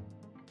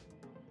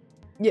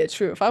 Yeah,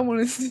 true. If I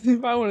wanted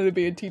to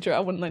be a teacher, I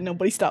wouldn't let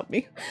nobody stop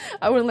me.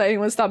 I wouldn't let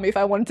anyone stop me if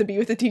I wanted to be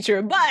with a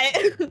teacher.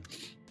 But,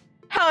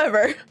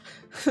 however,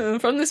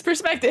 from this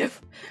perspective,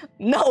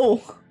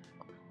 no.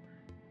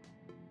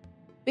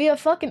 Be a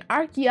fucking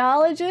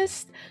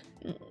archaeologist?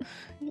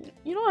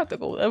 You don't have to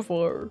go that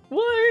far.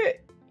 What?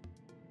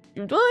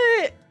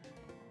 What?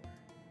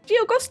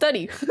 Gio, go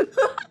study.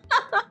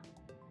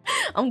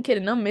 I'm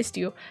kidding. I missed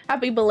you.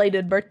 Happy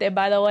belated birthday,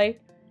 by the way.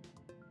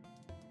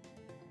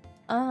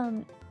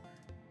 Huh?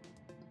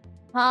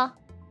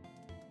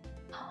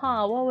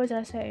 What was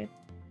I saying?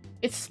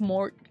 It's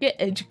smart. Get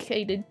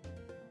educated.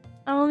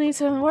 I don't need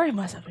to worry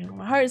myself anymore.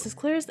 My heart is as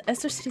clear as the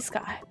Esther City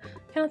sky.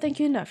 Cannot thank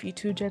you enough, you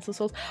two gentle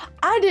souls.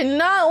 I did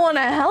not want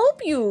to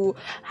help you.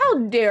 How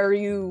dare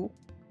you?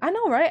 I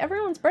know, right?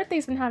 Everyone's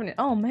birthday's been happening.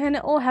 Oh man,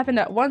 it all happened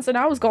at once and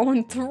I was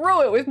going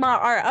through it with my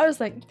art. I was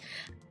like,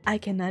 I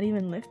cannot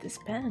even lift this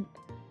pen.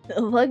 The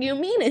fuck you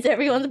mean it's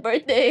everyone's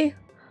birthday?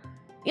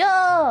 Yo!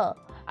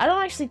 I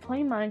don't actually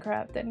play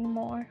Minecraft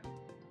anymore.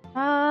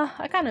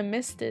 I kind of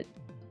missed it.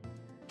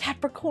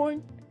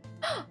 Capricorn.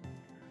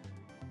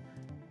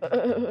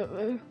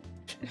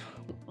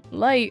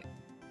 Light.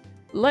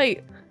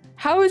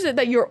 How is it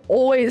that you're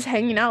always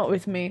hanging out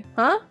with me,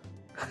 huh?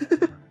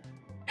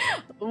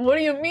 What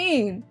do you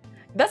mean?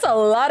 That's a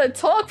lot of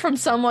talk from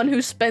someone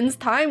who spends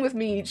time with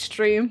me each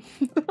stream.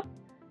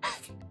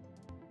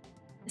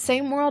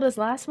 Same world as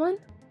last one?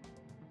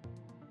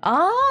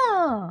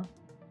 Ah!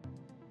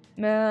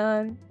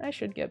 Man, I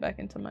should get back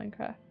into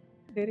Minecraft.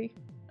 Pity?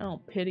 I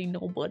don't pity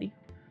nobody.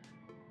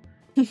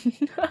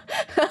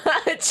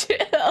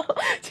 Chill.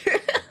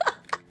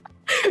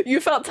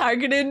 You felt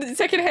targeted?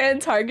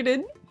 Secondhand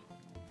targeted?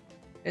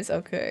 It's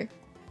okay.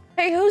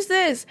 Hey, who's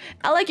this?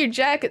 I like your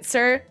jacket,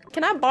 sir.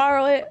 Can I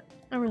borrow it?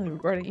 I really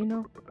regret it, you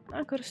know?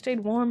 I could have stayed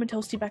warm and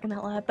toasty back in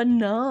that lab, but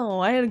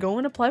no, I had to go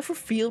and apply for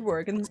field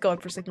work and it's gone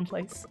for second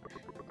place.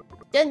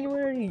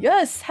 January,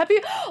 yes! Happy—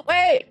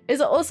 wait!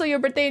 Is it also your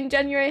birthday in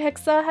January,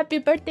 Hexa? Happy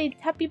birthday!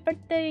 Happy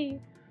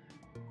birthday!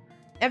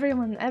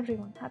 Everyone, happy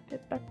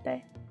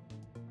birthday.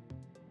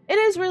 It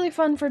is really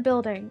fun for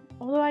building,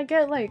 although I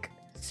get, like,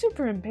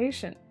 super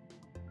impatient.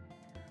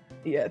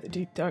 Yeah, the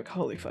deep dark,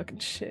 holy fucking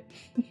shit.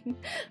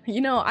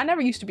 You know, I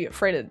never used to be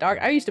afraid of the dark.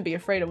 I used to be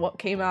afraid of what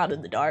came out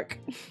in the dark.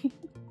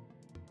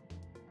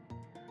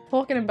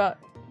 Talking about...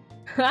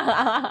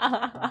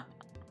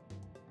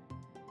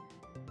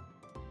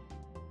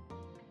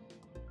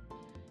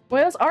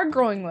 Whales are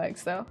growing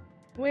legs, though.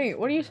 Wait,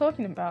 what are you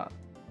talking about?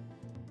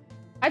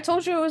 I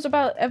told you it was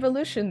about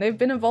evolution. They've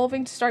been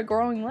evolving to start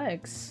growing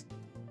legs.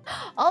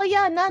 Oh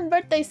yeah,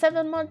 non-birthday,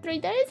 7 months, 3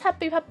 days.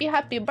 Happy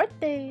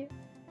birthday.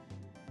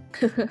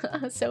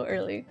 So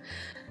early.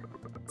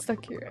 So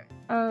cute.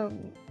 Oh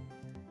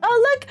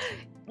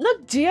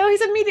look, Geo,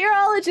 he's a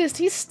meteorologist.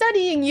 He's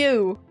studying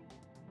you.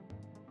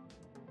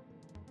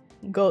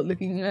 Go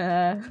looking,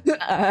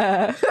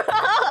 go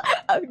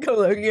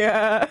looking,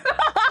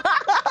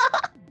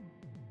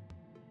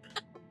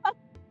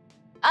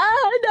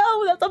 Ah,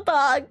 no, that's a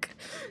bug.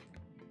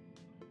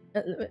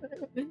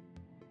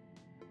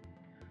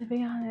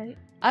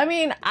 I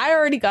mean, I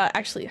already got—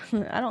 actually,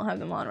 I don't have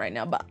them on right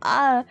now, but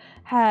I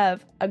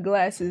have a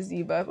glasses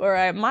debuff.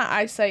 Alright, my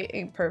eyesight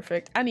ain't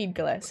perfect. I need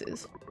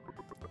glasses.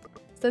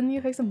 Suddenly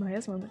you fix a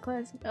minus one in the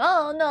class.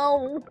 Oh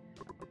no!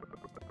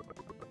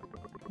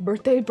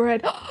 Birthday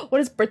bread. What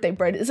is birthday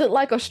bread? Is it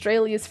like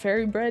Australia's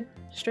fairy bread?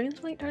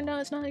 Strangely, it turned out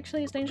it's not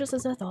actually as dangerous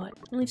as I thought.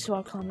 At least to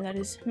our climate, that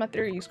is. My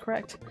theory is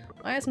correct.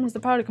 My asthma has the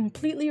power to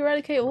completely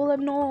eradicate all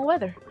abnormal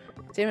weather.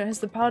 Damn, it has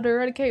the power to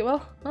eradicate,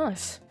 well,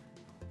 us.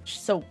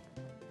 So,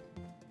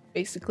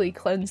 basically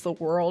cleanse the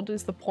world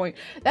is the point.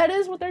 That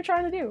is what they're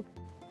trying to do.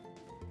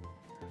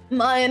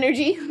 My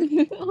energy.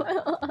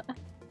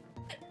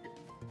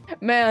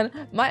 Man,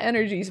 my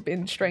energy's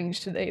been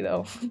strange today,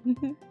 though.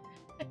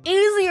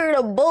 Easier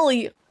to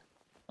bully.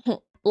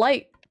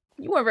 Light,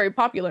 you weren't very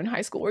popular in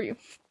high school, were you?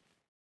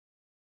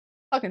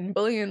 Fucking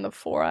bullying the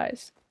Four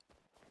Eyes.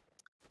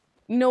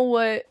 You know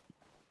what?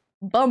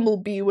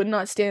 Bumblebee would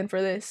not stand for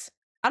this.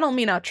 I don't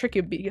mean I'll trick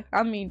you, bee.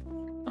 I mean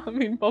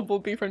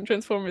Bumblebee from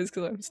Transformers,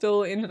 because I'm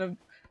still in a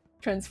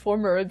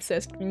Transformer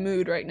obsessed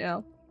mood right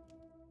now.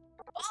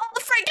 Oh,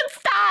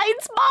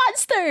 Frankenstein's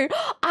monster!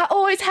 I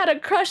always had a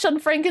crush on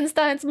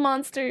Frankenstein's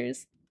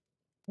monsters.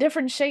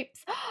 Different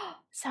shapes.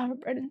 Sour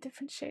bread in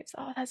different shapes.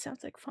 Oh, that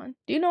sounds like fun.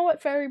 Do you know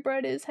what fairy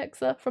bread is,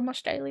 Hexa, from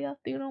Australia?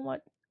 Do you know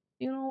what?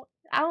 You know?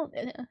 I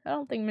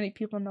don't think many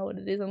people know what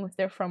it is unless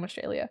they're from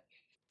Australia.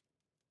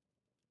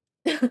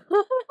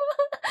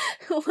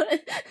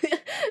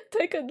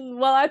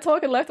 While I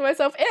talk and laugh to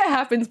myself, it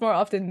happens more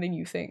often than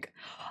you think.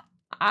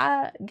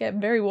 I get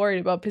very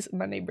worried about pissing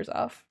my neighbors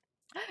off.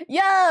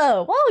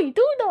 Yo! Whoa, you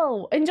do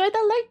know! Enjoy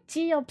the lake,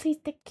 Gio. Please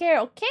take care,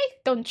 okay?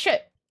 Don't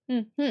trip.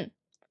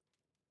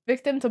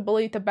 Victim to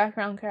bully the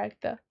background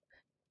character.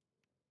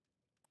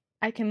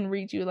 I can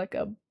read you like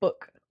a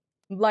book.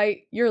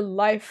 Like, your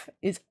life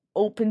is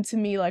open to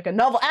me like a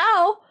novel.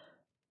 Ow!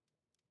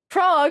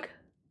 Frog!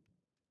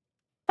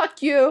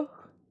 Fuck you!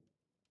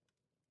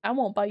 I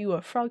won't buy you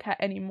a frog hat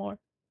anymore.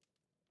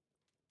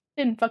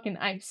 Thin fucking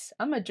ice.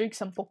 I'm gonna drink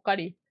some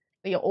Pocari.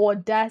 The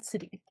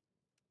audacity.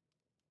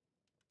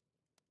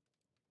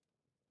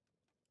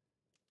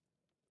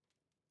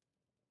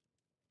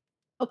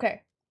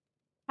 Okay.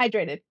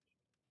 Hydrated.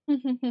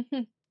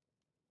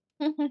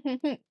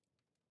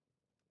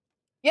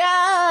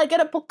 Yeah, get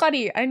a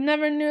Pocari. I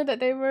never knew that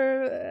they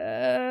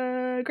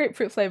were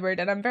grapefruit flavored,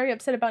 and I'm very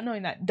upset about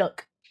knowing that.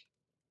 Duck.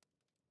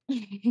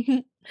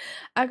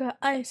 I got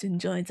ice in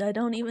joints I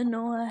don't even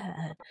know I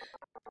had.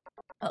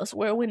 I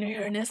swear winter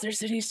here in Esther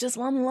City's just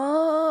one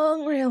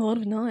long railroad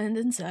with no end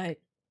in sight.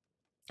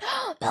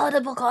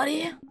 Paladin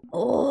Pocari?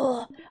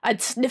 Oh,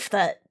 I'd sniff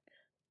that.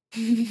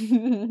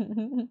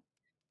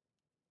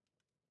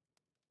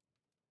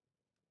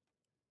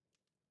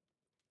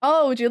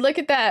 Oh, would you look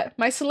at that?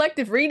 My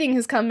selective reading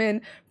has come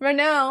in. Right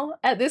now,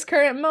 at this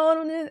current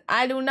moment,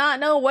 I do not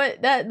know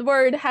what that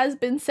word has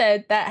been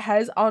said that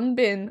has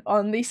been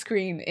on the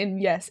screen. And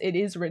yes, it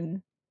is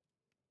written.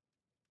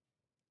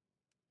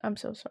 I'm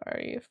so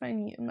sorry if I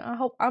need. I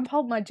hope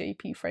my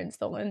JP friends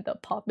don't end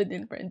up popping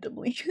in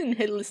randomly and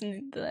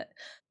listening to that.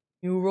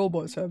 You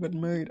robots have been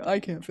made. I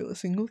can't feel a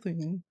single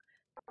thing.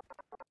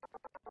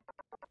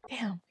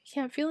 Damn, you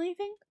can't feel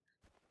anything?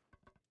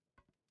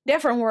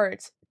 Different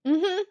words.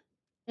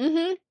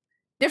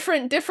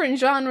 Different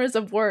genres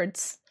of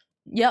words.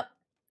 Yep.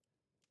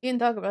 You can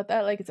talk about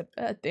that like it's a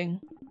bad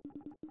thing.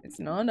 It's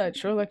not. I'd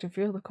sure like to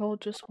feel the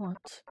cold just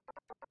once.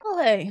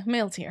 Oh hey,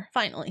 mail's here,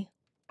 finally.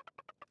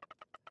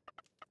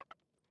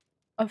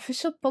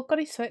 Official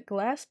Pocari Sweat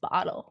glass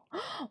bottle.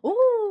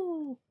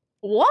 Ooh!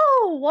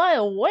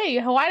 Whoa!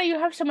 Wait, why do you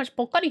have so much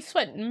Pocari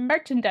Sweat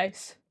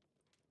merchandise?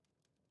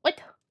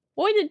 What?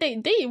 When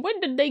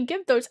did they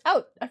give those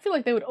out? I feel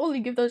like they would only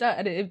give those out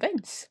at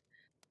events.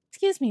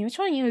 Excuse me, which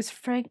one of you is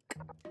Frank?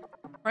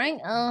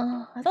 Frank?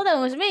 I thought that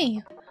was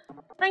me.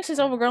 Frank's this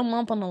overgrown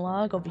lump on the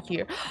log over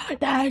here.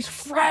 That's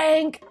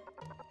Frank!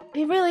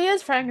 He really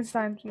is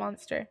Frankenstein's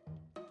monster.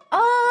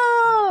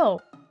 Oh!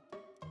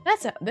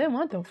 That's a- then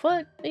what the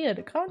fuck? They had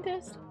a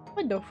contest?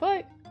 What the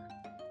fuck?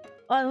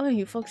 By the way,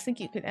 you folks think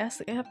you could ask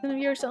the captain if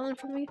you're selling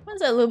for me?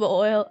 What's that little bit of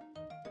oil?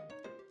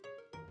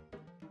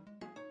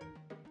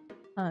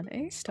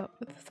 Honey, stop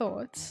with the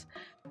thoughts.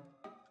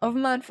 Of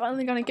mine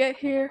finally gonna get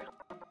here.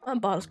 My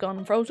bottle's gone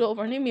and froze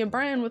over. I need me a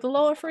brand with a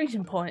lower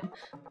freezing point.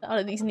 A lot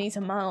of these needs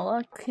a mile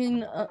I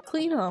can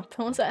clean up.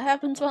 Once that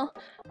happens, well,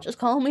 just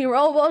call me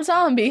Robo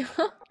Zombie.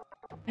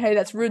 Hey,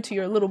 that's rude to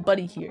your little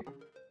buddy here.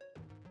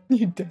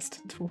 You're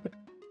destined to win.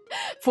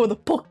 For the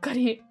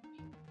Pocari.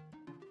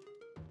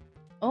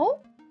 Oh?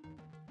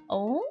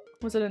 Oh?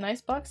 Was it a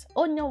nice box?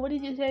 Oh no, what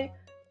did you say?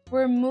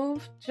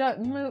 Remove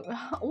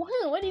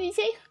what did he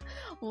say?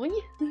 What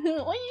did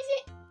you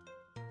say?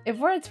 If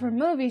words were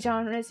movie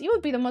genres, you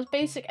would be the most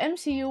basic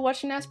MCU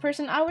watching ass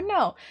person I would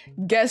know.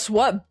 Guess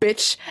what,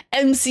 bitch?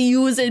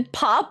 MCU isn't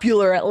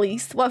popular, at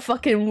least. What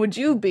fucking would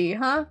you be,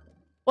 huh?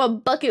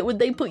 What bucket would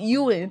they put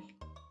you in?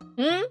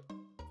 Hmm?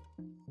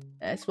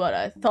 That's what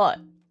I thought.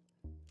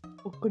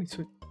 Pocari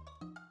Sweat.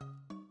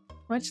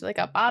 Much like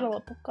a bottle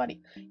of Pocari.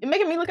 You're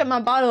making me look at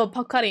my bottle of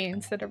Pocari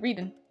instead of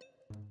reading.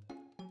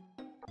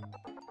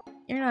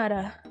 You're not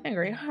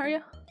angry, are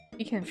you?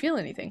 You can't feel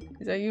anything.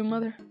 Is that you,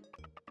 mother?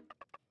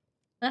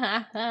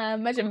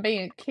 Imagine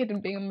being a kid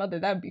and being a mother.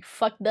 That would be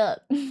fucked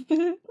up.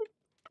 Why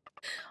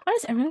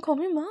does everyone call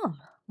me mom?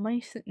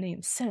 My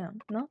name's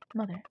Sam, not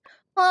mother.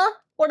 Huh?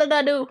 What did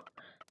I do?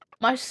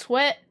 My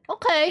sweat?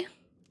 Okay.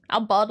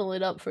 I'll bottle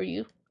it up for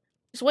you.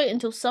 Just wait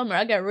until summer.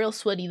 I get real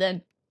sweaty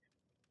then.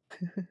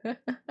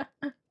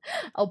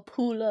 I'll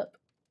pull up.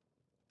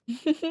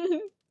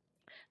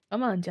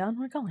 Come on, John.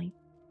 We're going.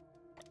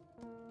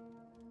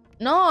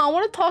 No, I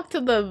want to talk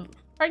to the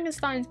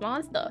Frankenstein's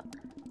monster.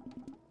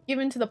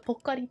 Given to the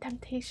Pocari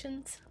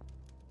temptations.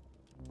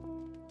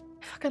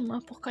 I fucking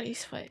love Pocari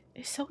Sweat.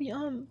 It's so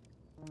yum.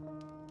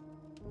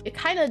 It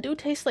kind of do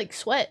taste like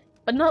sweat,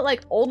 but not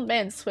like old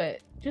man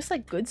sweat. Just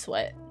like good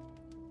sweat.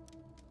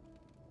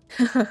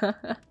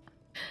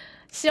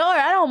 Sure,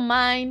 I don't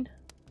mind.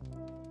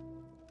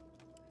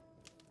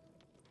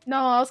 No,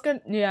 I was gonna.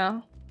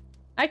 Yeah.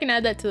 I can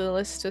add that to the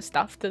list of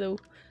stuff to do.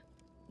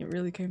 You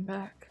really came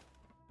back.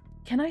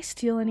 Can I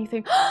steal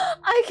anything?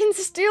 I can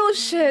steal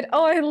shit!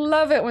 Oh, I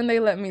love it when they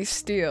let me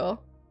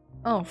steal.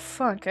 Oh,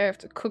 fuck, I have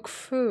to cook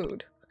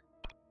food.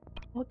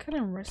 What kind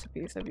of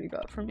recipes have you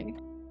got for me?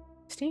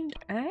 Steamed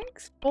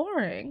eggs?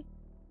 Boring.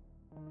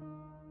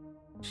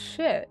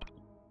 Shit.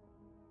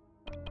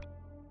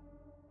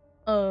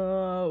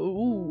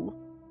 Ooh.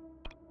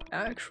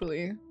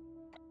 Actually.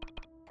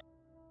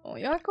 Oh,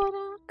 y'all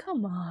gonna?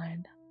 Come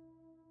on.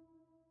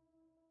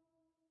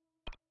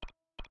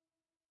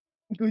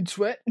 Good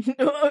sweat.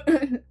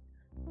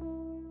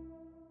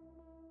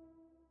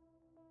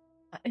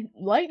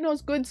 Light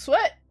knows good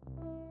sweat.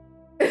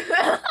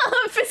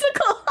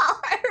 Physical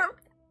harm.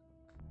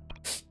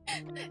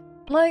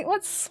 Like,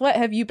 what sweat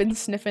have you been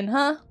sniffing,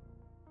 huh?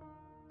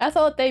 I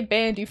thought they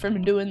banned you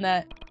from doing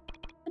that.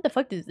 What the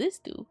fuck does this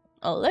do?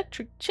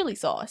 Electric chili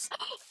sauce.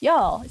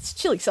 Y'all, it's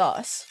chili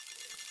sauce.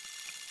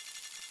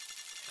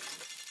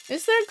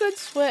 Is there good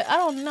sweat? I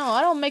don't know.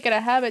 I don't make it a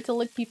habit to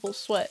lick people's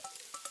sweat.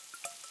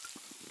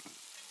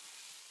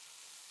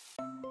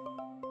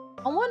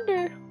 I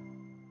wonder.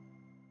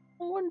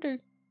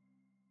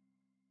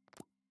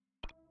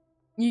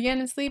 You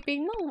getting sleepy?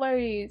 No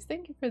worries.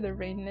 Thank you for the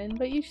rain in,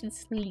 but you should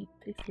sleep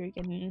if you're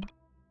getting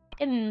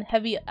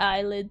heavy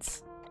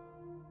eyelids.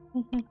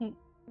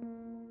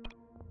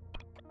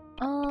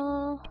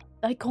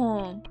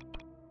 Daikon.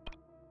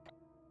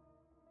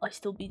 I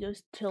still be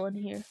just chilling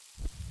here.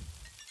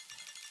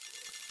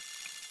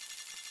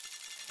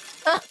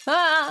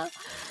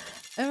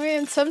 I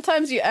mean,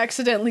 sometimes you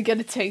accidentally get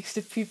a taste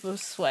of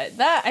people's sweat.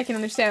 That I can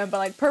understand, but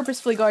like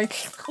purposefully going,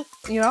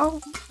 you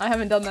know? I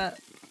haven't done that.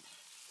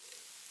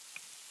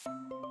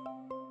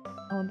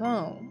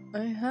 Although,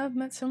 I have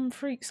met some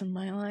freaks in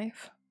my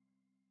life.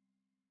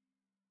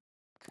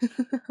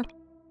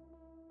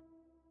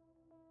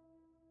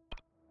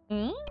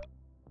 Hmm?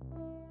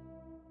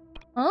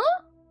 Huh?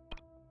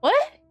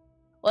 What?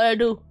 What'd I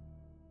do?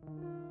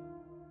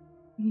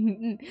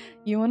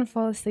 You want to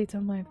fall asleep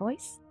to my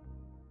voice?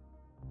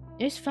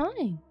 It's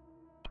fine.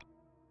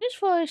 Just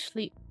fall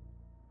asleep.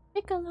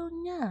 Take a little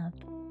nap.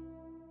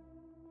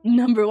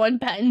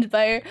 #1 patent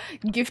buyer,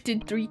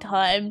 gifted 3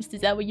 times.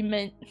 Is that what you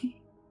meant?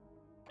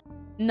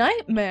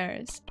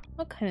 Nightmares?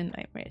 What kind of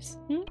nightmares?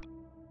 Hmm?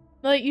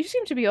 Like, you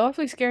seem to be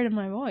awfully scared of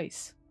my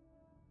voice.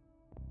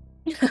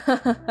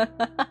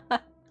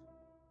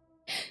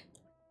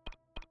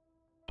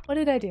 What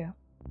did I do?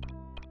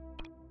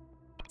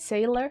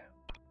 Sailor?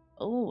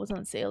 Oh, it wasn't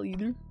on sale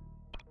either.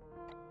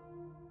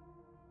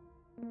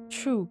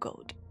 True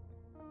gold.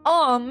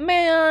 Oh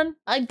man,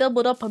 I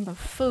doubled up on the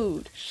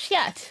food.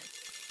 Shit.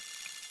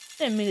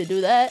 Didn't mean to do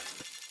that.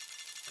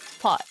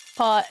 Pot,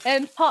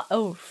 and pot.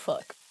 Oh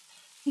fuck.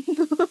 I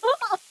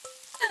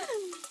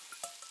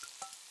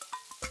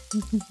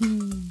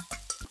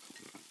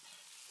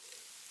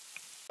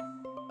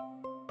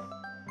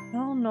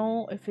don't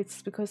know if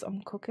it's because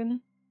I'm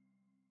cooking.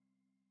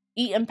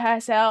 Eat and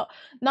pass out.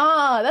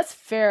 Nah, that's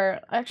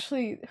fair.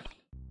 Actually,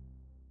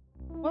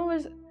 what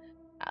was...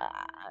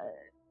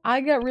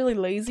 I get really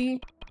lazy.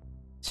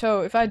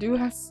 So if I do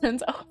have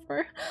friends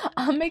over,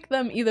 I'll make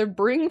them either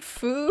bring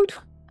food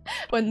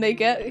when they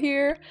get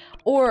here,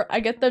 or I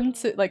get them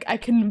to, like, I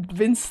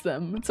convince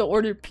them to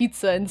order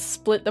pizza and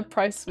split the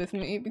price with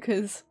me,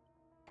 because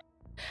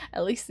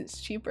at least it's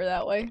cheaper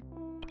that way.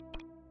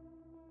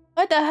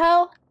 What the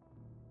hell?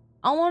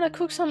 I want to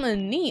cook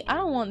something neat. I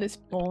don't want this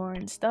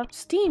boring stuff.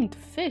 Steamed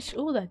fish.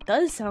 Oh, that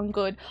does sound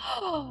good.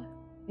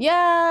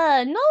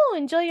 Yeah, no,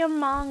 enjoy your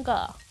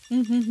manga.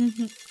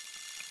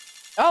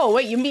 Oh,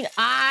 wait, you mean...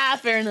 Ah,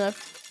 fair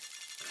enough.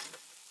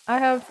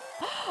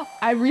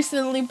 I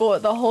recently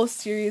bought the whole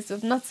series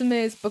of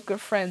Natsume's Book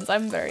of Friends.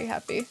 I'm very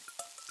happy.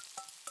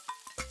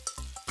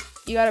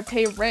 You gotta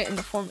pay rent in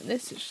the form of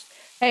this.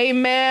 Hey,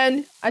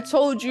 man, I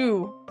told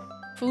you.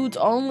 Food's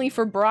only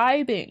for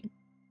bribing.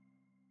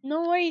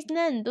 No worries,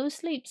 Nen. Go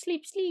sleep,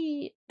 sleep,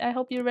 sleep. I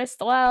hope you rest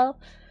well.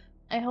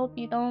 I hope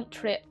you don't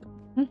trip.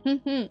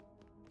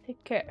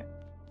 Take care.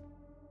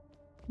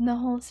 The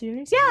whole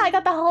series? Yeah, I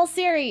got the whole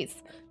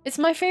series. It's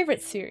my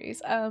favorite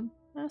series. I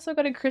also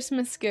got a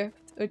Christmas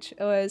gift, which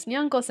was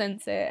Nyanko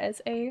Sensei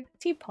as a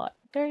teapot.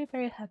 Very,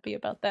 very happy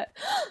about that.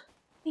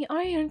 The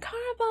Iron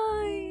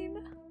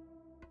Carbine!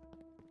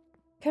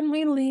 Can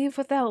we leave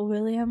without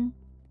William?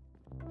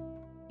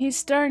 He's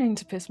starting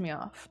to piss me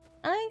off.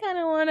 I kind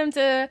of want him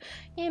to,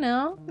 you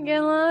know, get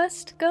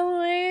lost, go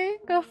away,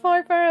 go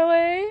far, far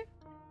away.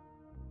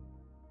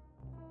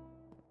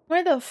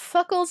 Where the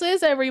fuckles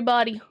is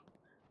everybody?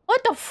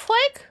 What the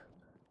fuck?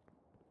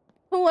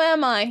 Who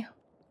am I?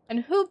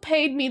 And who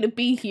paid me to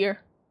be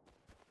here?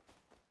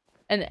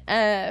 And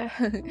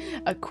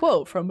a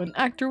quote from an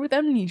actor with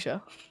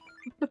amnesia.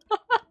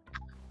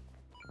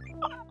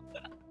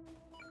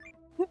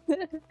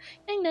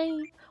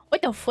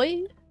 What the fuck?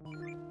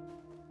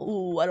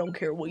 Oh, I don't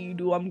care what you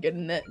do, I'm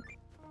getting it.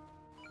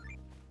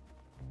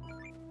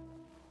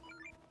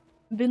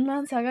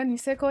 Vinland Saga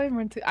Nisekoi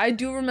Rent a... I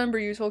do remember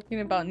you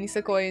talking about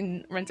Nisekoi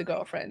and Rent a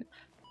Girlfriend.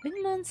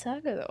 Vinland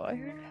Saga though,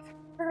 I've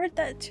heard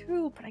that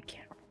too, but I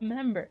can't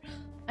remember.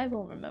 I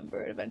will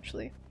remember it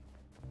eventually.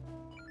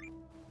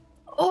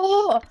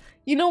 Oh,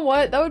 you know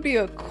what? That would be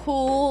a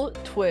cool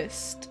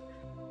twist.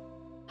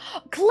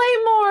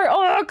 Claymore!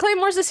 Oh,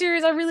 Claymore's a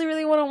series I really,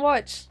 really want to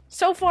watch.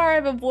 So far,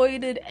 I've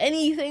avoided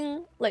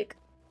anything like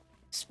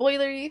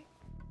spoilery.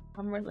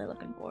 I'm really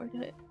looking forward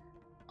to it.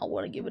 I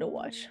want to give it a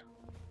watch.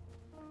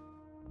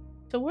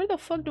 So where the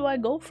fuck do I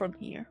go from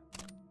here?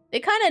 They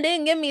kind of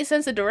didn't give me a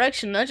sense of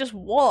direction. I just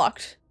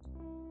walked.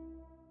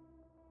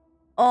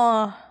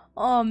 Oh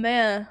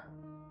man.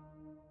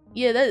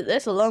 Yeah,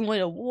 that's a long way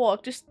to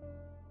walk. Just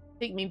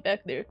take me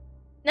back there.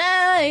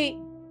 Night!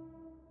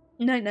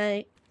 Night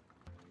night.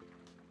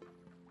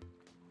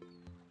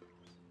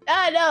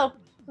 Ah no!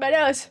 My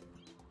nose!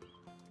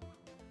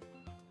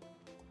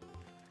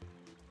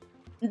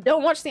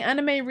 Don't watch the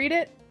anime, read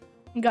it?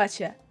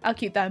 Gotcha. I'll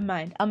keep that in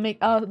mind.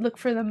 I'll look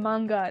for the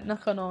manga at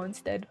Nakano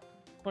instead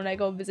when I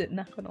go visit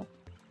Nakano.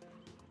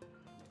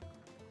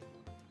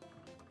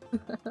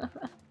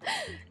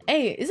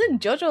 Hey,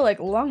 isn't JoJo like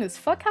long as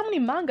fuck? How many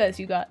mangas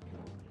you got?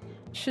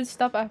 Should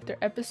stop after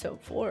episode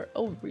 4.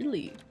 Oh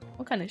really?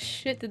 What kind of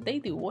shit did they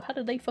do? How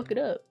did they fuck it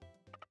up?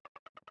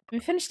 We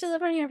finished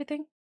delivering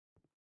everything.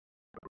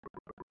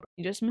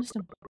 You just missed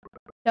him.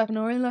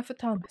 Already left with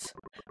Thomas.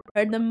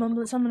 Heard them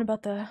mumble something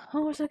about the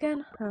horse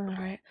again?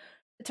 Alright.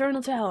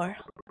 Eternal Tower.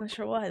 Not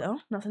sure why though.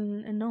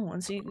 Nothing and no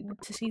one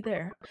to see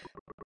there.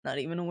 Not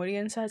even a way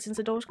inside since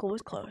the door's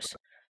closed.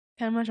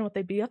 Can't imagine what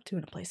they'd be up to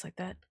in a place like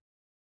that.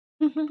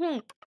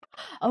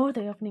 Oh,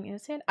 the opening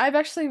is it? I've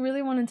actually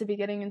really wanted to be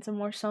getting into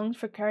more songs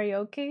for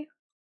karaoke.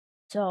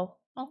 So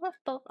I'll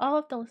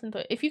have to listen to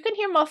it. If you can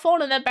hear my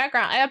phone in the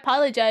background, I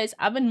apologize.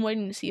 I've been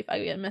waiting to see if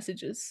I get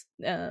messages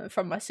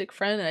from my sick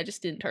friend and I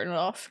just didn't turn it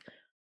off.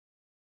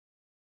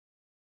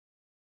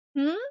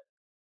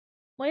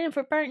 Waiting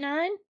for part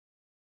 9?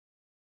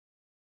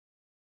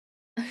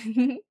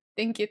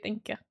 Thank you.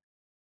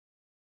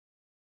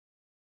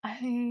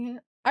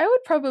 I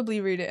would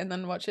probably read it and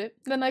then watch it.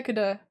 Then I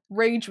could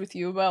rage with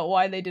you about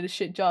why they did a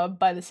shit job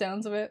by the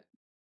sounds of it.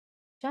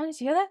 Johnny,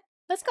 you hear that?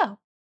 Let's go.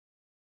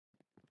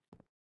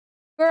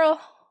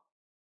 Girl,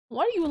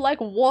 why do you like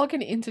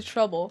walking into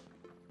trouble?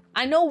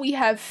 I know we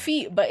have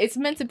feet, but it's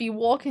meant to be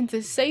walking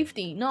to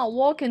safety, not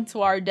walking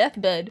to our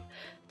deathbed.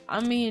 I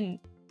mean...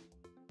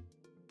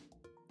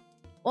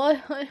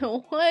 What?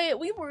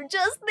 We were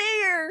just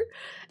there!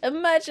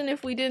 Imagine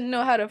if we didn't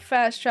know how to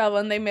fast travel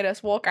and they made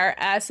us walk our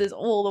asses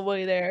all the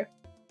way there.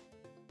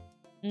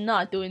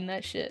 Not doing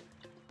that shit.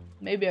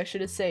 Maybe I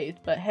should have saved,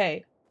 but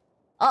hey.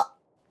 Oh!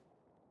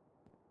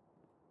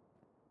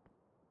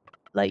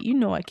 Like, you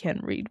know I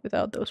can't read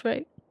without those,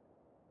 right?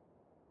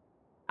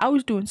 I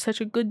was doing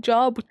such a good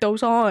job with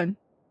those on.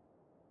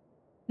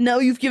 Now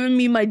you've given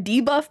me my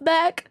debuff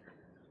back?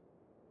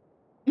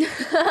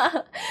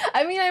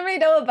 I mean, I may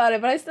know about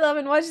it, but I still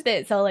haven't watched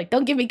it, so like,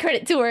 don't give me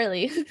credit too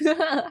early.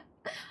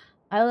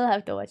 I will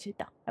have to watch it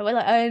though. I will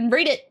and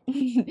read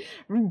it.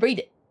 Read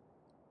it.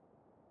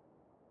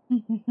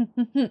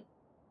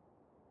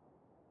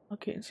 I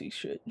can't see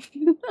shit.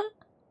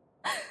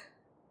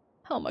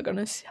 How am I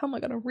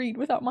gonna read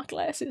without my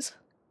glasses?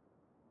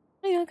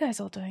 What are you guys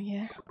all doing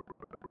here?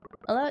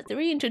 Allow us to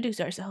reintroduce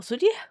ourselves,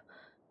 would you?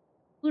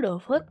 Udo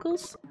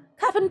Fleckles,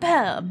 Cap and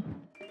Pam.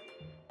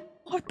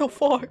 What the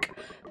fuck?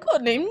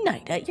 Codename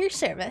Knight at your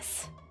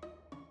service.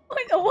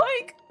 What the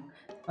fuck?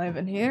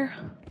 Ivan here.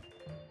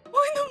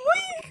 What the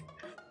fuck?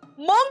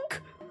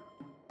 Monk!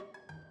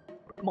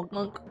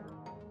 Monk.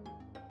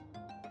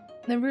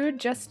 The rude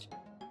just...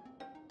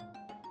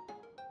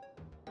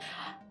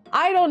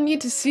 I don't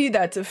need to see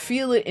that to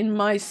feel it in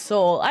my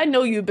soul. I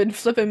know you've been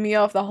flipping me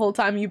off the whole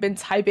time you've been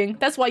typing.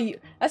 That's why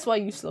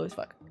you slow as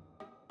fuck.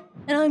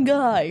 And I'm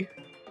Guy.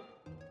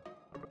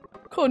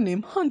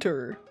 Codename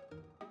Hunter.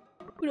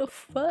 Who the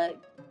fuck?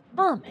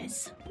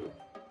 Thomas.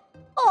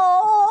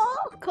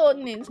 Oh,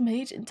 codenames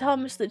Mage and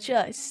Thomas the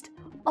Just.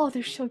 Oh,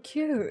 they're so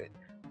cute.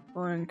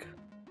 Frank.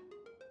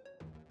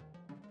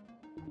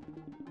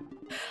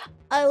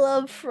 I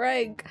love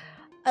Frank.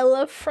 I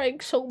love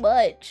Frank so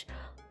much.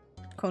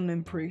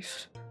 Codename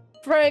Priest.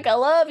 Frank, I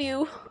love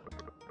you.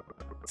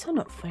 So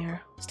not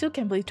fair. Still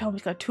can't believe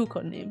Thomas got 2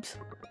 codenames.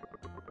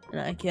 And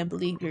I can't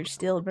believe you're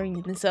still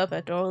bringing this up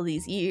after all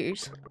these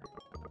years.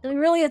 Do we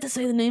really have to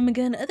say the name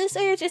again? At this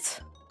age, it's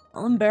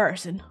all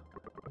embarrassing.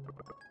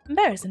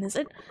 Embarrassing, is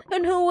it?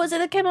 And who was it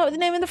that came up with the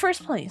name in the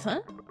first place,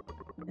 huh?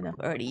 Enough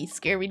already,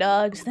 scary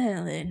dogs.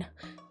 Then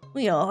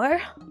we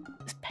are.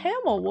 Is Pam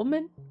a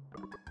woman?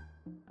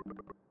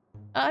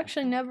 I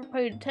actually never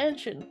paid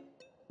attention.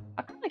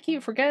 I kind of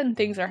keep forgetting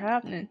things are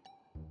happening.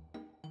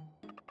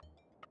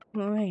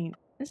 Wait,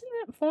 isn't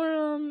it for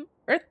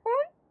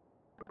Earthborn?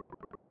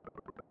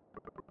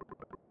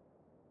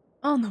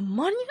 On the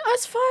money?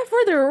 Us 5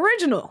 were the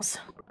originals.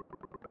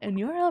 And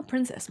you're a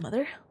princess,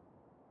 mother.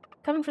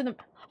 Coming for the...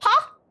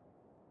 Huh?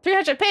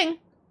 300 ping?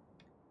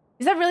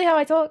 Is that really how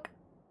I talk?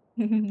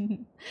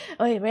 Wait,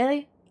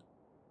 really?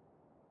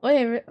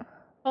 Wait,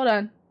 hold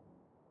on.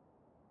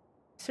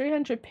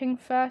 300 ping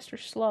fast or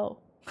slow?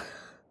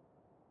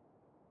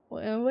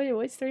 Wait,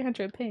 what's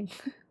 300 ping?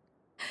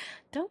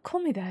 Don't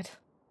call me that.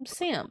 I'm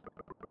Sam.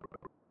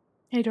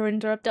 Hate to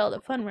interrupt all the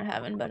fun we're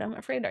having, but I'm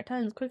afraid our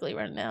time's quickly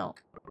running out.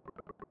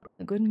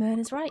 The good man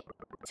is right.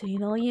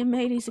 Seeing all you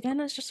mateys again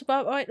is just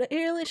about right the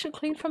early should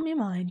clean from your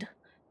mind.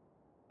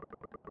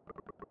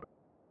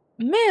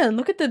 Man,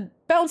 look at the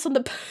bounce on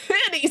the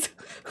panties!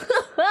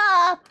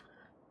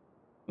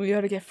 We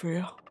gotta get for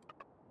real.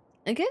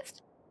 A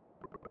gift?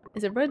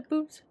 Is it red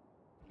boobs?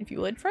 If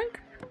you would,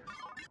 Frank?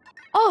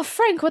 Oh,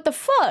 Frank, what the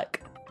fuck?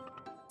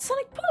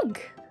 Sonic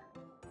Punk!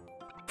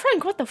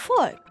 Frank, what the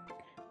fuck?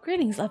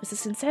 Greetings, Lab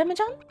Assistant Sam and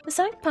John. The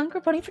Sonic Punk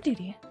reporting for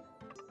duty.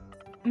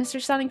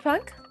 Mr. Sonic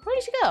Punk, where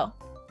did you go?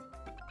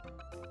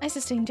 I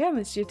sustained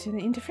damage due to the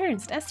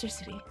interference in Esther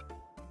City.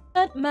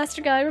 But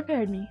Master Guy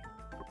repaired me.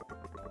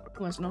 It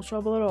was no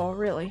trouble at all,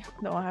 really.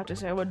 Though I have to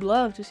say I would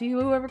love to see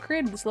whoever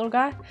created this little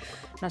guy.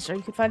 Not sure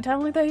you could find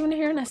talent like that even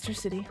here in Esther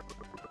City.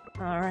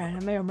 Alright, I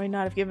may or may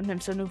not have given him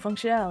some new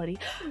functionality.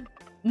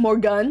 More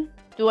gun?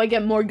 Do I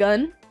get more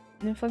gun?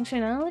 New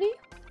functionality?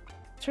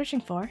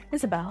 Searching for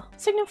Isabel.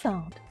 Signal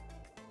found.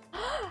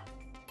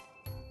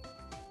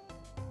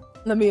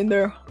 Let me in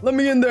there. Let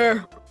me in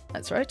there.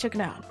 That's right, check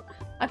it out.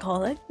 I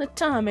call it the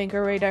Time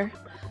Anchor Radar.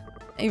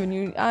 Even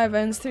you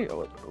Ivans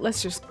too.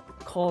 Let's just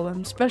call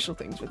them special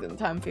things within the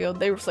time field.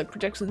 They reflect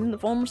projections in the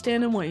form of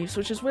standing waves,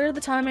 which is where the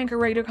Time Anchor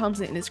Radar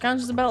comes in. It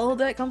scrounges about all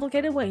that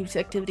complicated waves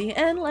activity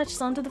and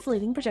latches onto the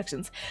fleeting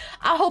projections.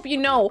 I hope you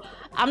know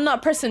I'm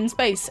not pressing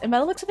space, and by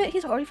the looks of it,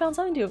 he's already found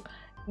something to do.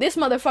 This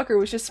motherfucker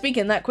was just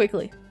speaking that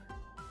quickly.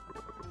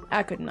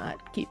 I could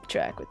not keep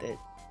track with it.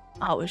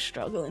 I was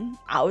struggling.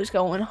 I was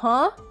going,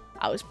 huh?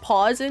 I was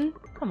pausing.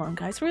 Come on,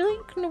 guys,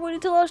 really? Couldn't have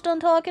waited till I was done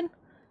talking?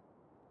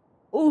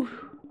 Ooh,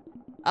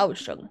 I was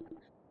struggling.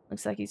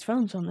 Looks like he's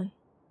found something.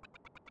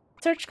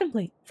 Search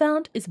complete.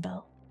 Found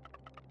Isabel.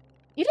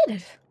 You did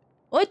it.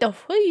 What the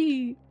fuck?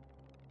 Isabel,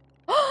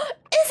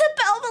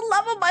 the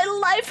love of my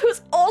life,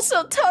 who's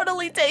also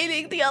totally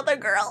dating the other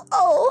girl.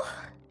 Oh,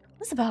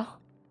 Isabel.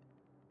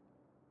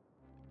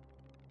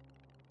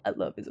 I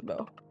love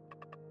Isabel.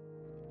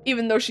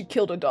 Even though she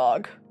killed a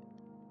dog.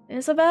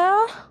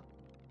 Isabel?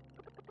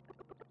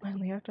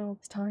 Finally, after all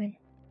this time.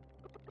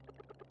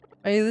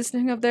 Are you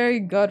listening up there,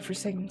 you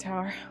godforsaken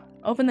tower?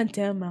 Open that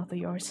damn mouth of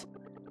yours.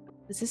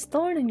 There's this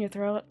thorn in your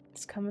throat.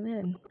 It's coming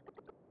in.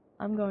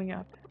 I'm going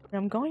up, and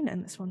I'm going to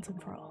end this once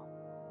and for all.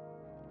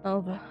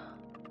 Alva.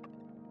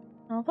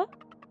 Alva?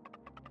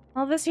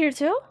 Alva's here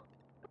too?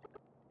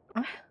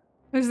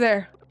 Who's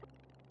there?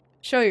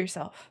 Show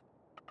yourself.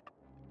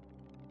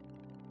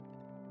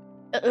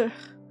 It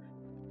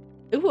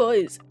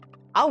was.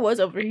 I was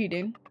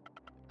overheating.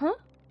 Huh?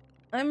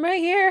 I'm right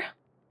here.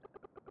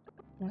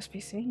 Must be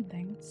seeing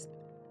things.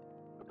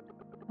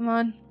 Come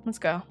on, let's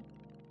go.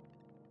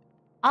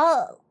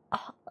 I'm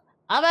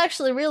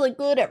actually really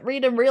good at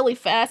reading really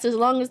fast as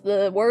long as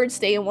the words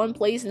stay in one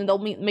place and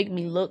don't make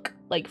me look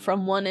like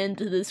from one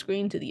end of the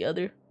screen to the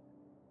other.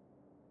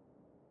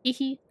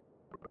 Hehe.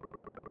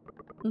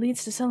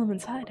 Leads to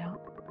Solomon's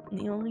hideout. And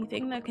the only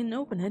thing that can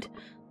open it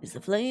is the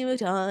flame of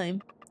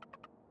time.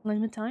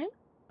 Flame of time?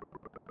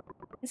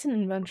 It's an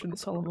invention of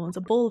Solomon's,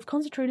 a bowl of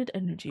concentrated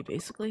energy,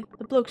 basically.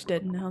 The bloke's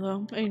dead now,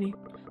 though, ain't he?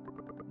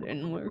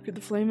 Then where could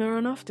the flame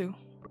run off to?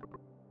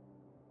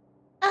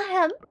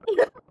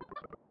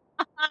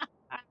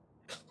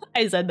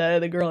 I said that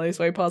in the girliest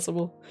way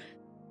possible.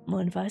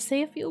 Mind if I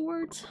say a few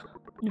words?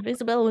 If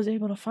Isabella was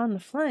able to find the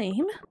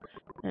flame,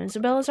 then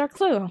Isabella's our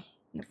clue.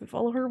 If we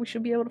follow her, we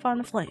should be able to find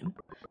the flame.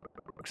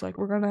 Looks like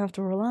we're gonna have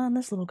to rely on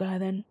this little guy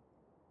then.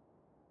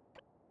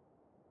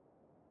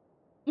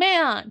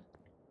 Man!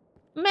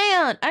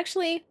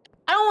 Actually,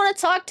 I don't want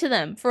to talk to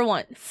them, for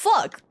one.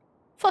 Fuck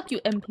you,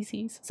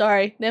 NPCs.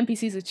 Sorry, the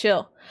NPCs are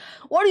chill.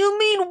 What do you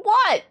mean,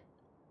 what?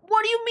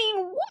 What do you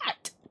mean,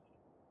 what?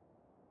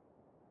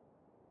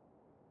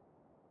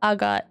 I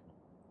got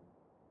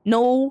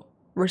no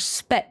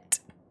respect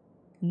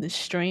in this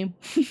stream.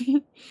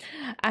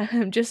 I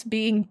am just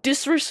being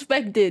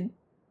disrespected.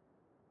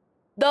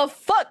 The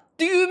fuck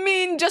do you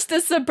mean just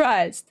as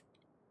surprised?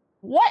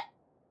 What?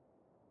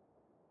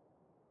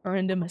 Or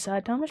into my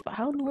side, Thomas, but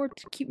how in the world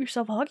to keep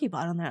yourself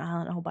occupied on that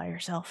island all by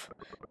yourself?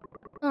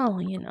 Oh,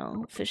 you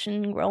know,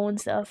 fishing and growing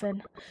stuff,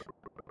 and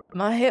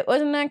my hit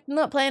wasn't acting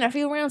up playing a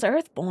few rounds of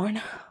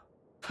Earthborn.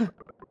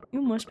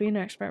 You must be an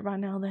expert by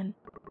now then.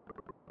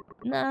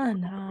 Nah,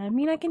 I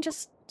mean, I can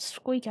just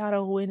squeak out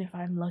a win if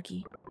I'm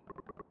lucky.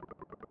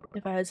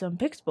 If I had some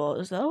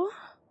Pixballs, though.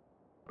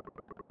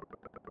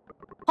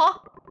 Huh?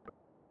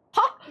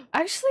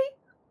 Actually,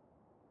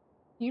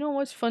 you know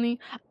what's funny?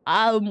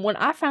 When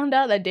I found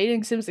out that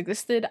dating sims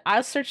existed,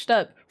 I searched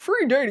up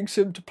free dating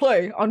sim to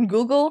play on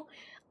Google.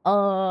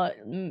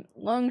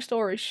 Long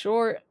story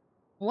short,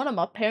 one of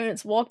my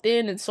parents walked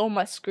in and saw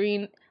my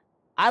screen.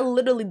 I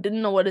literally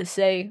didn't know what to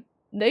say.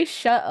 They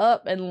shut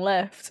up and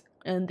left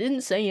and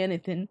didn't say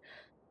anything.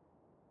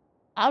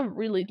 I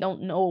really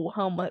don't know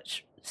how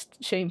much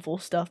shameful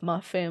stuff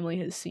my family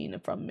has seen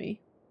from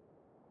me,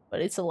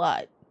 but it's a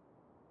lot.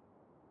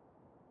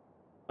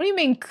 What do you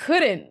mean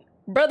couldn't?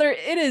 Brother,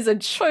 it is a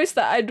choice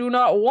that I do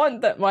not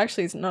want that. Well,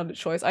 actually, it's not a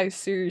choice. I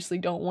seriously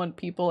don't want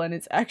people, and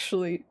it's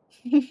actually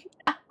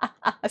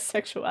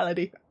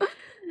sexuality.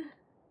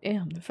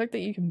 Damn, the fact that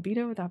you can beat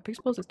it without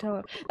Pixballs is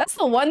telling. That's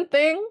the one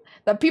thing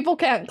that people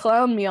can't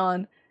clown me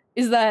on,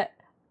 is that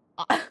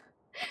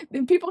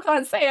people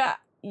can't say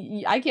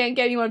I can't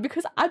get anyone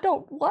because I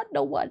don't want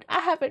no one. I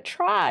haven't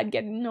tried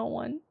getting no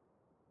one.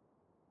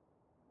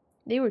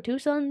 They were too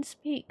sudden to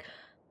speak.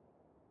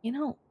 You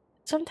know,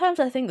 sometimes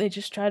I think they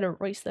just try to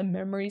erase the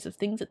memories of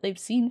things that they've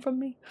seen from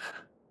me.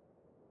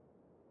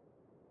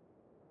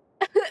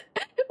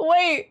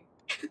 Wait.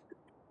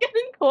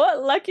 Getting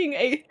caught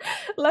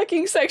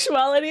lacking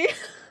sexuality?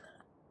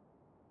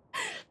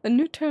 The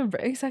new term for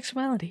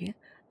asexuality.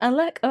 A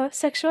lack of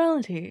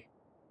sexuality.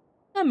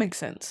 That makes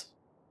sense.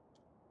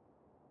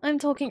 I'm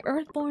talking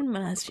Earthborn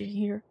Master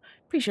here.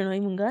 Pretty sure not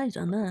even guys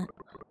on that.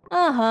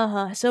 Ah ha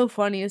ha, so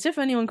funny, as if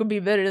anyone could be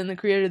better than the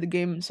creator of the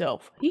game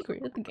himself. He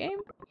created the game?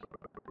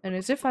 And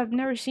as if I've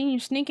never seen you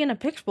sneak in a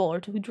Pixball or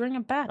two during a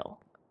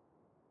battle.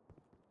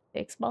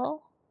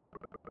 Pixball?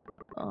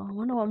 Oh, I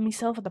wonder what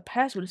myself of the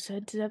past would have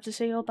said to have to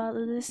say all about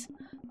this.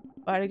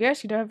 But I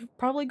guess you'd have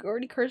probably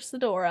already cursed the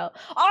door out.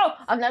 Oh!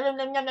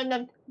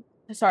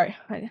 Sorry.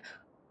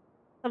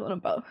 Something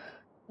about...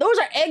 Those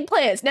are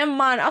eggplants! Never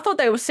mind, I thought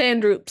they were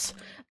sand droops.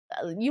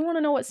 You want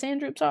to know what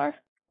sand droops are?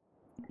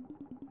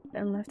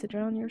 Then left to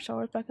drown your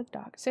sorrows back at the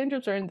dock. Sand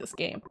droops are in this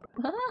game.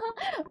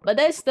 But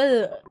that's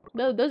those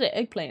are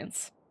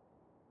eggplants.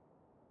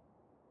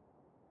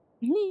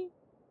 You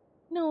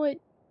know what?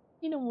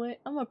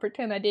 I'm gonna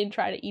pretend I didn't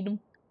try to eat them.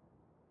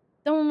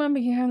 Don't remember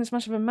you having this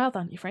much of a mouth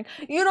on you, Frank.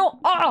 You know,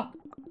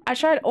 I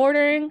tried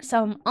ordering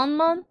some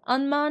unman.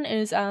 Unman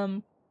is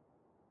a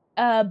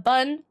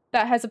bun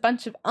that has a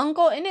bunch of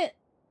uncle in it.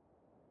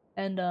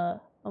 And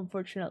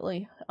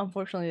unfortunately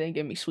they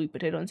gave me sweet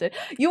potato and said,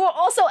 "You are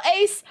also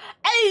ace."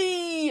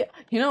 Hey!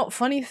 You know,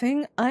 funny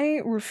thing,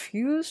 I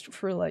refused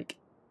for like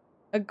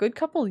a good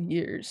couple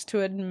years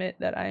to admit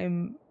that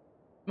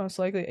most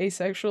likely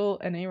asexual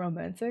and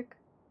aromantic.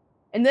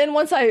 And then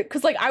once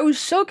cause like I was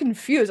so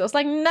confused. I was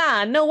like,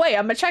 nah, no way.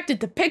 I'm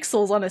attracted to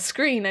pixels on a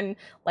screen and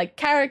like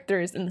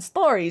characters and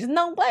stories.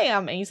 No way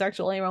I'm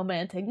asexual,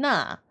 aromantic.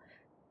 Nah.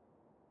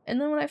 And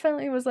then when I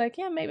finally was like,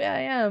 yeah, maybe I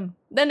am.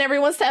 Then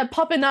everyone started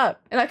popping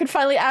up and I could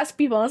finally ask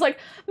people. I was like,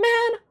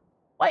 man,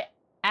 why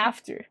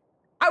after?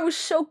 I was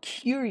so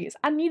curious.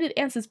 I needed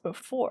answers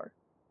before.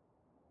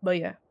 But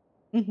yeah.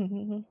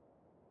 Anyway,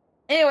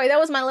 that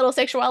was my little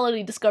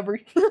sexuality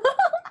discovery.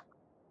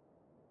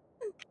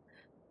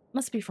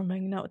 Must be from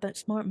hanging out with that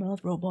smart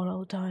mouth robot all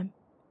the time.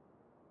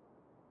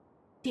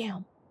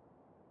 Damn.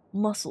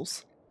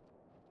 Muscles.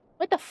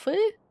 What the fuck?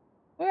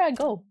 Where'd I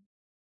go?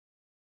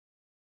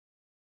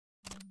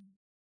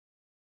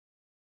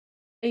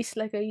 Ace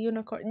like a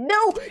unicorn.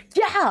 No!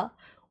 Yeah!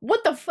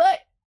 What the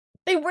fuck?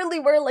 They really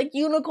were like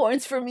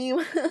unicorns for me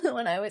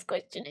when I was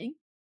questioning.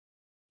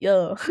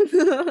 Yo.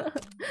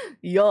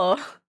 Yo.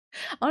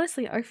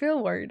 Honestly, I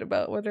feel worried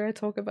about whether I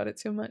talk about it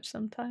too much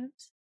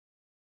sometimes.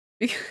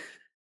 Because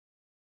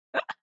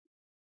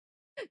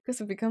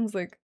it becomes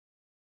like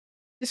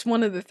just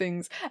one of the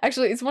things.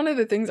 Actually, it's one of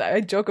the things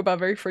I joke about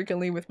very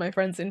frequently with my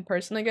friends in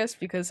person, I guess,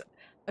 because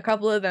a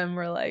couple of them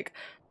were like,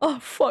 oh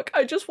fuck,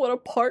 I just want a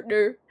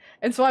partner.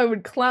 And so I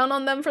would clown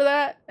on them for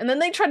that. And then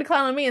they try to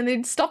clown on me and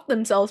they'd stop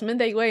themselves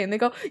midway and they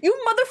go, you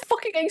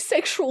motherfucking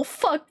asexual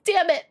fuck,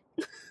 damn it.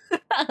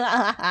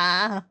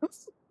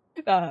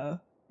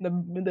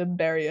 The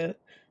barrier.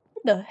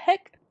 What the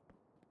heck?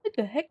 What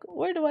the heck?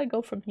 Where do I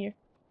go from here?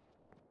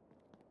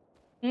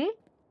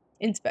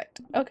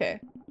 Inspect. Okay.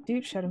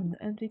 Deep shadow in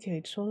the empty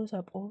cage swallows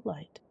up all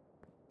light.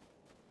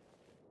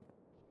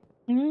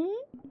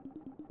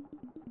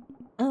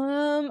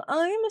 I'm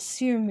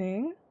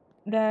assuming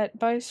that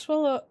by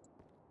swallow...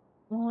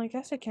 Well, I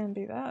guess it can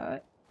be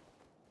that.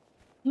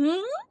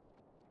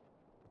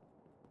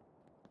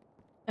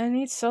 I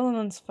need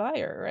Solomon's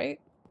fire, right?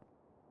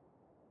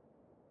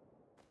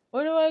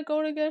 Where do I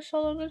go to get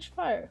Solomon's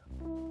fire?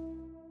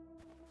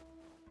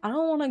 I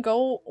don't want to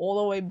go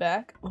all the way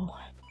back. Oh,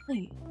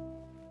 really?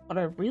 What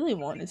I really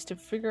want is to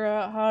figure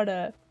out how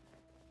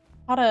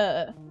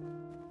to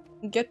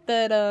get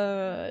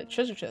that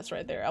treasure chest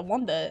right there. I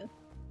want that.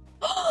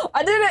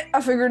 I did it!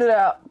 I figured it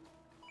out.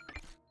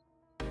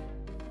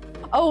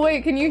 Oh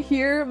wait, can you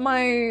hear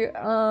my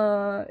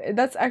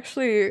that's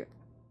actually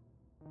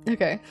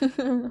okay.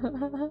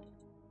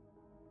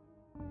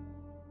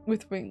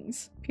 With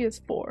wings.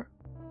 PS4.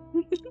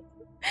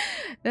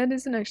 That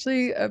isn't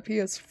actually a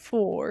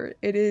PS4.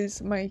 It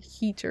is my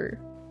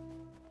heater.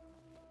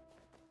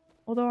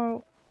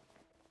 Although,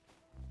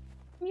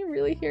 can you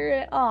really hear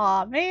it?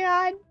 Aw,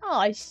 man.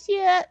 Aw,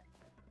 shit.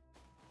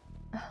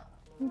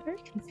 I'm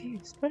very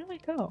confused. Where do I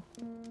go?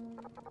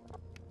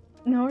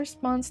 No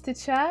response to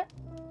chat?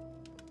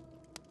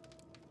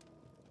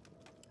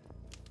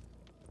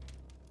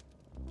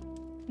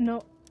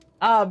 No.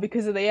 Ah,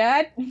 because of the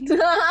ad?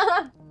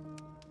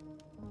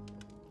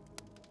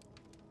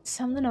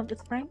 Something up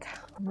with Frank.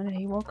 When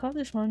he woke up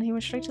this morning, he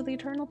went straight to the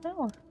eternal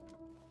power.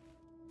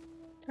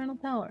 Eternal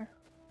power.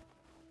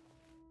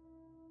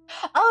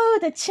 Oh,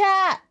 the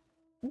chat!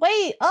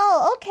 Wait,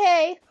 oh,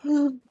 okay.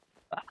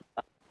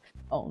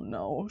 Oh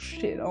no,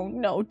 shit, oh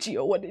no,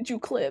 Gio, what did you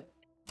clip?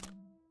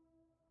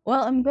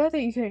 Well, I'm glad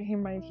that you couldn't hear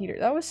my heater.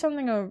 That was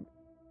something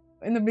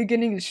in the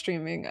beginning of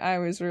streaming I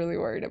was really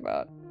worried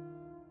about.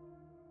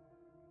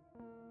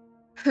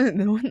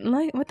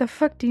 What the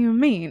fuck do you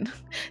mean?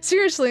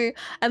 Seriously,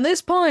 at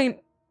this point,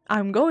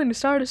 I'm going to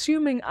start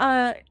assuming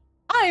I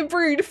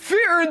breed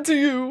fear into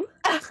you!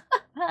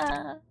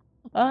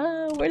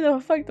 Where the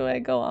fuck do I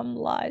go? I'm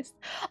lost.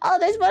 Oh,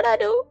 that's what I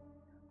do.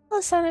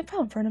 I'll sign a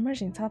pound for an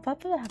emergency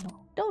top-up of ammo.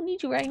 Don't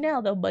need you right now,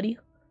 though, buddy.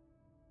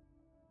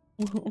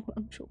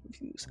 I'm so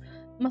confused.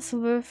 Muscle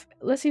lift.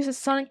 Let's use a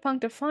sonic punk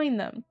to find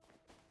them.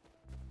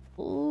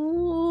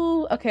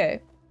 Ooh,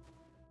 okay.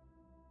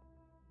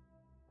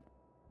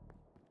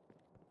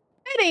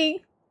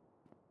 Pity?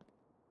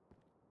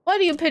 Why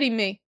do you pity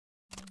me?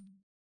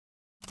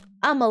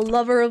 I'm a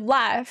lover of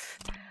life.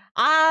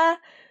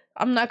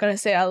 I'm not gonna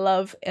say I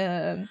love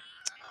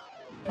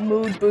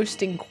mood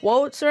boosting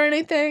quotes or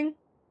anything,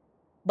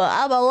 but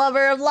I'm a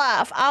lover of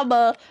life. I'm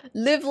a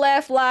live,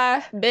 laugh,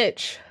 lie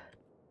bitch.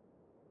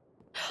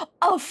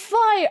 Oh,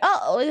 fire!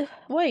 Oh,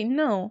 wait,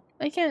 no.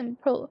 I can't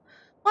pull.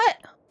 What?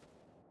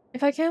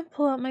 If I can't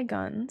pull out my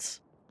guns,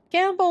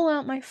 can't pull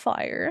out my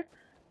fire,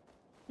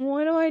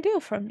 what do I do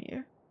from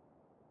here?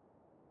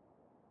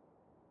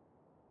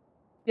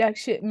 Jack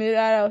shit mid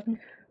out.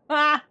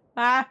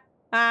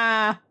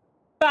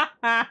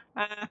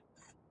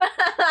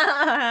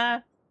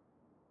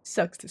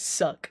 Sucks to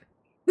suck.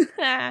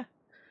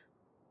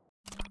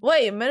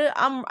 Wait a minute,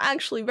 I'm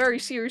actually very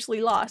seriously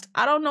lost.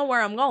 I don't know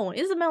where I'm going.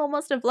 Isabel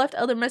must have left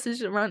other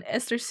messages around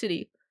Esther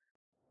City.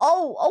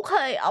 Oh,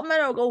 okay, I'm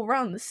gonna go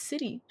around the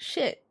city.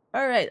 Shit.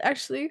 Alright,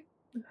 actually.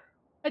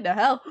 What the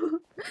hell?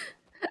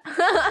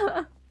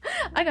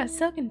 I got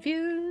so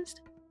confused.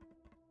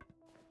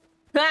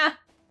 I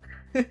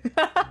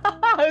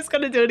was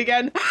gonna do it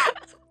again.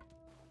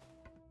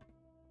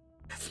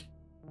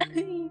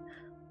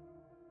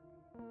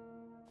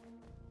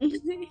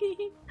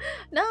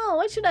 No,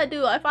 what should I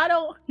do if I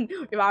don't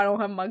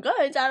have my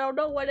guns? I don't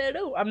know what to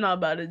do. I'm not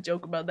about to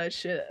joke about that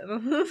shit.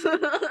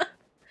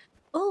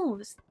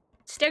 Oh,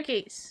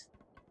 staircase.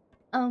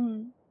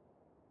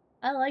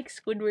 I like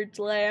Squidward's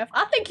laugh.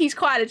 I think he's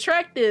quite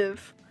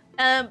attractive.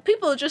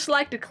 People just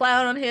like to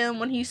clown on him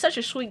when he's such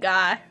a sweet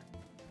guy.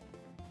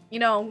 You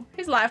know,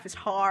 his life is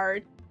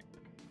hard.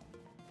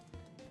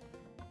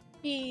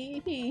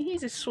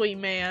 He's a sweet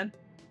man.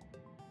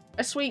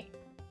 A sweet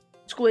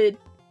squid.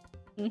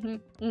 Where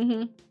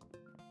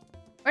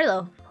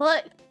the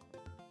fuck?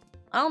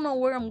 I don't know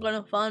where I'm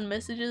gonna find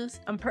messages.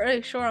 I'm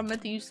pretty sure I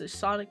meant to use the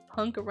Sonic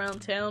Punk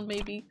around town,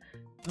 maybe.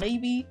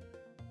 Maybe.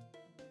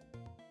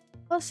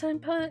 What's time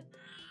punk?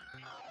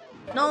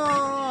 No,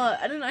 I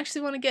didn't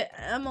actually want to get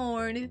ammo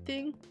or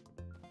anything.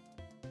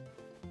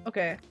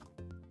 Okay.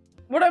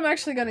 What I'm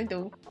actually gonna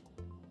do.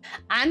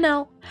 I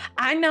know.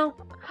 I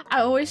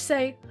always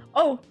say,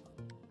 oh,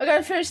 I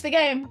gotta finish the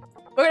game.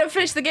 We're gonna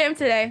finish the game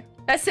today.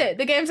 That's it.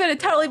 The game's gonna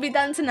totally be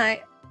done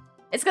tonight.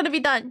 It's gonna be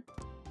done.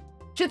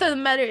 Truth of the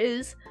matter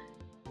is,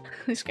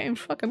 this game's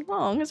fucking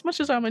long. As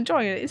much as I'm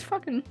enjoying it,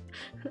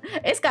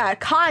 it's got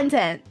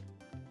content.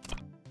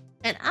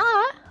 And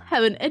I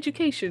have an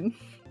education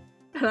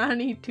that I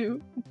need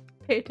to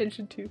pay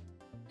attention to.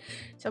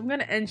 So I'm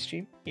gonna end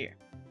stream here.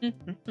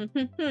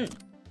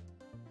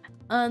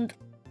 And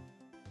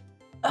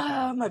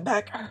My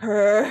back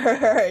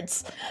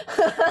hurts.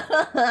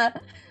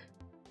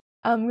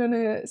 I'm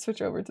gonna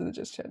switch over to the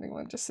just chatting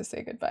one just to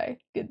say goodbye.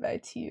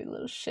 Goodbye to you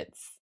little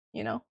shits,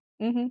 you know?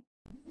 guns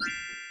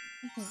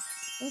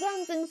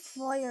and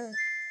fire.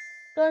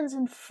 Guns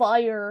and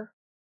fire.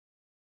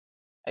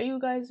 Are you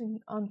guys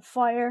on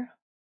fire?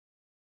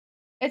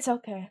 It's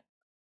okay.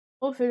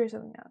 We'll figure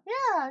something out.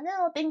 Yeah,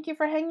 no, thank you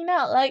for hanging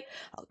out. Like,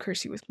 I'll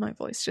curse you with my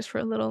voice just for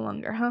a little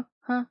longer, huh?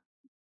 Huh?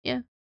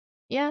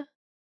 yeah.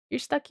 You're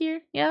stuck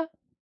here? Yeah?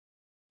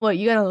 What,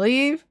 you gonna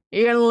leave?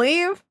 You gonna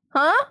leave?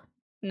 Huh?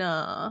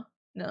 Nah.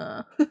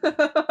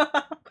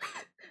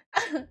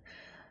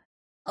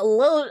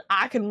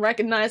 I can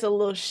recognize a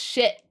little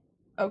shit,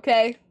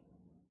 okay?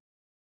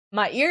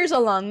 My ears are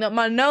long, not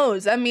my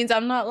nose. That means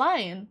I'm not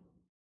lying.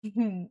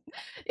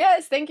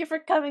 Yes, thank you for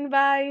coming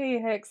by,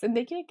 Hex, and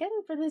thank you again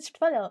for this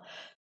photo.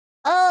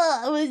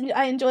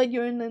 I enjoyed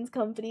your and Lynn's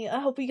company. I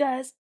hope you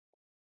guys,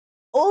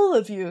 all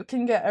of you,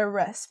 can get a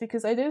rest,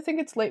 because I do think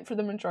it's late for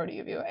the majority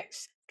of you,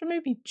 except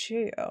maybe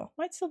Gio.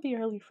 Might still be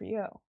early for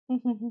you.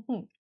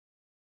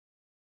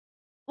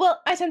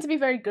 Well, I tend to be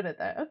very good at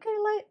that, okay,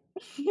 Light?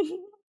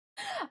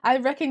 I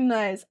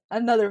recognize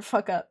another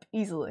fuck up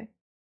easily.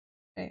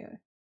 Anyway.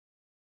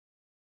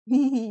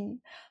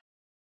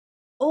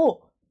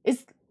 Oh,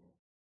 is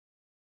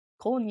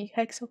calling you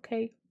Hex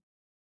okay?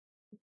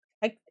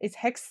 Is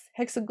Hex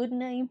a good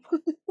name?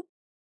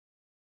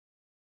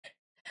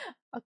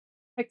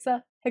 Hex.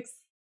 I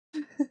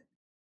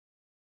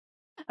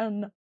don't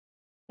know.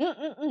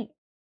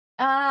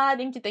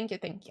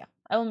 Thank you.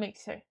 I will make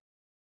sure.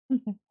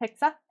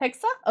 Hexa?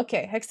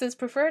 Okay, Hexa is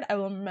preferred. I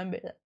will remember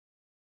that.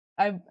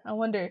 I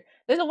wonder.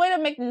 There's a way to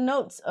make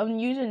notes of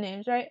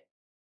usernames, right?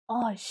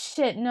 Oh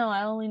shit, no,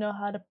 I only know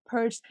how to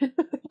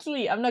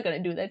personally. I'm not gonna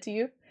do that to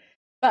you.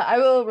 But I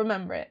will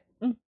remember it.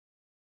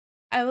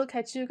 I will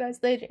catch you guys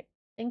later.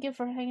 Thank you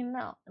for hanging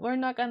out. We're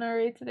not gonna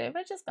read today.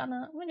 We're just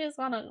gonna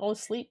go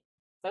sleep.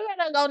 We're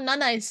gonna go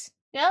nice.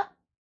 Yeah?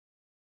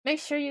 Make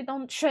sure you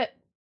don't trip.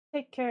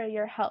 Take care of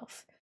your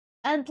health.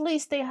 And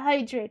please stay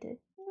hydrated.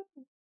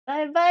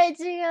 Bye bye,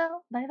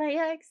 Gio. Bye bye,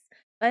 X.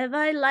 Bye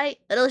bye, Light.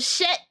 Little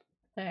shit.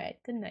 Alright,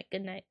 good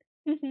night.